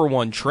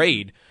 3-for-1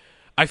 trade,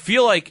 I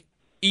feel like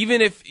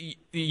even if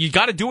you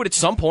got to do it at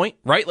some point,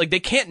 right? Like they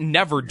can't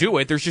never do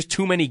it. There's just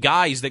too many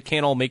guys that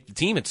can't all make the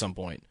team at some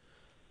point.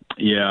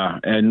 Yeah,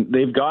 and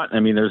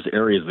there's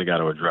areas they got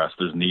to address.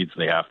 There's needs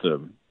they have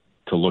to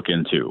look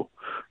into,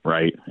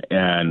 right?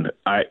 And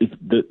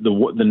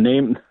the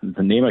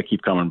name I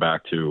keep coming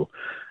back to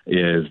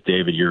is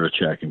David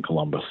Jiricek in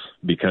Columbus,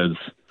 because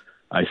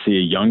I see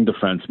a young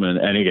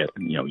defenseman, and again,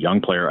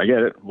 young player, I get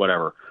it,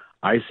 whatever.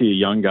 I see a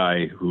young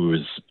guy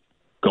who's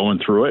going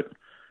through it,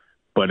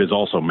 but is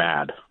also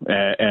mad.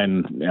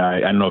 And I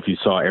don't know if you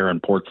saw Aaron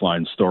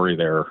Portzline's story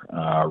there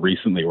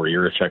recently, where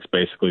Jiricek's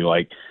basically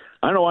like,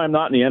 I don't know why I'm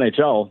not in the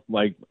NHL.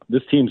 Like,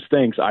 this team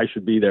stinks. I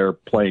should be there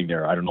playing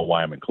there. I don't know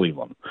why I'm in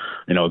Cleveland.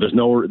 There's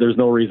no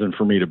reason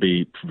for me to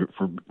be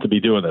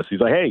doing this. He's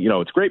like, hey,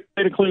 it's great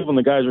playing in Cleveland.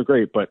 The guys are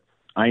great, but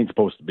I ain't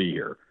supposed to be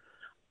here.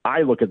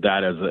 I look at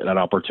that as an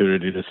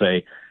opportunity to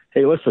say,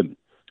 hey, listen,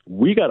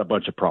 we got a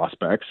bunch of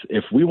prospects.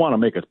 If we want to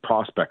make a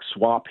prospect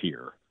swap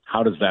here,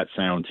 how does that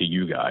sound to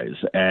you guys?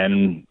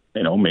 And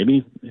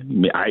maybe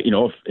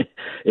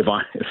if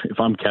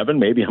I'm Kevin,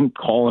 maybe I'm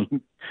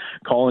calling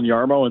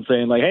Jarmo and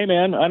saying like, hey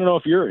man, I don't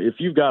know if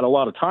you've got a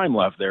lot of time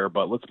left there,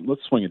 but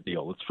let's swing a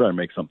deal. Let's try to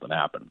make something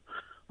happen.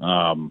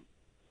 I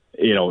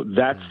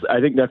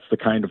think that's the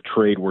kind of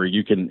trade where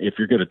you can, if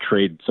you're going to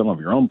trade some of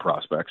your own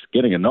prospects,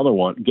 getting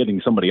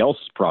somebody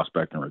else's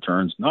prospect in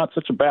return is not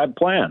such a bad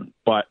plan.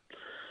 But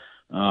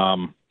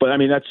I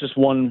mean, that's just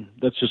one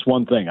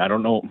thing. I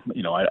don't know,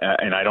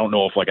 and I don't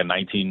know if like a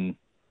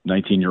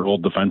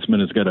 19-year-old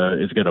defenseman is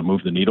gonna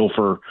move the needle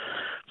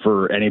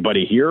for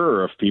anybody here,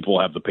 or if people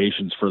have the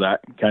patience for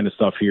that kind of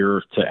stuff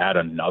here to add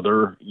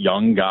another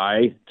young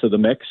guy to the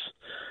mix.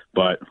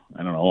 But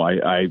I don't know.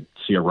 I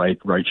see a right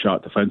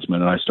shot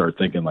defenseman, and I start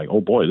thinking like, oh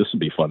boy, this would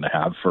be fun to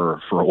have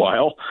for a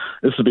while.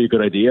 This would be a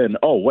good idea. And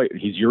oh wait,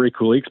 he's Yuri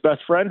Kulik's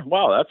best friend.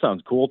 Wow, that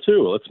sounds cool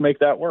too. Let's make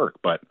that work.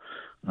 But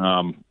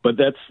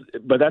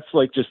that's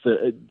like just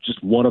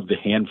one of the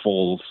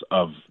handfuls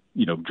of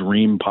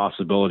dream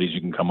possibilities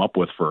you can come up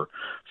with for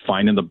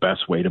finding the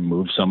best way to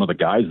move some of the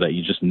guys that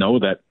you just know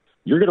that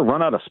you're going to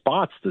run out of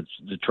spots to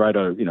try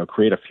to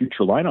create a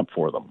future lineup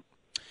for them.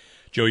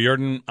 Joe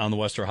Yerdon on the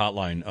Western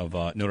Hotline of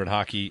Noted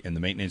Hockey and the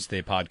Maintenance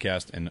Day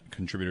podcast, and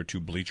contributor to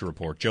Bleacher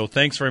Report. Joe,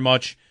 thanks very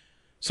much.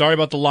 Sorry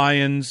about the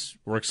Lions.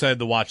 We're excited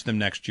to watch them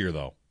next year,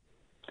 though.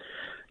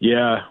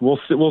 Yeah, we'll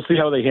see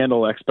how they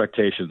handle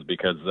expectations,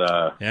 because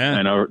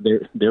I know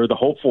they're the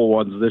hopeful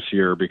ones this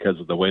year because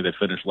of the way they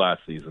finished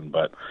last season.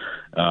 But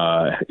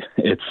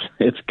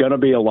it's going to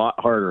be a lot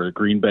harder.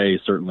 Green Bay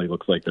certainly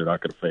looks like they're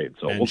not going to fade,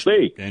 so we'll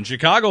see. And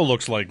Chicago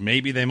looks like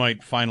maybe they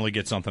might finally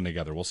get something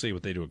together. We'll see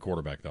what they do at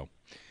quarterback, though.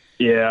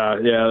 Yeah,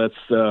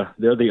 that's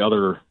they're the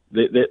other.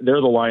 They're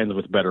the Lions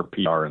with better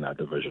PR in that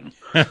division.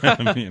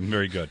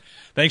 Very good.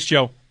 Thanks,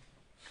 Joe.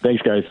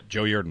 Thanks, guys.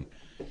 Joe Yerdon.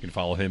 You can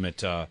follow him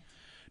at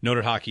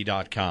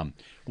notedhockey.com.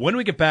 When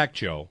we get back,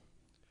 Joe,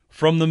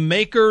 from the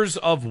makers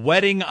of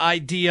Wedding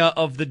Idea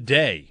of the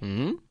Day,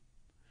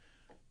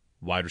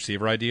 wide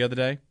receiver idea of the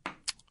day?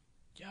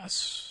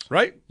 Yes.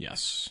 Right?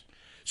 Yes.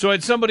 So I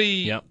had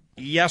somebody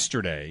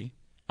yesterday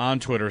on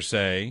Twitter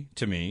say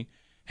to me,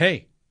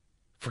 hey,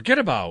 forget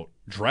about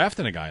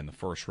drafting a guy in the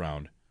first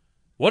round.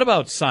 What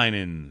about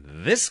signing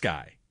this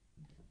guy?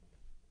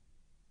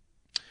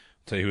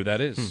 Tell you who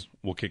that is.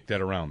 We'll kick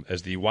that around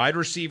as the wide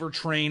receiver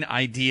train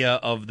idea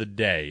of the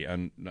day.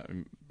 And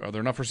are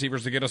there enough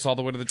receivers to get us all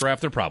the way to the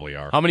draft? There probably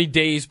are. How many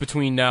days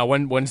between now?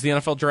 When's the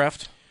NFL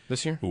draft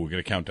this year? Ooh, we got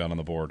a countdown on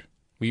the board.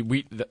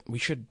 We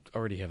should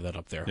already have that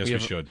up there. Yes, we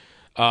should.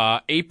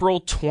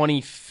 April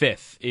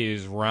 25th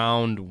is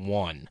round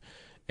 1,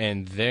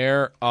 and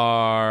there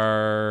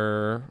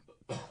are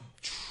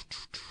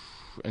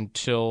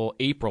until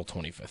April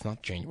 25th,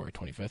 not January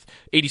 25th.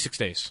 86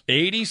 days.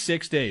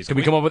 86 days. Can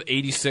we come up with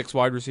 86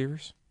 wide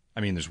receivers?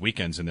 I mean, there's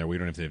weekends in there. We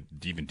don't have to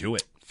even do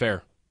it.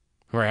 Fair.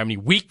 All right, how many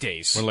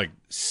weekdays? We're like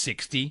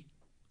 60.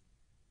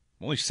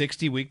 Only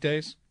 60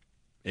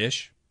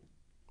 weekdays-ish.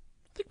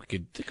 I think we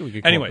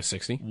could anyway, go with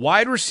 60.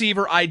 Wide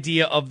receiver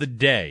idea of the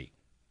day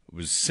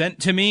was sent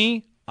to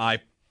me. I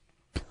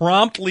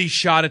promptly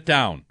shot it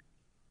down.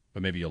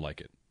 But maybe you'll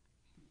like it.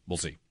 We'll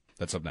see.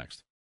 That's up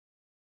next.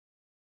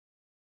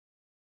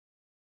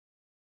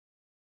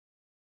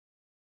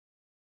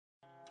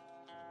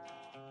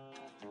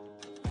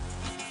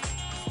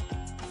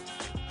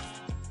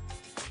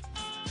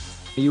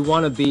 You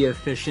want to be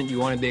efficient, you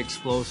want to be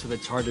explosive,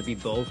 it's hard to be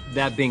both.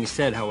 That being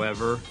said,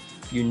 however,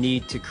 you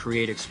need to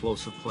create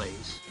explosive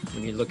plays.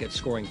 When you look at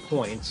scoring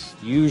points,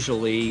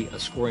 usually a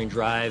scoring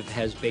drive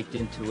has baked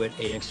into it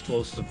an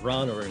explosive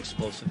run or an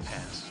explosive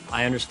pass.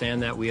 I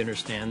understand that, we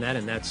understand that,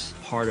 and that's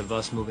part of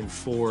us moving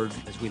forward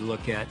as we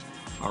look at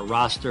our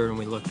roster and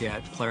we look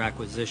at player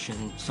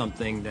acquisition,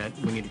 something that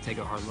we need to take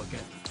a hard look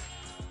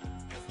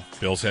at.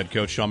 Bills head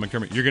coach Sean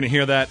McDermott. You're going to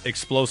hear that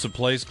explosive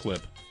plays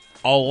clip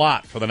a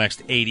lot for the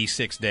next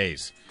 86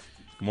 days.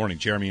 Good morning,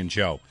 Jeremy and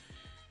Joe.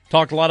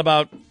 Talked a lot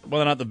about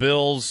whether or not the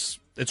Bills,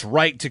 it's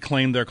right to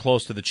claim they're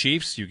close to the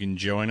Chiefs. You can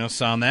join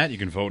us on that. You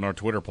can vote in our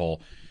Twitter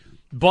poll.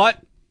 But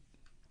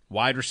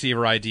wide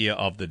receiver idea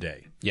of the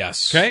day.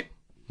 Yes. Okay?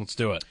 Let's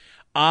do it.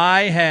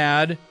 I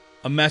had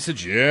a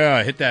message.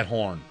 Yeah, hit that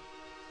horn.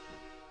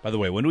 By the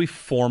way, when do we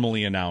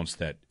formally announce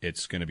that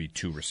it's going to be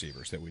 2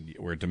 receivers, that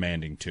we're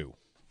demanding 2?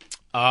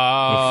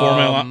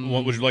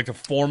 Would you like to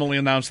formally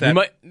announce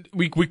that?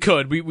 We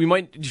could. We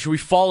might. Should we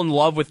fall in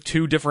love with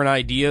 2 different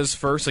ideas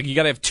first? Like, you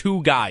got to have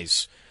 2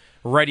 guys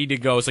ready to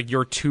go. It's like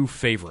your 2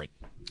 favorite.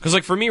 Because,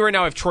 like, for me right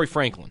now, I have Troy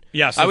Franklin.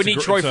 Yes, I would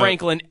need Troy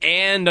Franklin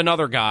and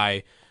another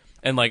guy,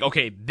 and like,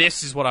 okay,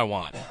 this is what I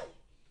want.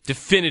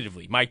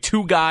 Definitively, my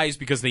 2 guys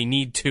because they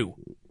need 2.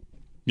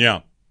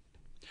 Yeah,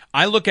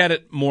 I look at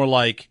it more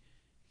like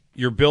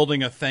you're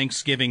building a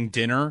Thanksgiving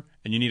dinner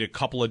and you need a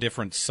couple of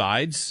different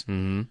sides.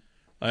 Mm-hmm.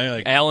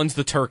 Allen's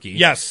the turkey.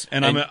 Yes,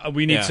 and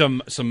we need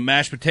some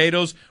mashed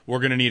potatoes. We're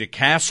going to need a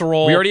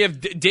casserole. We already have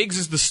Diggs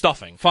is the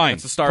stuffing. Fine.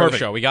 That's the start of the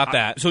show. We got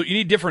that. So you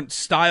need different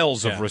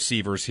styles of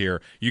receivers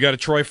here. You got a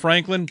Troy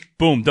Franklin.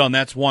 Boom, done.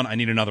 That's one. I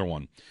need another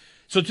one.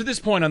 So to this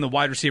point on the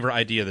wide receiver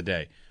idea of the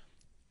day,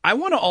 I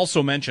want to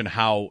also mention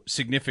how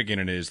significant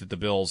it is that the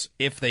Bills,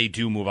 if they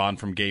do move on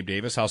from Gabe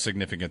Davis, how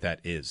significant that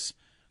is.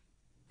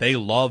 They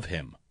love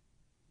him.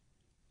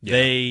 Yeah.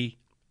 They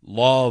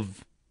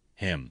love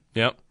him.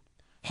 Yep.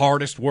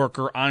 Hardest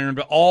worker, iron,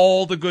 but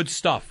all the good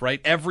stuff,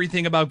 right?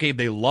 Everything about Gabe,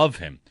 they love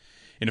him.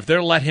 And if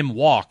they're let him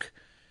walk,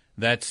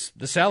 that's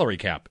the salary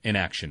cap in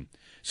action.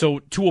 So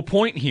to a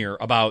point here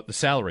about the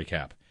salary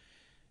cap,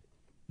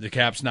 the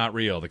cap's not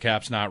real, the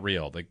cap's not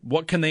real. Like,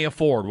 what can they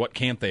afford? What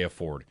can't they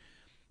afford?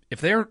 If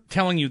they're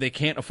telling you they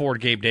can't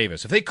afford Gabe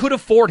Davis, if they could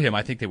afford him,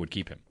 I think they would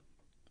keep him.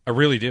 I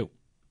really do.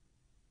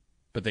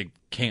 But they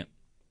can't.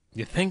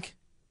 You think?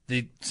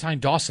 They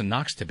signed Dawson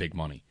Knox to big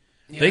money.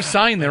 Yeah, they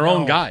signed their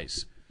own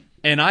guys.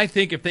 And I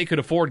think if they could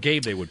afford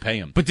Gabe, they would pay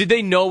him. But did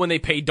they know when they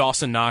paid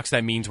Dawson Knox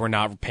that means we're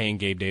not paying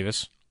Gabe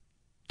Davis?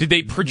 Did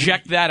they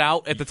project that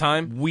out at the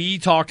time? We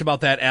talked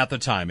about that at the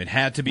time. It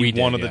had to be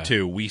one of the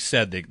 2. We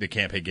said they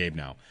can't pay Gabe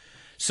now.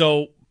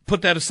 So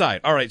put that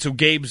aside. All right, so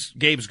Gabe's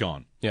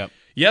gone. Yep.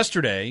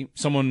 Yesterday,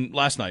 someone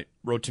last night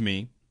wrote to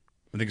me,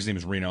 I think his name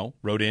is Reno,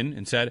 wrote in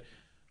and said,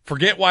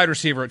 forget wide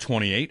receiver at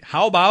 28.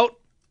 How about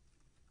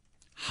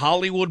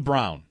Hollywood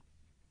Brown?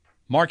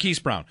 Marquise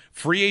Brown,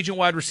 free agent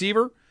wide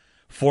receiver,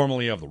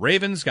 formerly of the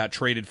Ravens, got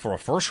traded for a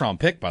first-round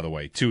pick, by the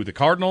way, to the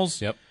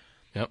Cardinals. Yep.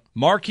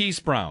 Marquise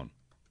Brown.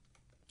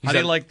 How do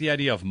you like the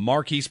idea of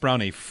Marquise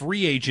Brown, a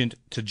free agent,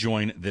 to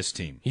join this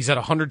team? He's at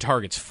 100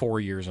 targets 4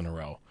 years in a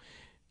row.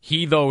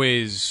 He, though,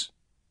 isn't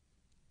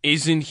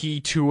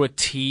he to a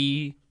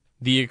T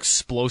the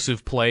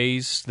explosive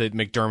plays that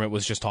McDermott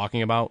was just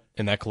talking about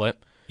in that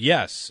clip?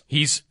 Yes.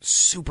 He's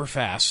super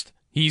fast.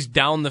 He's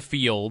down the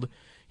field.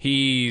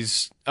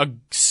 He's a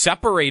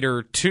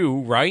separator,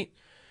 too, right?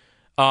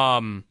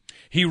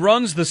 He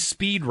runs the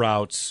speed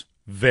routes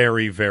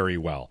very, very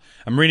well.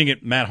 I'm reading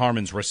at Matt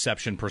Harmon's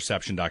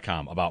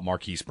receptionperception.com about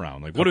Marquise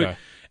Brown. Like,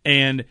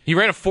 and he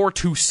ran a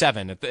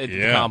 4.27 at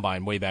the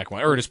combine way back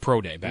when, or at his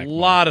pro day back. A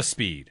lot of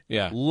speed.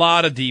 Yeah. A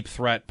lot of deep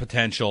threat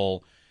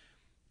potential.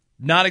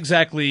 Not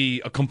exactly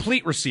a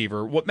complete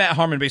receiver. What Matt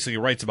Harmon basically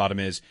writes about him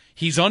is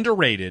he's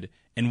underrated,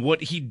 and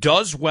what he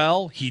does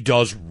well, he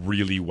does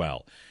really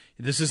well.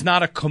 This is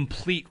not a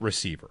complete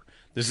receiver.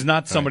 This is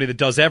not somebody that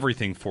does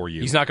everything for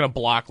you. He's not going to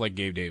block like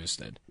Gabe Davis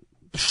did.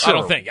 Sure. I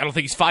don't think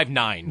he's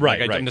 5'9".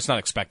 Right, I'm just not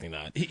expecting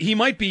that. He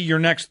might be your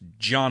next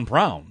John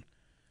Brown.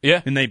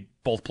 Yeah. And they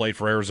both played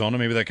for Arizona.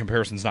 Maybe that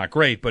comparison's not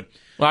great, but...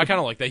 Well, I kind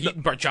of like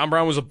that. John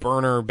Brown was a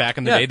burner back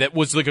in the day that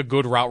was like a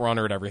good route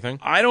runner and everything.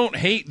 I don't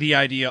hate the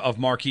idea of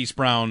Marquise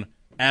Brown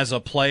as a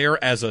player,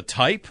 as a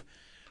type.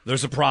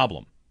 There's a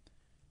problem.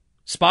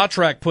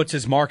 Spotrac puts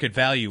his market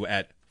value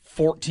at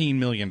 $14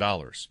 million.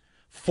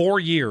 4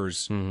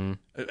 years,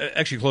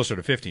 actually closer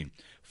to 15.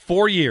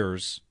 4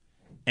 years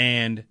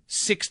and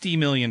 $60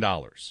 million.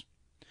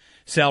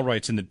 Sal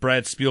writes in that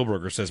Brad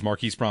Spielberger says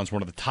Marquise Brown's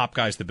one of the top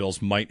guys the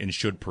Bills might and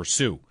should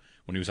pursue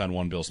when he was on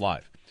One Bills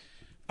Live.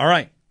 All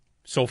right,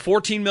 so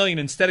 $14 million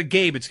instead of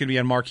Gabe, it's going to be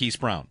on Marquise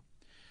Brown.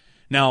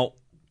 Now,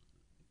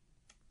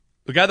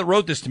 the guy that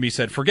wrote this to me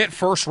said, forget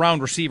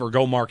first-round receiver,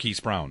 go Marquise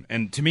Brown.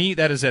 And to me,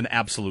 that is an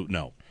absolute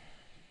no.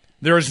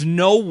 There is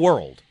no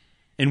world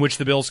in which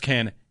the Bills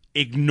can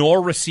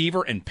ignore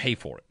receiver and pay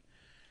for it.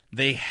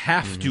 They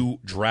have to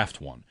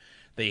draft one.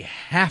 They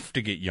have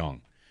to get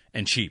young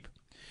and cheap.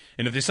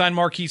 And if they sign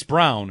Marquise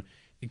Brown,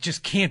 it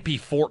just can't be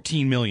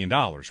 $14 million,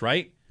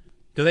 right?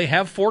 Do they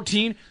have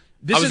 14?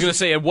 I was going to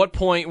say, at what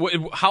point,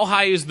 how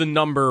high is the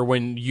number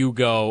when you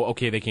go,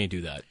 okay, they can't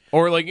do that?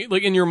 Or like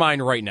in your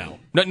mind right now?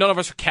 None of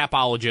us are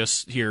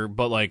capologists here,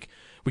 but like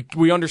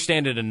we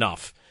understand it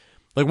enough.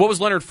 Like, what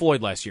was Leonard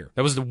Floyd last year?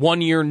 That was the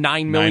 1 year,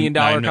 $9 million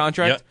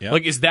contract? Yep.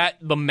 Like, is that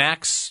the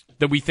max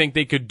that we think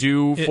they could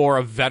do for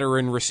a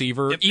veteran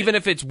receiver, even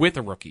if it's with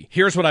a rookie?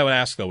 Here's what I would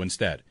ask, though,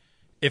 instead.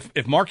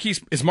 Is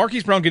Marquise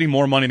Brown getting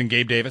more money than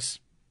Gabe Davis?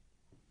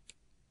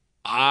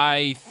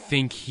 I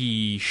think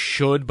he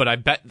should, but I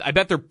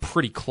bet they're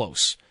pretty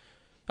close.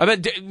 I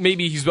bet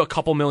maybe he's a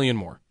couple million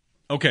more.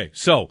 Okay,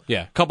 so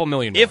yeah, a couple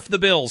million more. If the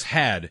Bills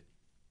had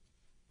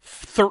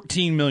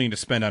 $13 million to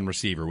spend on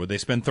receiver, would they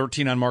spend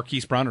 13 on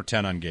Marquise Brown or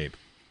 10 on Gabe?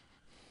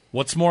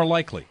 What's more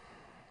likely?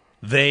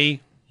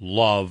 They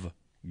love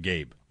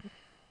Gabe.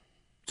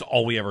 It's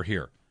all we ever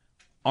hear.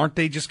 Aren't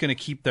they just going to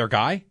keep their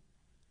guy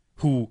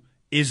who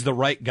is the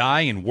right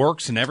guy and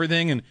works and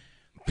everything?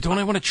 But don't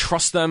I want to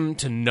trust them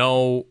to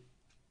know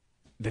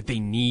that they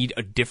need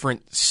a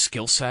different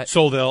skill set?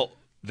 So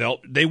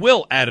they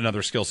will add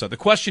another skill set. The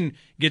question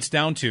gets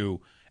down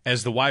to,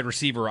 as the wide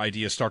receiver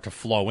ideas start to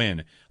flow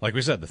in, like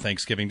we said, the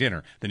Thanksgiving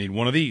dinner, they need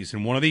one of these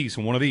and one of these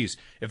and one of these.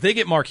 If they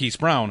get Marquise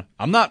Brown,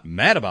 I'm not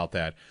mad about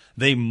that.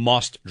 They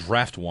must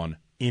draft one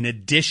in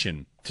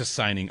addition to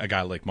signing a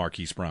guy like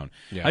Marquise Brown.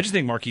 Yeah. I just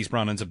think Marquise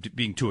Brown ends up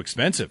being too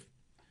expensive.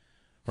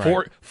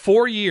 Right.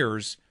 4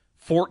 years,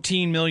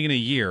 $14 million a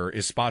year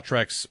is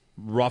Spotrac's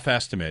rough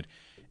estimate.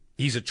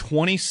 He's a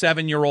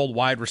 27-year-old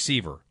wide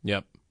receiver.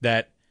 Yep.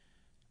 That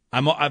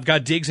I've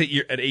got Diggs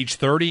at age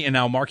 30 and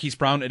now Marquise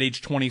Brown at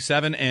age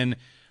 27. And, I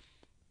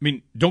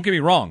mean, don't get me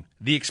wrong.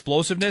 The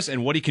explosiveness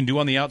and what he can do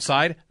on the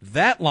outside,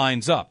 that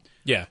lines up.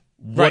 Yeah,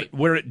 right.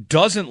 Where it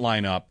doesn't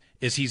line up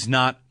is he's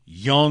not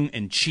young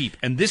and cheap.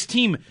 And this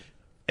team,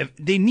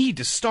 they need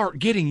to start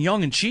getting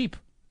young and cheap.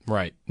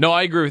 Right. No,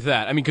 I agree with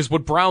that. I mean, because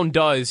what Brown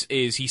does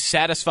is he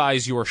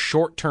satisfies your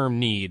short-term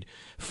need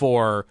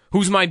for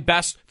who's my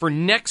best for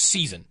next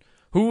season.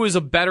 Who is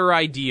a better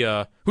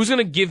idea? Who's going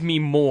to give me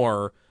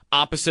more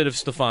opposite of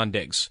Stephon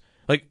Diggs?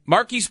 Like,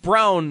 Marquise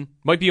Brown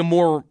might be a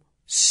more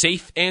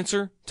safe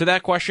answer to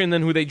that question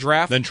than who they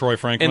draft. Than Troy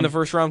Franklin? In the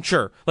first round?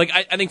 Sure. Like,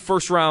 I think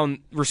first-round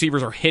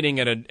receivers are hitting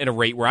at a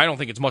rate where I don't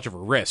think it's much of a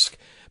risk.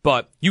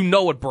 But you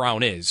know what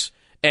Brown is.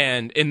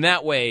 And in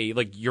that way,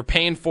 like, you're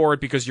paying for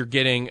it because you're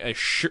getting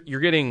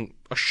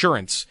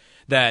assurance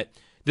that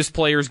this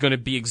player is going to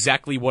be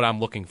exactly what I'm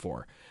looking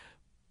for.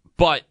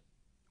 But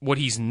what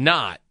he's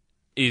not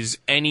is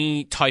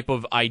any type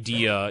of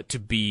idea to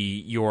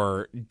be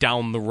your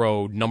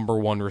down-the-road number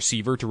one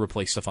receiver to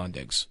replace Stephon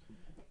Diggs.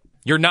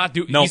 You're not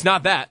He's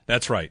not that.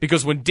 That's right.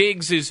 Because when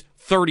Diggs is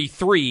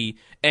 33,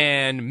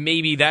 and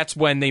maybe that's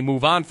when they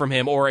move on from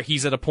him, or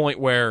he's at a point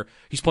where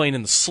he's playing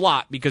in the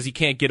slot because he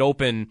can't get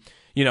open,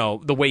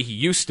 the way he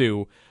used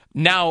to.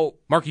 Now,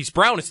 Marquise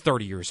Brown is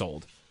 30 years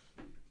old.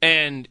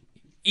 And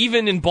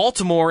even in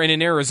Baltimore and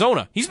in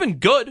Arizona, he's been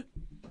good.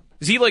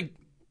 Is he like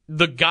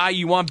the guy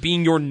you want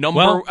being your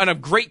on a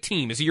great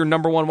team? Is he your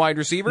number one wide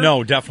receiver?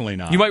 No, definitely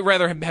not. You might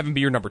rather have him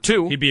be your number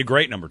two. He'd be a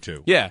great number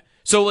two. Yeah.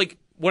 So, like,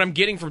 what I'm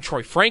getting from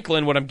Troy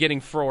Franklin, what I'm getting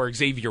for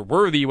Xavier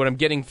Worthy, what I'm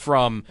getting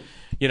from,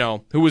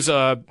 who was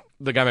the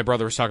guy my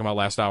brother was talking about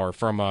last hour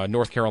from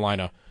North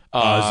Carolina.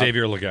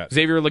 Xavier Legette.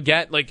 Xavier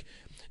Legette, like,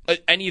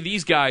 any of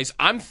these guys,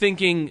 I'm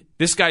thinking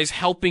this guy's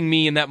helping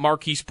me in that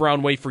Marquise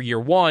Brown way for year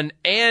one,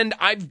 and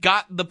I've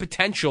got the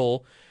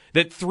potential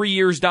that 3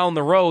 years down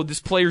the road,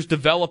 this player's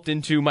developed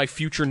into my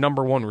future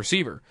number one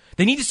receiver.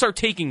 They need to start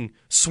taking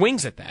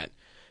swings at that,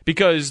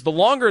 because the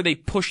longer they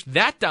push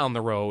that down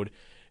the road,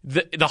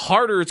 the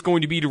harder it's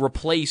going to be to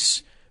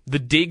replace the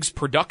Diggs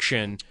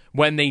production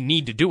when they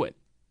need to do it.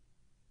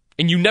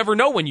 And you never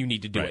know when you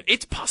need to do it.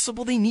 It's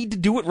possible they need to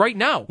do it right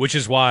now. Which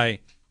is why,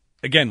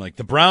 again, like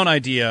the Brown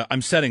idea,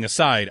 I'm setting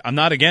aside. I'm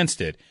not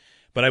against it,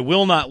 but I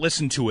will not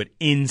listen to it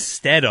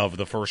instead of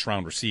the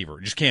first-round receiver.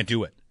 Just can't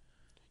do it.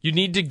 You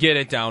need to get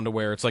it down to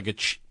where it's like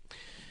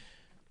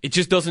It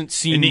just doesn't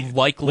seem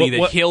likely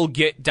that he'll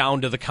get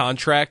down to the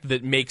contract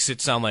that makes it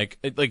sound like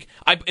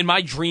in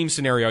my dream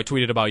scenario I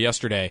tweeted about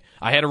yesterday,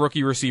 I had a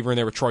rookie receiver in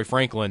there with Troy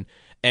Franklin,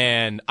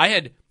 and I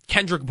had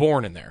Kendrick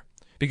Bourne in there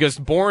because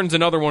Bourne's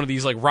another one of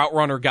these like route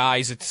runner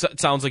guys. It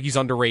sounds like he's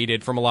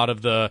underrated from a lot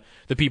of the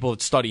people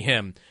that study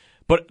him.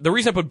 But the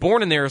reason I put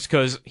Bourne in there is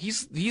because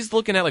he's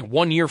looking at like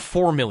 1 year,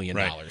 $4 million.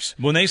 Right.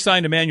 When they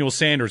signed Emmanuel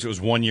Sanders, it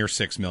was 1 year,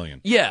 $6 million.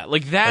 Yeah,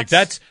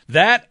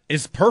 that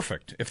is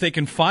perfect if they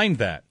can find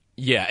that.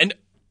 Yeah, and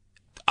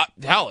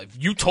hell,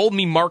 if you told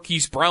me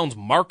Marquise Brown's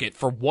market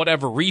for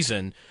whatever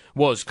reason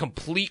was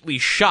completely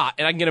shot,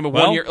 and I can get him in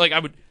 1 year, like I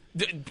would.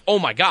 Oh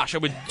my gosh, I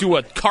would do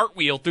a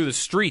cartwheel through the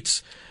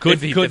streets if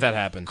that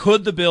happened.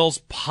 Could the Bills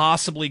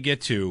possibly get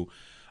to?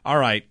 All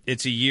right,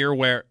 it's a year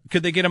where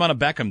could they get him on a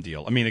Beckham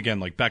deal? I mean, again,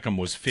 like Beckham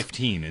was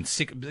 15 and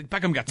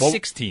Beckham got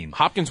 16.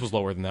 Hopkins was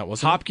lower than that,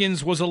 wasn't he?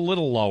 Hopkins was a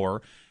little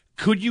lower.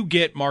 Could you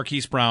get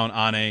Marquise Brown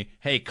on a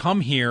hey,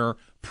 come here,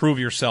 prove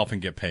yourself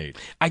and get paid?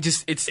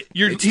 It's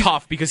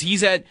tough because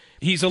he's a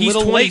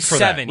little late for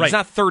that. Right. He's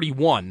not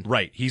 31.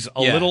 Right. He's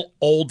a little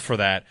old for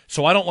that.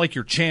 So I don't like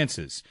your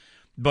chances.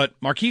 But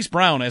Marquise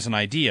Brown as an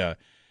idea,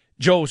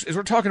 Joe, as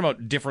we're talking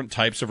about different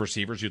types of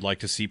receivers you'd like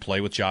to see play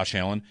with Josh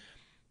Allen,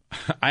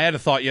 I had a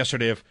thought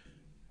yesterday of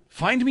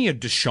find me a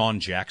Deshaun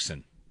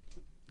Jackson.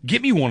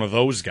 Get me one of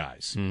those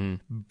guys.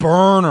 Mm-hmm.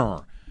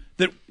 Burner.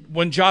 That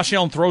when Josh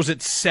Allen throws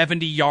it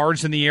 70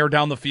 yards in the air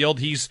down the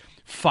field, he's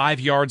 5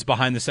 yards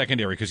behind the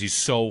secondary because he's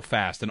so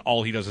fast and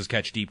all he does is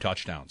catch deep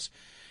touchdowns.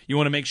 You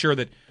want to make sure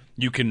that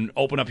you can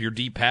open up your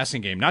deep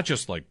passing game, not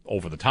just like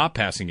over-the-top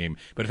passing game,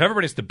 but if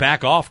everybody has to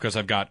back off because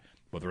I've got,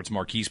 whether it's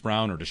Marquise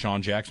Brown or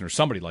Deshaun Jackson or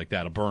somebody like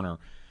that, a burner,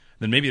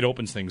 then maybe it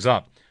opens things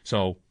up.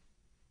 So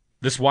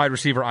this wide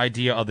receiver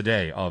idea of the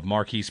day of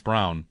Marquise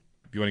Brown,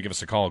 if you want to give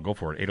us a call, go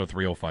for it,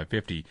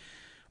 803-0550.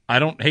 I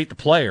don't hate the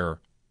player.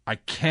 I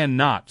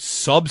cannot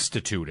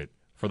substitute it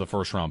for the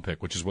first-round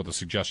pick, which is what the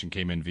suggestion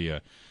came in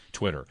via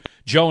Twitter.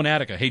 Joe in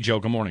Attica. Hey, Joe,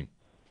 good morning.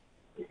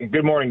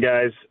 Good morning,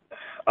 guys.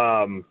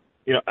 By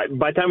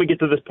the time we get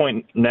to this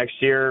point next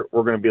year,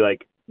 we're going to be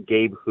like,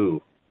 Gabe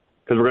who?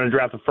 Because we're going to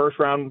draft a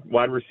first-round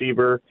wide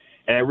receiver,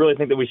 and I really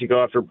think that we should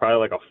go after probably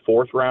like a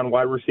fourth-round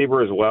wide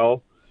receiver as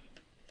well.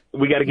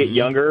 We got to get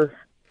younger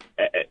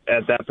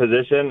at that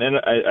position, and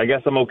I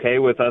guess I'm okay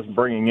with us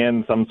bringing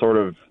in some sort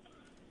of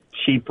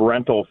cheap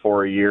rental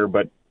for a year,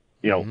 but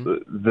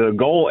the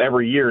goal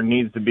every year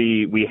needs to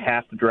be we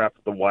have to draft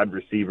the wide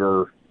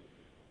receiver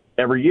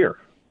every year.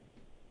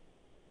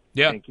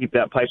 Yeah. And keep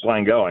that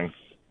pipeline going.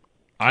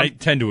 I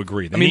tend to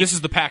agree. This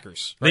is the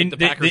Packers. Right?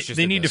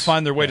 They need to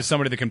find their way to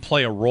somebody that can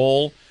play a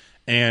role,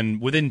 and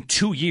within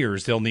 2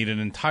 years, they'll need an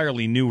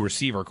entirely new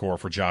receiver core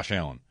for Josh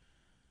Allen.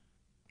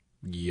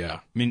 Yeah.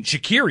 I mean,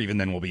 Shakir even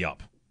then will be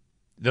up.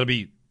 That'll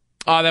be...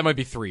 that might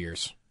be 3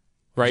 years.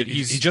 Right?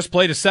 He just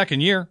played his second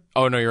year.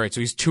 Oh, no, you're right.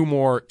 So he's two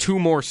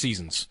more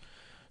seasons.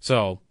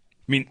 So,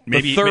 I mean,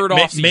 maybe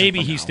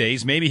he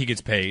stays. Maybe he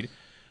gets paid.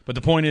 But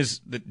the point is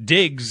that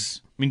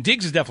Diggs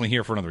is definitely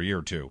here for another year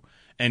or two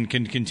and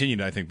can continue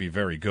to, I think, be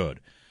very good.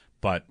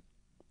 But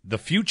the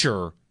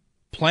future,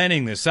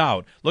 planning this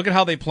out, look at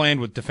how they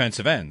planned with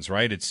defensive ends,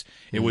 right?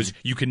 It was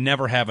you can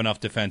never have enough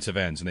defensive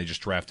ends, and they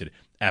just drafted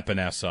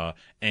Epinesa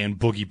and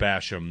Boogie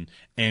Basham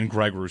and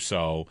Greg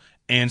Rousseau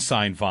and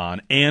signed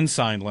Vaughn and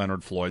signed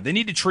Leonard Floyd. They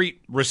need to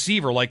treat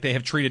receiver like they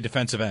have treated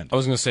defensive end. I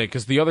was going to say,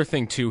 because the other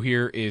thing, too,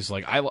 here is,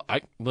 like,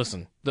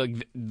 listen,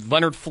 the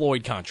Leonard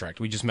Floyd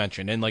contract we just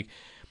mentioned, and, like,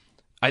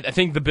 I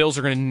think the Bills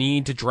are going to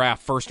need to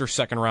draft first or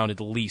second round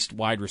at least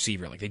wide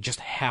receiver. Like, they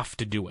just have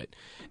to do it.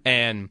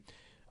 And,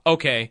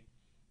 okay,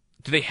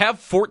 do they have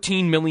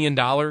 $14 million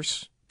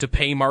to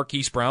pay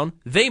Marquise Brown?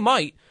 They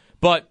might,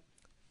 but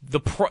the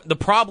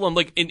problem,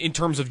 like, in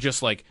terms of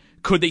just, like,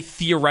 could they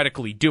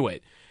theoretically do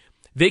it?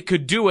 They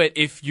could do it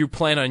if you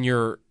plan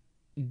on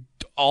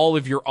all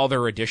of your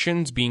other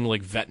additions being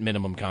like vet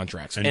minimum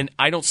contracts. And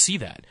I don't see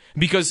that.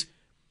 Because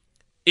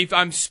if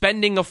I'm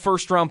spending a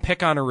first-round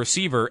pick on a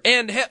receiver,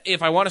 and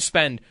if I want to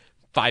spend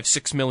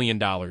 $5-6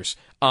 million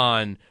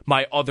on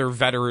my other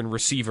veteran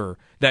receiver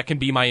that can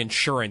be my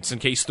insurance in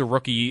case the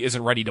rookie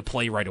isn't ready to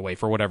play right away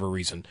for whatever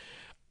reason,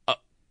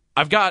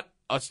 I've got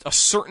a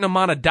certain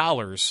amount of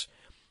dollars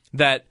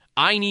that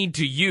I need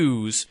to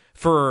use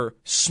for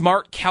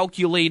smart,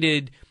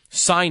 calculated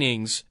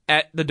signings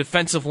at the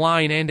defensive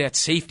line and at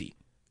safety,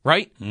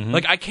 right? Mm-hmm.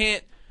 Like I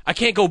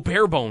can't go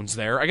bare bones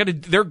there.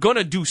 They're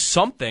gonna do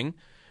something.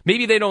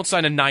 Maybe they don't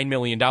sign a $9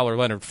 million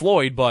Leonard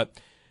Floyd, but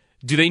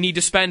do they need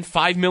to spend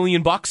 $5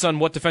 million on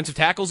what defensive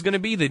tackle is going to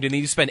be? Do they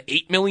need to spend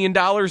 $8 million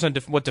on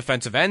what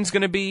defensive end is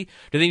going to be?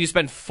 Do they need to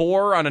spend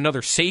 $4 on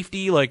another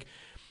safety? Like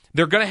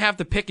they're going to have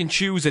to pick and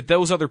choose at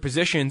those other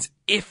positions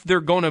if they're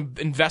going to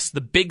invest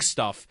the big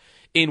stuff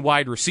in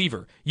wide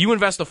receiver. You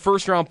invest a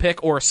first-round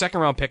pick or a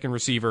second-round pick in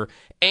receiver,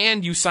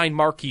 and you sign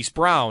Marquise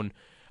Brown,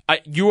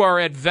 you are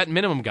at vet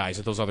minimum guys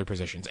at those other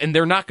positions, and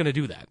they're not going to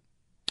do that.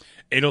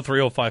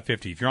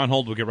 803-0550. If you're on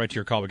hold, we'll get right to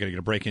your call. We're going to get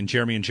a break in.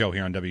 Jeremy and Joe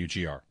here on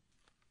WGR.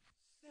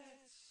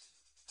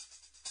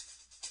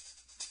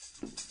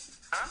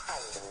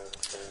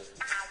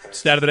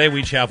 Stat of the day,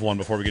 we each have one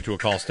before we get to a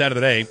call. Stat of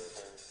the day.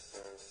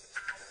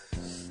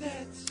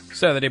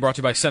 Stat of the day brought to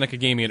you by Seneca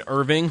Gaming in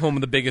Irving, home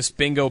of the biggest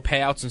bingo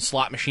payouts and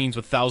slot machines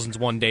with thousands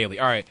won daily.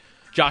 All right,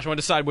 Josh, want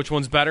to decide which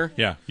one's better?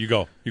 Yeah, you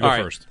go. You go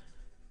first.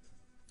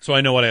 So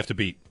I know what I have to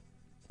beat.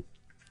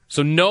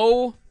 So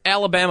no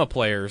Alabama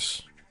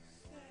players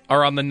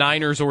are on the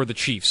Niners or the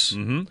Chiefs.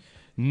 Mm-hmm.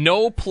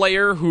 No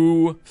player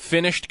who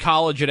finished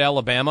college at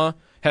Alabama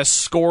has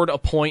scored a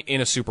point in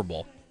a Super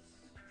Bowl.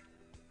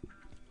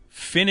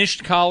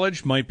 Finished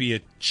college might be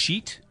a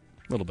cheat.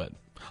 A little bit.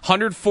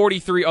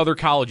 143 other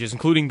colleges,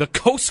 including the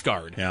Coast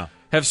Guard,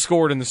 have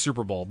scored in the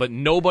Super Bowl, but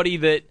nobody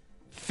that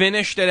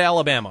finished at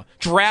Alabama,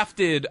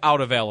 drafted out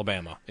of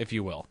Alabama, if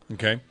you will.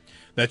 Okay.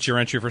 That's your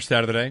entry for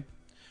Stat of the Day.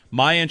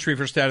 My entry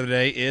for Stat of the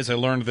Day is, I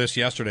learned this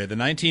yesterday, the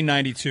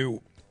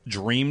 1992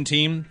 Dream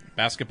Team,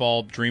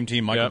 basketball Dream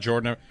Team, Michael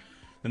Jordan.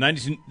 The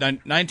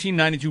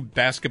 1992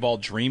 basketball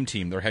Dream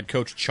Team, their head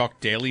coach, Chuck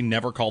Daly,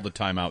 never called a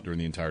timeout during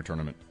the entire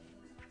tournament.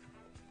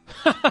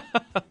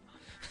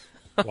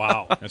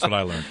 Wow. That's what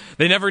I learned.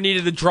 They never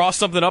needed to draw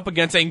something up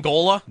against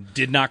Angola?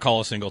 Did not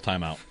call a single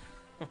timeout.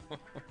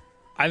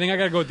 I think I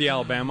got to go with the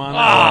Alabama on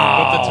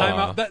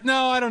that. But the timeout,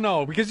 no, I don't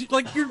know. Because, you're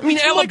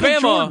Alabama. Michael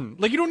Jordan.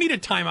 You don't need a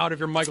timeout if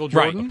you're Michael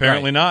Jordan. Right,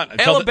 apparently not.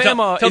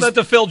 Alabama Tell that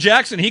to Phil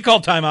Jackson. He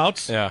called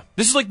timeouts. Yeah.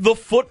 This is like the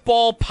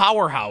football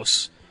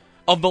powerhouse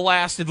of the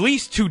last at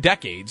least 2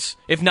 decades,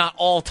 if not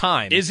all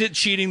time. Is it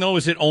cheating, though?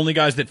 Is it only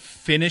guys that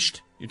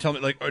finished? You tell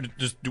me, or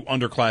just do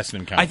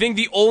underclassmen count? I think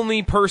the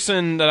only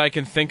person that I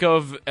can think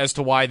of as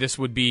to why this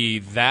would be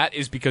that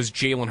is because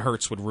Jalen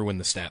Hurts would ruin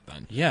the stat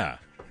then. Yeah.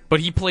 But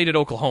he played at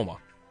Oklahoma.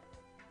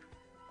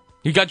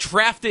 He got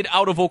drafted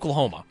out of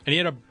Oklahoma. And he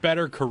had a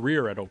better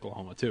career at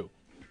Oklahoma, too.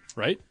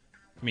 Right?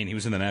 I mean, he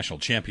was in the national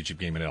championship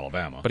game at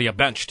Alabama. But he got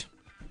benched.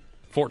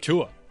 Fort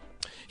Tua.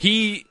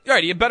 He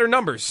had better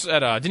numbers.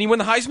 Didn't he win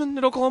the Heisman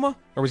at Oklahoma?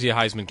 Or was he a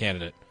Heisman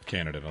candidate?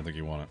 I don't think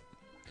he won it.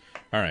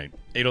 All right,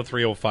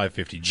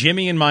 803-0550.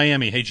 Jimmy in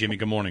Miami. Hey, Jimmy,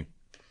 good morning.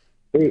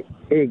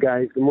 Hey,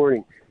 guys, good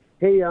morning.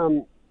 Hey,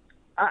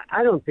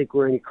 I don't think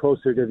we're any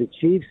closer to the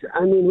Chiefs.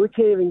 I mean, we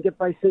can't even get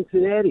by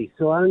Cincinnati,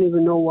 so I don't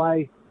even know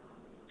why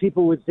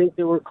people would think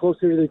that we're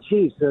closer to the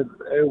Chiefs.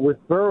 With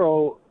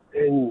Burrow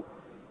and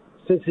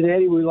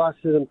Cincinnati, we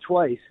lost to them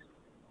twice.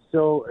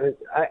 So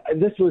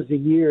this was the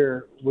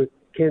year with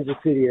Kansas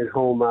City at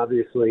home,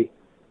 obviously,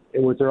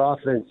 and with their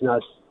offense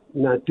not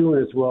doing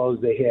as well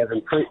as they have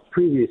in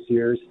previous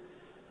years.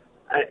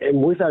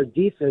 And with our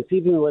defense,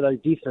 even with our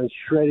defense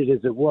shredded as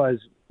it was,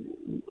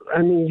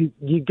 I mean,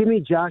 you give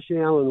me Josh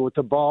Allen with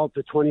the ball at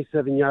the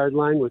 27-yard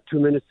line with 2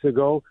 minutes to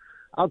go,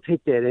 I'll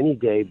take that any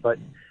day. But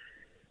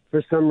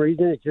for some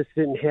reason, it just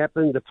didn't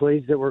happen. The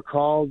plays that were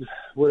called,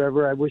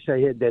 whatever, I wish I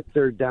had that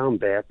third down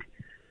back,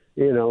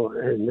 and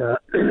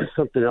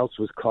something else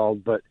was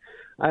called. But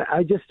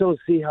I just don't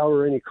see how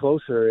we're any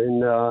closer.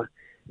 And,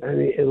 I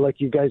mean, like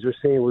you guys were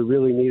saying, we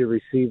really need a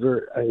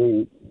receiver. I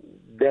mean,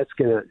 that's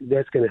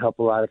gonna help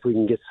a lot if we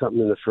can get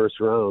something in the first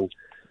round.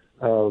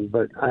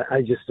 But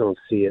I just don't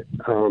see it.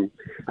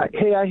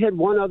 I had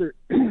one other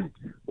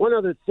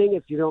thing,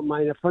 if you don't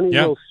mind, a funny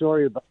little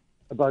story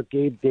about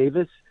Gabe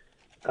Davis.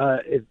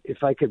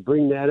 If I could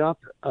bring that up.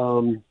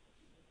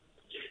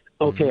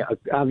 Okay,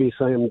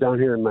 obviously I'm down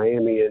here in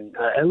Miami, and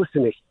I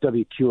listen to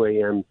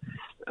WQAM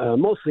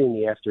mostly in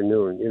the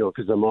afternoon,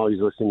 because I'm always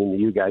listening to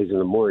you guys in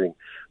the morning.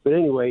 But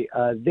anyway,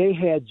 they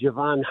had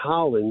Javon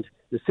Holland,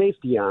 the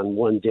safety, on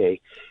one day.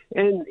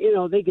 And,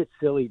 they get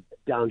silly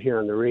down here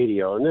on the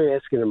radio, and they're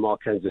asking him all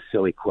kinds of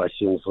silly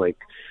questions like,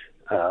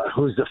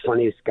 who's the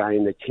funniest guy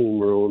in the team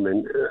room,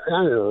 and, I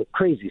don't know,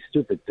 crazy,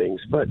 stupid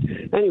things. But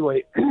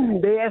anyway,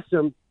 they asked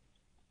him,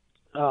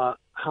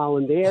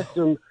 Holland,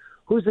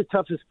 who's the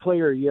toughest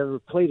player you ever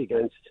played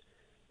against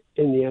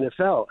in the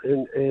NFL?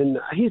 And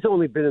he's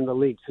only been in the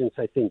league since,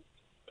 I think,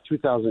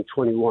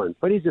 2021,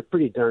 but he's a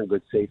pretty darn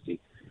good safety.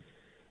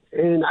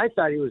 And I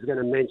thought he was going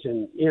to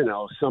mention,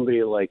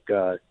 somebody like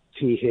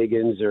T.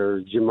 Higgins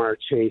or Jamar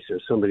Chase or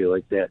somebody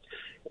like that.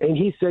 And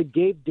he said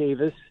Gabe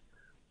Davis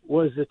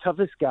was the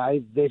toughest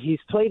guy that he's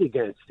played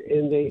against.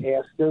 And they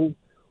asked him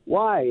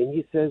why. And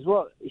he says,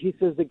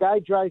 the guy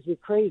drives me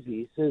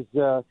crazy. He says,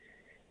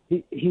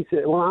 he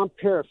said, well, I'm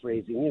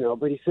paraphrasing,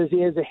 but he says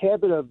he has a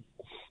habit of,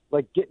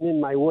 getting in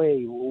my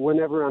way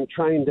whenever I'm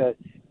trying to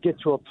get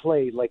to a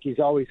play. Like he's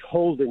always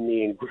holding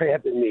me and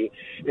grabbing me,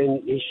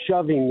 and he's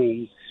shoving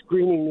me,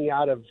 screaming me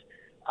out of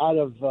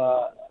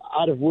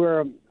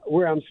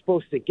where I'm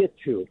supposed to get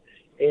to.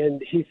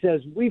 And he says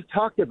we've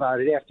talked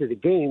about it after the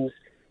games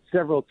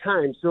several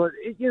times. So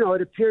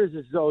it appears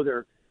as though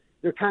they're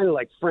kind of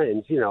like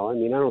friends. I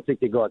mean, I don't think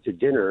they go out to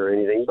dinner or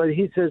anything, but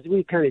he says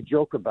we kind of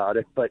joke about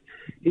it. But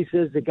he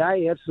says the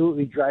guy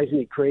absolutely drives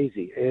me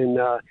crazy, and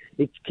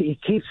he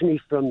keeps me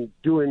from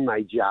doing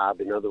my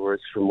job. In other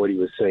words, from what he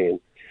was saying.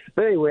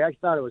 But anyway, I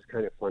thought it was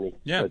kind of funny.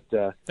 Yeah.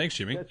 But, thanks,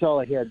 Jimmy. That's all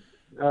I had.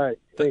 All right.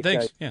 Thanks.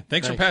 Thanks. Guys. Yeah.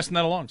 Thanks for passing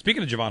that along.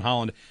 Speaking of Javon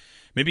Holland,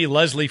 maybe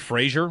Leslie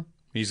Frazier.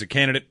 He's a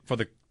candidate for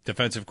the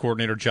defensive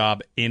coordinator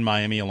job in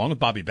Miami, along with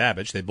Bobby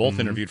Babich. They both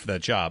interviewed for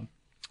that job.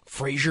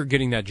 Frazier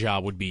getting that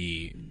job would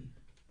be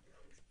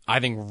I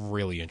think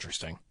really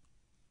interesting.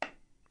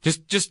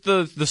 Just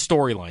the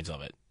storylines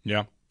of it.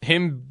 Yeah.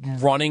 Him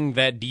running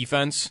that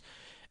defense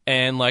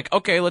and like,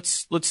 okay,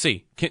 let's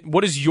see.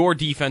 What does your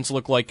defense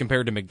look like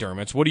compared to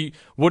McDermott's?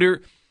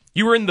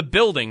 You were in the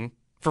building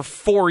for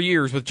 4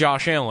 years with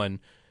Josh Allen.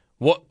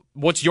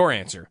 What's your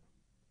answer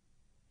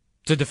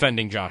to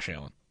defending Josh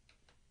Allen?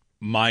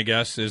 My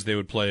guess is they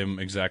would play him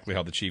exactly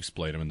how the Chiefs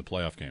played him in the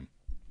playoff game.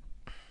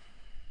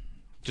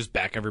 Just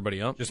back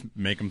everybody up? Just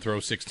make him throw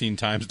 16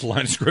 times at the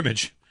line of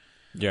scrimmage.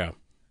 Yeah.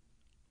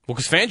 Well,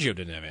 because Fangio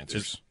didn't have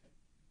answers.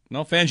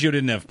 No, Fangio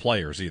didn't have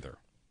players either.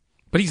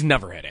 But he's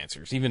never had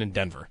answers, even in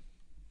Denver.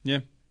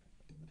 Yeah.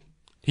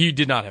 He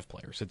did not have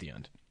players at the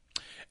end.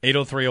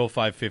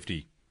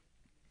 803-0550.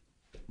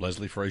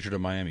 Leslie Frazier to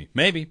Miami.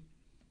 Maybe.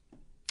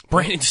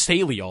 Brandon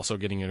Staley also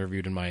getting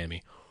interviewed in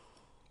Miami.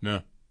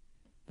 No.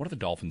 What do the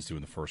Dolphins do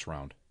in the first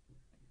round?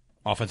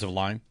 Offensive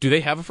line? Do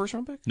they have a first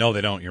round pick? No,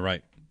 they don't. You're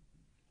right.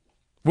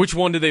 Which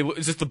one did they?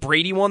 Is this the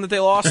Brady one that they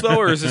lost though,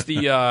 or is this the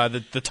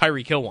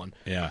Tyreek Hill one?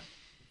 Yeah.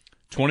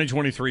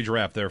 2023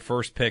 draft. Their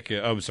first pick.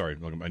 Sorry.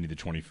 I need the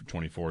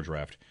 2024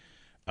 draft.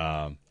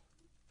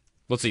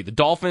 Let's see. The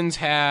Dolphins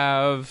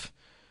have.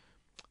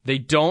 They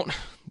don't.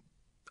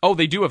 Oh,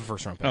 they do have a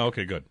first round pick. Oh,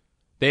 okay, good.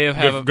 They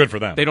have good for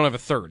them. They don't have a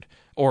third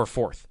or a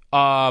fourth.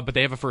 But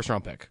they have a first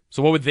round pick.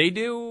 So what would they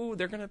do?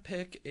 They're gonna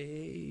pick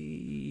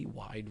a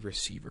wide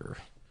receiver.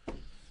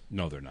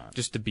 No, they're not.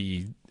 Just to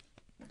be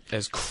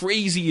as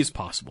crazy as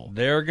possible.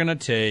 They're gonna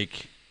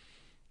take.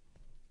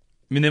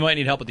 I mean, they might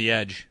need help at the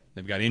edge.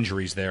 They've got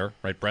injuries there,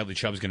 right? Bradley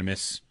Chubb's gonna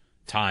miss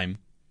time,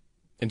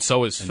 and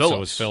so is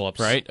Phillips.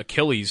 Right?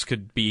 Achilles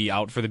could be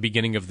out for the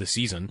beginning of the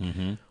season.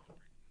 Mm-hmm.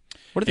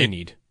 What do they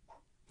need?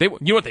 You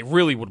know what they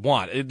really would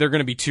want? They're going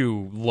to be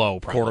too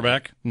low, probably.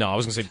 Quarterback? No, I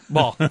was going to say,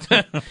 well, I was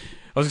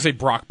going to say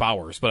Brock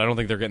Bowers, but I don't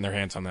think they're getting their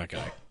hands on that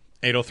guy.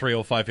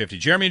 803-0550.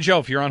 Jeremy and Joe,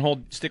 if you're on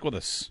hold, stick with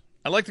us.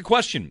 I like the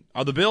question.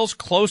 Are the Bills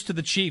close to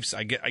the Chiefs?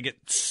 I get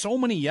so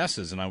many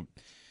yeses, and I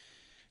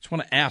just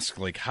want to ask,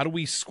 like, how do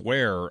we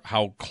square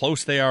how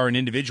close they are in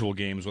individual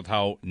games with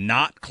how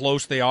not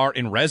close they are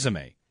in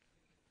resume?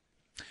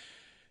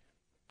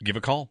 Give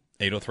a call.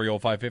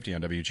 803-0550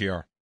 on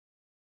WGR.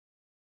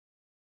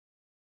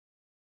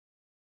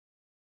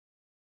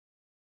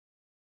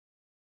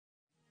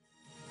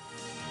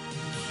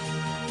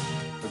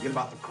 Forget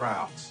about the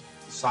crowds,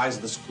 the size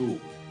of the school,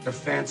 their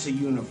fancy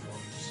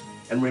uniforms,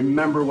 and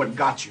remember what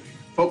got you here.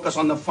 Focus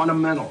on the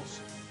fundamentals.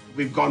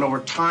 We've gone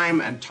over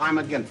time and time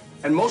again.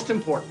 And most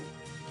important,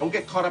 don't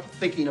get caught up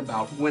thinking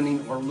about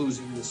winning or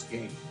losing this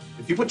game.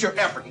 If you put your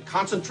effort and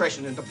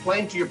concentration into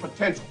playing to your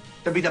potential,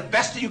 to be the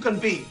best that you can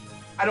be,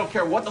 I don't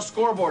care what the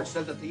scoreboard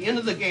says at the end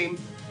of the game,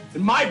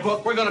 in my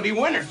book, we're going to be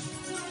winners.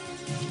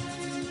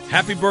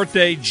 Happy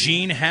birthday,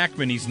 Gene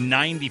Hackman. He's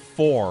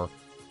 94.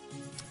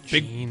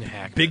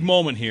 Big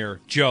moment here.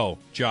 Joe,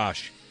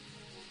 Josh.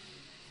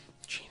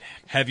 Gene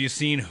Hackman. Have you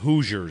seen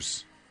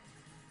Hoosiers?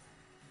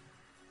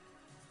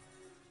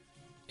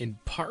 In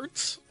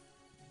parts?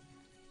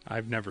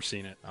 I've never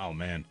seen it. Oh,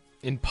 man.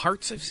 In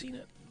parts, I've seen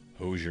it.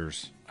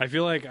 Hoosiers. I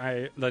feel like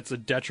that's a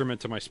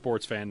detriment to my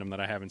sports fandom that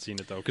I haven't seen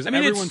it, though, because I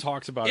mean, everyone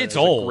talks about it. It's as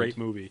old. A great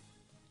movie.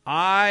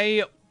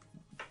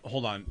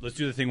 Hold on. Let's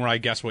do the thing where I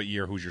guess what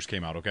year Hoosiers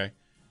came out, okay?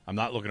 I'm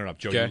not looking it up.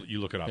 Joe, okay.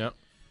 you look it up. Yep.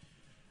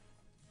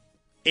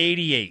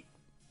 88.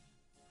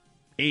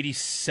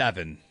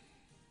 87.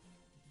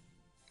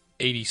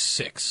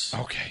 86.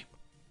 Okay.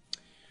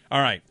 All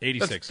right,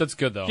 86. That's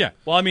good, though. Yeah.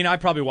 Well, I mean, I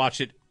probably watched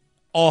it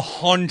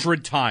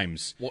 100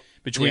 times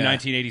between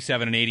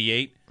 1987 and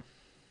 88.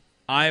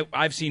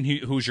 I've seen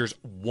Hoosiers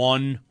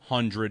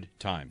 100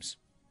 times.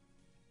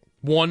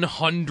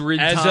 100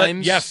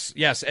 times?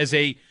 Yes. As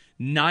a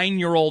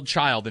 9-year-old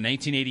child in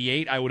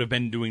 1988, I would have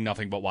been doing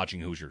nothing but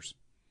watching Hoosiers.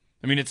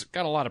 I mean, it's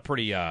got a lot of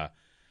pretty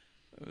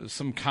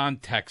some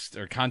context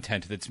or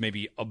content that's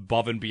maybe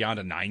above and beyond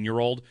a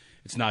 9-year-old.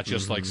 It's not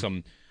just like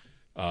some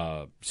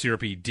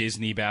syrupy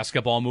Disney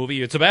basketball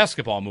movie. It's a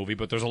basketball movie,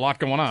 but there's a lot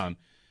going on.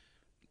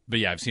 But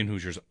yeah, I've seen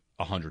Hoosiers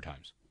 100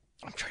 times.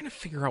 I'm trying to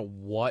figure out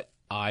what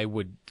I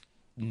would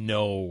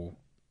know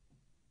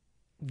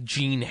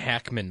Gene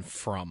Hackman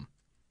from.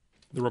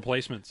 The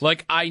Replacements.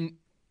 Like that's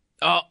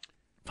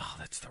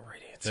the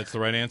right answer. That's the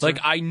right answer? Like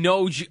I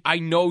know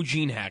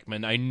Gene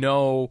Hackman. I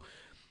know,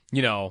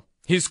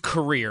 his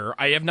career.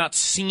 I have not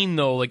seen,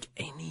 though, like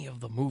any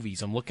of the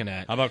movies I'm looking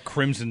at. How about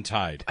Crimson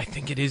Tide? I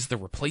think it is The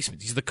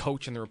Replacements. He's the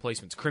coach in The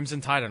Replacements.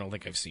 Crimson Tide I don't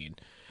think I've seen.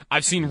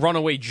 I've seen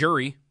Runaway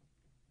Jury.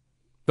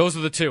 Those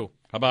are the two.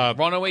 How about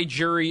Runaway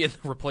Jury and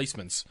The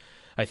Replacements,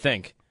 I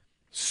think.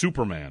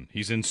 Superman.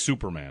 He's in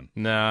Superman.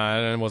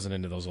 Nah, I wasn't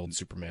into those old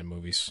Superman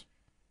movies.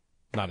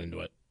 Not into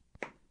it.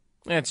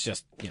 It's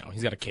just,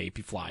 he's got a cape,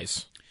 he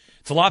flies.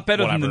 It's a lot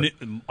better than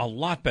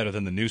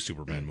the new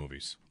Superman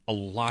movies. A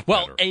lot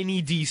better. Well,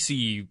 any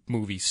DC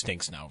movie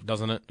stinks now,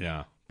 doesn't it?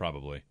 Yeah,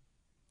 probably.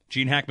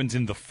 Gene Hackman's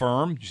in The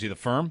Firm. Did you see The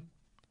Firm?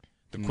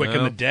 The Quick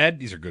and the Dead.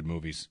 These are good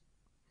movies.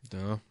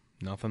 No,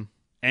 nothing.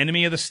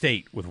 Enemy of the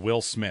State with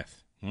Will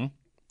Smith.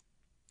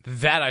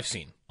 That I've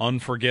seen.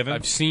 Unforgiven.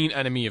 I've seen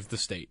Enemy of the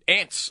State.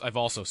 Ants I've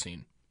also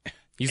seen.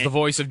 He's the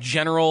voice of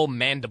General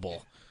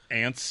Mandible.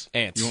 Ants?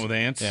 Ants. You went with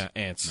Ants? Yeah,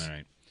 Ants. All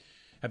right.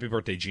 Happy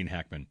birthday, Gene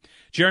Hackman.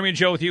 Jeremy and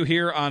Joe with you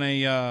here on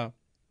a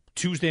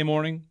Tuesday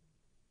morning.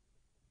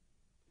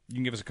 You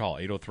can give us a call,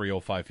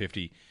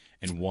 803-0550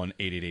 and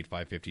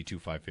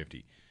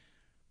 1-888-550-2550.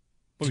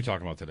 What are we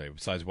talking about today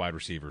besides wide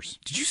receivers?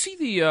 Did you see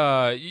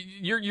the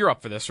you're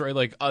up for this, right?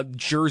 Like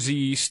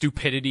jersey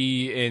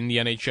stupidity in the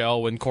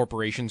NHL when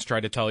corporations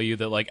try to tell you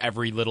that like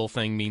every little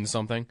thing means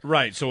something?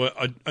 Right. So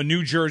a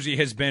new jersey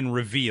has been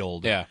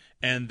revealed. Yeah.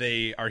 And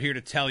they are here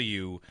to tell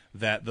you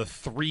that the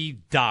 3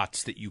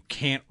 dots that you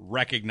can't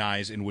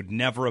recognize and would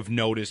never have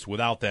noticed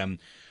without them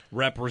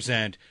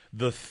represent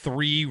the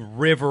 3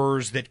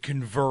 rivers that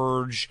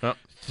converge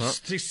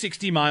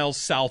 60 miles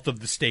south of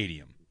the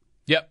stadium.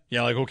 Yep.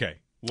 Yeah, like, okay.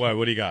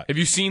 What do you got? Have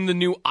you seen the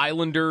new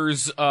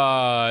Islanders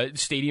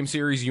Stadium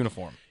Series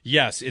uniform?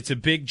 Yes, it's a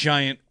big,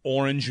 giant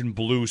orange and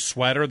blue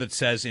sweater that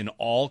says in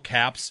all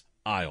caps,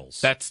 Isles.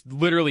 That's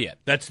literally it.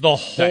 That's the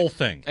whole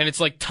thing. And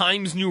it's like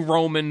Times New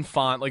Roman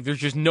font. Like, there's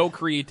just no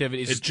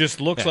creativity. It just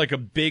looks like a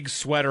big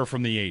sweater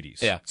from the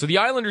 80s. Yeah. So the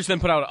Islanders then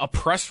put out a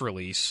press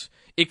release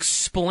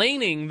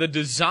explaining the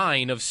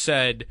design of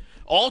said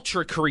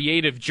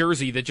ultra-creative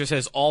jersey that just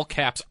has all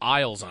caps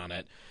Isles on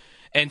it.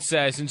 And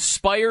says,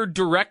 inspired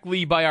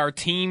directly by our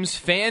team's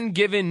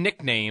fan-given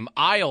nickname,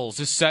 Isles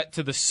is set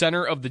to the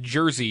center of the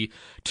jersey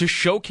to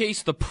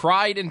showcase the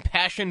pride and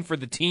passion for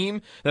the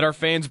team that our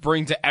fans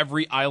bring to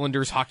every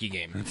Islanders hockey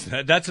game.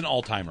 That's an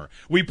all-timer.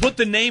 We put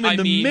the name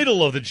in the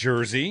middle of the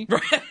jersey.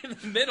 Right in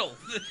the middle.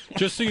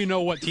 Just so you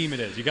know what team it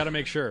is. You got to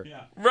make sure.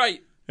 Yeah.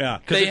 Right. Yeah.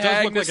 Because it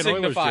does look like an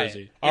Oilers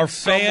jersey. Our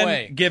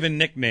fan-given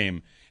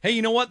nickname. Hey,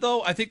 you know what,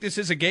 though? I think this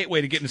is a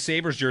gateway to getting a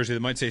Sabres jersey that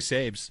might say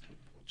Sabes.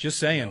 Just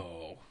saying.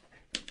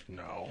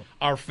 No.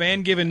 Our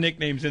fan-given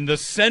nicknames in the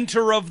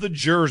center of the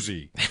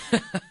jersey.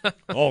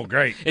 Oh,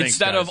 great. Thanks,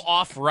 Instead guys. of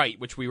off-right,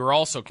 which we were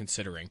also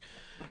considering.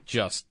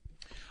 Just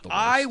the worst.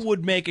 I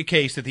would make a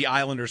case that the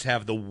Islanders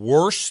have the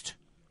worst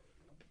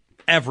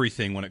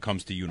everything when it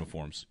comes to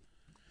uniforms.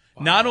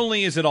 Wow. Not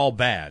only is it all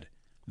bad,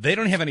 they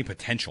don't have any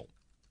potential.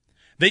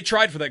 They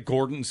tried for that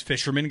Gordon's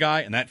fisherman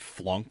guy, and that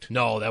flunked.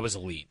 No, that was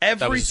elite.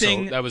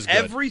 Everything, that was good.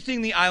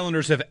 Everything the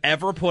Islanders have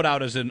ever put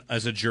out as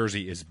a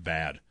jersey is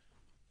bad.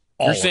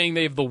 You're saying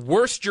they have the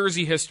worst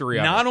jersey history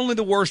ever. Not only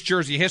the worst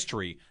jersey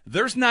history,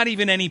 there's not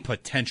even any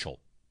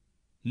potential.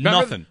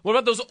 Nothing. What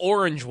about those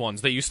orange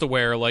ones they used to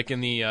wear like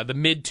in the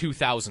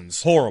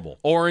mid-2000s? Horrible.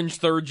 Orange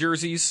third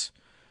jerseys.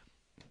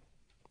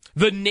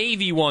 The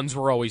navy ones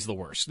were always the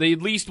worst. They,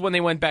 at least when they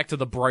went back to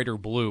the brighter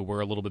blue,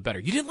 were a little bit better.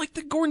 You didn't like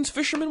the Gordon's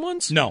Fisherman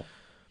ones? No.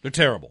 They're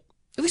terrible.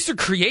 At least they're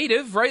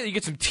creative, right? You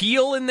get some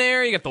teal in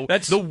there. You got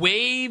the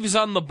waves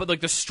on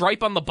the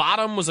stripe on the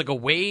bottom was like a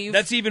wave.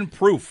 That's even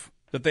proof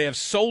that they have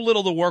so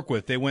little to work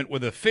with. They went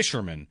with a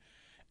fisherman,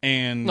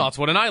 and no, that's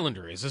what an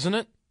Islander is, isn't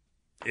it?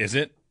 Is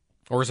it?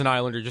 Or is an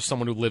Islander just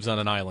someone who lives on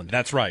an island?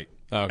 That's right.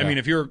 Okay. I mean,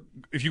 if you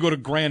go to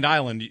Grand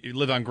Island, you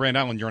live on Grand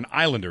Island, you're an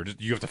Islander. Do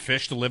you have to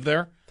fish to live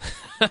there?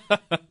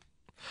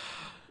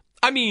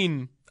 I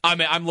mean,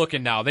 I'm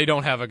looking now. They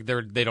don't have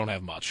they don't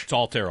have much. It's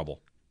all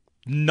terrible.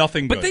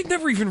 Nothing good. But they've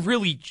never even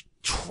really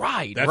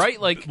tried, right?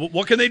 Like,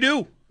 what can they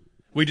do?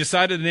 We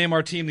decided to name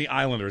our team the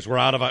Islanders. We're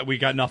out of it. We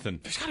got nothing.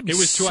 There's got to be It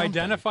was something. to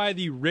identify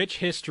the rich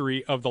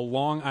history of the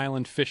Long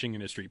Island fishing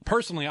industry.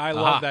 Personally, I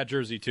love that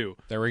jersey, too.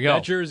 There we go.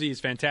 That jersey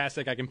is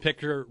fantastic. I can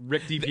picture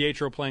Rick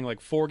DiPietro playing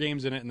like 4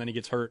 games in it, and then he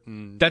gets hurt.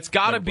 And that's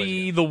got to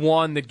be the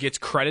one that gets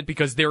credit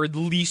because they're at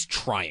least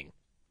trying,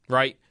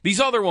 right? These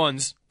other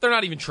ones, they're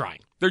not even trying.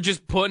 They're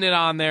just putting it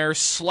on there,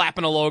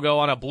 slapping a logo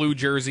on a blue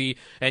jersey,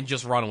 and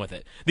just running with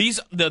it.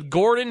 The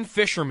Gordon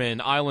Fisherman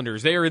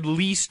Islanders, they are at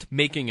least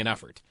making an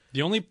effort.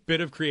 The only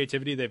bit of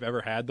creativity they've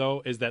ever had,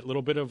 though, is that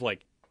little bit of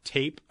like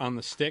tape on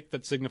the stick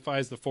that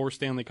signifies the 4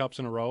 Stanley Cups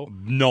in a row.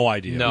 No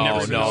idea.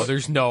 No,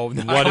 there's no.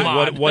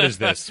 What is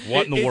this?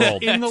 What in the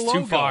world? In the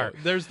logo, too far.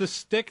 There's the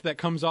stick that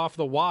comes off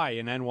the Y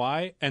in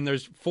NY, and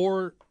there's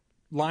 4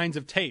 lines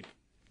of tape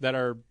that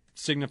are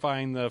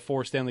signifying the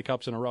 4 Stanley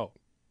Cups in a row.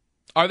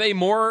 Are they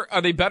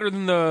better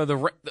than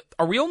the?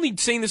 Are we only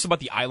saying this about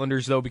the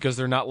Islanders though because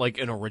they're not like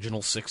an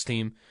original 6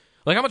 team?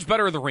 Like how much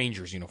better are the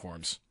Rangers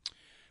uniforms?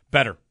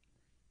 Better.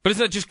 But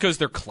isn't that just because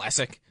they're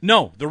classic?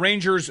 No, the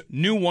Rangers'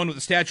 new one with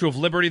the Statue of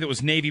Liberty that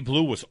was navy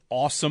blue was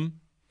awesome.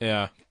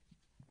 Yeah.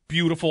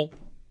 Beautiful.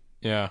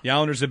 Yeah. The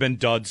Islanders have been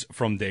duds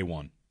from day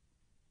one.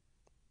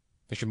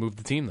 They should move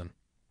the team then.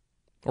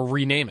 Or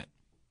rename it.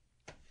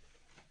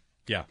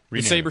 Yeah,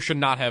 the Sabres should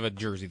not have a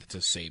jersey that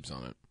says Sabres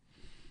on it.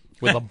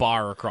 With a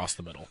bar across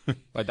the middle.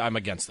 I'm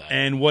against that.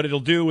 And what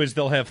it'll do is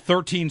they'll have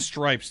 13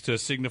 stripes to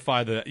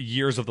signify the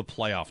years of the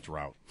playoff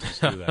drought. Let's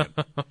do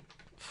that.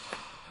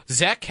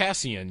 Zach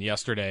Kassian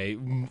yesterday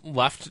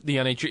left the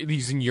NHL.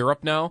 He's in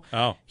Europe now.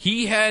 Oh.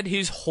 He had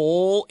his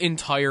whole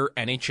entire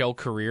NHL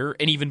career,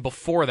 and even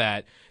before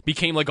that,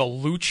 became like a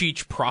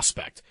Lucic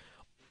prospect,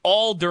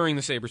 all during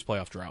the Sabres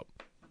playoff drought.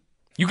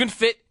 You can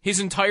fit his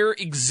entire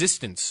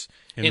existence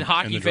in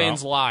hockey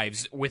fans'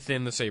 lives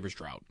within the Sabres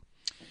drought.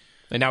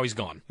 And now he's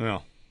gone.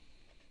 Well,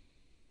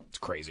 it's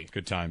crazy.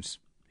 Good times.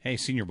 Hey,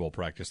 Senior Bowl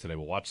practice today.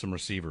 We'll watch some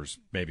receivers,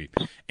 maybe.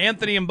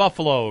 Anthony in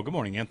Buffalo. Good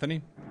morning,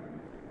 Anthony.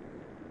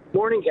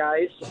 Morning,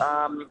 guys.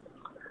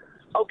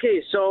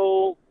 Okay,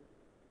 so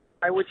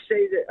I would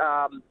say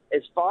that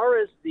as far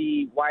as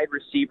the wide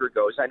receiver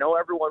goes, I know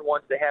everyone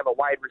wants to have a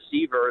wide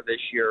receiver this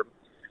year.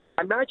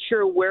 I'm not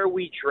sure where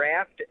we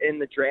draft in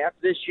the draft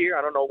this year.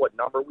 I don't know what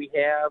number we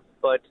have,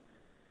 but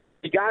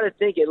you got to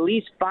think at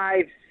least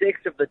 5,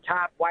 6 of the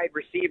top wide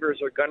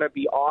receivers are going to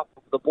be off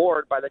of the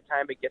board by the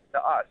time it gets to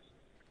us.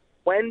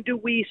 When do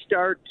we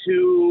start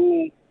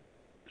to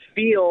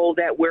feel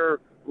that we're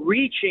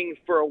reaching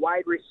for a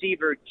wide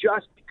receiver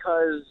just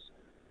because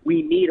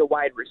we need a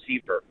wide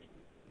receiver?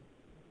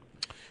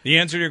 The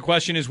answer to your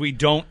question is we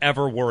don't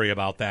ever worry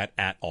about that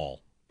at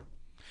all.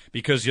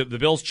 Because the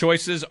Bills'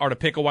 choices are to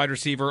pick a wide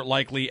receiver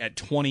likely at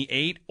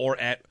 28 or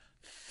at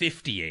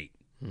 58.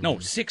 No,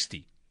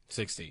 60.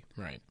 60,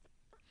 right.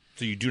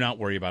 So you do not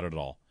worry about it at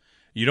all.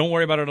 You don't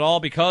worry about it at all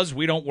because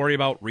we don't worry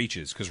about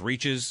reaches. Because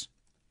reaches,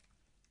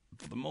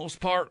 for the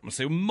most part, I'm going to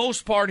say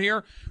most part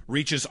here,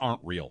 reaches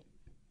aren't real.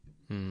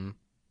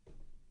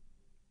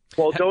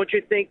 Well, don't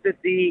you think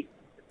that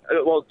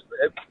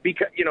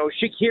because,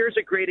 Shakir's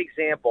a great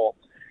example.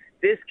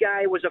 This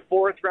guy was a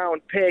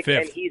 4th-round pick,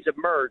 and he's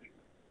emerged.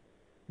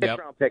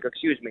 5th-round pick,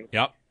 excuse me.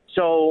 Yep.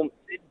 So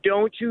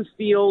don't you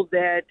feel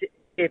that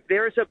if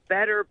there's a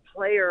better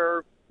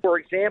player, for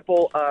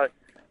example, a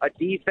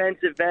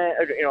defensive end,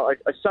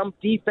 some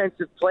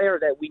defensive player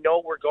that we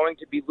know we're going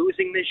to be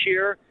losing this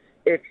year,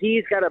 if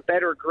he's got a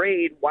better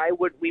grade, why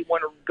would we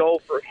want to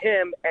go for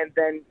him and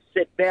then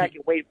sit back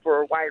and wait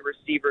for a wide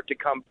receiver to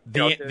come?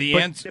 The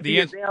answer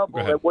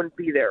that wouldn't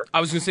be there.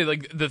 I was going to say,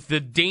 like, the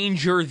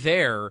danger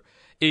there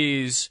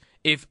is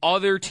if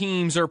other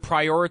teams are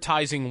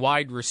prioritizing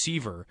wide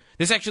receiver.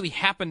 This actually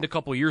happened a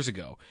couple years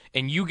ago,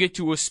 and you get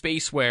to a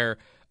space where,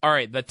 all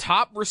right, the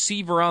top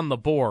receiver on the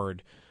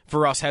board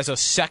for us has a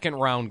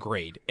 2nd-round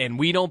grade, and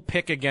we don't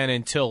pick again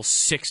until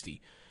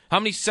 60. How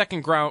many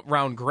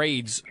 2nd-round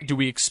grades do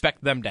we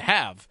expect them to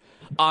have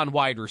on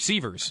wide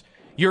receivers?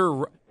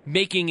 You're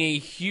making a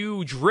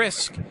huge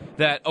risk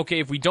that, okay,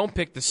 if we don't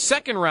pick the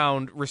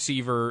 2nd-round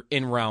receiver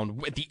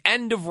at the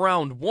end of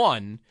round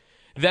 1,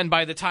 then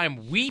by the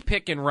time we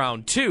pick in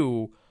round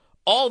 2,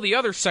 all the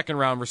other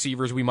 2nd-round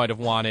receivers we might have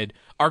wanted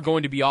are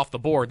going to be off the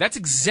board. That's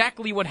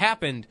exactly what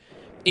happened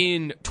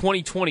in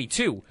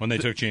 2022 when they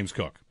took James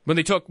Cook.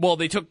 They took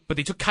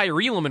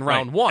Kyrie Elam in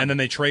round 1, and then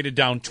they traded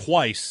down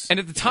twice. And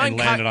at the time,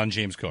 and landed on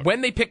James Cook. When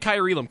they picked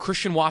Kyrie Elam,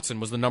 Christian Watson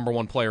was the number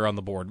 1 player on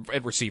the board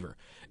at receiver,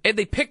 and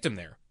they picked him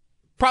there.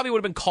 Probably would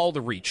have been called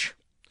a reach.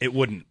 It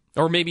wouldn't,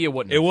 or maybe it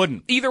wouldn't. It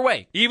wouldn't. Either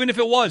way, even if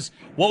it was,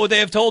 what would they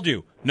have told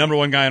you? Number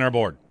 1 guy on our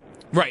board.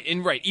 Right.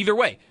 Either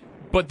way,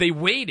 but they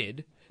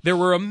waited. There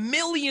were 1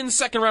 million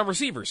 2nd-round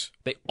receivers.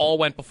 They all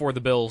went before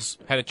the Bills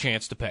had a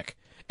chance to pick.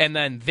 And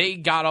then they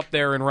got up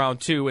there in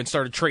round 2 and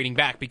started trading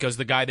back because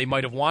the guy they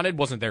might have wanted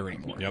wasn't there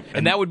anymore. Yep.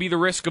 And that would be the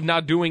risk of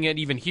not doing it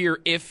even here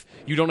if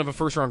you don't have a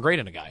 1st-round grade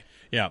on a guy.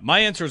 Yeah, my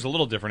answer is a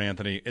little different,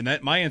 Anthony. And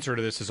my answer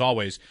to this is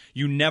always,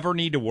 you never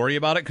need to worry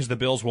about it because the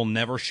Bills will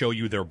never show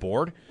you their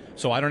board.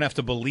 So I don't have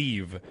to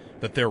believe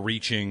that they're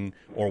reaching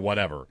or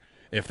whatever.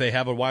 If they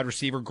have a wide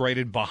receiver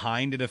graded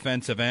behind a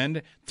defensive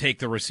end, take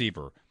the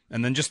receiver.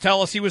 And then just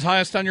tell us he was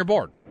highest on your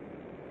board.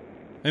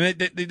 And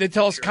they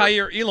tell us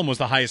Kyrie Elam was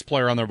the highest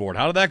player on their board.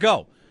 How did that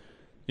go?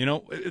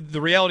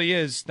 The reality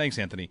is, thanks,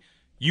 Anthony,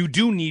 you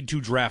do need to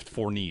draft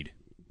for need.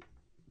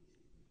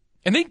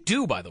 And they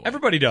do, by the way.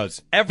 Everybody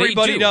does.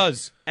 Everybody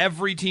does.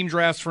 Every team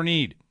drafts for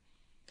need.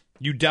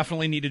 You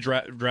definitely need to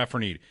draft for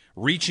need.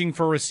 Reaching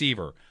for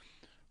receiver.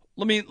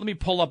 Let me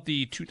pull up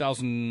the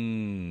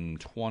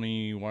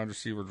 2020 wide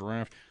receiver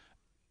draft.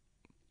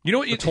 You know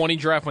what? The 20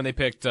 draft when they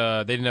picked,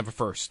 they didn't have a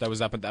first. That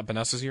was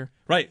Epinessa's year?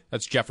 Right.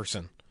 That's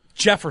Jefferson.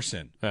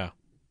 Yeah.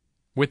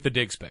 With the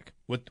Diggs pick.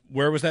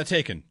 Where was that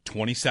taken?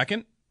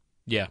 22nd?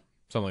 Yeah,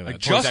 something like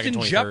that. Justin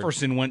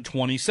Jefferson went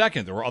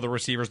 22nd. There were other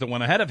receivers that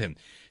went ahead of him.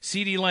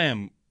 CeeDee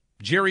Lamb,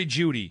 Jerry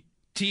Jeudy,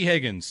 T.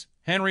 Higgins,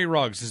 Henry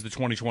Ruggs is the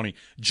 2020.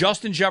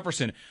 Justin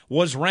Jefferson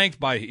was ranked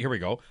by, here we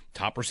go,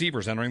 top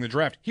receivers entering the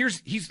draft.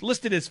 He's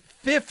listed as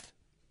 5th.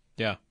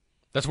 Yeah.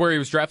 That's where he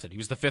was drafted. He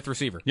was the 5th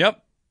receiver.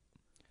 Yep.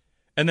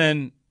 And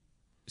then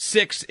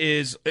 6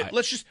 is,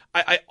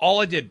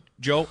 all I did,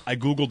 Joe, I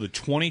Googled the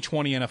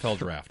 2020 NFL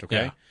draft,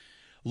 okay? Yeah.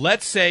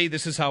 Let's say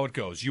this is how it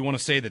goes. You want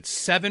to say that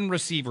 7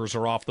 receivers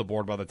are off the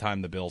board by the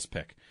time the Bills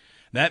pick.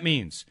 That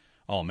means,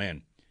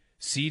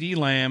 CeeDee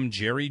Lamb,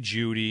 Jerry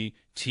Jeudy,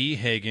 T.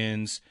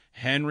 Higgins,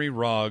 Henry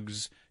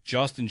Ruggs,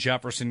 Justin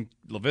Jefferson,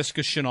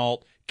 Laviska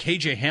Shenault,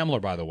 KJ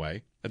Hamler, by the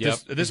way.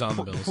 This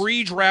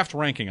pre-draft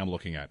ranking I'm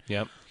looking at.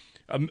 Yep.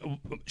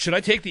 Should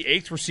I take the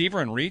 8th receiver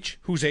and reach?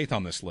 Who's 8th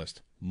on this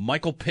list?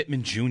 Michael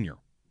Pittman Jr.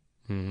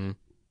 Mm-hmm.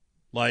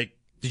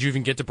 Did you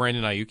even get to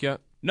Brandon Ayuk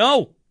yet?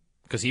 No.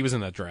 Because he was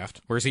in that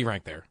draft. Where's he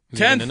ranked there?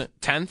 10th.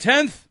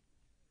 10th?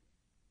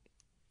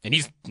 And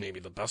he's maybe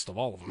the best of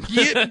all of them.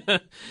 Yeah.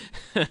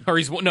 Or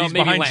he's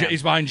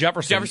behind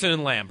Jefferson. Jefferson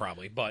and Lamb,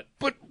 probably. But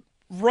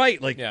right.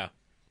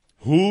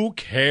 Who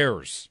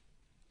cares?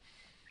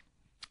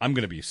 I'm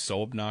going to be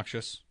so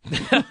obnoxious.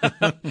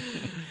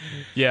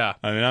 Yeah.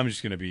 I mean, I'm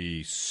just going to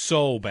be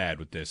so bad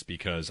with this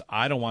because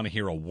I don't want to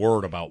hear a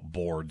word about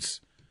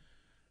boards.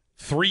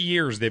 3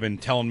 years they've been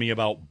telling me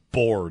about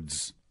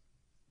boards.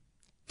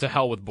 To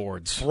hell with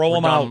boards. Throw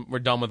them out. We're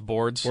done with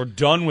boards. We're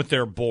done with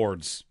their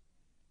boards.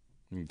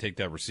 You can take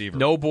that receiver.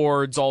 No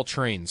boards, all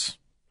trains.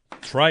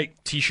 That's right.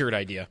 T-shirt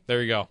idea.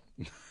 There you go.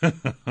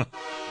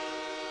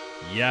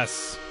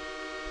 Yes.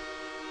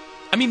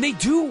 I mean, they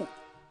do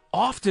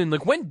often.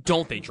 Like, when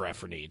don't they draft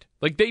for need?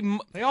 Like they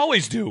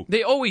always do.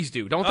 They always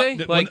do, don't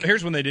they?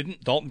 Here's when they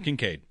didn't. Dalton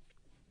Kincaid.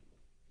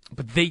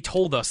 But they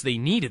told us they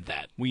needed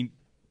that.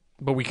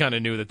 But we kind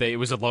of knew that it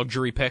was a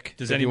luxury pick.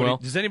 Does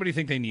anybody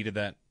think they needed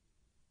that?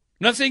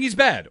 I'm not saying he's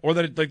bad or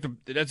that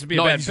that's to be a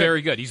bad No, he's pick.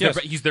 very good.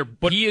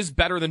 He is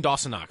better than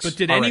Dawson Knox. But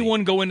did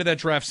anyone go into that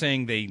draft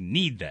saying they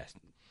need that?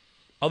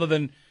 Other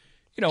than,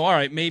 all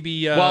right,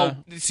 maybe.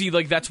 Well, see,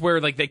 like that's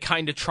where like they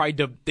kind of tried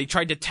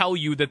to tell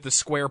you that the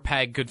square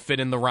peg could fit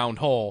in the round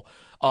hole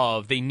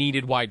of they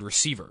needed wide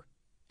receiver,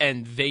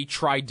 and they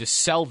tried to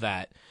sell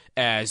that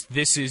as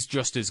this is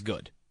just as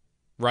good,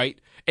 right?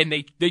 And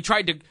they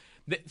tried to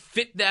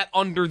fit that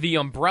under the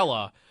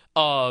umbrella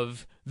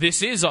of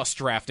this is us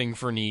drafting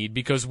for need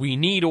because we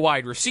need a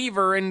wide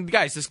receiver, and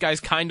guys, this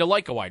guy's kind of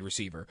like a wide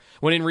receiver.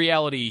 When in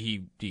reality,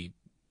 he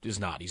is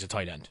not. He's a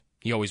tight end.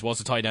 He always was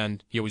a tight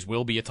end. He always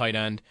will be a tight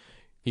end.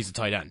 He's a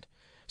tight end.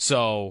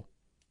 So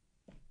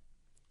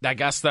I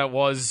guess that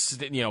was,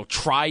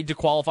 tried to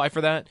qualify for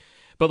that.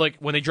 But like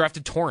when they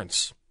drafted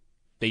Torrance,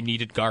 they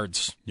needed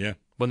guards. Yeah.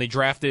 When they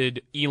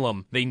drafted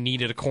Elam, they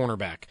needed a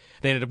cornerback.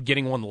 They ended up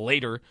getting one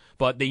later,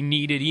 but they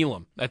needed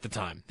Elam at the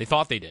time. They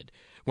thought they did.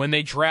 When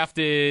they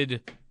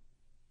drafted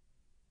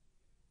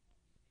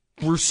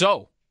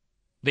Rousseau,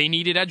 they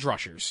needed edge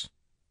rushers.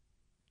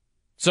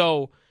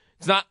 So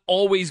it's not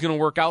always going to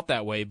work out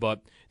that way,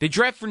 but they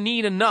draft for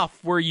need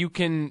enough where you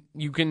can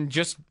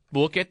just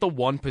look at the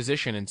one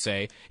position and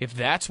say, if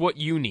that's what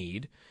you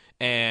need,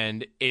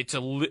 and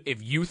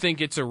if you think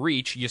it's a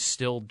reach, you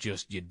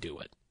do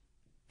it.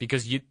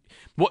 Because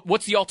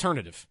what's the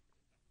alternative?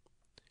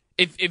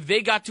 If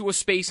they got to a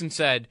space and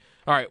said,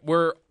 all right,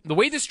 the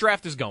way this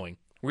draft is going,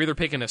 we're either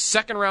picking a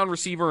second-round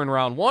receiver in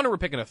round 1 or we're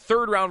picking a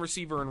third-round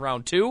receiver in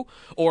round 2,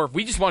 or if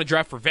we just want to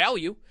draft for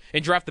value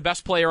and draft the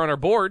best player on our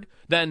board,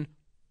 then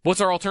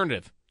what's our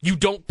alternative? You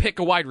don't pick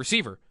a wide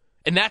receiver,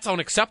 and that's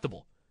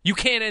unacceptable. You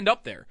can't end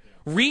up there.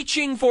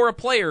 Reaching for a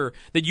player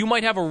that you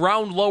might have a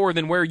round lower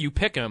than where you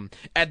pick him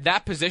at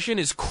that position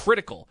is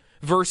critical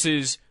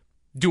versus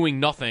doing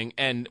nothing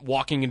and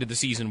walking into the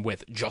season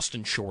with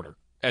Justin Shorter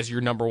as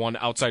your number 1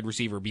 outside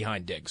receiver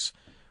behind Diggs.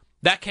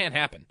 That can't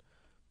happen.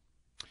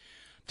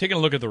 Taking a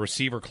look at the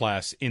receiver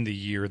class in the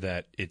year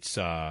that it's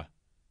Khalil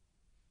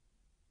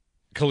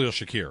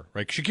Shakir,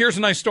 right? Shakir's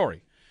a nice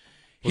story.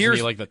 Wasn't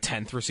he like the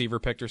 10th receiver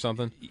picked or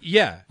something?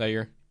 Yeah. That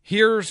year?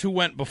 Here's who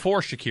went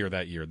before Shakir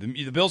that year.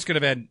 The Bills could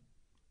have had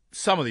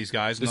some of these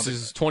guys. This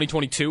is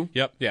 2022?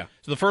 Yep. Yeah.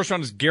 So the first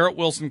round is Garrett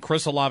Wilson,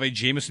 Chris Olave,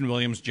 Jamison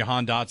Williams,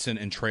 Jahan Dotson,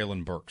 and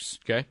Treylon Burks.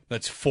 Okay.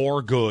 That's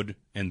 4 good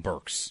and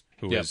Burks,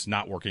 who is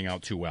not working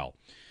out too well.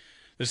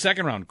 The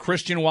second round,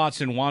 Christian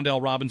Watson,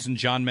 Wan'Dale Robinson,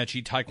 John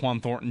Mechie,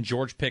 Tyquan Thornton,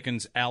 George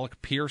Pickens,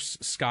 Alec Pierce,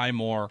 Sky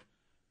Moore.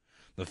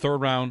 The third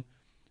round,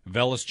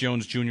 Velus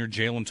Jones Jr.,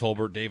 Jalen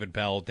Tolbert, David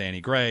Bell,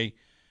 Danny Gray.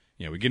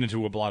 We get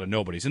into a lot of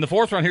nobodies. In the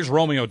fourth round, here's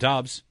Romeo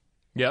Doubs.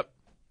 Yep.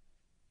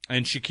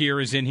 And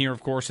Shakir is in here,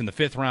 of course, in the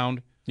fifth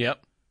round.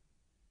 Yep.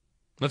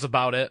 That's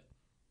about it.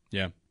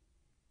 Yeah.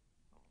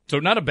 So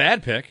not a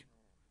bad pick,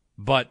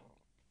 but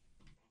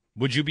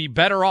would you be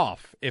better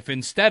off if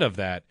instead of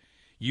that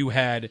you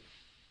had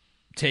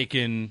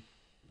taken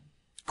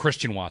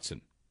Christian Watson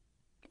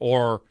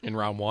or in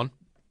round 1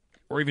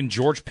 or even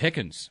George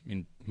Pickens? I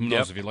mean, who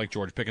knows if you like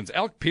George Pickens?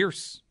 Alec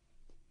Pierce.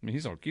 I mean,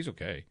 he's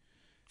okay.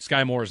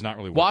 Sky Moore is not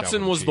really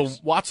Watson was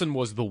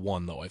the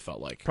one though, I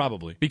felt like.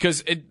 Probably.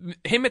 Because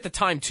him at the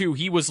time too,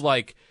 he was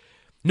like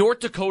North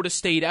Dakota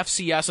State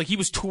FCS, like he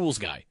was tools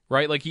guy,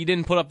 right? Like he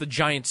didn't put up the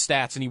giant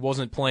stats and he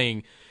wasn't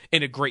playing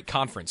in a great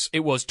conference.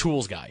 It was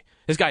tools guy.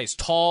 This guy is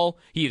tall,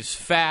 he is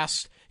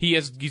fast,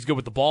 he's good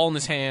with the ball in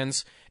his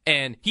hands,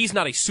 and he's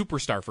not a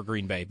superstar for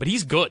Green Bay, but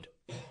he's good.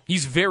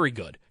 He's very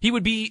good. He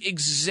would be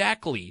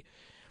exactly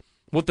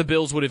what the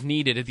Bills would have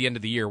needed at the end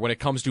of the year when it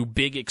comes to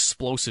big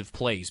explosive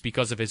plays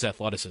because of his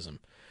athleticism.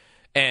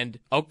 And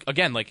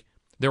again, like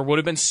there would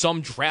have been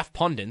some draft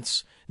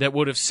pundits that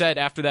would have said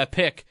after that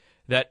pick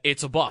that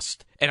it's a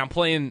bust. And I'm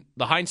playing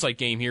the hindsight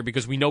game here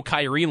because we know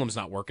Kyer Elam's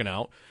not working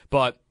out,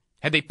 but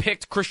had they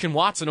picked Christian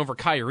Watson over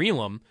Kyer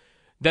Elam,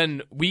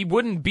 then we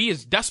wouldn't be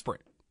as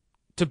desperate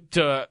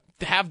to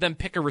have them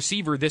pick a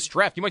receiver this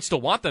draft. You might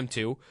still want them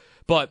to,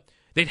 but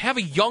they'd have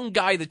a young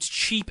guy that's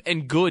cheap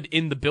and good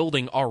in the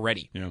building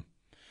already. Yeah.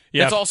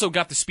 That's also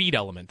got the speed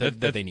element that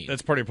they need.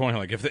 That's part of your point.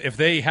 Like if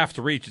they have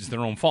to reach, it's their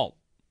own fault.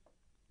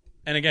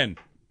 And again,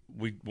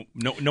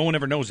 no one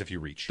ever knows if you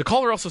reach. The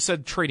caller also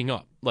said trading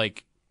up.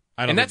 Like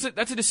And that's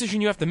a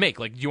decision you have to make.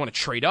 Like, do you want to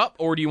trade up,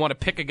 or do you want to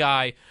pick a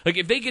guy? Like,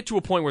 if they get to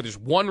a point where there's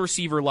one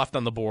receiver left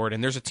on the board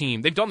and there's a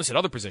team, they've done this at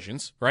other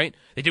positions, right?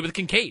 They did with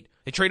Kincaid.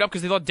 They trade up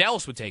because they thought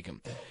Dallas would take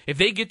him. If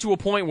they get to a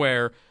point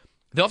where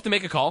they'll have to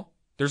make a call,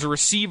 there's a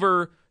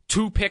receiver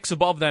 2 picks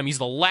above them, he's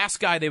the last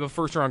guy they have a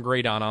first-round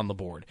grade on the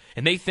board,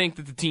 and they think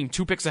that the team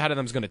 2 picks ahead of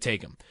them is going to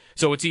take him.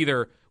 So it's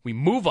either we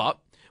move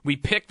up, we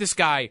pick this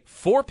guy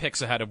 4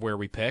 picks ahead of where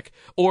we pick,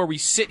 or we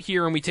sit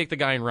here and we take the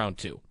guy in round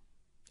 2.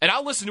 And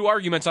I'll listen to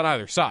arguments on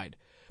either side.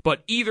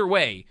 But either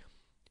way,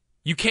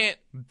 you can't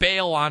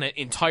bail on it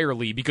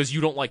entirely because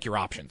you don't like your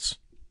options.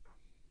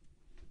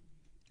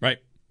 Right.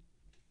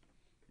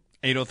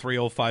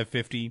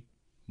 803-0550,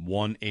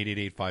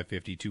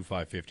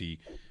 1-888-550-2550.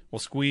 We'll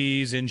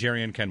squeeze in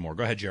Jerry and Kenmore.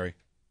 Go ahead, Jerry.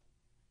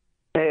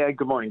 Hey,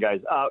 good morning,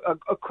 guys.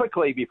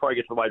 Quickly, before I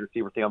get to the wide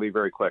receiver thing, I'll be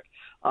very quick.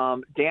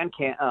 Dan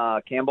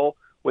Campbell,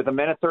 with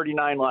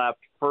 1:39 left,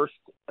 first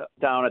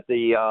down at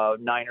the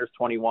Niners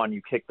 21,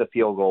 you kick the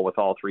field goal with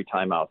all 3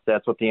 timeouts.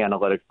 That's what the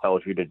analytics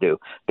tells you to do.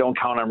 Don't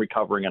count on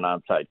recovering an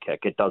onside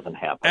kick. It doesn't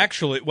happen.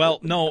 Actually, well,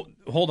 no,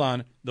 hold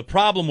on. The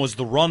problem was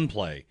the run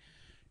play.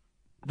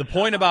 The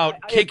point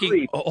about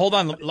kicking – hold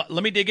on.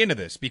 Let me dig into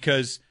this,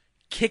 because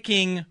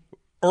kicking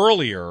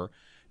earlier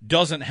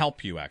doesn't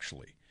help you,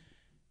 actually.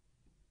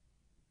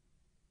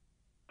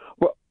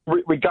 Well,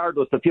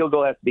 regardless, the field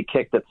goal has to be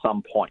kicked at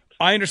some point.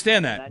 I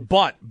understand that,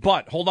 but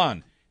hold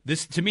on.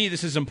 This, to me,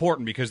 this is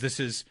important, because this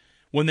is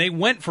when they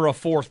went for a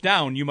 4th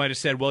down, you might have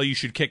said, well, you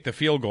should kick the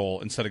field goal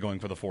instead of going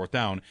for the 4th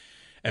down,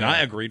 and I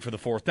agreed for the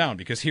 4th down,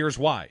 because here's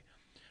why.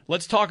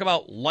 Let's talk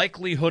about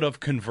likelihood of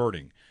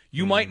converting.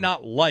 You might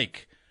not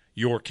like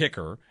your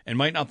kicker and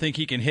might not think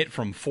he can hit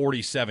from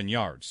 47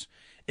 yards.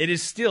 It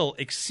is still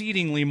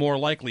exceedingly more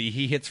likely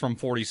he hits from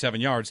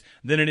 47 yards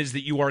than it is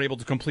that you are able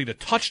to complete a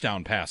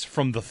touchdown pass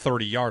from the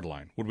 30-yard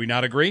line. Would we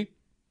not agree?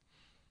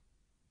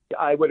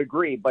 I would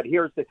agree, but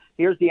here's the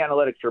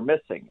analytics you're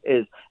missing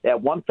is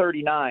at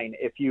 139,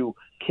 if you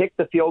kick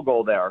the field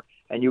goal there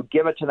and you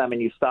give it to them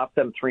and you stop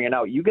them 3 and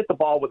out, you get the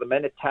ball with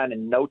 1:10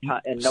 and no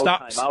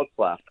timeouts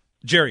left.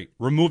 Jerry,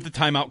 remove the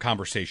timeout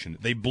conversation.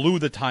 They blew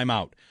the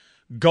timeout.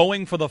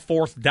 Going for the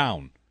 4th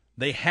down,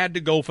 they had to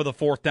go for the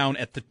 4th down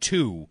at the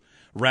 2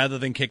 rather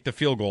than kick the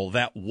field goal.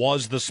 That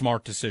was the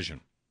smart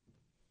decision.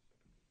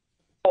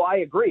 Oh, I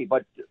agree,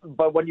 but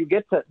when you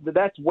get to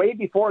that's way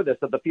before this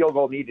that the field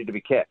goal needed to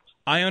be kicked.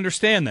 I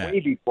understand that. Way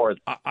before.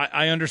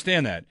 I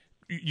understand that.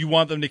 You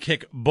want them to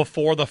kick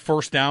before the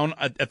 1st down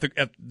at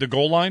the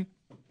goal line,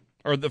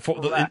 or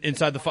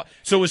inside the 5.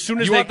 So as soon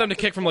as you want them to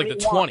kick from like the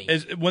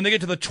 20, when they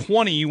get to the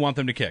 20, you want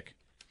them to kick.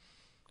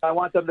 I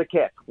want them to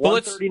kick.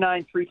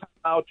 139, 3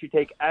 timeouts. You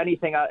take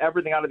everything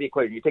out of the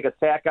equation. You take a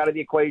sack out of the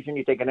equation.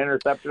 You take an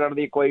interception out of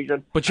the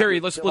equation. But Jerry,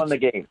 let's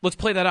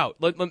play that out.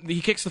 He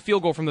kicks the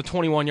field goal from the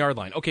 21-yard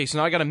line. Okay, so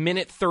now I got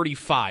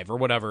 1:35 or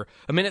whatever,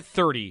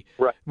 1:30,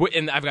 right?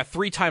 And I've got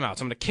 3 timeouts.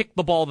 I'm going to kick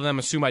the ball to them.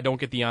 Assume I don't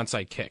get the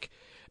onside kick.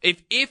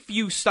 If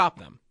you stop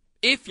them.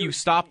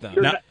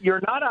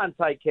 You're not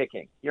onside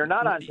kicking. You're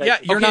not onside. Yeah,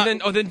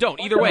 kicking. Then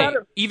don't.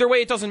 Either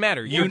way, it doesn't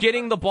matter. You're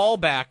getting the ball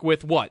back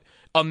with what?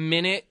 A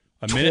minute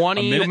 10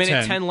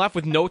 left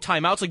with no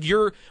timeouts. Like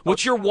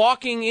what you're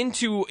walking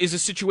into is a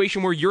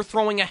situation where you're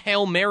throwing a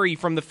Hail Mary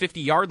from the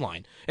 50-yard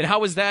line. And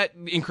how is that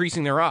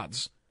increasing their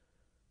odds?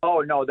 Oh,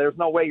 no, there's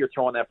no way you're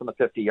throwing that from the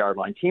 50-yard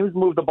line. Teams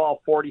move the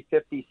ball 40,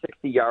 50,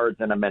 60 yards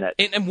in a minute.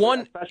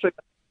 Especially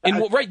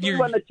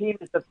when the team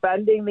is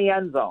defending the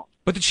end zone.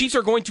 But the Chiefs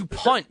are going to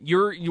punt.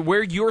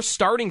 Where you're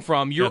starting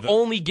from, you're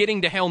only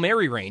getting to Hail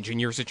Mary range in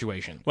your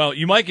situation. Well,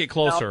 you might get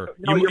closer.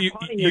 No,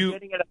 you're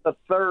getting it at the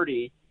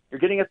 30. You're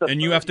getting it at the 30.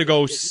 And you have to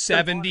go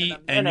 70,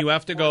 and you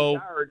have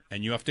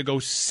to go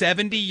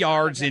 70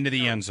 yards into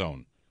the end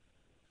zone.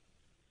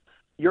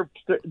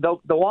 The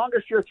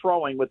longest you're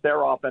throwing with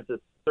their offense is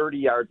 30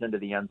 yards into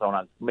the end zone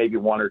on maybe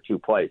 1 or 2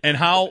 plays. And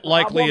how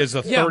likely is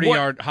a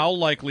 30-yard? How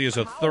likely is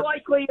the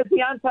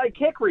onside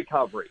kick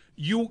recovery?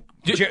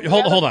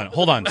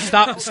 Hold on.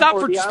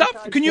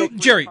 Stop. Can you,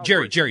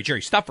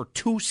 Jerry? Stop for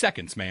 2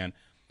 seconds, man.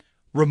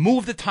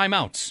 Remove the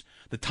timeouts.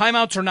 The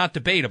timeouts are not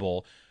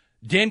debatable.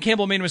 Dan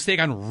Campbell made a mistake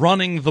on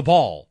running the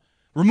ball.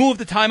 Remove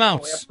the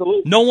timeouts. Oh,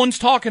 absolutely. No one's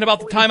talking about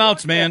the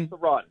timeouts, man. The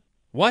run.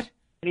 What?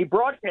 And he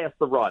broadcast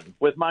the run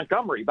with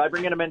Montgomery by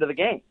bringing him into the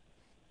game.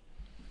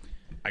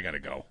 I got to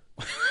go.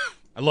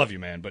 I love you,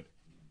 man, but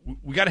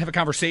we got to have a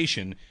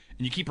conversation,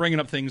 and you keep bringing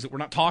up things that we're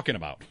not talking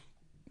about.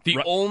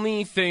 The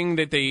only thing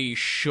that they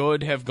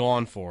should have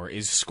gone for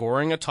is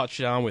scoring a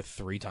touchdown with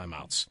 3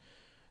 timeouts.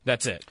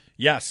 That's it.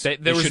 Yes.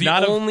 That was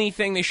the only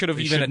thing they should have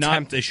even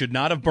attempted. They should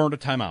not have burned a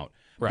timeout.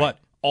 Right. But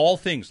all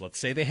things, let's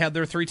say they had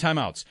their 3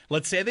 timeouts.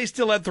 Let's say they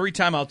still had 3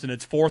 timeouts, and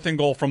it's 4th and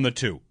goal from the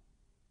 2.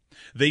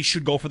 They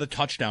should go for the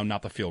touchdown,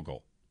 not the field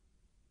goal.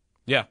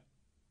 Yeah.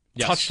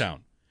 Yes.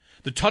 Touchdown.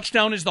 The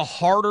touchdown is the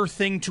harder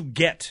thing to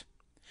get.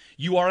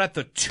 You are at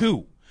the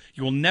 2.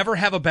 You will never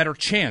have a better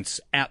chance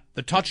at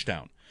the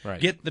touchdown.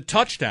 Right. Get the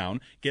touchdown,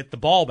 get the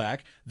ball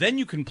back, then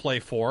you can play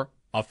for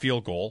a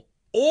field goal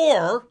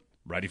or,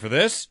 ready for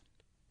this,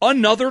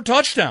 another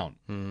touchdown.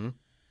 Mm-hmm.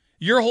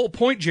 your whole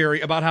point, Jerry,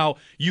 about how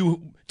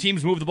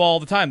teams move the ball all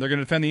the time. They're going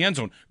to defend the end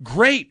zone.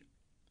 Great.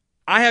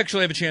 I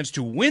actually have a chance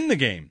to win the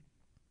game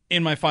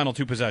in my final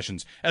 2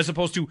 possessions, as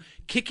opposed to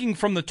kicking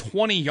from the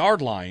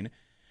 20-yard line,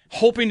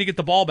 hoping to get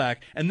the ball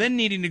back, and then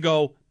needing to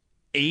go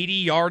 80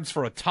 yards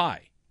for a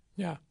tie.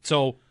 Yeah.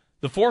 So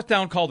the 4th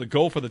down call to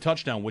go for the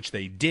touchdown, which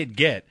they did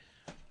get,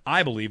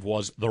 I believe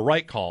was the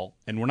right call,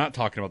 and we're not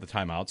talking about the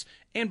timeouts.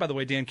 And, by the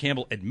way, Dan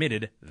Campbell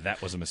admitted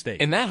that was a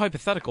mistake. In that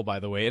hypothetical, by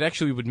the way, it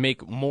actually would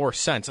make more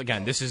sense.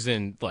 Again, this is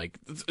in like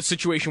a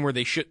situation where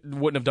they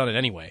wouldn't have done it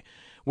anyway,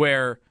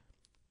 where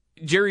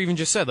Jerry even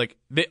just said, like,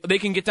 they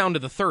can get down to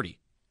the 30.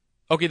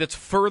 Okay, that's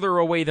further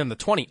away than the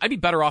 20. I'd be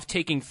better off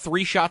taking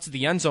 3 shots at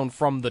the end zone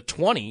from the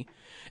 20,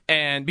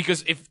 and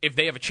because if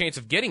they have a chance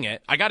of getting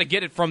it, I got to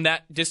get it from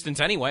that distance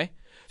anyway.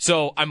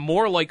 So I'm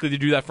more likely to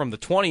do that from the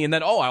 20, and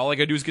then, all I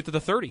got to do is get to the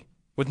 30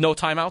 with no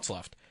timeouts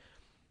left.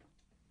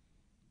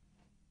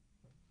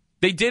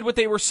 They did what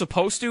they were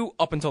supposed to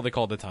up until they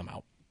called the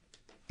timeout.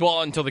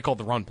 Well, until they called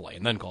the run play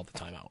and then called the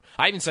timeout.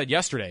 I even said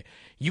yesterday,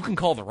 you can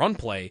call the run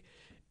play,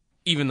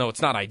 even though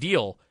it's not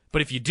ideal,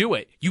 but if you do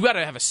it, you got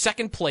to have a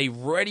second play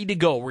ready to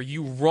go where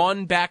you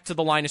run back to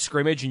the line of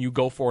scrimmage and you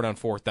go for it on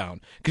 4th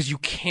down, because you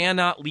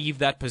cannot leave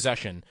that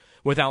possession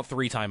without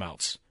 3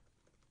 timeouts.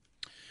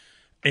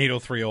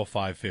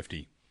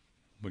 803-0550.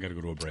 We got to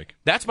go to a break.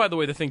 That's, by the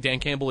way, the thing Dan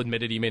Campbell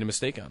admitted he made a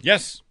mistake on.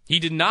 Yes. He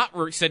did not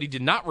said he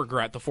did not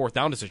regret the 4th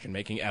down decision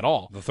making at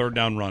all. The 3rd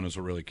down run is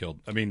what really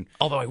killed. I mean,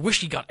 although I wish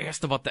he got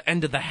asked about the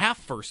end of the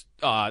half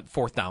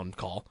 4th down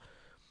call.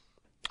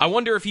 I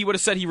wonder if he would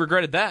have said he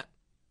regretted that.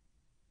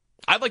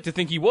 I'd like to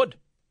think he would.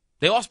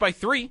 They lost by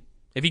 3.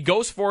 If he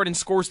goes for it and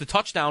scores the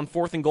touchdown,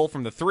 4th and goal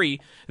from the 3,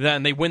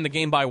 then they win the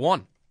game by 1.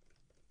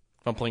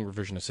 If I'm playing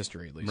revisionist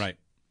history, at least. Right.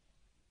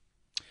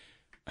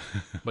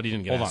 But he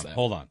didn't get asked that.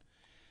 Hold on.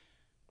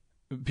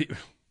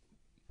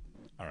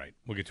 All right,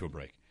 we'll get to a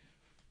break.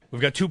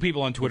 We've got 2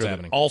 people on Twitter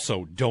that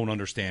also don't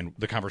understand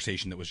the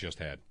conversation that was just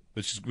had,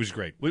 which is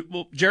great.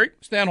 Well, Jerry,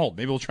 stay on hold.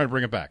 Maybe we'll try to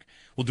bring it back.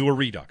 We'll do a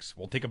redux.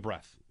 We'll take a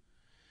breath.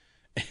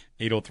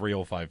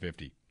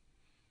 803-0550.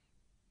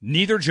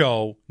 Neither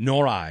Joe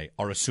nor I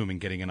are assuming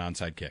getting an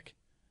onside kick.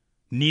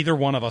 Neither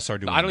one of us are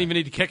doing I don't even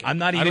need to kick it. I'm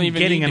not even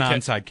getting an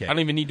onside kick. I don't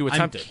even need to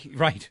attempt it.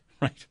 Right.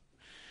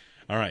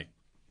 All right.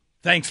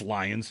 Thanks,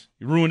 Lions.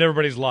 You ruined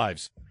everybody's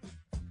lives.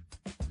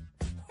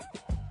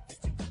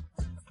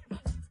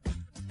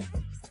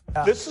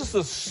 This is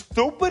the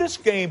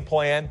stupidest game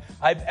plan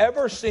I've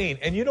ever seen.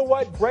 And you know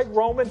what, Greg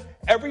Roman,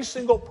 every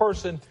single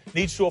person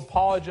needs to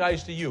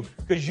apologize to you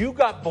because you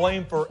got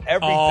blamed for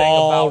everything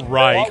about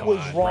what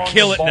was wrong.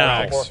 Kill it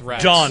now.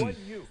 Done.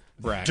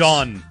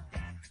 Done.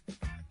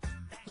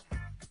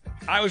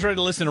 I was ready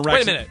to listen to Rex.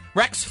 Wait a minute.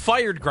 Rex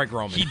fired Greg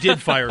Roman. He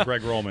did fire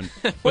Greg Roman.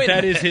 But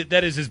that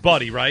is his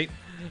buddy, right?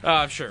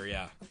 Sure,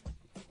 yeah.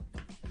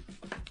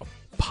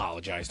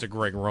 Apologize to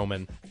Greg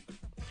Roman.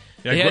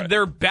 Yeah, they had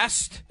their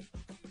best...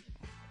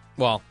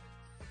 Well,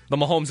 the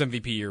Mahomes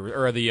MVP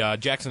year, or the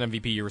Jackson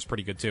MVP year was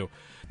pretty good, too.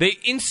 They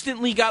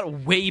instantly got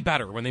way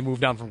better when they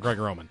moved on from Greg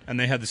Roman. And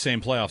they had the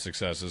same playoff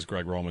success as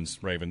Greg Roman's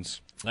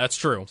Ravens. That's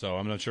true. So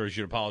I'm not sure you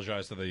should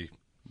apologize to the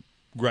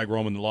Greg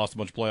Roman that lost a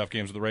bunch of playoff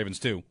games with the Ravens,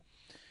 too.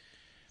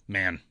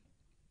 Man,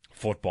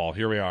 football,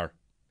 here we are.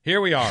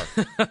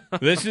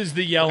 This is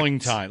the yelling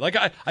time. Like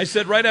I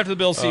said right after the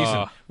Bills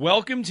season,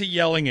 welcome to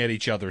yelling at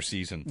each other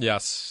season.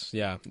 Yes,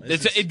 yeah.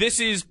 This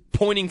is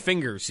pointing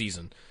fingers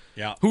season.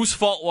 Yeah. Whose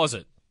fault was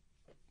it?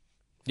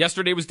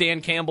 Yesterday was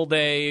Dan Campbell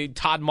Day.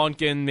 Todd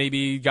Monken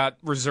maybe got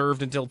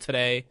reserved until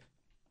today.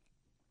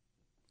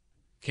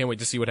 Can't wait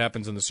to see what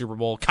happens in the Super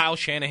Bowl. Kyle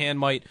Shanahan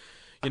might,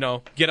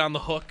 get on the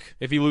hook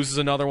if he loses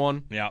another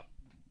one. Yeah.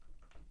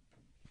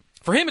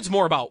 For him, it's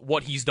more about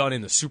what he's done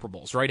in the Super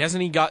Bowls, right?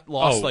 Hasn't he got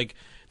lost like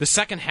the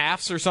second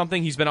halves or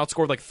something? He's been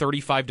outscored like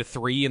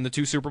 35-3 in the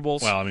 2 Super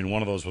Bowls. Well, I mean,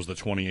 one of those was the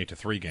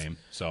 28-3 game,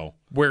 so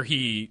where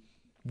he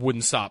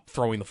wouldn't stop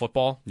throwing the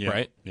football,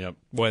 right? Yep.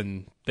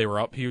 When they were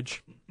up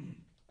huge.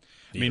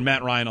 I mean,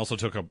 Matt Ryan also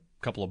took a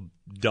couple of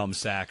dumb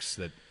sacks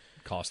that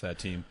cost that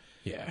team.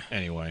 Yeah.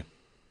 Anyway,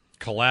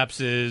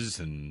 collapses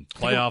and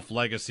playoff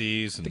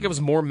legacies. I think I was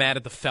more mad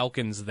at the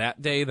Falcons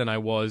that day than I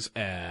was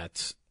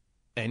at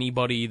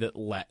anybody that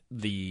let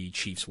the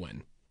Chiefs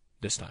win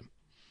this time.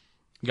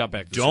 Got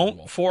back to the Super Bowl.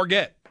 Don't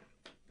forget,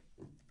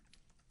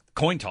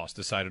 coin toss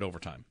decided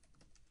overtime.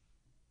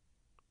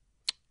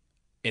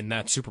 In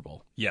that Super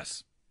Bowl.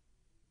 Yes.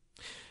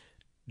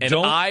 And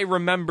I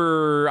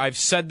remember, I've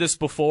said this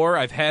before,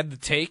 I've had the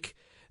take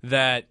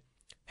that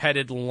had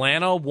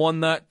Atlanta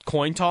won that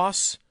coin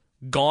toss,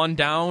 gone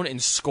down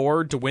and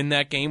scored to win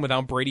that game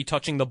without Brady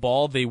touching the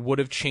ball, they would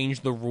have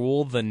changed the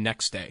rule the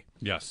next day.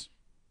 Yes.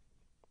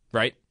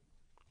 Right?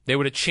 They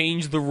would have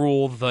changed the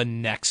rule the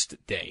next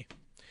day.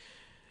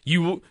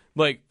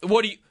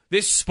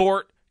 This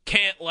sport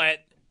can't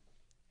let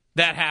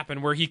that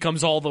happen where he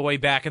comes all the way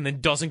back and then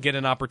doesn't get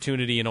an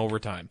opportunity in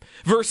overtime.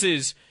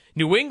 Versus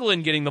New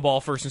England getting the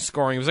ball first and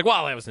scoring. It was like,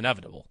 well, that was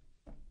inevitable.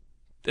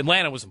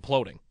 Atlanta was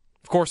imploding.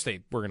 Of course they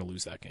were going to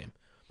lose that game.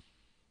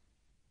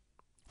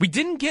 We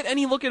didn't get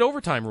any look at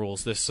overtime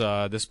rules this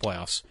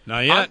playoffs.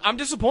 Not yet. I'm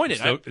disappointed.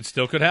 It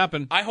still could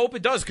happen. I hope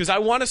it does, because I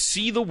want to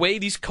see the way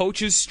these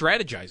coaches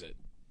strategize it.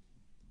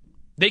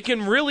 They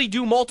can really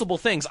do multiple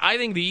things. I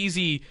think the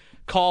easy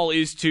call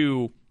is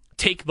to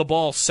take the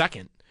ball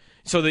second,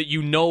 so that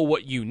you know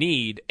what you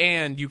need,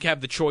 and you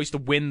have the choice to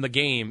win the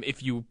game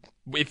if you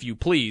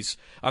please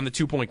on the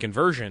 2-point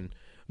conversion.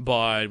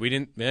 But we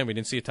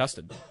didn't see it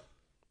tested.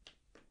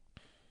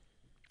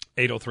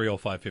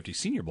 803-0550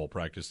 Senior Bowl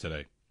practice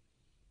today.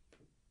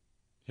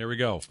 Here we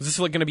go. Is this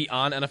going to be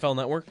on NFL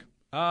Network?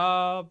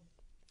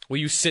 Will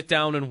you sit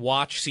down and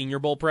watch Senior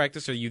Bowl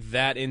practice? Are you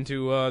that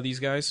into these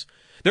guys?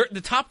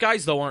 The top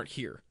guys, though, aren't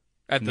here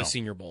at the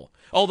Senior Bowl.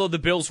 Although the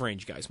Bills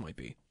range guys might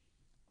be.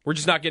 We're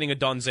just not getting a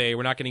Dunze.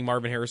 We're not getting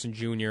Marvin Harrison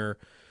Jr.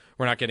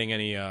 We're not getting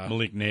any...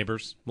 Malik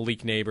Neighbors,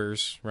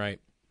 right.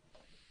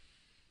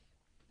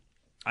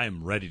 I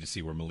am ready to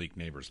see where Malik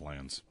Neighbors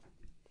lands.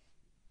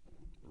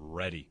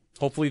 Ready.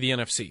 Hopefully the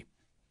NFC.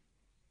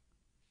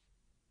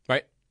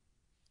 Right?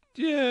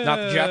 Yeah. Not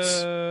the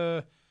Jets?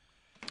 I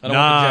don't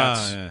want the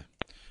Jets. Yeah.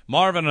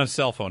 Marvin on a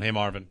cell phone. Hey,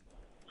 Marvin.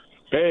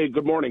 Hey,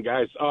 good morning,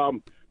 guys.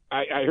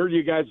 I heard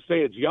you guys say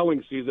it's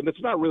yelling season.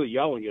 It's not really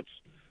yelling. It's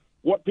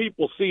what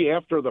people see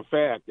after the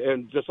fact.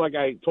 And just like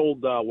I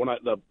told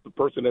the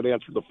person that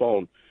answered the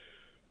phone,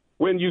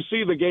 when you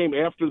see the game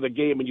after the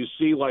game and you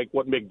see like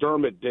what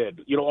McDermott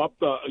did,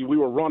 we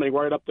were running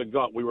right up the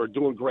gut. We were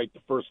doing great the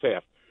first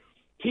half.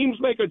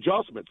 Teams make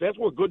adjustments. That's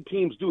what good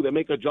teams do. They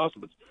make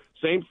adjustments.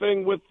 Same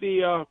thing with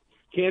the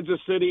Kansas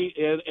City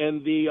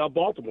and the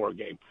Baltimore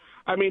game.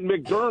 I mean,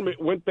 McDermott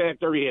went back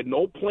there. He had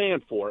no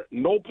plan for it,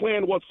 no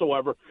plan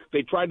whatsoever.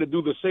 They tried to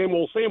do the same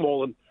old,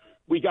 and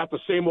we got the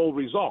same old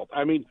result.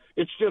 I mean,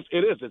 it's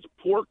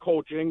poor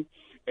coaching.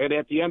 And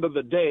at the end of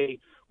the day,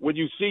 when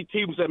you see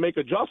teams that make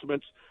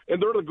adjustments,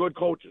 and they're the good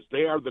coaches,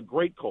 they are the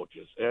great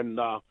coaches. And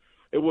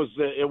it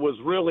was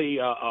really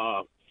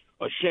a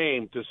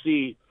shame to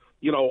see,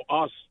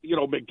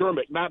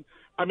 McDermott.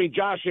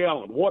 Josh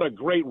Allen, what a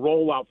great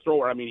rollout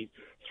thrower. I mean, he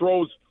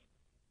throws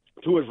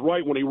to his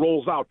right when he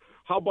rolls out.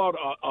 How about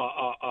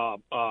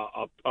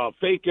a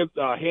fake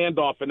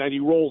handoff, and then he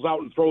rolls out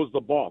and throws the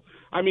ball?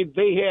 I mean,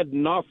 they had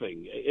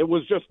nothing. It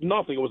was just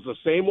nothing. It was the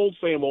same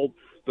old,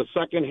 the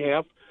second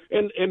half,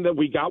 and then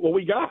we got what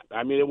we got.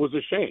 I mean, it was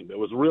a shame. It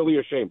was really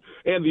a shame.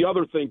 And the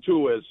other thing,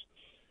 too, is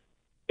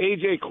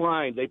A.J.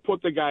 Klein, they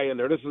put the guy in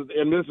there. This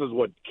is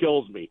what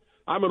kills me.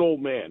 I'm an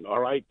old man, all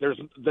right?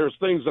 There's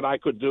things that I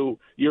could do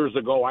years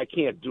ago I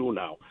can't do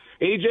now.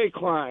 A.J.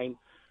 Klein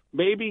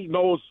maybe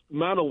knows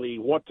mentally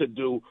what to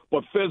do,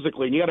 but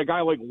physically, and you had a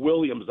guy like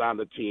Williams on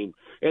the team,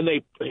 and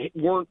they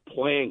weren't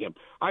playing him.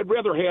 I'd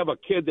rather have a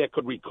kid that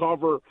could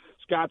recover,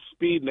 got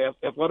speed and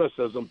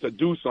athleticism to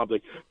do something,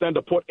 than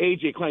to put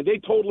A.J. Klein. They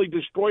totally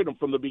destroyed him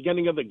from the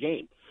beginning of the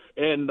game.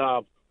 And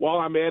while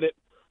I'm at it,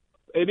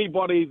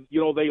 anybody,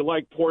 they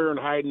like Poyer and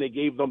Hyde, and they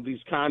gave them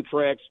these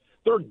contracts,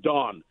 they're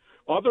done.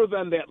 Other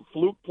than that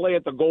fluke play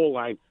at the goal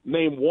line,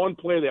 name one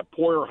play that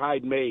Poyer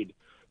Hyde made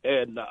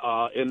in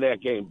that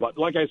game. But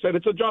like I said,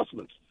 it's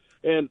adjustments.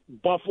 And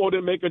Buffalo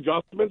didn't make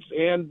adjustments,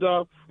 and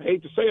I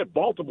hate to say it,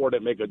 Baltimore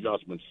didn't make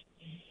adjustments.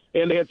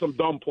 And they had some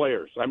dumb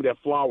players. I mean, that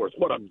Flowers,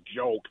 what a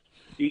joke.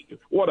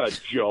 What a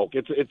joke.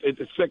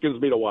 It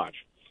sickens me to watch.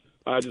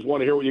 I just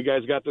want to hear what you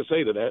guys got to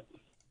say to that.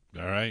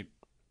 All right.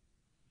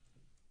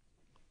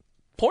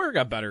 Poyer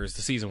got better as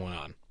the season went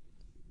on.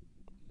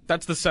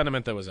 That's the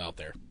sentiment that was out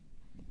there.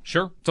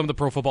 Sure. Some of the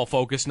Pro Football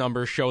Focus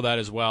numbers show that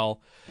as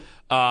well.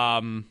 I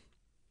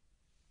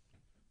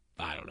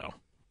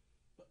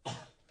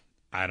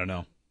don't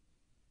know.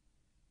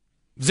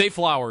 Zay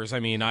Flowers,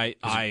 I mean, I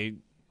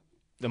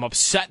am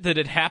upset that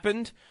it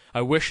happened.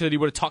 I wish that he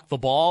would have tucked the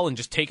ball and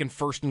just taken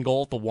first and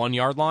goal at the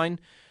 1-yard line.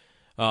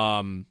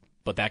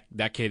 But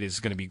that kid is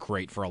going to be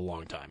great for a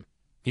long time.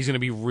 He's going to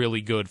be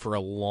really good for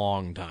a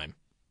long time.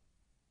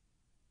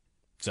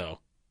 So,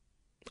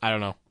 I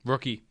don't know.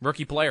 Rookie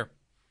player.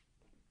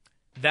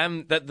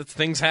 That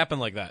things happen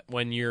like that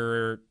when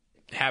you're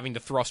having to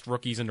thrust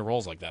rookies into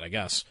roles like that, I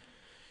guess.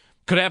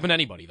 Could happen to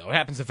anybody, though. It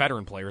happens to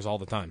veteran players all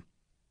the time.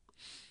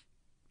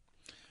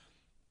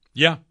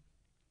 Yeah.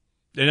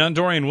 And on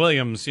Dorian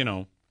Williams,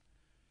 you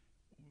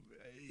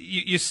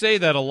say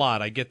that a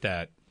lot. I get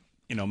that.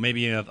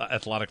 Maybe an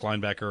athletic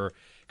linebacker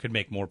could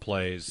make more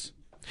plays.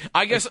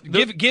 I guess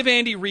give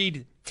Andy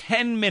Reid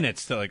 10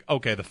 minutes to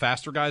okay, the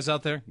faster guys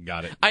out there,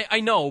 got it. I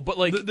know, but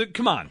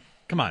come on.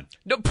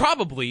 No,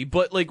 probably,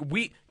 but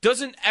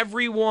wasn't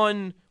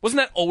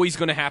that always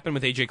going to happen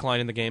with AJ Klein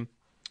in the game?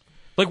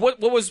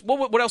 What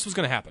else was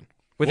going to happen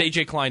with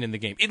AJ Klein in the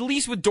game? At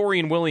least with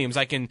Dorian Williams,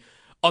 I can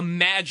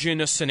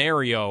imagine a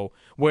scenario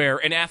where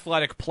an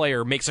athletic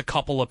player makes a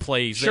couple of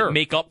plays that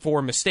make up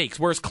for mistakes.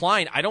 Whereas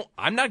Klein,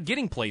 I'm not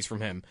getting plays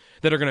from him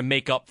that are going to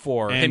make up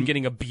for him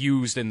getting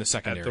abused in the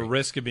secondary. At the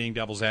risk of being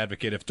devil's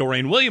advocate, if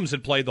Dorian Williams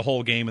had played the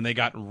whole game and they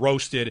got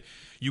roasted,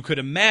 you could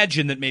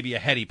imagine that maybe a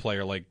heady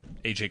player like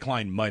A.J.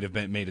 Klein might have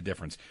made a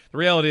difference. The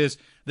reality is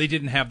they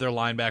didn't have their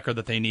linebacker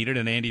that they needed,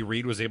 and Andy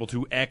Reid was able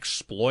to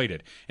exploit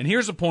it. And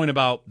here's a point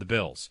about the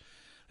Bills.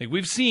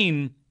 We've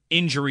seen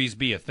injuries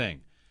be a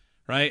thing,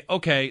 right?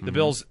 Okay, the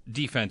Bills'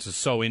 defense is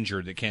so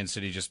injured that Kansas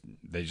City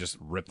just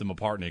ripped them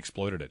apart and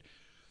exploited it.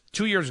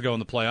 2 years ago in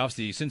the playoffs,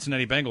 the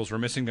Cincinnati Bengals were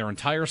missing their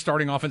entire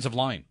starting offensive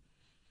line,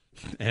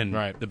 and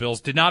the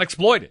Bills did not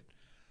exploit it.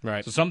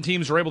 Right. So some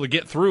teams are able to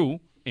get through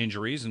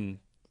injuries, and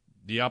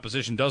the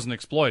opposition doesn't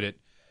exploit it.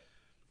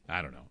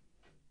 I don't know.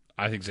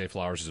 I think Zay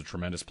Flowers is a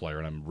tremendous player,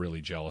 and I'm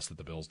really jealous that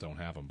the Bills don't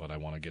have him, but I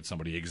want to get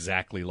somebody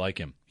exactly like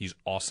him. He's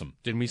awesome.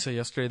 Didn't we say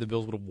yesterday the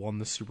Bills would have won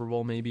the Super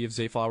Bowl maybe if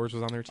Zay Flowers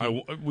was on their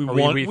team?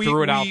 We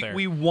threw it out there.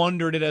 We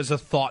wondered it as a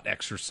thought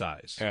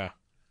exercise. Yeah.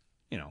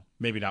 You know,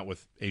 maybe not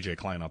with A.J.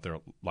 Klein out there,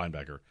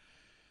 linebacker.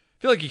 I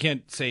feel like you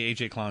can't say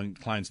A.J.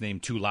 Klein's name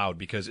too loud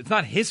because it's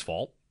not his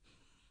fault.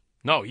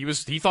 No,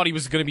 he thought he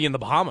was going to be in the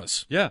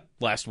Bahamas. Yeah.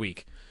 Last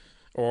week.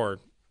 Or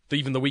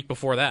even the week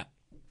before that.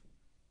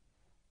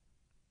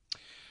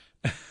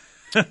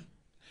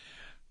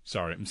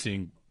 Sorry, I'm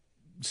seeing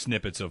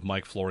snippets of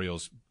Mike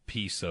Florio's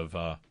piece of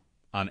on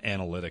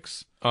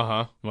analytics.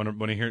 Uh-huh. Want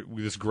to hear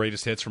this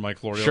greatest hits from Mike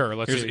Florio? Sure,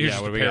 let's here's hear.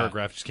 just a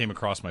paragraph just came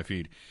across my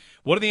feed.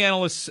 What do the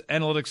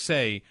analytics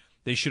say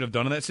they should have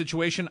done in that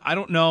situation? I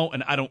don't know,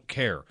 and I don't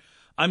care.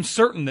 I'm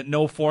certain that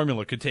no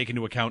formula could take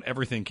into account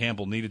everything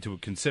Campbell needed to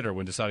consider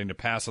when deciding to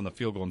pass on the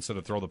field goal instead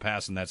of throw the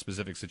pass in that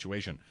specific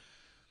situation.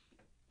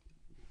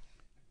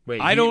 Wait,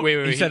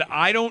 he said,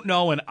 I don't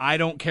know and I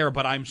don't care,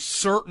 but I'm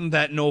certain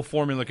that no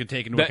formula could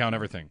take into account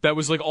everything. That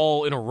was like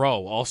all in a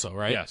row also,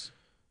 right? Yes.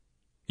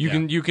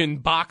 You can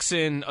box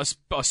in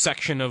a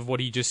section of what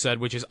he just said,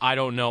 which is, I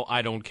don't know,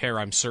 I don't care,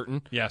 I'm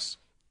certain. Yes.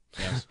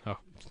 Oh.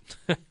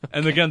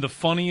 And again, the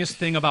funniest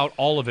thing about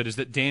all of it is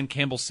that Dan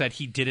Campbell said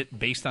he did it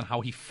based on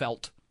how he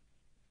felt.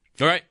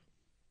 All right.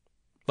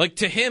 Like,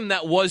 to him,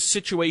 that was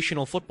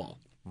situational football.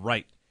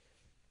 Right.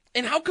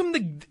 And how come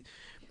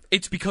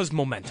it's because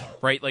momentum,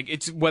 right? Like,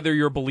 it's whether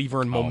you're a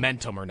believer in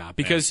momentum or not.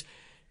 Because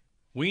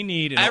we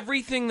need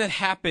everything that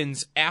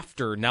happens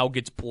after now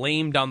gets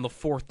blamed on the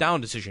fourth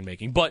down decision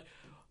making. But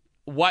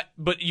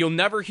you'll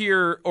never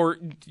hear, or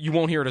you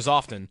won't hear it as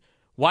often.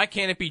 Why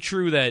can't it be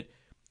true that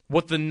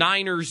what the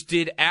Niners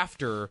did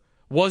after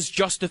was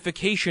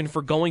justification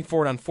for going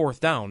for it on fourth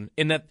down,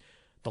 in that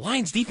the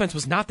Lions' defense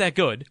was not that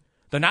good.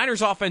 The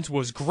Niners' offense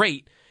was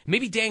great.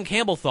 Maybe Dan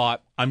Campbell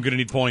thought, I'm going to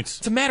need points.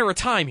 It's a matter of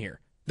time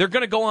here. They're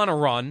going to go on a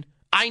run.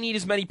 I need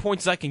as many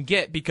points as I can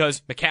get because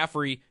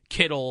McCaffrey,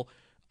 Kittle,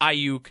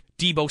 Ayuk,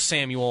 Deebo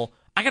Samuel,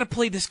 I got to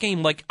play this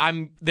game like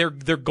they're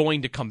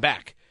going to come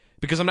back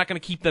because I'm not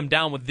going to keep them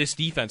down with this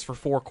defense for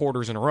 4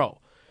 quarters in a row.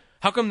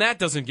 How come that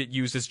doesn't get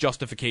used as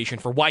justification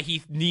for why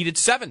he needed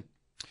 7?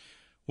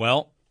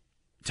 Well,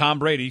 Tom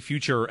Brady,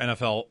 future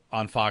NFL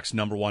on Fox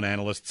 #1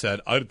 analyst, said,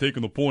 I'd have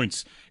taken the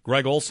points.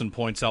 Greg Olson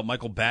points out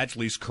Michael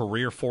Badgley's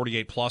career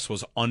 48-plus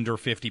was under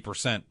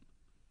 50%.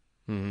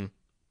 Mm-hmm.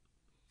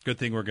 Good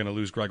thing we're going to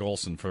lose Greg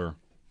Olson for...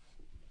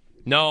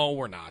 No,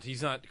 we're not.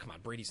 He's not. Come on,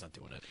 Brady's not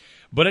doing it.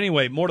 But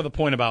anyway, more to the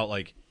point about,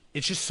 like,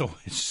 it's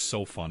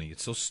so funny.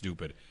 It's so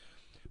stupid.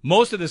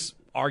 Most of this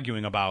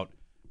arguing about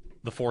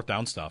the fourth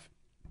down stuff,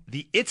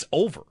 it's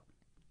over.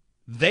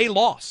 They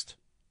lost.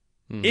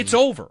 Mm-hmm. It's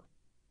over.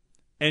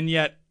 And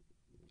yet,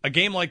 a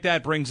game like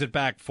that brings it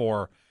back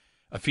for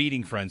a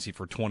feeding frenzy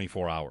for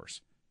 24 hours.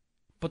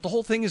 But the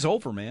whole thing is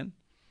over, man.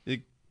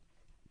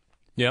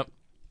 Yep.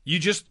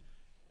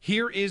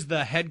 Here is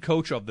the head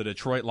coach of the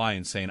Detroit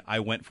Lions saying, I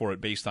went for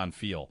it based on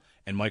feel.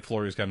 And Mike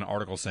Florio's got an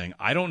article saying,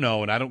 I don't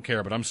know and I don't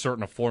care, but I'm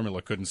certain a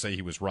formula couldn't say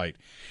he was right.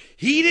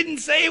 He didn't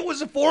say it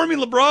was a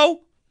formula,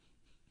 bro.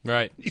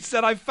 Right. He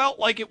said, I felt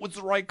like it was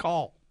the right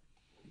call.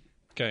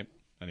 Okay.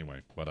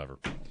 Anyway, whatever.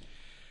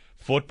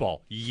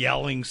 Football,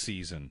 yelling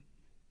season.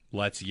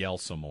 Let's yell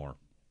some more.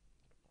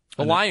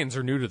 The Lions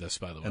are new to this,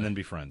 by the way. And then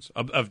be friends.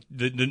 Of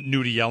the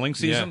new to yelling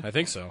season? Yeah, I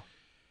think so.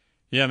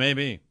 Yeah,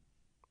 maybe.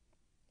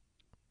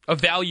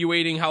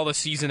 Evaluating how the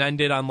season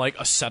ended on like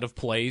a set of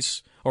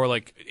plays or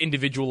like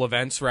individual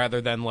events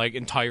rather than like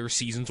entire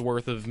season's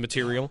worth of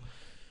material.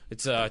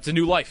 It's a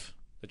new life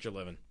that you're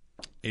living.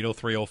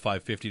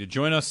 803-0550 to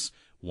join us.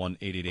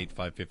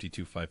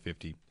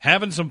 1-888-552-550.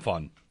 Having some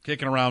fun.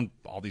 Kicking around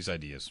all these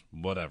ideas.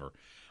 Whatever.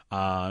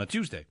 On a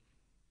Tuesday.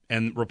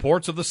 And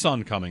reports of the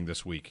sun coming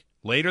this week.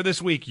 Later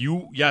this week,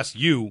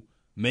 you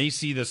may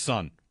see the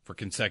sun for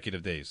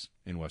consecutive days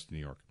in Western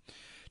New York.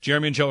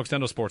 Jeremy and Joe,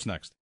 Extendo Sports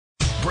next.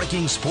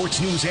 Breaking sports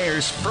news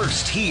airs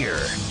first here.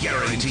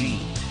 Guaranteed.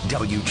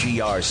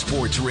 WGR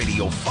Sports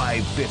Radio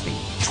 550.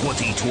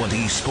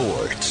 2020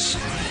 Sports.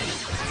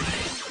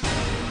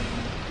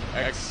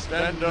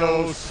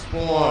 Extendo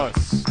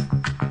Sports.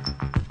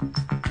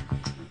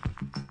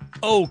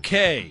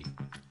 Okay.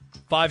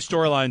 5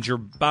 storylines you're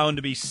bound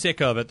to be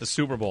sick of at the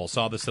Super Bowl.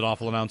 Saw this at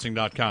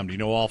awfulannouncing.com. Do you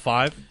know all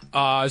 5?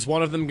 Is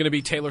one of them going to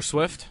be Taylor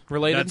Swift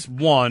related? That's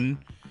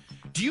one.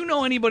 Do you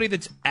know anybody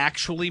that's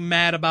actually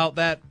mad about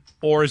that?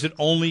 Or is it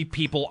only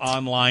people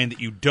online that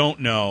you don't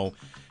know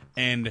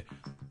and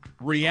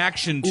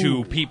reaction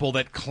to people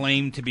that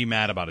claim to be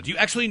mad about it? Do you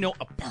actually know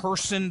a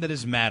person that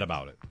is mad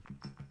about it?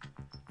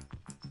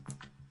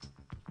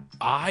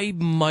 I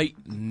might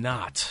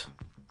not.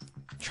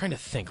 trying to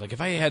think. Like,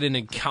 if I had an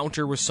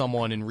encounter with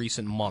someone in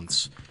recent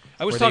months,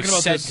 I was where talking they've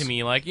about said this to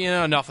me, like,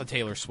 enough of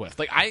Taylor Swift.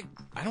 Like, I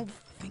don't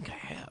think I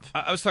have.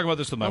 I was talking about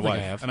this with my I don't think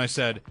wife, I have. and I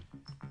said,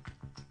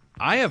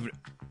 I have,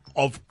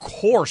 of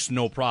course,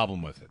 no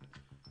problem with it.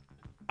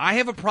 I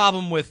have a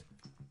problem with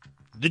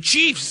the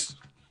Chiefs.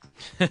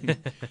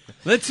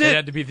 That's it. It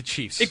had to be the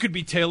Chiefs. It could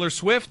be Taylor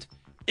Swift.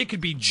 It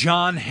could be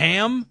John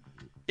Hamm.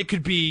 It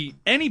could be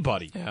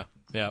anybody.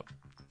 Yeah.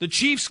 The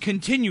Chiefs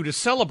continue to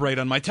celebrate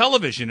on my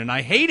television, and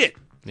I hate it.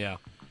 Yeah.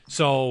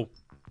 So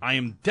I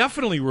am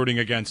definitely rooting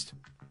against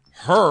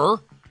her,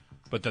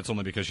 but that's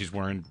only because she's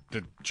wearing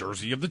the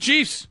jersey of the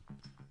Chiefs.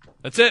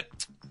 That's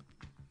it.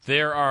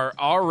 There are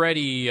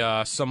already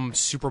some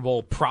Super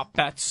Bowl prop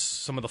bets,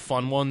 some of the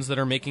fun ones that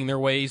are making their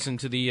ways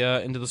into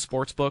the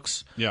sports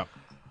books. Yeah.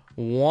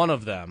 One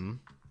of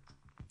them,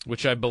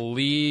 which I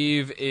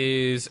believe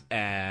is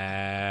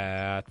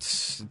at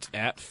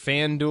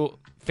FanDuel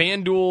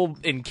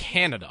in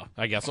Canada,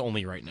 I guess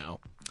only right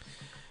now.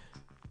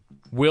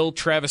 Will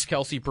Travis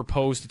Kelce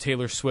propose to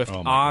Taylor Swift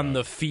on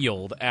the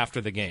field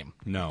after the game?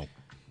 No.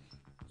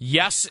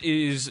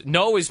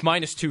 No is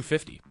minus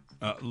 250.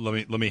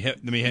 Let me hit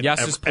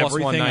yes is plus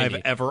everything 190.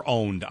 I've ever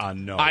owned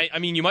on no. I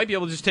mean, you might be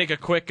able to just take a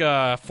quick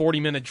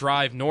 40-minute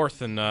drive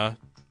north and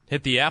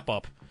hit the app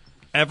up.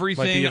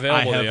 Everything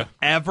I have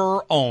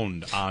ever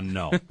owned on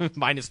no.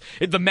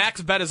 The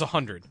max bet is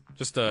 100.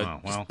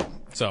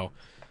 So,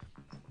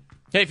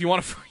 hey, if you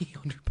want a free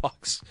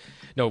 $100,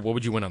 no, what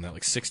would you win on that?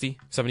 Like 60,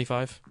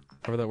 75,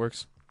 however that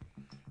works.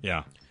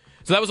 Yeah.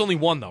 So that was only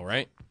one though,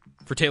 right?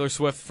 For Taylor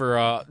Swift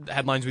for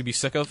headlines we'd be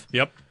sick of.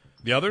 Yep.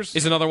 The others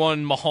is another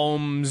one.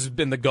 Mahomes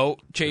in the GOAT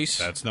chase.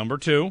 That's number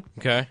 2.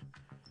 Okay.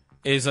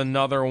 Is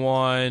another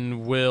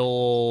one.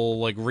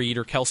 Will Reed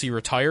or Kelce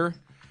retire?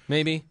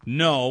 Maybe?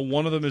 No,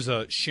 one of them is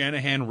a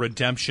Shanahan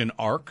redemption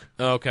arc.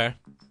 Okay.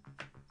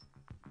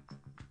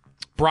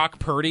 Brock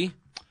Purdy.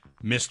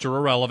 Mr.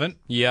 Irrelevant.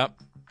 Yep.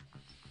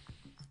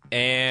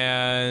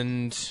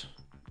 And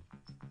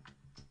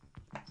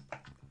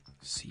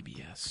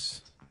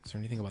CBS. Is there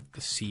anything about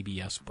the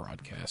CBS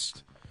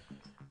broadcast?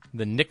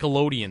 The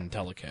Nickelodeon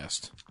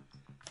telecast.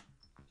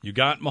 You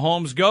got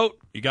Mahomes GOAT.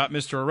 You got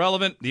Mr.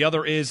 Irrelevant. The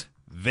other is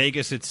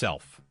Vegas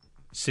itself.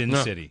 Sin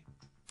City.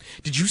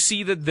 Did you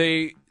see that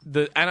the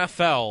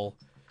NFL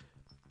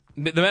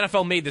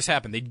made this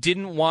happen? They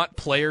didn't want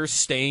players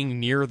staying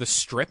near the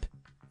Strip.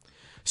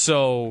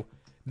 So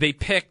they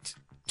picked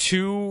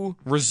 2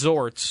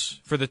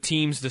 resorts for the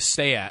teams to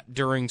stay at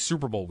during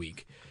Super Bowl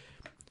week.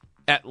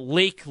 At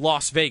Lake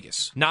Las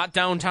Vegas. Not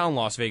downtown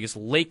Las Vegas,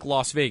 Lake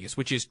Las Vegas,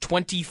 which is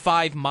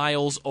 25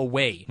 miles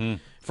away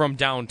from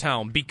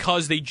downtown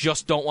because they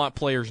just don't want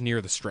players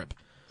near the Strip.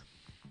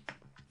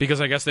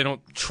 Because I guess they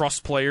don't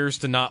trust players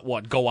to not,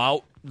 go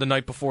out the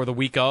night before the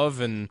week of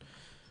and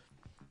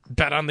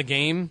bet on the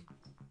game?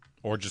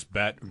 Or just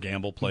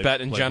gamble, play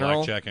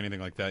general? blackjack, anything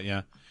like that,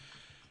 yeah.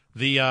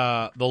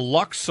 The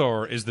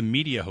Luxor is the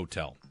media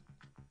hotel.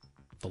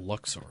 The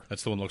Luxor?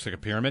 That's the one that looks like a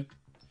pyramid.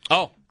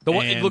 Oh, the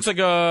one it looks like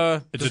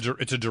a... It's a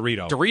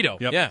Dorito. Dorito,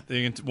 yep.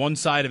 Yeah. One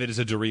side of it is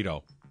a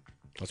Dorito.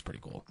 That's pretty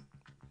cool.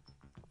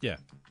 Yeah.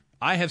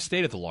 I have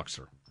stayed at the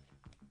Luxor.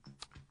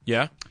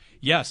 Yeah?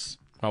 Yes.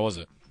 How was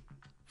it?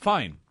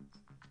 Fine.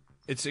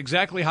 It's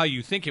exactly how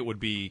you think it would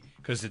be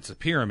because it's a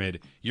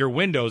pyramid. Your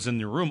windows in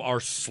your room are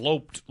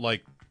sloped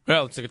like...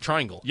 Well, it's like a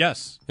triangle.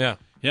 Yes. Yeah.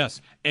 Yes.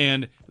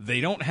 And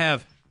they don't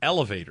have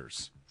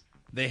elevators.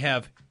 They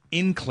have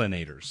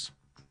inclinators.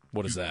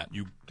 What is that?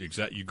 You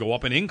go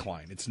up an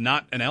incline. It's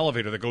not an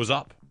elevator that goes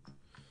up.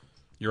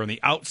 You're on the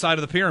outside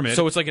of the pyramid.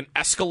 So it's like an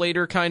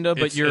escalator kind of,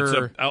 but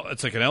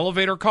it's like an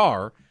elevator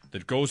car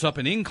that goes up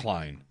an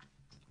incline.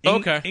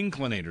 Okay.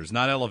 Inclinators,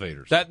 not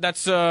elevators.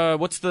 That's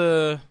what's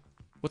the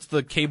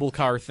cable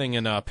car thing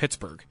in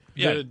Pittsburgh?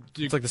 Yeah,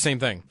 it's like the same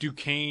thing.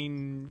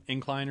 Duquesne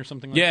Incline or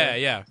something like that?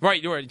 Yeah.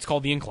 Right, you're right. It's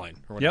called the Incline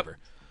or whatever. Yep.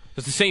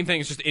 It's the same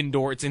thing. It's just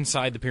indoor. It's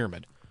inside the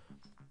pyramid.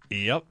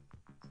 Yep.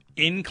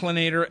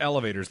 Inclinator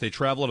elevators. They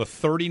travel at a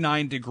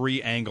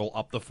 39-degree angle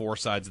up the 4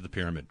 sides of the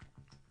pyramid.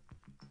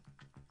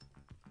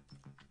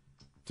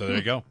 So there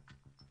you go.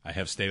 I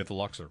have stayed at the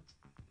Luxor.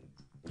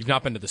 You've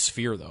not been to the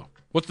Sphere, though.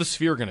 What's the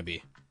Sphere going to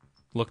be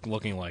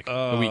looking like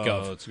the week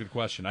of? That's a good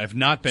question. I have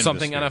not been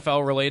something to the Sphere.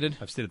 NFL related.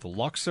 I've stayed at the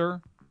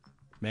Luxor,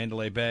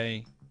 Mandalay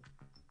Bay,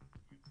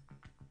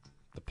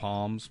 the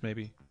Palms,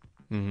 maybe.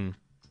 Mm-hmm.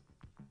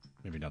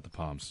 Maybe not the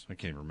Palms. I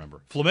can't even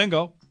remember.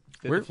 Flamingo.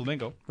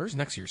 Flamingo. Where's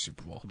next year's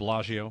Super Bowl?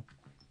 Bellagio.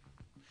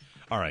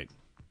 All right.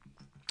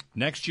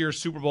 Next year's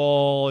Super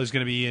Bowl is going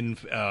to be in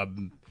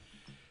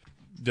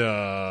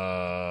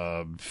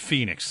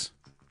Phoenix.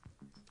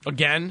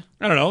 Again?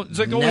 I don't know. It's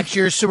like next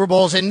year's Super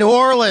Bowl's in New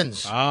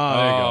Orleans. There you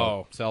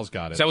go. Sal's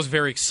got it. So I was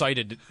very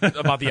excited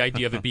about the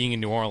idea of it being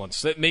in New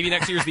Orleans. Maybe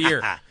next year's the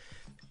year.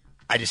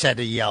 I just had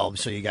to yell,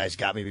 so you guys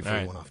got me before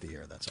you went off the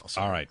air. That's all.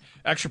 All right.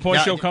 Extra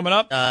point show coming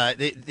up.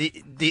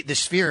 The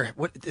Sphere.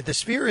 The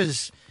Sphere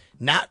is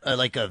not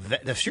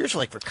the Sphere's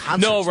like for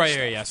concerts. No,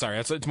 right. Yeah, sorry.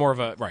 It's more of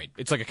a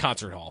It's like a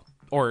concert hall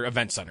or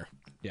event center.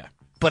 Yeah.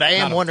 But I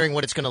am wondering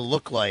what it's going to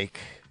look like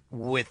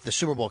with the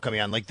Super Bowl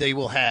coming on. Like they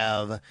will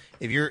have,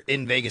 if you're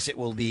in Vegas,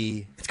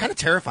 it's kind of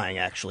terrifying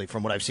actually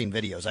from what I've seen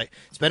videos.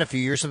 It's been a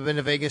few years since I've been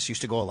to Vegas.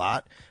 Used to go a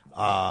lot,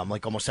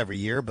 like almost every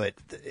year, but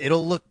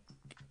it'll look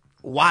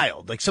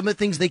wild. Like some of the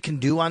things they can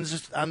do on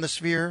the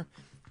Sphere,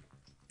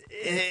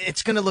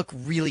 it's going to look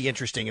really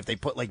interesting if they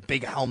put like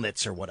big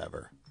helmets or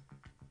whatever.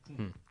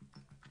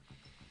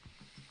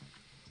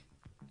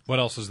 What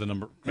else is the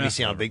number? Have you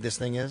seen how big this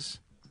thing is?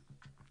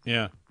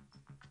 Yeah.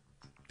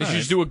 They should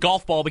just do a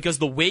golf ball because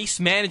the Waste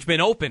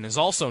Management Open is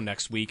also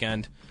next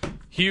weekend.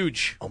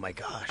 Huge. Oh, my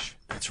gosh.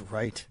 That's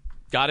right.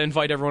 Got to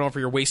invite everyone over for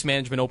your Waste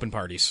Management Open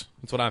parties.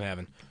 That's what I'm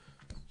having.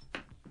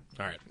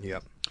 All right.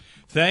 Yep.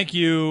 Thank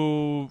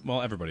you.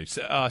 Well, everybody.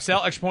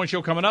 Sal, Extra Point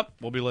Show coming up.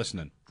 We'll be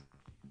listening.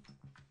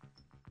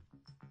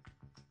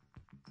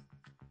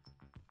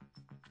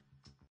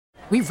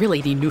 We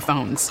really need new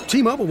phones.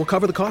 T-Mobile will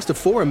cover the cost of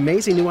 4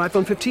 amazing new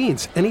iPhone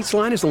 15s, and each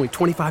line is only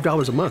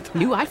 $25 a month.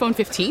 New iPhone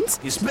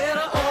 15s? It's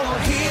better over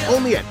here.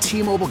 Only at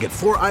T-Mobile, get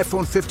 4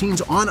 iPhone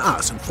 15s on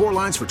us and 4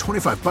 lines for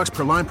 $25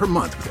 per line per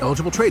month with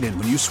eligible trade-in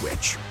when you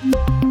switch.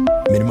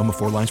 Minimum of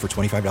 4 lines for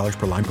 $25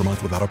 per line per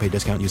month with autopay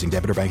discount using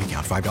debit or bank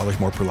account. $5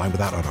 more per line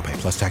without autopay,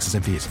 plus taxes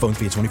and fees. Phone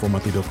fee at 24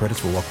 monthly bill credits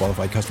for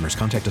well-qualified customers.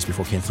 Contact us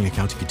before canceling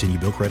account to continue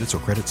bill credits or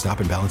credit stop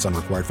and balance on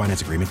required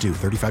finance agreement due.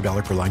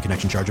 $35 per line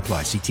connection charge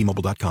applies. See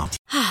T-Mobile.com.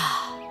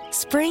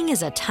 Spring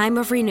is a time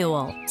of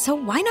renewal, so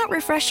why not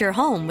refresh your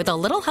home with a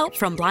little help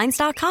from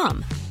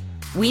Blinds.com?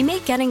 We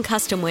make getting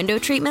custom window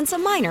treatments a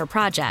minor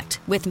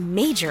project with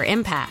major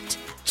impact.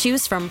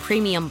 Choose from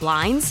premium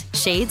blinds,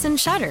 shades, and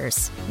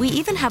shutters. We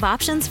even have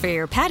options for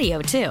your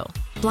patio, too.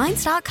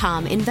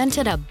 Blinds.com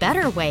invented a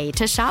better way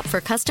to shop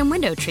for custom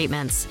window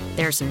treatments.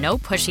 There's no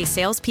pushy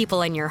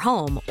salespeople in your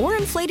home or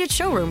inflated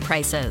showroom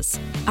prices.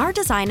 Our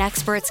design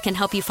experts can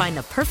help you find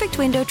the perfect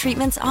window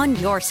treatments on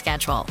your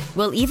schedule.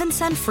 We'll even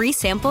send free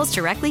samples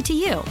directly to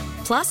you.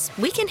 Plus,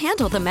 we can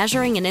handle the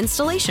measuring and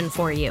installation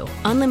for you.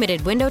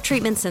 Unlimited window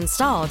treatments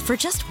installed for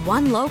just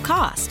one low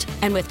cost.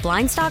 And with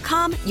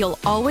Blinds.com, you'll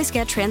always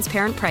get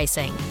transparent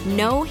pricing.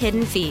 No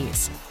hidden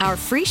fees. Our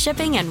free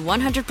shipping and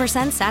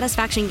 100%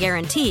 satisfaction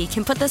guarantee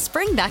can put the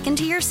spring back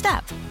into your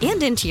step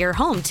and into your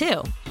home,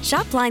 too.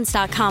 Shop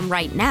Blinds.com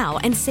right now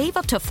and save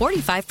up to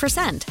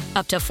 45%.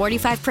 Up to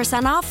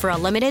 45% off for a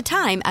limited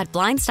time at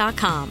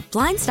Blinds.com.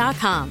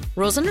 Blinds.com.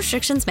 Rules and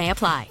restrictions may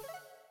apply.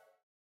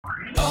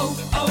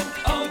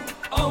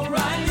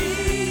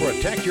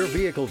 Protect your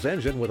vehicle's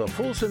engine with a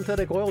full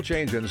synthetic oil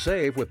change and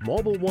save with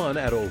Mobil 1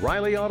 at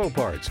O'Reilly Auto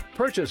Parts.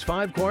 Purchase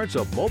 5 quarts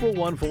of Mobil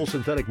 1 full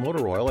synthetic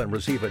motor oil and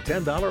receive a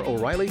 $10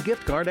 O'Reilly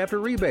gift card after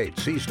rebate.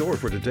 See store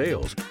for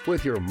details.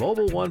 With your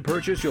Mobil 1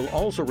 purchase, you'll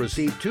also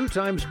receive 2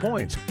 times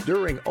points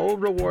during O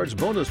Rewards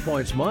Bonus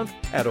Points Month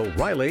at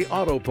O'Reilly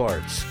Auto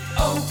Parts.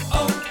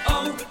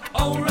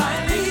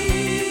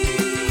 O'Reilly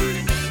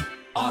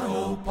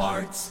Auto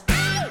Parts.